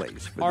and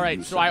place for All the right,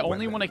 use so of I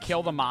only want to weapons,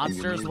 kill the and you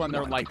monsters may when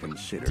they're want to like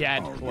consider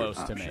dead all your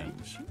close to me.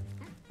 options.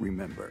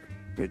 Remember,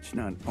 it's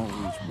not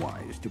always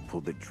wise to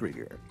pull the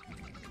trigger.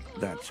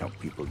 That's how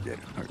people get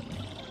hurt.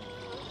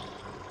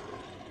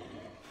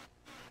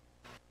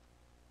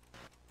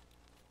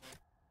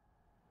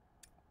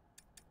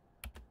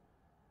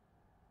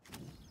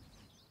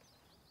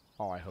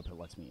 Oh, I hope it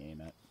lets me aim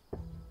it.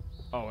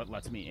 Oh, it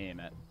lets me aim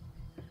it.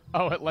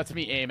 Oh, it lets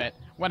me aim it.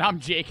 When I'm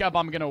Jacob,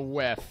 I'm gonna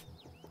whiff.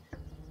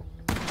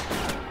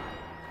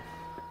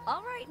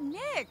 All right,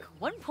 Nick,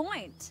 1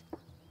 point.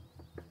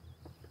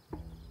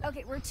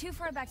 Okay, we're too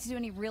far back to do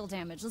any real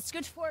damage. Let's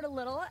scooch forward a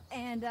little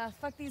and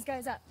fuck these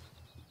guys up.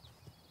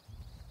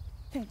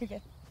 You're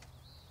good.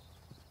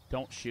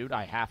 Don't shoot,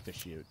 I have to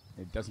shoot.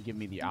 It doesn't give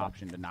me the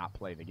option to not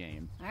play the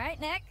game. All right,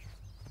 Nick.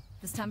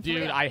 This time for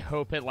Dude, real. I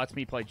hope it lets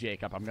me play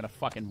Jacob. I'm gonna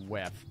fucking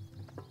whiff.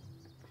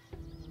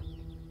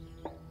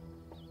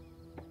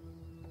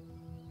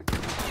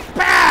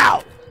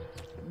 Pow!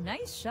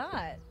 Nice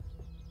shot.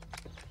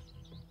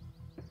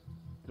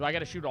 Do I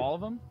gotta shoot all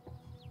of them?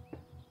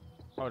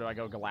 Oh, do I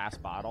go glass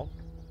bottle?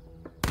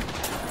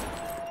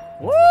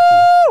 Woo!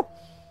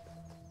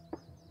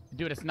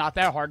 Dude, it's not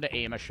that hard to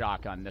aim a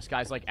shotgun. This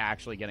guy's like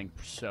actually getting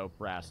so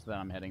pressed that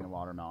I'm hitting the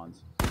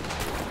watermelons.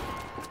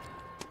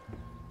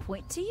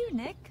 Point to you,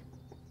 Nick.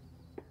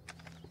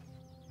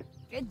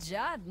 Good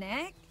job,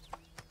 Nick.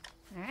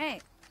 All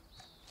right.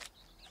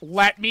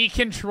 Let me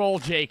control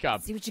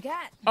Jacob. See what you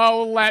got.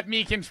 Oh, let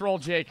me control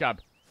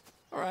Jacob.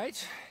 All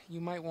right, you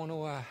might want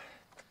to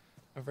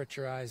avert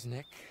your eyes,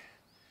 Nick.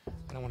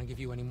 I don't want to give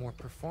you any more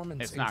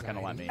performance It's not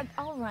gonna let me.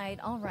 All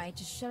right.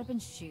 Just shut up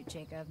and shoot,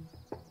 Jacob.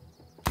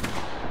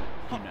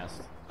 He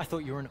missed. I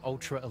thought you were an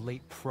ultra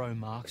elite pro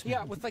marksman.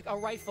 Yeah, with like a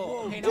rifle.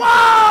 Whoa! Hey,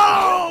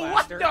 Whoa!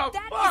 What the That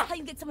fuck? is how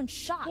you get someone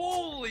shot.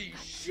 Holy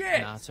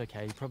shit! Nah, it's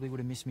okay. You probably would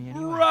have missed me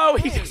anyway. Bro,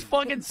 he just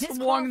fucking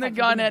swung the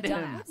gun at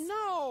him.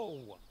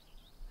 No!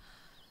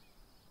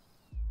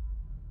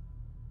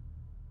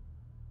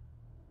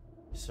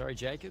 Sorry,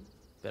 Jacob.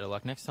 Better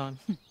luck next time.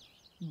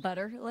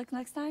 Butter luck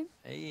next time?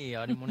 Hey,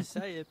 I didn't want to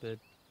say it, but...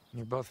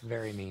 You're both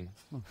very mean.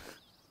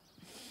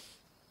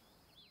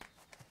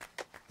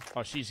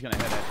 Oh, she's gonna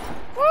hit it.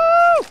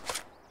 Woo!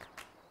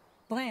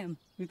 Blam.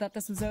 You thought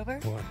this was over?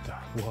 What the?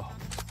 Whoa.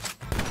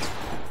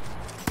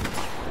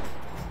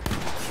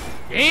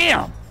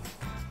 Damn!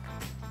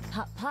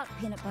 Pop, pop,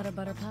 peanut butter,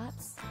 butter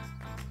pops.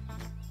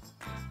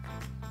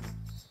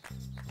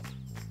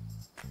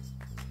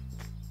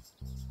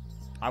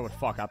 I would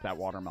fuck up that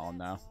watermelon,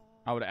 though.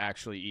 I would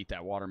actually eat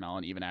that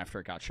watermelon even after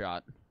it got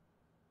shot.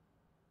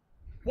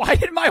 Why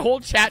did my whole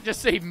chat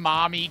just say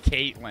Mommy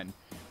Caitlin?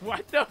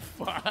 What the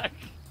fuck?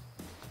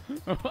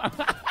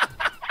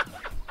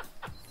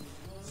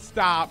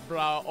 Stop,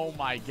 bro. Oh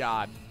my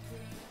god.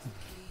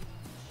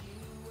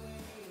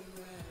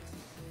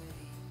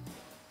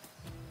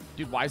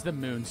 Dude, why is the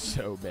moon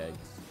so big?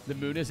 The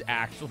moon is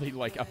actually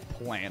like a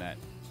planet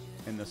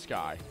in the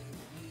sky.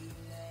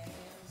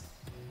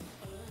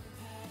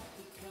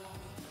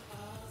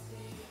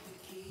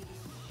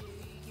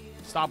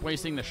 Stop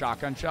wasting the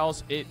shotgun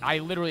shells. I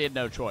literally had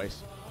no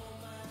choice.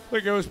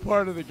 Like, it was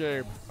part of the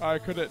game. I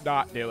couldn't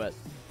not do it.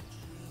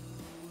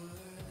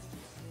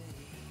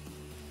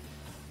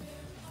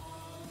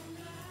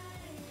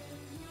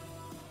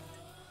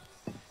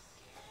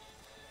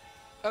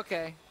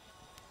 Okay.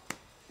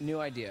 New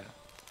idea.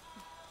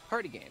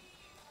 Party game.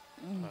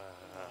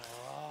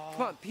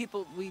 Come on,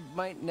 people, we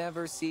might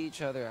never see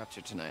each other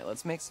after tonight.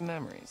 Let's make some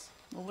memories.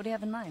 Well, what do you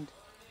have in mind?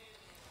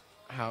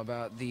 How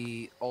about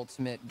the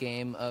ultimate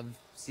game of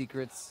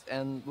secrets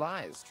and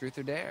lies, truth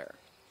or dare,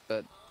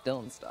 but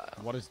Dylan style?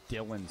 What is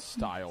Dylan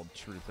styled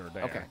truth or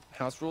dare? Okay,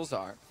 house rules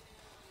are,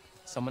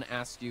 someone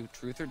asks you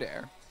truth or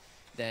dare,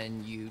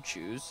 then you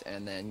choose,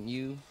 and then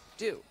you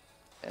do.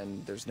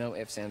 And there's no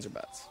ifs, ands, or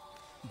buts.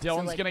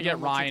 Dylan's like, gonna get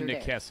normal truth Ryan or to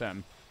dare. kiss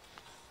him.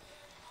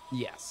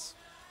 Yes.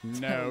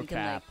 No we can,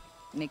 cap.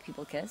 like, make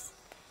people kiss?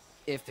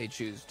 If they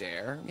choose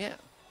dare, yeah.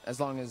 As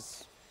long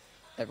as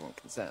everyone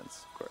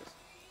consents, of course.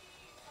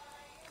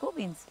 Cool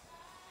beans.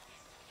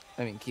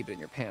 I mean, keep it in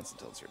your pants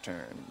until it's your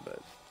turn, but...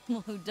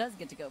 Well, who does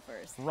get to go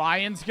first?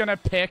 Ryan's gonna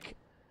pick,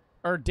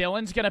 or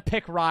Dylan's gonna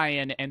pick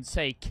Ryan and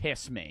say,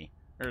 kiss me,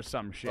 or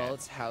some shit. Well,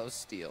 it's house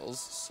steals,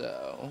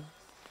 so...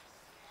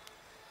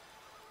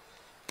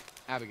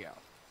 Abigail.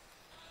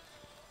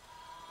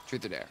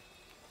 Truth or dare?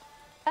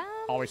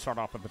 Always start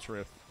off with the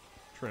truth.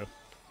 Truth.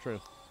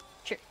 Truth.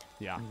 Truth.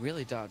 Yeah. You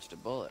really dodged a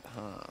bullet,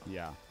 huh?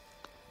 Yeah.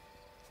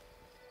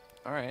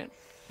 All right,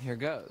 here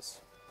goes.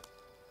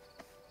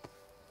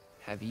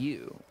 Have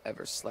you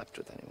ever slept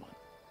with anyone?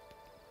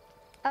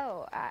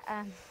 Oh,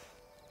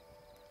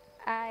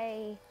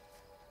 I...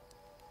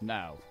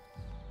 No.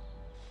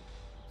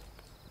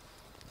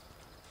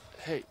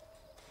 Hey,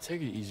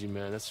 take it easy,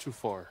 man. That's too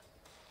far.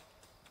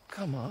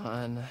 Come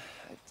on.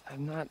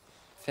 I'm not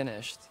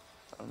finished.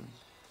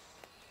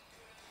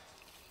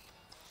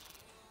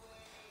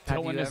 Have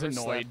Dylan you is ever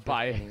annoyed slept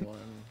by with anyone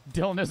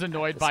Dylan is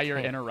annoyed at by this your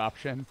camp?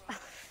 interruption.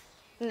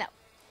 No.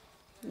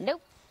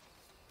 Nope.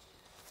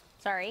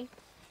 Sorry.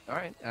 All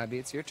right, Abby,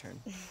 it's your turn.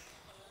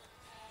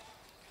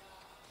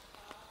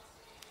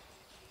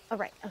 All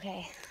right,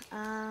 okay.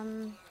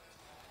 Abby,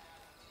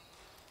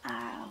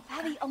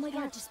 oh my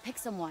god, just pick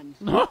someone.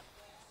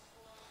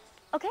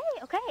 Okay,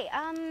 okay,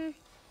 I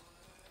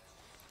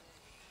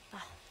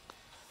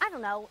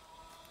don't know.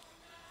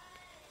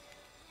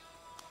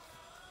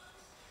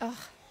 Ugh.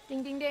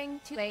 Ding, ding, ding.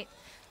 Too late.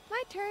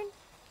 My turn.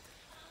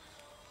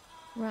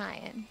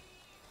 Ryan.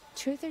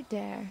 Truth or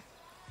dare?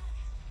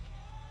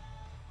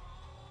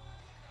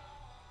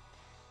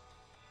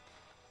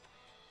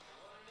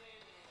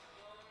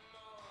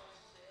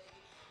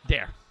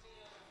 Dare.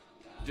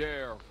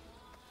 Dare.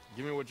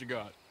 Give me what you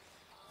got.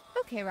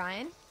 Okay,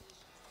 Ryan.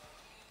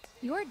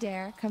 Your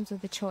dare comes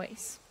with a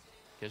choice.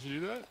 Can't you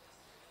do that?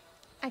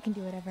 I can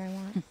do whatever I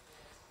want.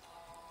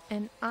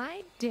 And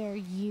I dare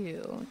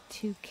you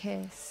to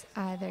kiss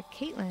either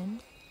Caitlin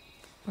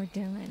or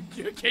Dylan.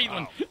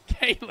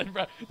 Caitlin,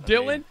 bro.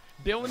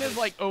 Dylan is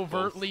like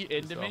overtly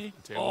into me.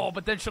 Oh,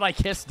 but then should I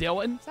kiss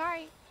Dylan?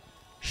 Sorry.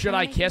 Should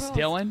I kiss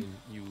Dylan?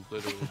 You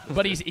literally.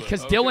 But he's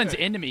because Okay, Dylan's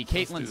into me. let's do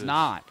Caitlin's this.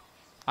 not.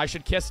 I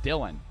should kiss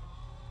Dylan.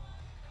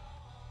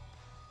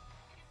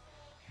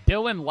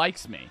 Dylan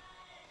likes me.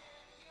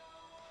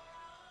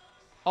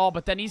 Oh,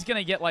 but then he's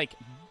gonna get like,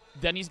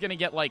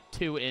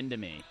 too into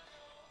me.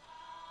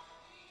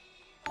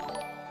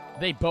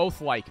 They both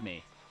like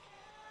me.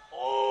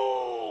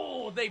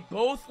 Oh, they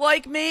both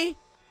like me?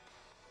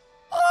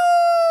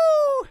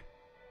 Oh!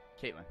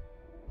 Caitlin.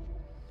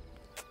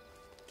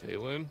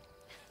 Caitlin,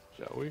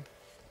 shall we?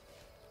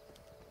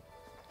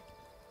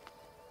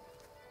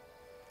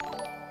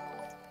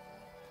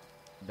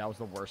 That was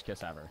the worst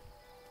kiss ever.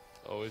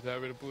 Always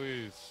happy to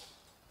please.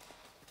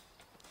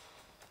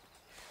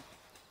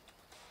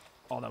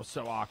 Oh, that was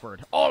so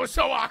awkward. Oh, it was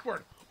so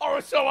awkward. Oh, it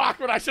was so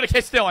awkward. I should have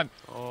kissed Dylan.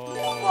 Oh,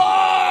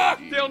 Fuck!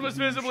 Dylan was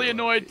visibly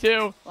annoyed,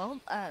 too. Well,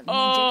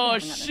 oh,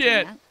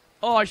 shit.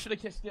 Oh, I should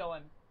have kissed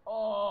Dylan.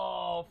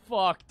 Oh,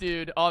 fuck,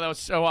 dude. Oh, that was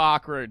so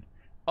awkward.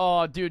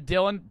 Oh, dude,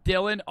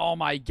 Dylan, oh,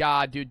 my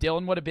God, dude.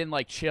 Dylan would have been,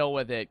 like, chill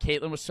with it.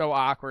 Caitlin was so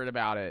awkward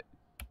about it.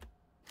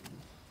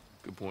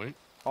 Good point.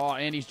 Oh,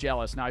 and he's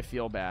jealous. Now I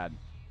feel bad.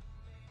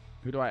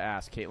 Who do I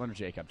ask, Caitlin or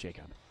Jacob?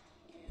 Jacob.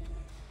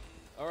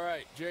 All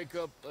right,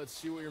 Jacob, let's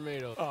see what you're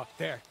made of. Oh,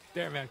 there,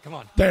 man, come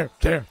on. There,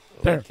 Okay.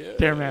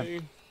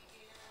 man.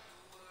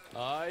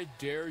 I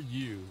dare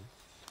you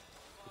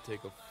to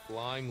take a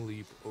flying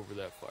leap over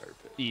that fire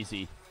pit.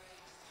 Easy.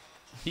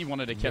 He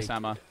wanted to kiss Naked.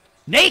 Emma.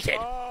 Naked!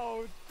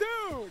 Oh,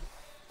 dude!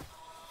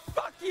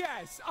 Fuck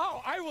yes!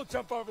 Oh, I will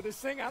jump over this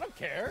thing. I don't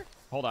care.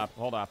 Hold up.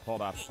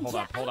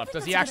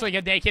 Does he actually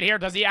get naked here?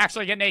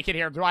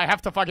 Do I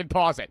have to fucking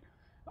pause it?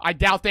 I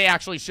doubt they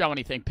actually show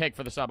anything. Pig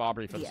for the sub,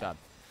 Aubrey for the sub.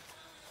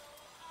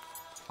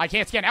 I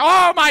can't scan it.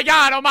 Oh my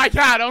god!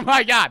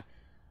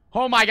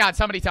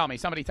 Somebody tell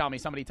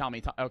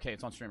me. Okay,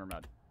 it's on streamer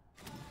mode.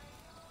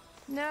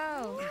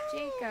 No,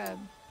 Jacob.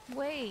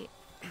 Wait.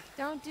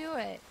 Don't do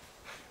it.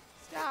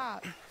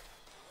 Stop.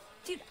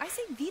 Dude, I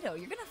say veto.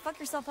 You're gonna fuck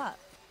yourself up.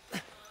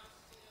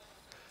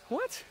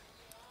 What?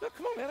 No,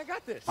 come on, man. I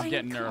got this. I'm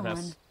getting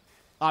nervous.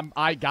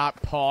 I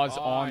got pause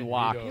on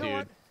lock, You know dude.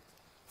 what?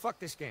 Fuck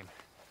this game.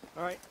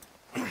 All right.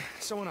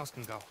 Someone else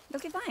can go.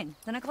 Okay, fine.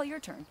 Then I call your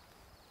turn.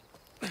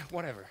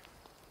 Whatever.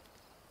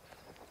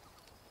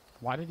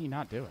 Why did he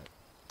not do it?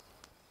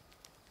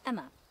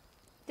 Emma.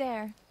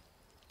 There.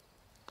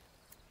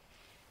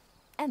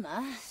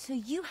 Emma, so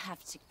you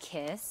have to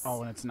kiss.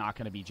 Oh, and it's not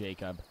going to be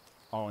Jacob.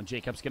 Oh, and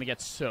Jacob's going to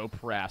get so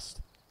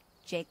pressed.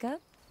 Jacob?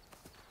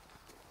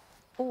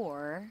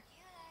 or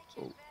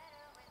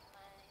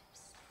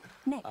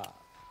Nick.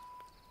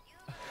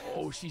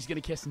 Oh, she's gonna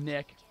kiss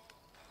Nick.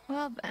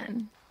 Well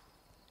then.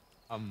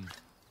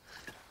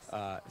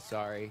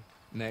 Sorry,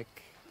 Nick.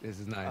 This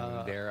is not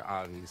even there,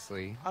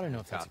 obviously. I don't know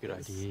if that's a good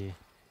idea.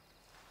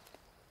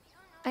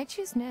 I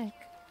choose Nick.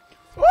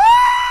 Woo!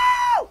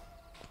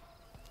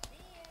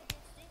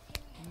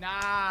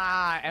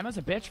 Nah, Emma's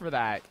a bitch for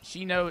that.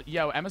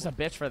 Emma's a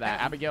bitch for that.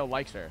 Abigail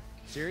likes her.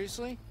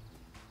 Seriously?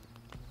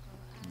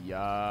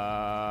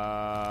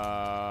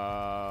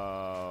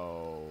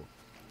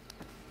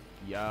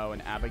 Yo,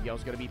 and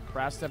Abigail's gonna be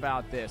pressed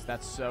about this.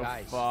 That's so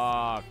Guys.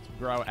 fucked,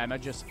 bro. Emma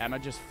just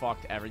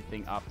fucked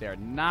everything up there.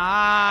 Nah.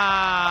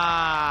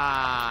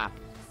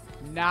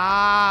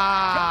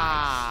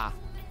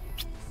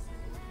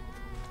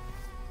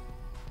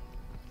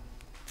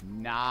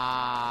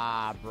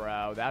 Nah,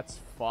 bro. That's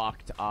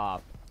fucked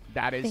up.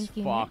 That is Thank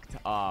you, fucked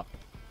up.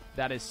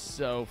 That is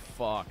so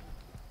fucked.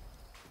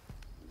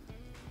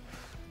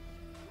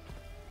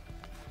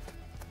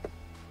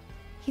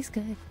 He's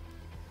good.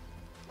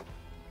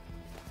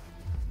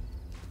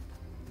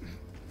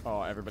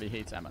 Oh, everybody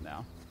hates Emma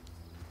now.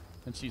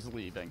 And she's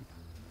leaving.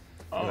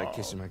 You like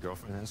kissing my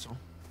girlfriend, asshole?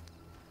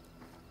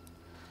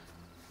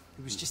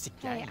 It was just a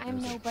Hey, game.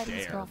 I'm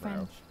nobody's girlfriend.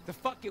 Bro. The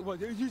fuck it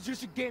was. It was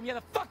just a game. Yeah,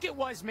 the fuck it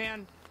was,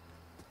 man.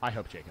 I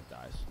hope Jacob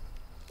dies.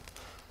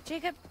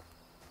 Jacob,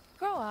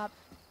 grow up.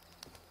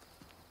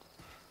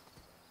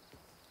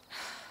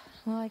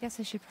 Well, I guess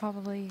I should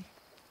probably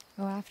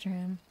go after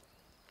him.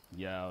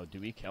 Yo, do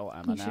we kill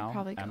Emma You should now?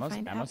 probably go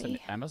find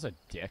Abby. Emma's a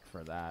dick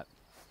for that.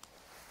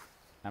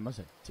 Emma's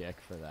a dick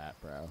for that,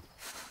 bro.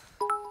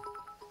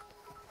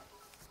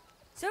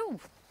 So,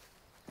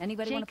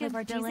 anybody want to play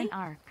Jacob's villain Bartolozzi?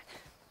 arc.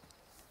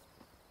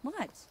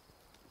 What?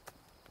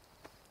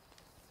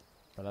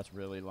 Bro, that's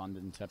really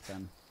London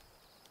Tipton.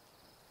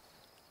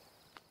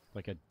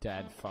 Like a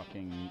dead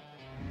fucking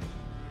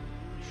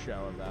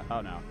show of that.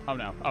 Oh no. Oh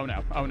no. Oh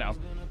no. Oh no.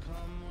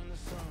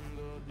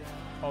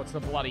 Oh, it's the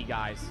bloody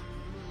guys.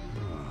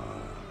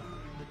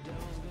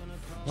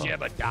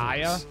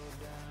 Jebediah?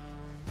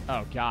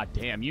 Oh, god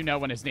damn. You know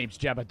when his name's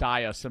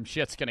Jebediah, some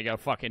shit's gonna go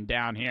fucking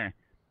down here.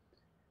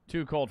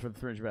 Too cold for the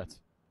 300 bits.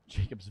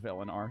 Jacob's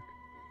villain arc.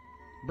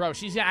 Bro,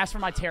 she's gonna ask for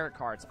my tarot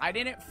cards. I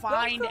didn't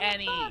find Welcome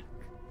any. back.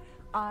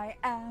 I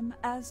am,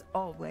 as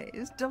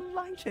always,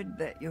 delighted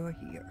that you're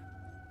here.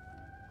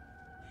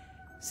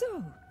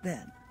 So,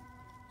 then,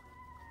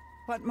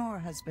 what more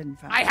has been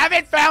found? I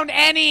haven't found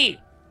any!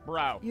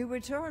 Bro. You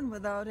return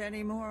without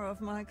any more of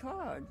my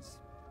cards.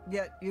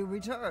 Yet you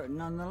return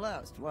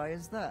nonetheless. Why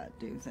is that,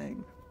 do you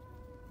think?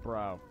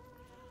 Bro.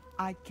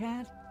 I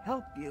can't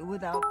help you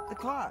without the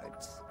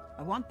cards.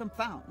 I want them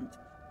found.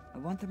 I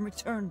want them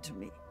returned to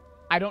me.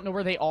 I don't know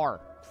where they are.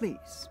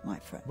 Please, my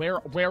friend.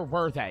 Where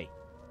were they?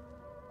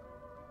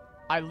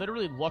 I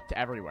literally looked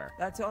everywhere.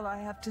 That's all I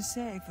have to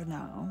say for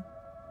now.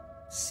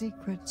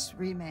 Secrets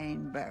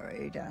remain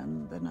buried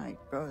and the night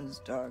grows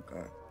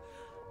darker.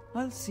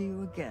 I'll see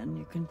you again.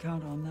 You can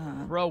count on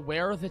that. Bro,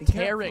 where are the Be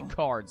tarot careful.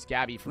 cards?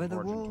 Gabby from Where the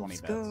 420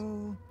 wolves bits.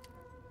 go,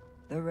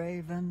 the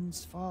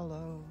ravens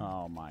follow.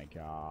 Oh my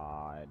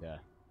god.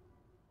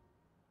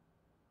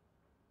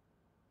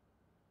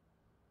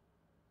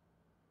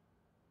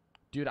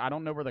 Dude, I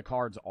don't know where the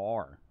cards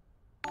are.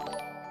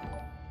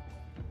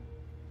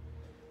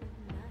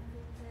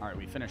 Alright,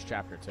 we finished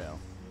chapter 2.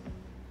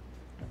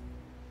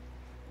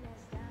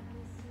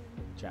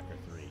 Chapter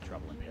 3,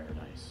 Trouble in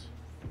Paradise.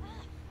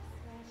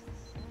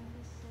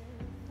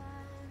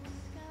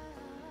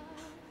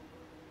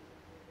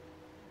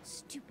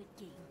 Stupid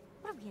game.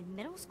 What are we in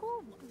middle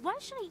school? Why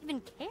should I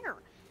even care?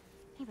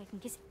 Anybody can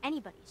kiss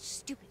anybody.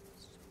 Stupid.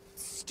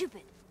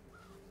 Stupid.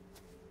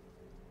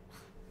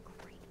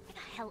 Great. Where the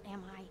hell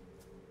am I?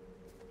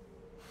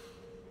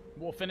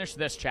 We'll finish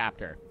this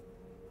chapter.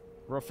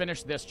 We'll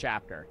finish this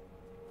chapter.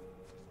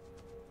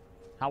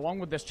 How long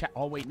would this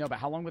oh wait, no, but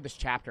how long would this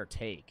chapter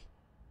take?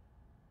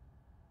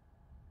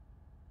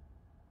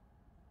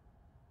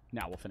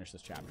 Now we'll finish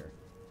this chapter.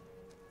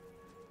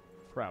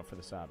 Pro for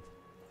the sub.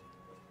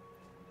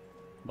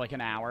 Like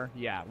an hour?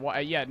 Yeah. Well,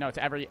 yeah, no, it's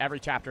every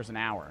chapter's an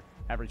hour.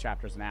 Every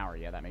chapter's an hour.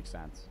 Yeah, that makes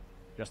sense.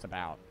 Just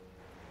about.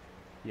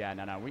 Yeah,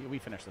 no, we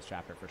finish this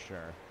chapter for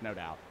sure. No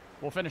doubt.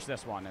 We'll finish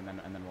this one and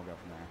then we'll go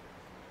from there.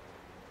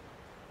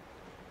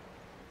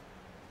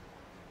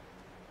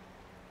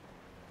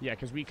 Yeah,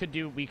 because we could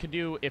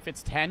do if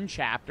it's 10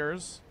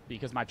 chapters,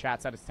 because my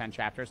chat said it's 10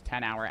 chapters,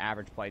 10-hour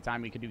average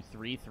playtime, we could do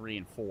 3, 3,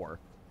 and 4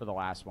 for the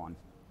last one.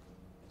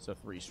 So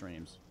 3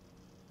 streams.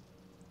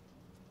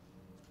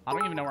 I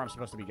don't even know where I'm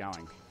supposed to be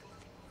going.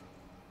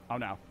 Oh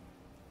no.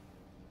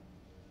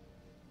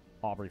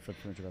 Aubrey for the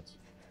 300 bits.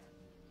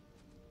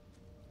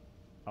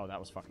 Oh, that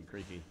was fucking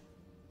creepy.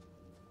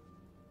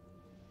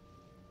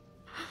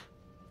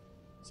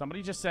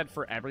 Somebody just said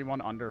for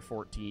everyone under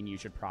 14, you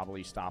should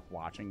probably stop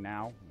watching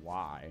now.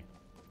 Why?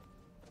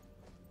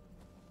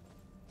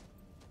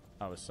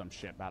 Oh, is some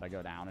shit about to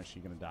go down? Is she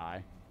gonna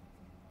die?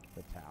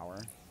 The tower.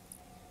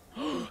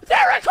 They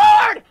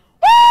record!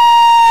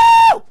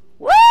 Woo!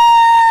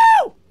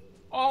 Woo!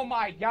 Oh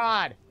my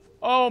god.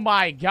 Oh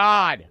my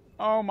god.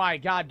 Oh my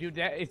god, dude.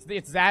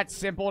 It's that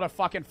simple to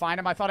fucking find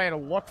him. I thought I had to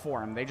look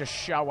for him. They just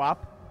show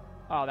up.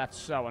 Oh, that's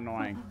so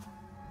annoying.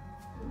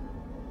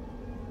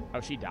 Oh,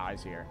 she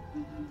dies here.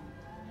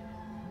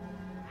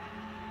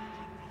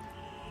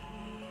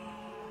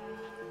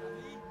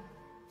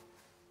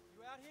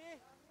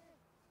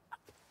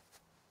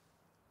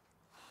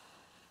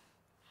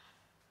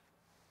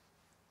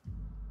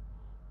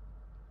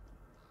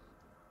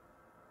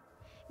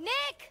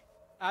 Nick!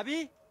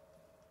 Abby?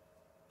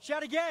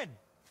 Shout again!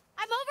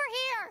 I'm over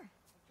here!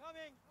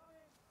 Coming!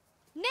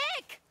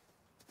 Nick!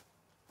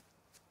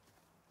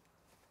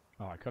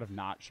 Oh, I could have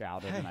not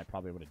shouted and I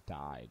probably would have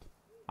died.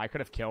 I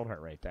could have killed her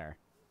right there.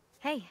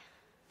 Hey.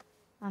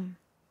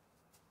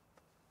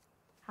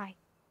 Hi.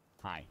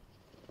 Hi.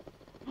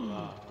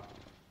 Oh,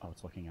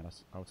 it's looking at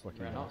us. Oh, it's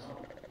looking at us.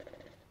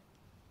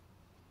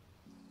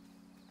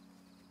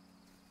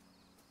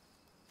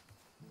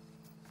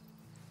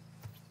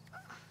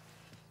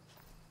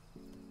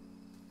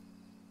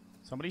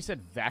 Somebody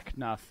said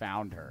Vecna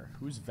found her.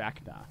 Who's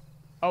Vecna?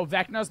 Oh,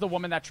 Vecna's the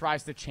woman that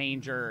tries to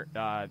change her,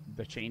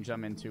 change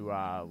them into,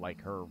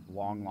 like, her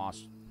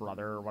long-lost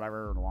brother or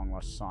whatever, or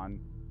long-lost son.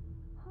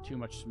 Too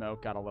much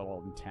smoke got a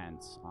little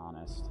intense,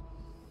 honest.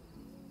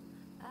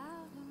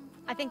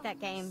 I think that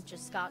game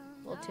just got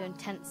a little too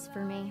intense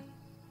for me.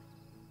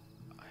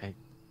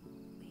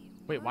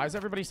 Wait, why is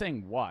everybody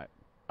saying what?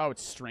 Oh,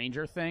 it's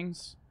Stranger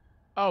Things?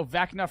 Oh,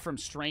 Vecna from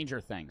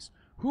Stranger Things.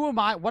 Who am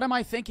I? What am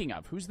I thinking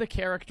of? Who's the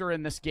character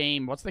in this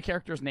game? What's the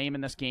character's name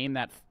in this game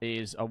that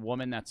is a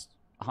woman that's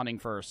hunting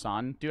for her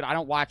son? Dude, I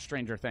don't watch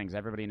Stranger Things.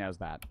 Everybody knows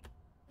that.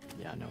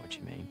 Yeah, I know what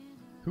you mean.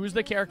 Who's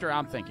the character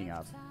I'm thinking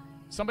of?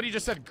 Somebody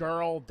just said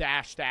girl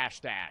dash dash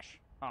dash.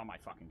 Oh my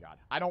fucking god.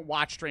 I don't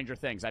watch Stranger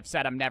Things. I've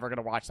said I'm never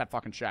gonna watch that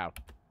fucking show.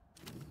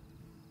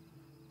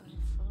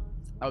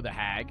 Oh, the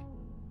hag.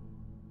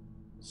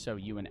 So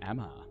you and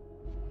Emma.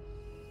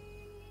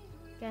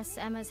 Guess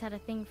Emma's had a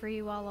thing for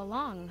you all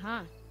along,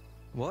 huh?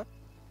 What?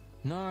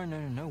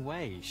 No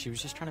way. She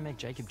was just trying to make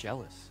Jacob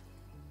jealous.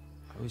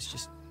 I was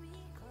just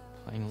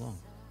playing along.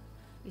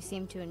 You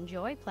seem to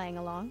enjoy playing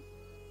along.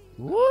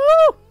 Woo!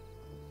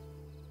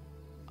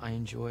 I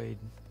enjoyed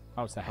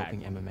it's the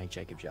helping hag. Emma make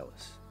Jacob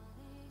jealous.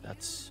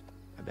 That's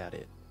about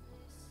it.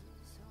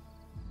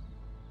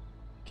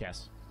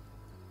 Kiss.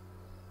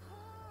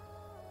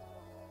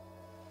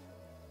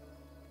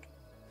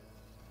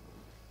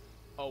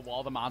 Oh,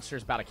 while the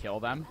monster's about to kill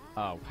them?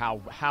 Oh,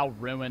 how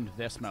ruined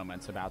this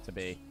moment's about to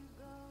be.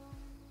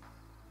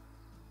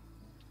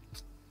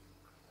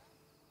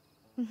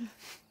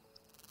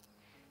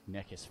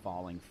 Nick is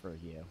falling for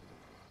you.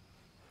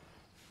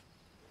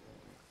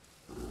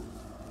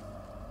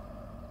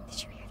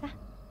 Did you hear that?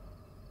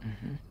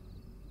 Mm-hmm.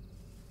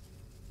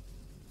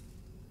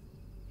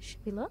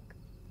 Should we look?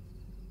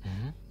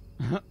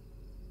 Mm-hmm.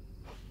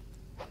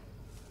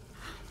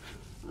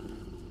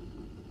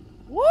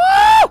 Woo!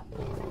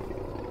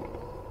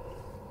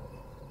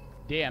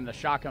 Damn, the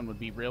shotgun would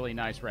be really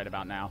nice right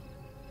about now.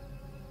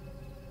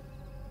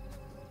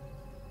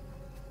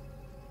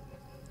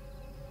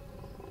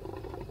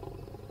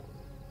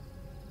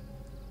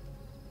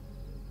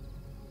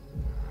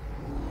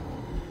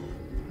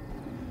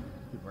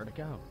 Dude, where'd it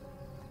go?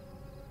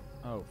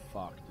 Oh,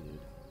 fuck, dude.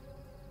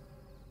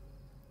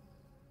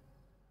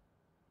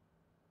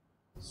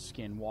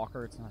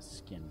 Skinwalker? It's not a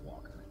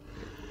skinwalker.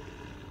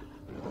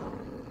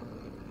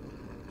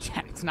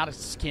 Chat, it's not a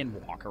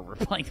skinwalker. We're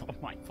playing. Oh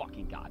my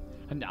fucking god.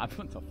 Nah,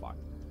 what the fuck?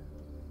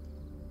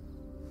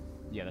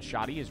 Yeah, the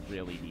shoddy is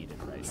really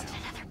needed right now.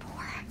 Another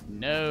boar.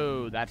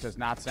 No, that does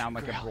not sound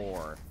like a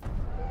boar.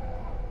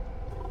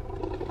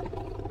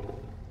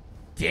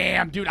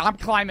 Damn, dude, I'm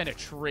climbing a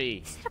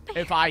tree.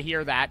 If I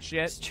hear that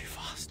shit. It's too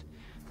fast.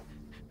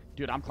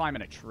 Dude, I'm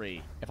climbing a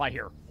tree. If I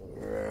hear.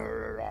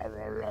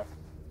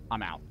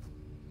 I'm out.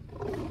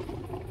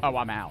 Oh,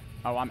 I'm out.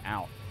 Oh, I'm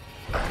out.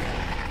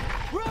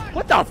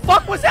 What the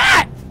fuck was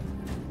that?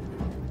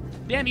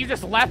 Damn, you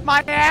just left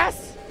my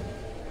ass?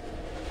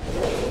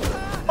 Woo!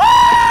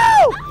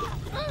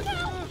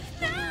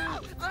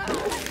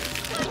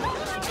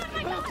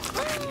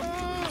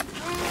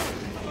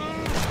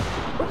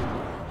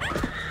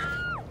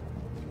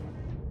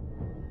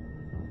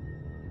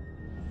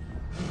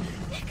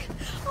 Nick!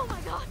 Oh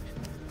my god!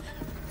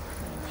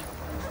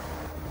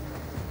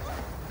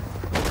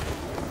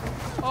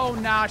 Oh,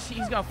 nah,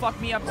 he's gonna fuck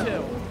me up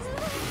too.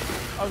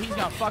 Oh, he's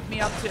gonna fuck me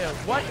up too.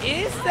 What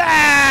is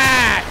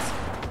that?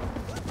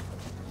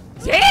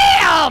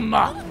 Damn!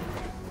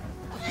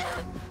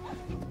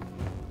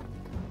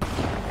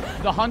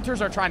 The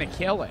hunters are trying to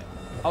kill it.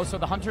 Oh, so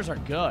the hunters are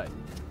good.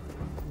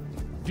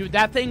 Dude,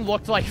 that thing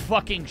looked like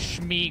fucking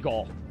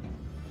Schmeagol.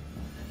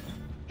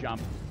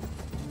 Jump.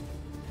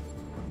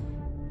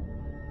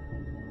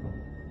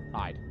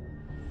 Hide.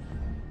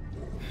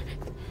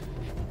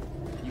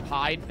 You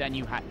hide, then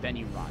you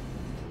run.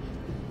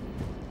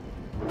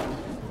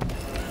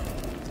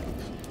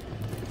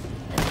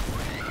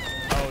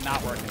 Oh,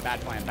 not working.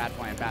 Bad plan, bad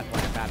plan, bad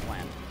plan, bad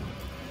plan.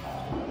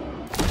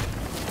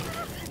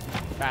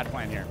 Bad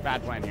plan here.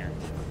 Bad plan here.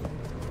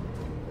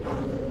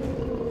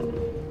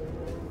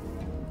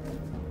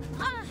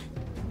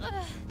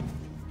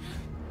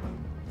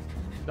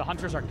 The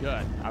hunters are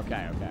good.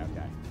 Okay.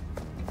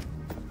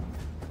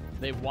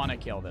 They want to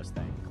kill this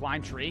thing.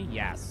 Climb tree?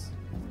 Yes.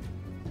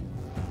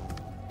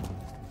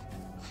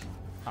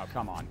 Oh,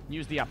 come on.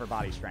 Use the upper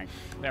body strength.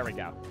 There we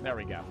go.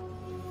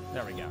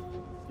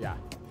 Yeah.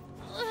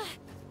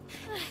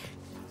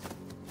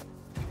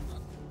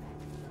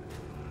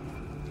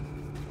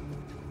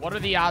 What are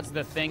the odds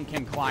the thing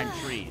can climb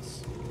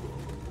trees?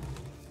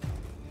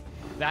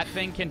 That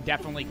thing can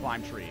definitely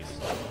climb trees.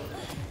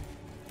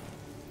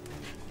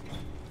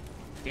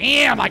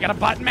 Damn, I got a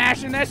button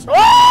mash in this.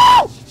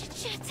 Oh!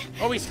 Shit.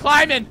 Oh, he's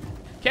climbing.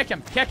 Kick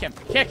him.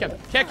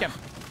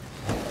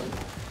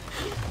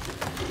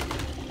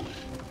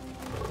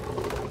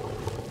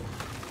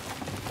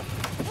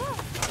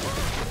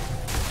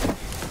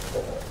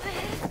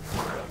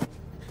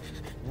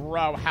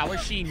 Bro, how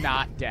is she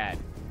not dead?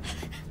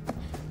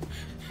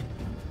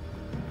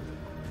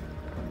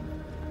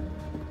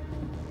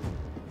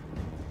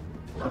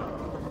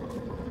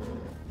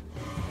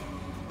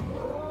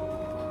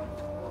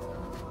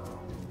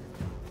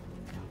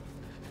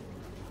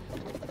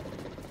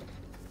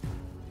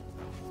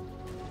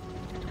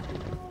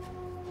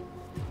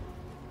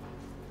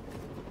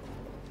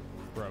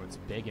 Bro, it's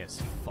big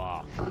as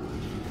fuck.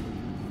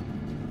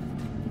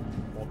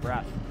 Hold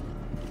breath.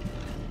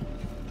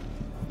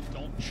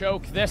 Don't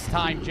choke this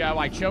time, Joe.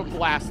 I choked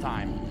last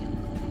time.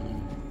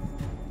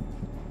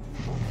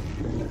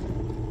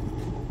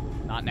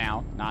 Not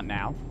now. Not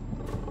now.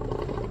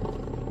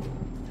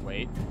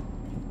 Wait.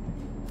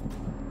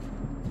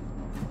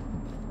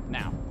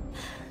 Now.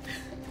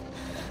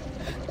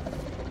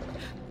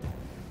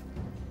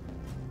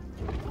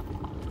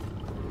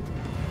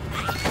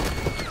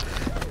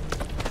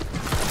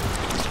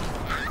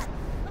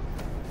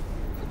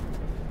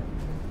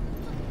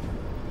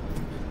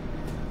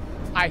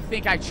 I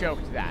think I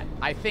choked that.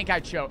 I think I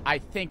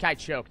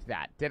choked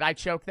that. Did I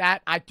choke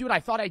that? Dude, I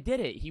thought I did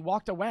it. He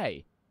walked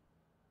away.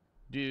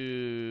 Dude,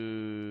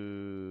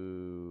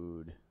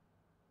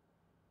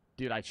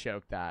 I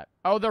choked that.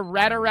 Oh, the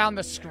red around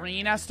the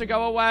screen has to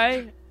go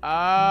away?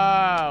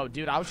 Oh,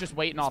 dude, I was just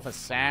waiting off a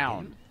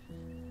sound.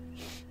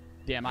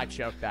 Damn, I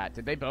choked that.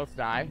 Did they both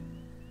die?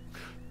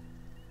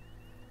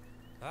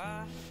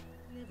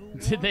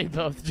 Did they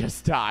both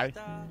just die?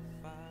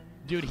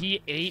 Dude,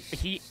 he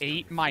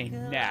ate my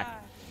neck.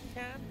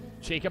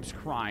 Jacob's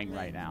crying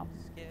right now.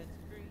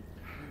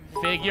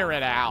 Figure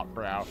it out,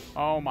 bro.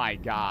 Oh my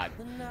god.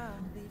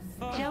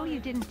 Joe, you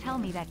didn't tell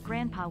me that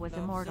Grandpa was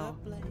immortal.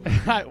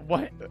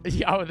 What?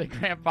 Oh, the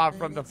grandpa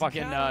from the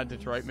fucking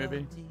Detroit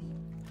movie?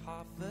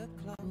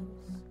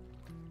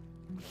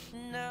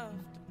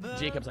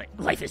 Jacob's like,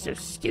 life is so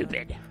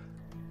stupid.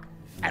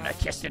 I've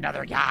kissed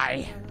another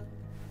guy.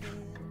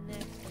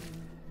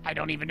 I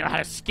don't even know how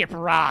to skip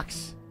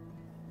rocks.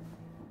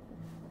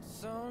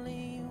 It's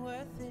only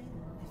worth it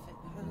if it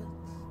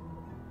hurts.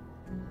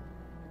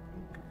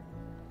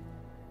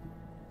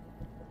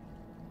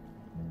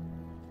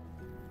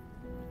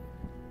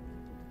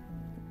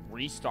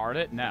 Restart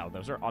it? No,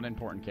 those are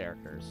unimportant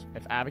characters.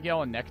 If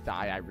Abigail and Nick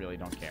die, I really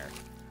don't care.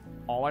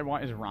 All I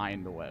want is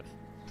Ryan to live.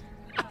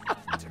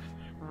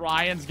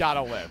 Ryan's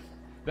gotta live.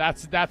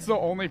 That's the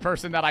only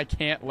person that I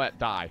can't let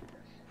die.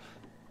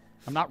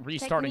 I'm not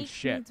restarting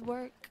shit. Needs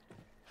work.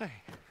 Hey.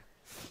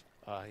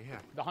 Yeah.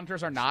 The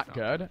hunters are not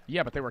good.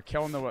 Yeah, but they were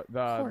killing the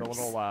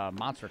little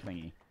monster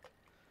thingy.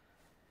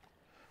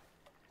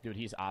 Dude,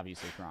 he's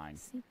obviously crying.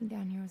 Sleeping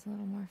down here was a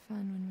little more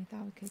fun when we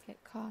thought we could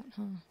get caught,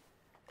 huh?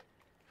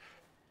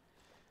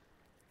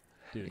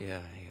 Dude.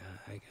 Yeah,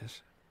 I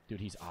guess.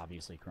 Dude, he's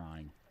obviously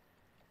crying.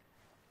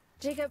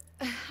 Jacob,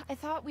 I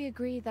thought we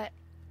agreed that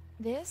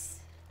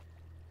us,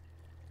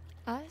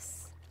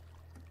 was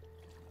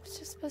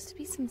just supposed to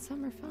be some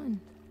summer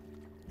fun.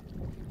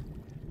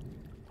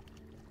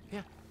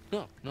 Yeah.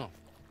 No.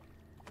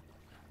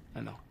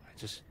 I know.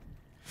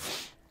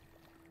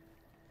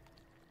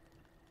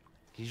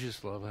 You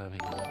just love having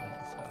fun.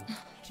 So.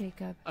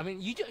 Jacob. I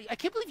mean, I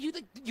can't believe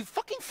you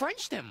fucking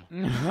Frenched him.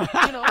 You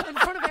know, in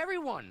front of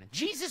everyone.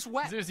 Jesus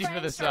wept. Zuzi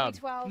for the sub.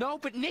 No,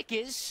 but Nick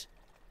is.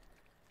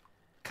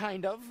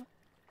 Kind of.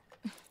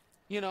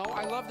 You know,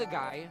 I love the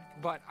guy,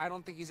 but I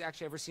don't think he's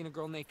actually ever seen a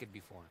girl naked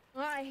before.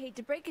 Well, I hate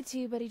to break it to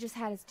you, but he just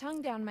had his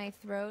tongue down my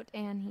throat,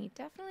 and he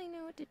definitely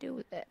knew what to do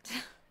with it.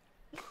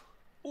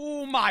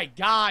 Oh my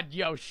god,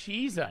 yo,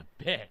 she's a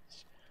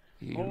bitch.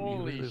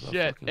 Holy really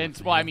shit. And,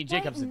 well, I mean,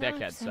 Jacob's a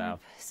dickhead, so.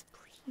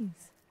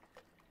 Please.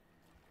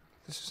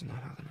 This is not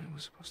how the night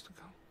was supposed to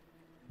go.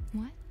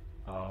 What?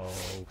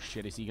 Oh,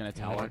 shit, is he gonna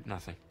tell her?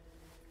 Nothing.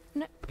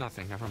 No.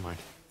 Nothing, never mind.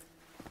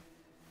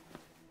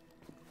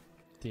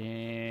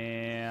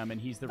 Damn, and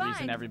he's the Fine.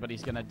 reason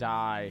everybody's gonna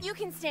die. You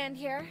can stand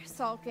here,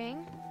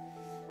 sulking,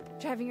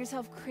 driving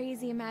yourself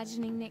crazy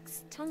imagining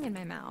Nick's tongue in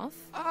my mouth.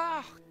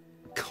 Ah!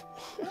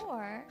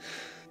 Or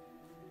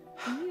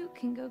you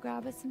can go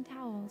grab us some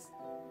towels.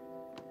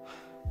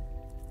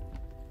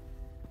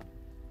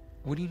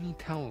 What do you need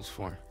towels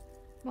for?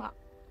 Well,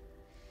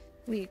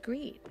 We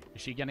agreed.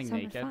 Is she getting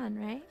Summer naked? fun,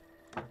 right?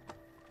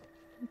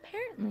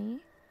 Apparently,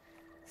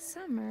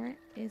 summer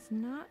is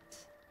not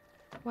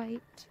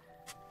quite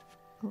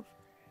over.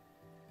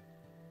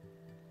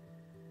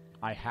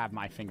 I have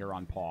my finger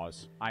on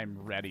pause. I'm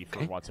ready for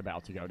what's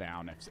about to go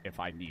down if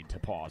I need to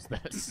pause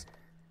this.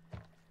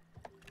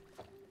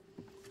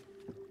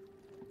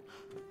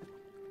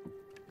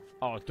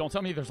 Oh, don't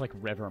tell me there's, like,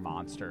 river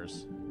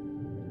monsters.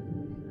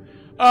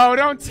 Oh,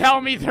 don't tell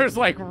me there's,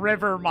 like,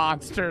 river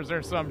monsters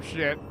or some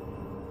shit.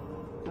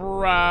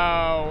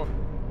 Bro.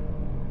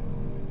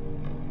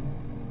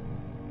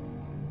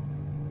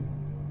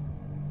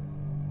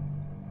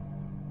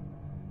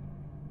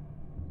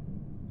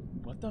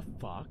 What the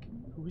fuck?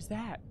 Who is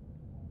that?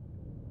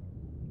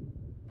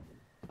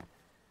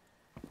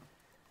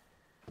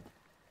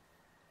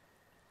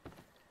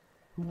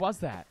 Who was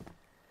that?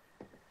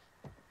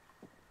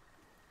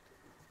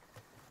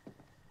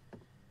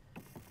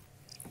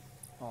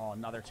 Oh,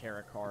 another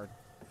tarot card.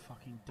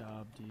 Fucking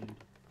dub, dude.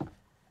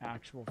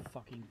 Actual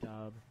fucking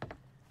dub.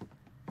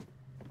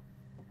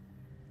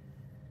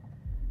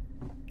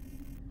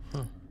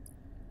 Huh.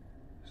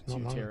 It's not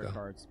Two long tarot ago.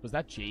 cards. Was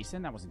that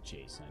Jason? That wasn't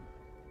Jason.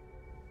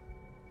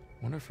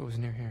 Wonder if it was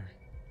near here.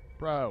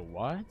 Bro,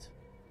 what?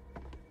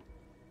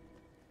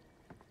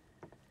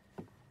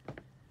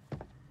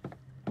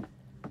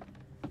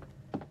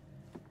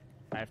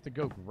 I have to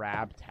go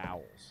grab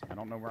towels. I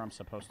don't know where I'm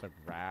supposed to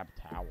grab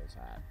towels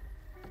at.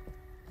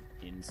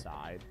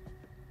 Inside.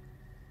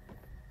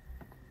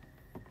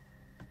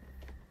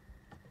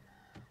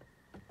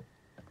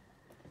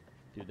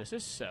 Dude, this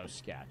is so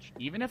sketch.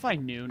 Even if I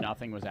knew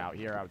nothing was out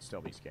here, I would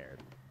still be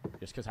scared.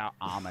 Just because how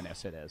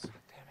ominous it is.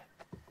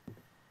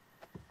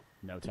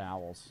 No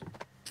towels.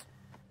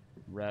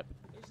 Rip.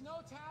 There's no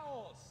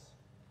towels.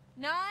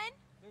 None?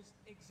 There's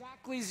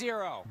exactly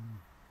 0.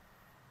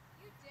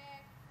 You dick.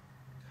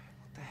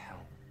 What the hell?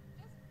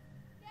 Just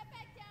get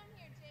back down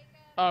here, Jacob.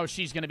 Oh,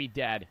 she's gonna be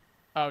dead.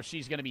 Oh,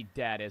 she's gonna be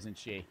dead, isn't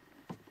she?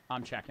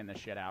 I'm checking this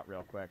shit out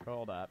real quick.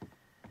 Hold up.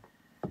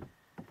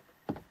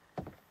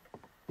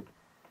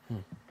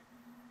 What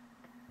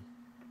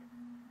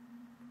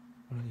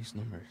are these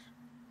numbers?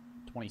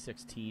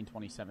 2016,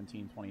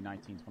 2017,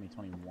 2019,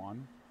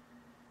 2021.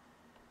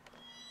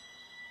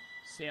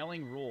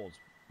 Sailing rules.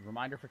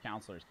 Reminder for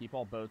counselors. Keep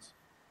all boats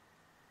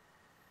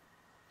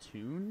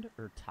tuned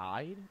or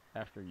tied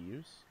after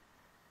use.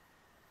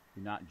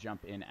 Do not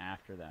jump in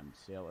after them.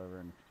 Sail over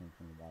and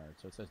from the water.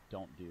 So it says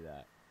don't do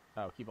that.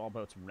 Oh, keep all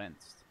boats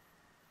rinsed.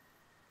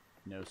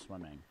 No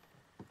swimming.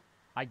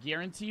 I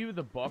guarantee you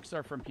the books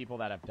are from people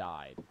that have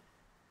died.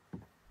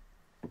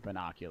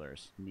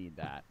 Binoculars. Need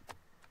that.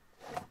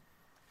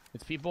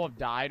 It's people have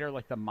died or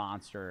like the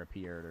monster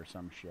appeared or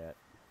some shit.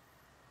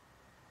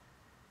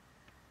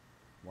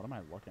 What am I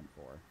looking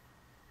for?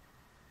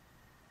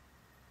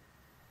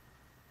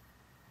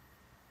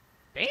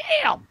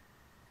 Damn!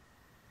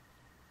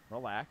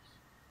 Relax.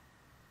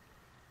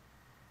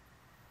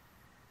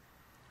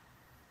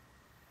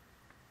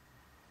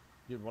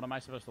 Dude, what am I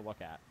supposed to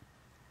look at?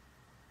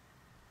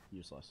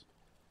 Useless.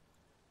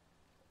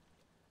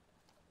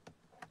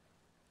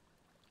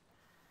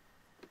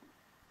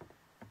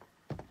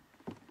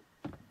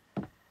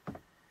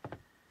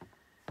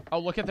 Oh,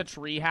 look at the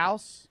tree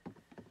house.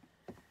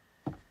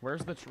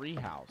 Where's the tree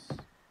house?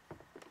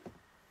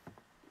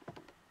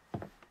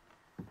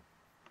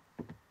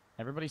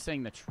 Everybody's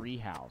saying the tree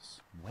house.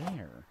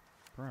 Where?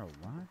 Bro,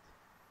 what?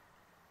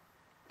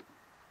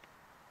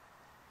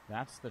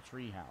 That's the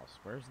tree house.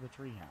 Where's the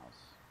tree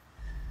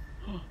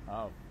house?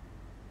 Oh.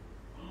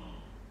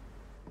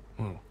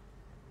 Whoa.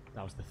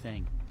 That was the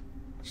thing.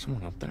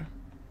 Someone up there?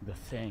 The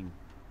thing.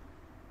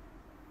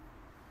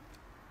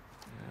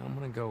 Yeah, I'm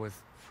gonna go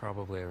with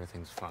probably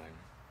everything's fine.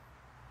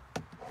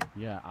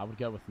 Yeah, I would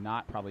go with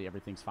not probably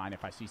everything's fine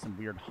if I see some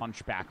weird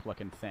hunchback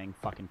looking thing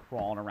fucking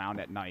crawling around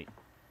at night.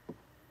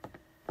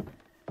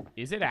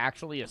 Is it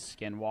actually a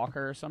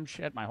skinwalker or some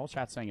shit? My whole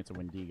chat's saying it's a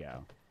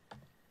Wendigo.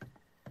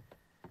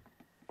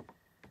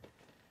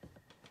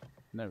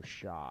 No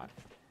shot.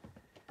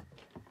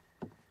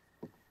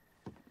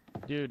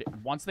 Dude,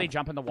 once they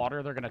jump in the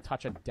water, they're gonna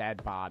touch a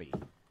dead body.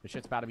 This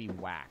shit's about to be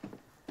whack.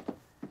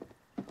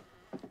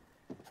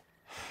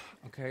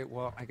 Okay,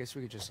 well, I guess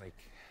we could just, like,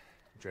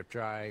 drip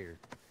dry, or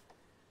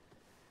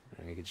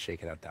you could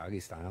shake it out doggy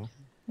style.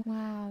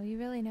 Wow, you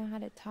really know how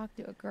to talk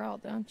to a girl,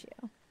 don't you?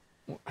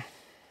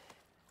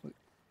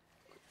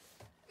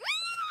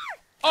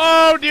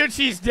 Oh, dude,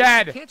 she's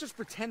dead. You can't just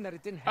pretend that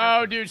it didn't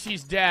happen. Oh, dude,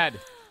 she's dead.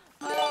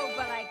 Oh,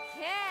 but I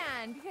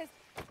can because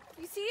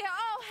you see.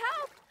 Oh,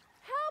 help!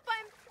 Help!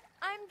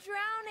 I'm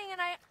drowning,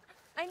 and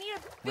I need a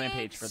big,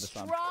 Rampage for the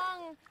sun.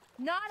 strong,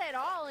 not at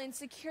all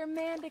insecure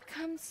man to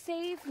come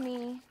save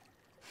me.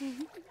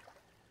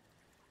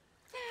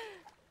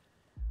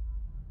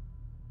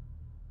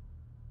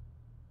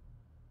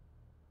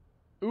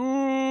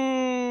 Ooh.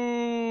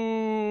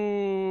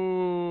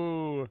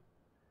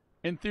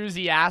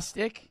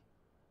 Enthusiastic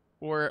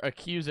or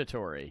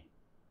accusatory?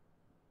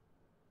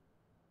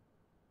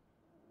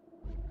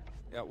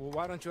 Yeah, well,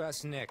 why don't you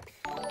ask Nick?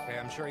 Okay,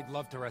 I'm sure he'd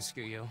love to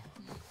rescue you.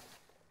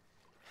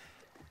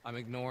 I'm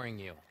ignoring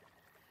you.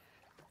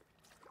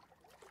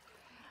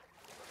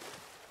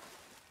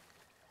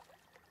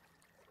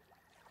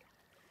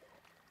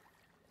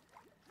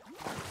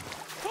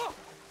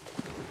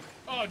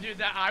 Oh, dude,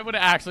 that I would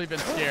have actually been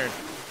scared.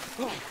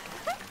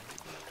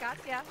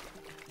 Gotcha.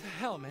 The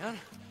hell, man?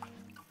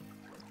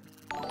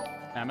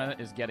 Emma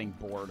is getting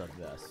bored of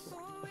this.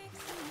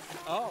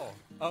 Oh,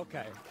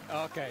 okay.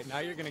 Okay, now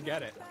you're gonna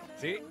get it.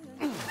 See?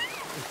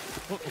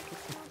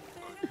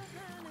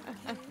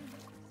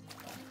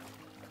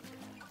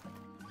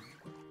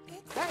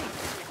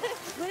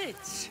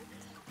 Glitch.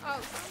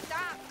 Oh,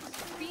 stop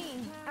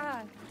being,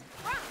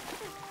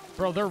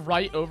 Bro, they're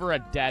right over a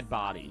dead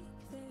body.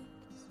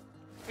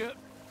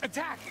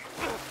 Attack!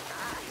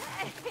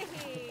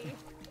 Hey.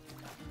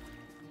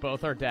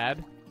 Both are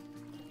dead?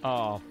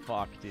 Oh,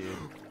 fuck, dude.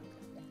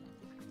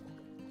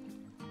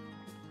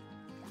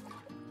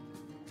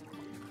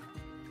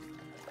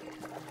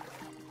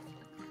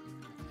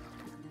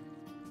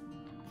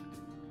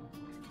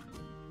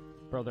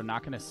 Bro, they're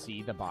not gonna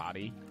see the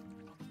body.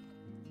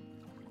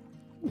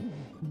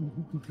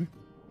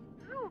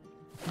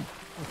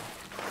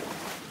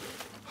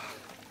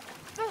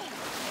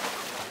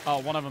 Oh,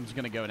 one of them's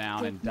gonna go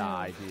down and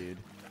die, dude.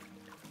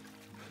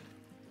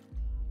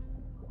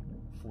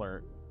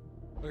 Flirt.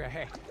 Okay,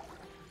 hey.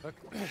 Look.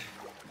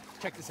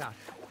 Check this out.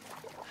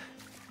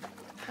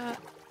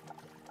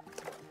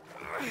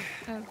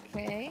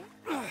 Okay.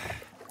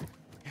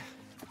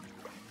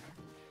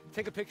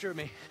 Take a picture of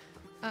me.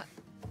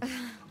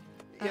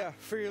 Yeah,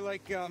 for your,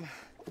 like,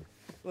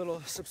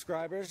 little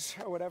subscribers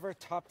or whatever.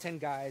 Top 10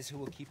 guys who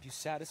will keep you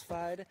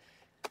satisfied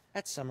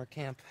at summer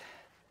camp.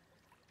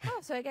 Oh,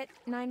 so I get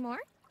 9 more?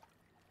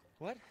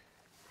 What?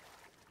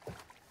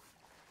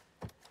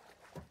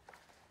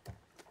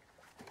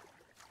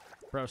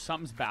 Bro,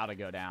 something's about to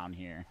go down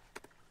here.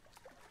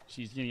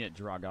 She's gonna get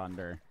drug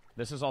under.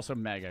 This is also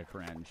mega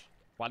cringe.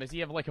 Why does he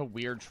have like a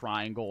weird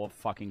triangle of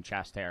fucking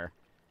chest hair?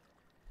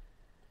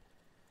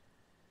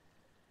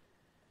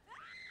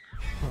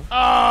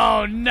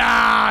 Oh,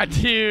 nah,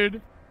 dude.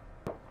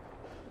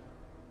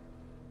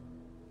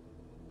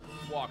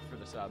 Walk for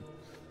the sub.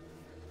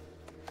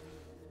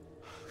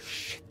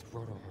 Shit, the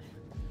rotor.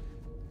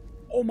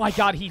 Oh my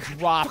god, he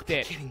dropped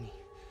it. Kidding me.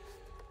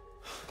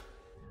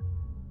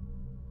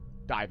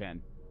 Dive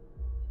in.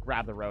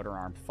 Grab the rotor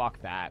arm. Fuck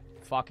that.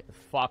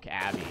 Fuck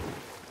Abby.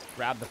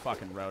 Grab the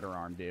fucking rotor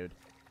arm, dude.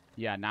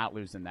 Yeah, not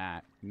losing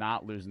that.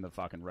 Not losing the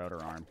fucking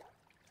rotor arm.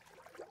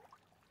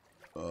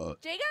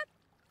 Jacob?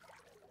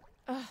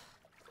 Ugh,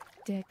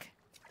 dick.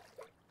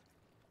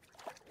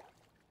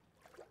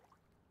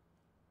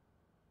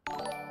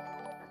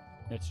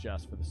 It's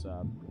just for the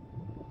sub.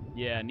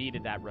 Yeah,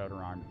 needed that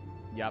rotor arm.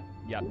 Yep,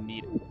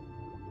 need it.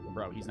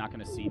 Bro, he's not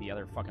gonna see the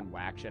other fucking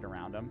whack shit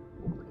around him.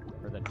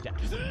 Or the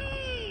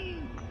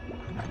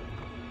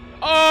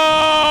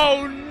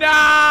Oh,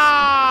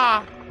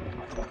 nah!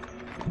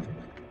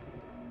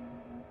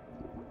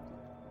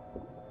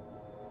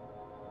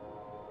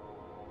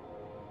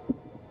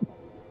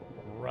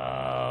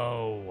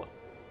 Bro.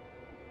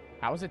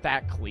 How is it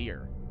that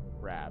clear,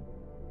 Rab?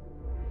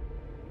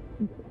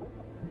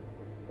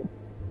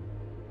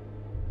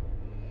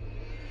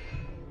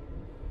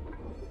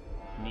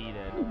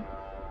 Needed.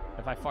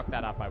 If I fucked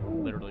that up, I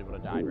literally would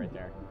have died right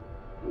there.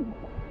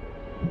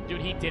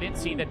 Dude, he didn't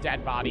see the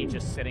dead body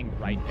just sitting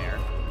right there.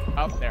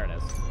 Oh, there it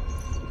is.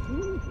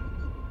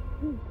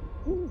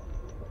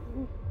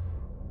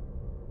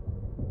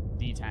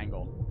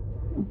 Detangle.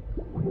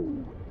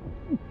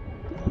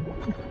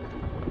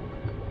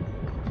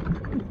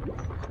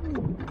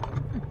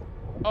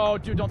 Oh,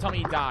 dude, don't tell me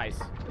he dies.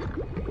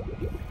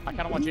 I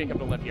kind of want Jacob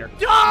to live here.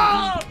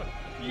 Dub!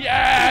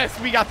 Yes!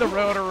 We got the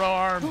rotor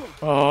arm.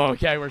 Oh,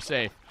 okay, we're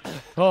safe.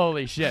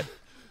 Holy shit.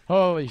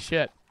 Holy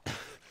shit.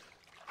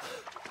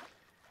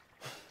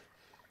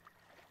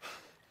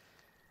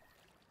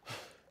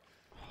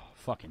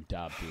 Fucking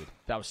dub, dude.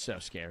 That was so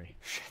scary.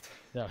 Shit.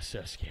 That was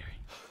so scary.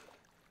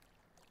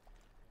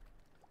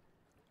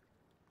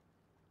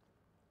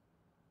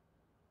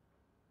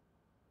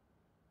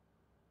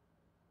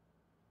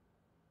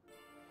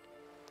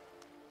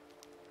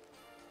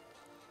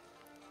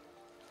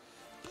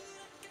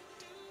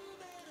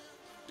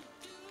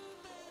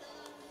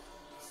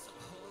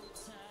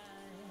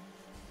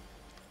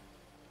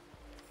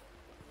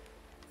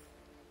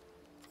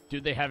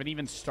 Dude, they haven't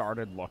even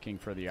started looking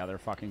for the other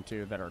fucking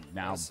two that are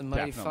now Some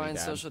mighty definitely fine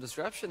dead. social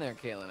disruption there,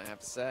 Kaylin, I have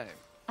to say.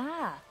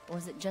 Ah,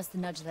 was it just the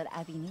nudge that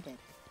Abby needed?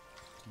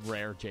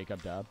 Rare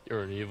Jacob dub.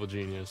 You're an evil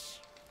genius.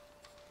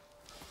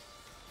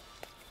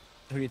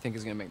 Who do you think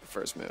is going to make the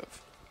first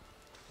move?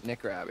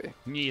 Nick or Abby?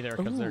 Neither,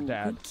 because they're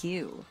dead. Good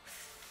cue.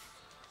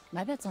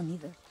 My bet's on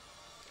neither.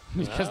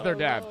 Because they're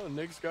dead. Oh,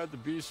 Nick's got the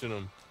beast in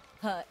him.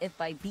 If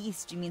by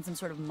beast you mean some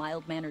sort of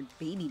mild-mannered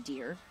baby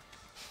deer.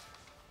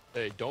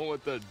 Hey, don't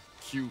let the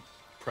cute,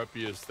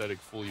 preppy aesthetic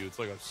fool you. It's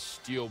like a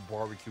steel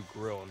barbecue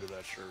grill under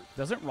that shirt.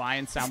 Doesn't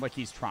Ryan sound like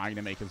he's trying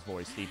to make his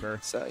voice deeper?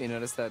 So, you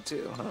noticed that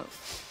too, huh?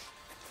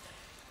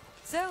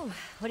 So,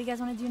 what do you guys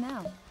want to do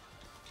now?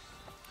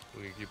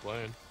 We can keep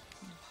playing.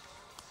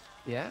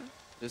 Yeah?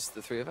 Just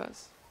the three of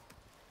us?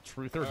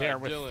 Truth or dare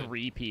with Dylan.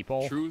 3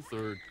 people? Truth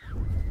or...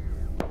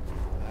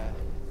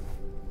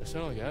 That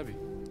sounded like Abby.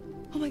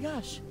 Oh my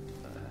gosh.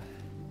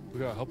 We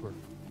gotta help her.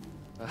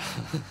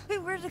 Wait,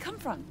 where did it come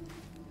from?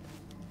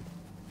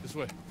 This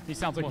way. He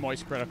sounds like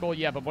Moist Critical.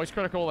 Yeah, but Moist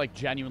Critical, like,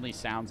 genuinely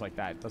sounds like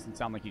that. It doesn't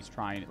sound like he's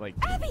trying, like...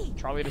 Abby!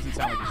 Charlie doesn't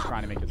sound like he's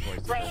trying to make his voice.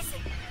 Brace!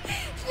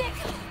 Nick!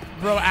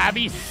 Bro,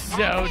 Abby's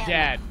so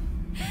dead.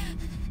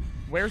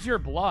 Where's your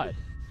blood?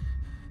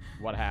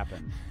 What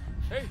happened?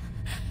 Hey,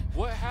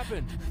 what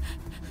happened?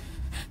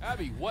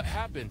 Abby, what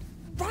happened?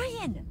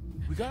 Ryan!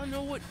 We gotta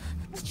know what...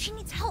 She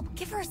needs help.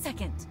 Give her a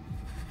second.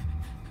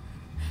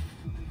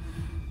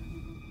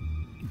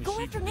 Is Go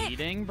she after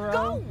bleeding, Nick. bro?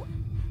 Go!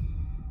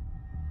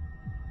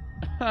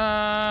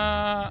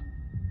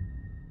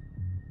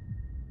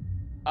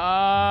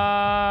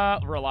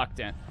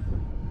 Reluctant.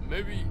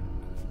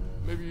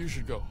 Maybe you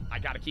should go. I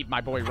gotta keep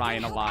my boy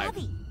Ryan alive.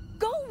 Abby,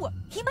 go!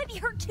 He might be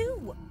hurt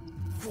too.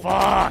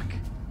 Fuck!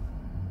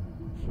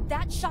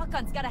 That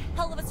shotgun's got a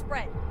hell of a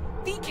spread.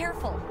 Be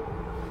careful.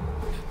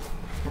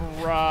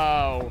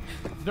 Bro.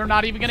 They're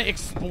not even gonna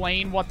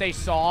explain what they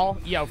saw?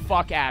 Yo,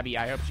 fuck Abby.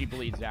 I hope she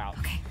bleeds out.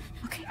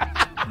 Okay.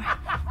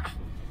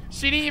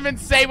 She didn't even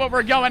say what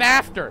we're going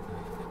after.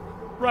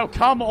 Bro,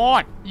 come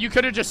on. You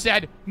could have just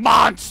said,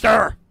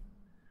 monster!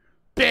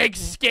 Big,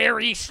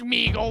 scary,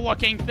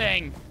 Schmeagle-looking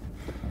thing.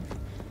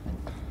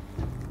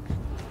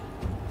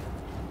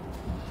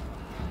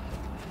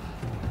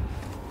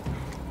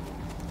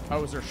 Oh,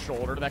 it was her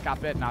shoulder that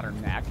got bit, not her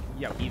neck?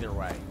 Yo, either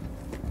way.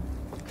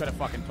 Could have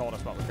fucking told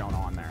us what was going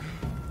on there.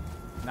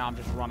 Now I'm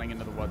just running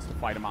into the woods to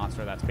fight a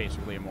monster that's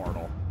basically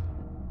immortal.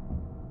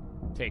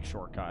 Take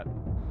shortcut.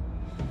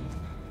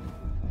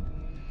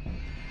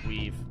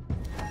 Weave.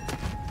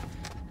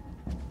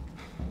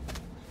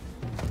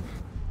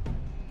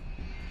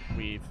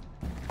 Weave.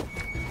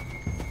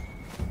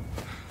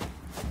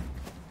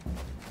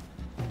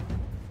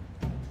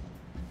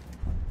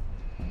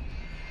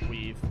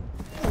 Weave.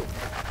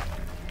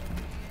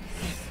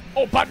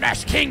 Oh, Butt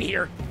Mash King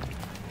here!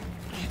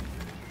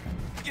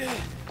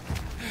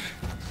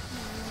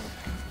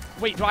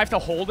 Wait, do I have to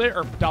hold it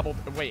or double?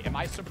 Wait, am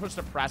I supposed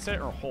to press it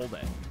or hold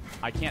it?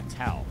 I can't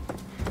tell.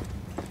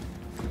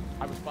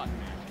 I was button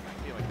mashing.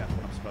 I feel like that's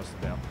what I'm supposed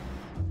to do.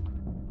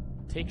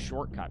 Take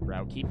shortcut,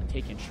 bro. Keep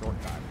taking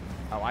shortcut.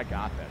 Oh, I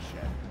got this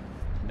shit.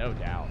 No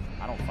doubt.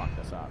 I don't fuck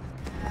this up.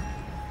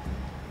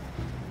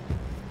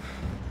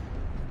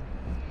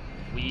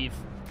 Weave.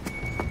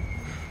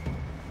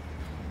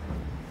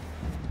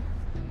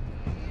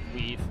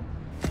 Weave.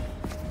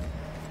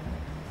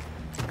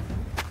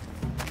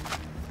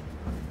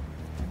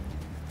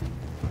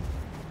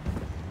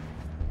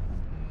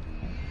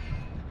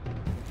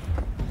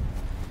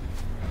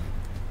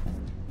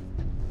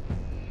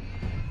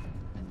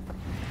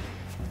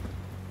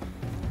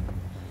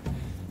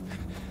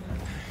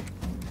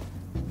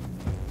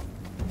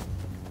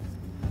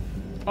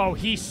 Oh,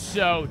 he's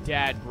so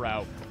dead,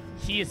 bro.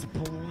 He is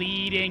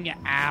bleeding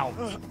out.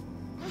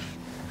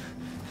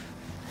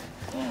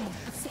 Oh,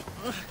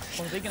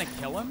 are they gonna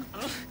kill him?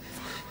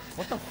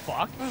 What the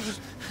fuck?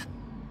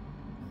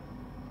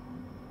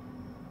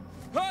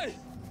 Hey!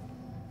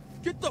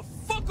 Get the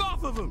fuck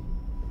off of him!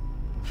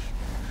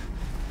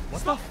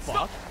 What the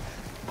fuck?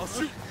 I'll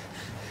shoot.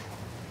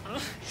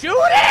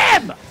 Shoot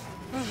him!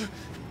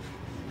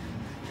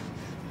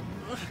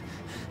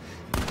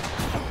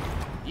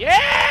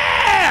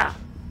 Yeah!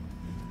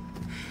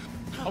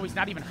 Oh, he's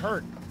not even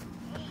hurt.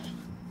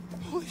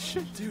 Holy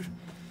shit, dude.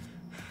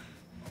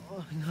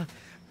 Oh,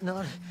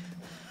 not.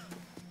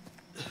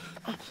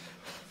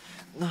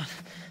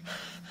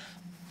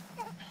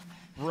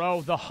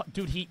 Bro,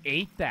 dude, he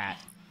ate that.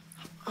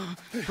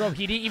 Bro,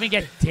 he didn't even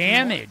get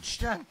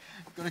damaged. Dad,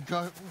 gotta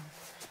go.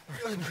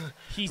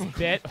 He's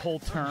bit whole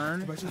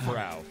turn,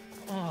 bro.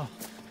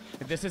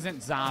 This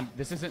isn't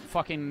This isn't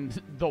fucking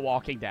The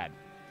Walking Dead.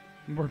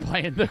 We're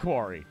playing the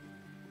Quarry.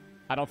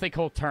 I don't think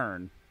he'll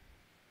turn.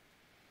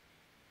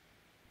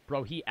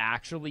 Bro, he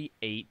actually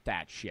ate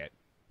that shit.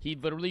 He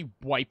literally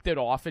wiped it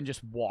off and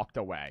just walked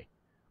away.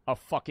 A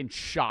fucking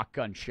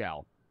shotgun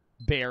shell.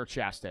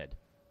 Bare-chested.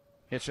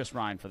 It's just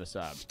Ryan for the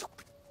sub.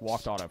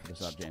 Walked auto for the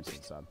sub. James for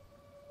the sub.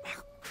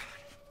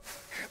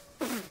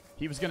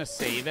 He was gonna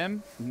save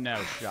him?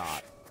 No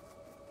shot.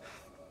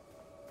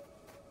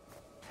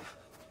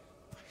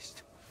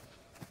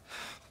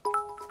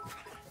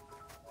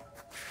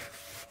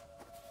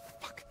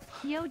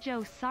 Yo,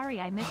 Joe,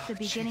 sorry I missed the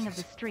beginning of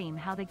the stream.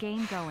 How the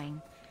game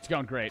going? It's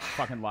going great.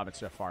 Fucking love it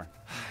so far.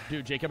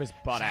 Dude, Jacob is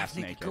butt-ass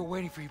naked. We're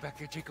waiting for you back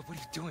there, Jacob. What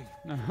are you doing?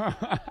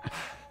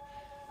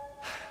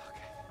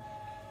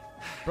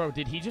 Bro,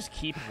 did he just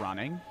keep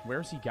running?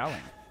 Where's he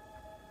going?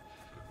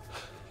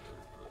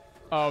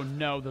 Oh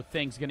no, the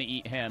thing's gonna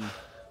eat him.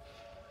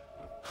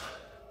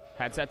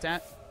 Headset's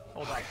at?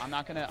 Hold on, I'm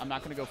not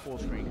gonna go full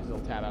screen because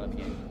it'll tab out of the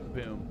game.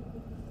 Boom.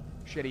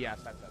 Shitty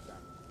ass headset's at.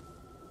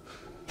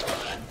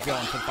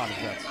 Going for the father's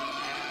jets.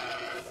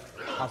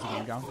 How's the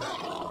game going?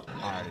 I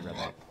already read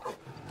that.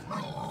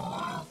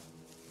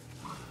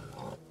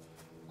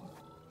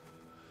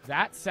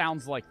 That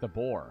sounds like the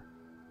boar.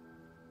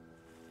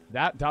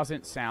 That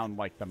doesn't sound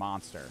like the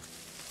monster.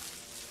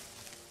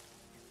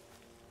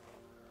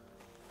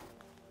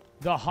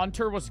 The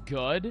hunter was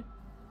good.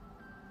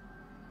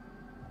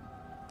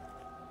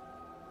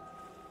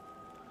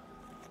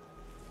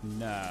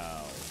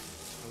 No.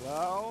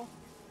 Hello?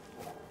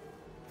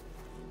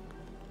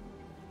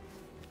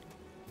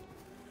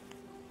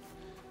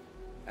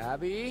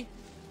 Abby?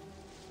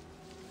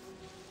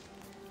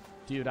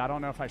 Dude, I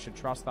don't know if I should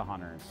trust the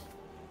hunters.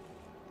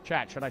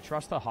 Chat, should I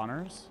trust the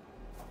hunters?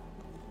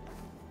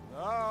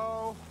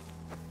 Hello?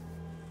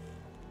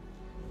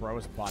 Bro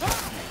is butt naked.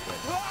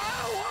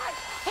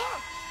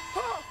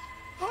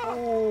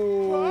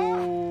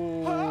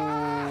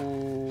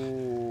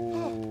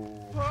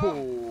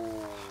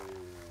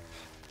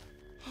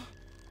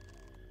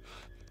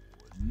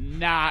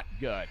 Not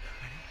good.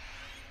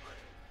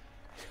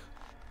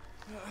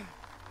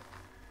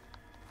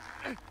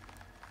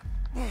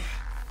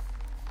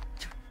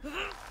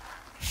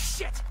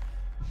 Shit!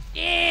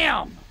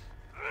 Damn!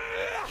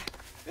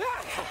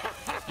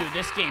 Dude,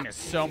 this game is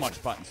so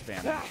much button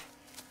spamming.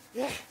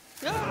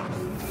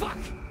 Fuck!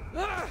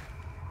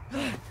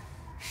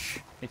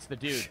 It's the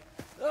dude.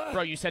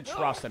 Bro, you said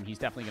trust him. He's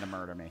definitely gonna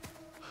murder me.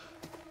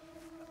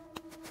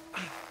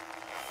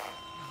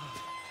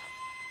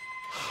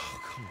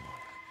 Oh, come on.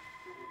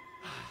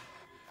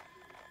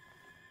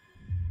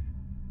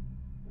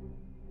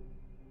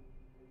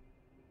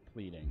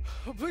 Pleading.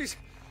 Oh, please,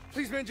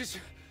 please, man, just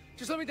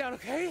let me down,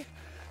 okay?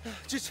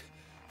 Just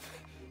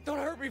don't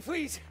hurt me,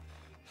 please.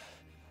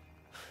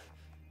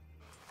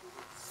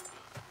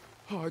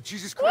 Oh,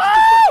 Jesus Christ! What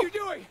the fuck are you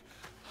doing?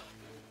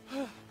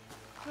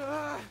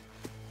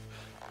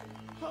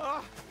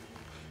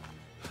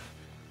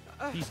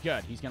 He's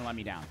good. He's gonna let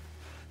me down.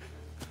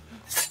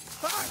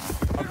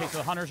 Okay, so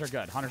the hunters are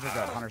good. Hunters are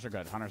good. Hunters are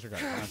good. Hunters are good.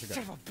 Hunters are good.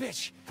 Son of a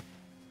bitch!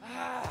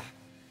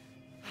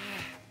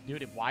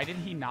 Dude, why did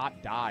he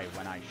not die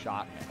when I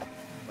shot him?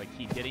 Like,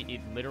 he did it.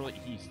 It literally,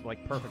 he's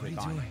like perfectly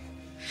fine. Doing?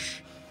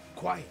 Shh.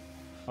 Quiet.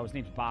 Oh, his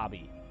name's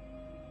Bobby.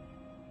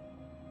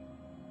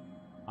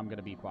 I'm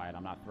gonna be quiet.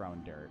 I'm not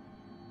throwing dirt.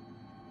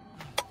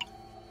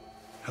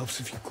 Helps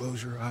if you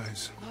close your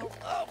eyes. Oh,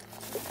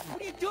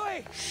 what are you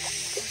doing?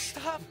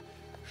 Stop!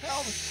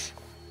 Help!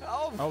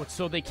 Help! Oh, it's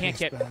so they can't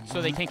Tastes get bad,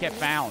 so they huh? can't get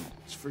found.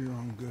 It's for your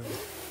own good.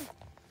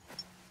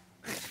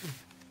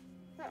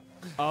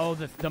 Oh,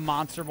 the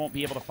monster won't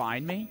be able to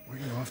find me? Where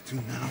are you off to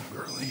now,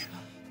 girlie?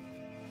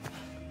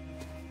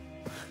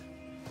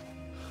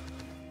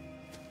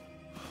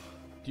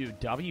 Dude,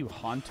 W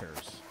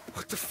hunters.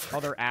 What the fuck?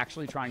 Oh, they're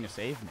actually trying to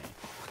save me.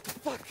 What the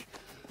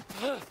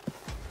fuck?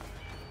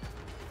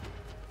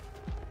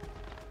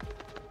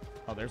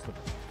 Oh, there's the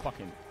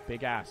fucking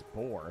big ass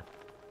boar.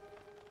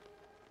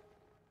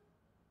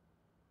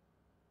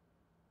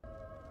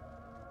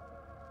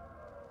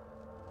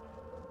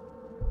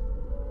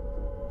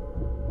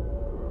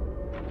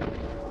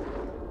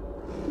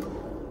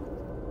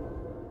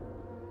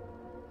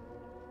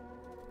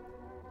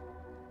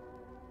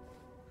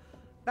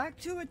 Back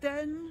to it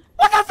then.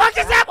 What the fuck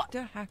is that? Back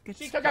to Hackett's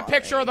She took a Quarry.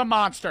 picture of the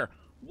monster.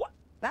 What?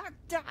 Back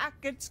to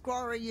Hackett's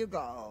Quarry you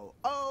go.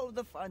 Oh,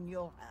 the fun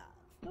you'll have.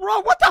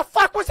 Bro, what the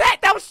fuck was that?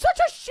 That was such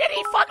a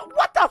shitty fucking...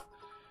 What the...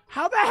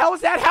 How the hell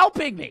is that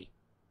helping me?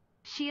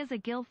 She is a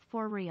gilf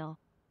for real.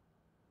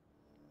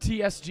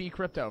 TSG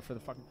crypto for the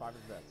fucking 500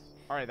 bits.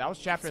 All right, that was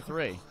chapter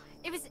 3.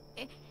 It was.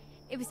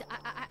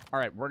 All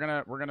right, we're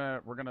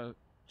gonna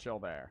chill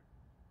there.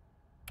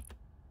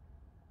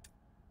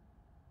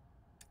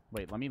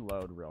 Wait, let me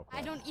load real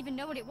quick. I don't even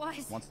know what it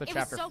was. Once the it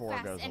chapter was so 4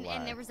 fast, goes and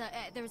away.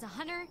 there was a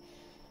hunter,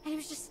 and it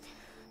was just.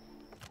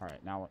 All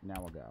right, now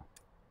we'll go.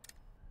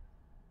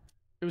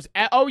 It was.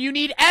 Oh, you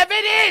need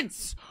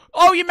evidence.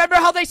 Oh, you remember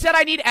how they said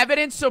I need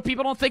evidence so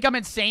people don't think I'm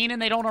insane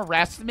and they don't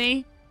arrest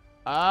me?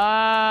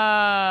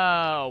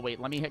 Oh, wait.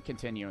 Let me hit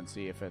continue and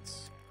see if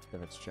it's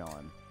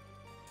chilling.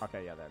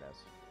 Okay, yeah, there it is.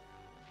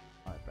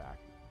 All right, back.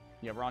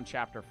 Yeah, we're on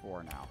chapter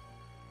 4 now.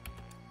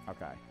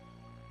 Okay.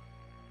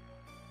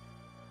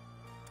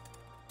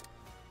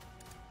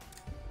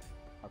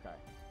 Okay.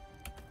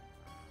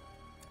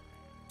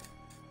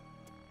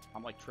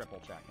 I'm like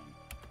triple checking.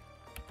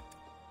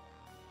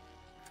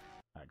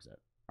 Exit.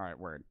 All right,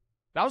 word.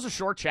 That was a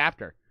short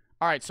chapter.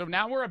 All right, so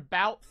now we're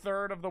about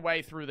third of the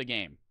way through the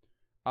game.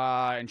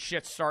 And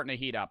shit's starting to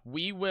heat up.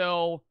 We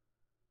will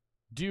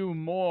do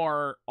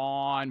more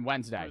on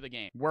Wednesday. The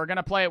game. We're going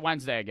to play it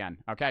Wednesday again.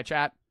 Okay,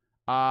 chat?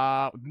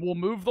 We'll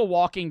move The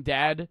Walking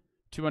Dead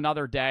to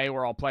another day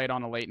where I'll play it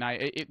on a late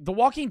night. The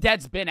Walking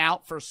Dead's been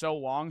out for so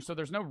long, so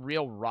there's no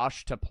real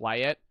rush to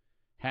play it.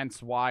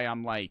 Hence why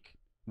I'm like,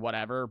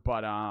 whatever.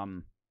 But,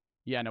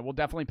 yeah, no, we'll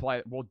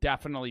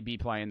definitely be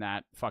playing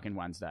that fucking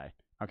Wednesday.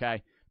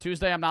 Okay?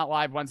 Tuesday I'm not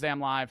live. Wednesday I'm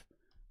live.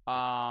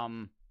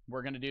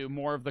 We're going to do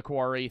more of the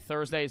Quarry.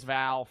 Thursday's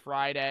Val.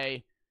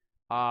 Friday,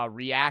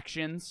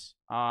 reactions,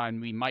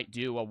 and we might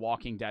do a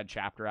Walking Dead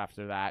chapter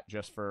after that,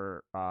 just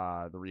for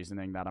the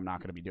reasoning that I'm not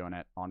going to be doing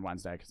it on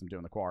Wednesday because I'm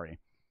doing the Quarry.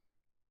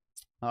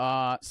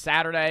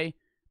 Saturday,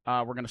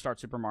 we're going to start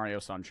Super Mario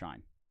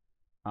Sunshine,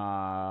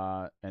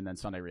 and then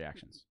Sunday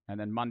reactions. And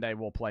then Monday,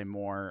 we'll play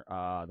more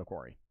the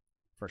Quarry,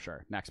 for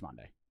sure, next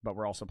Monday. But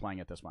we're also playing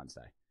it this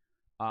Wednesday.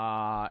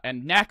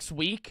 And next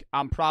week,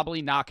 I'm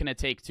probably not going to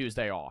take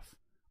Tuesday off.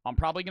 I'm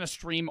probably going to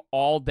stream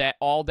all day,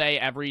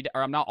 every day.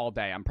 Or I'm not all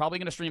day. I'm probably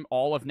going to stream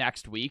all of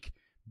next week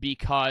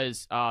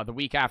because the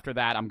week after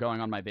that, I'm going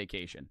on my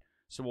vacation.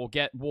 So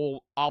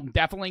I'm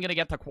definitely going to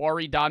get the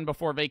Quarry done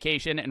before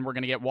vacation, and we're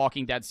going to get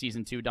Walking Dead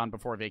Season 2 done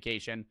before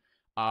vacation.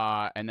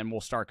 And then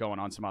we'll start going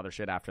on some other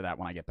shit after that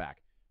when I get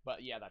back.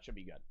 But yeah, that should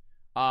be good.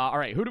 All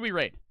right, who do we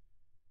raid?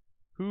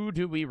 Who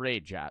do we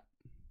raid, chat?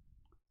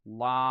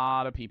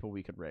 Lot of people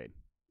we could raid.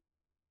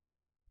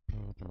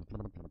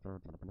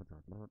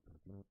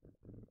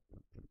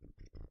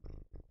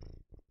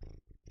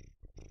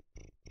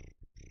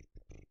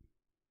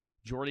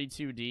 Jordy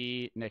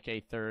 2D, Nick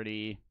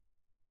 830.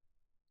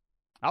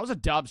 That was a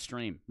dub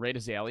stream. Raid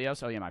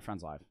Azaleas. Oh yeah, my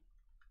friend's live.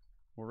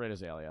 We'll raid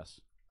Azaleas.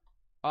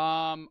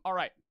 All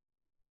right.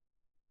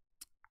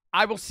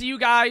 I will see you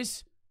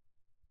guys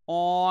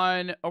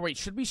on... Oh wait,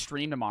 should we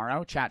stream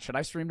tomorrow? Chat, should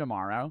I stream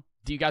tomorrow?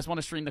 Do you guys want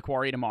to stream the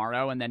Quarry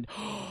tomorrow and then...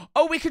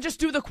 Oh, we could just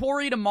do the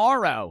Quarry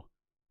tomorrow.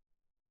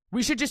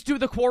 We should just do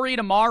the Quarry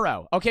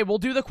tomorrow. Okay, we'll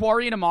do the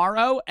Quarry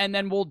tomorrow, and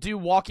then we'll do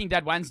Walking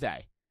Dead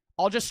Wednesday.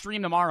 I'll just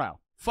stream tomorrow.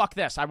 Fuck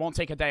this. I won't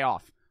take a day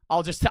off.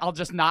 I'll just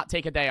not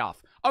take a day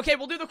off. Okay,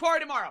 we'll do the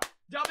Quarry tomorrow.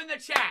 Dub in the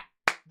chat.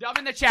 Dub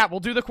in the chat. We'll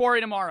do the Quarry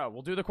tomorrow.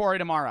 We'll do the Quarry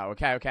tomorrow.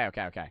 Okay.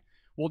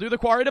 We'll do the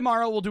Quarry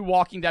tomorrow. We'll do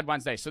Walking Dead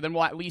Wednesday. So then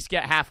we'll at least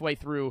get halfway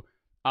through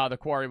the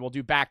Quarry. We'll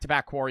do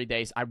back-to-back Quarry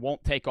days. I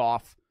won't take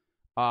off.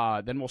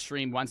 Then we'll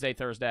stream Wednesday,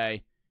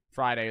 Thursday,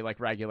 Friday,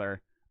 like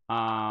regular.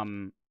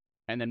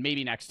 And then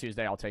maybe next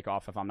Tuesday I'll take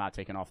off if I'm not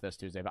taking off this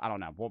Tuesday. But I don't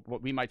know.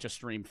 We might just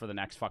stream for the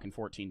next fucking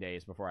 14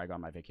 days before I go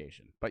on my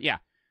vacation. But yeah,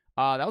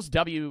 that was a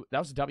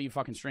W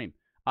fucking stream.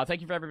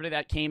 Thank you for everybody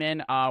that came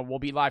in. We'll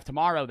be live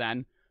tomorrow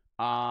then.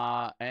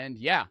 And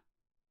yeah.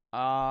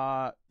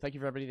 Thank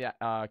you for everybody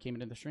that came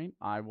into the stream.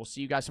 I will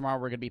see you guys tomorrow.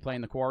 We're going to be playing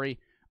the Quarry.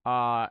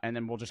 And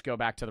then we'll just go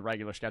back to the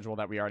regular schedule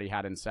that we already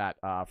had in set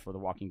for the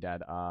Walking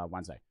Dead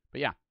Wednesday. But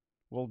yeah.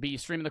 We'll be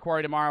streaming the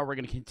Quarry tomorrow. We're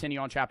going to continue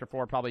on Chapter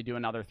 4, probably do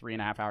another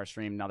 3.5 hour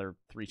stream, another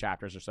 3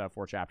 chapters or so,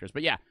 4 chapters.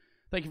 But yeah,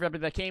 thank you for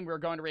everybody that came. We're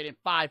going to rate in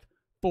 5,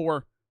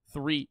 4,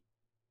 3,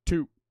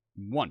 2,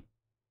 1.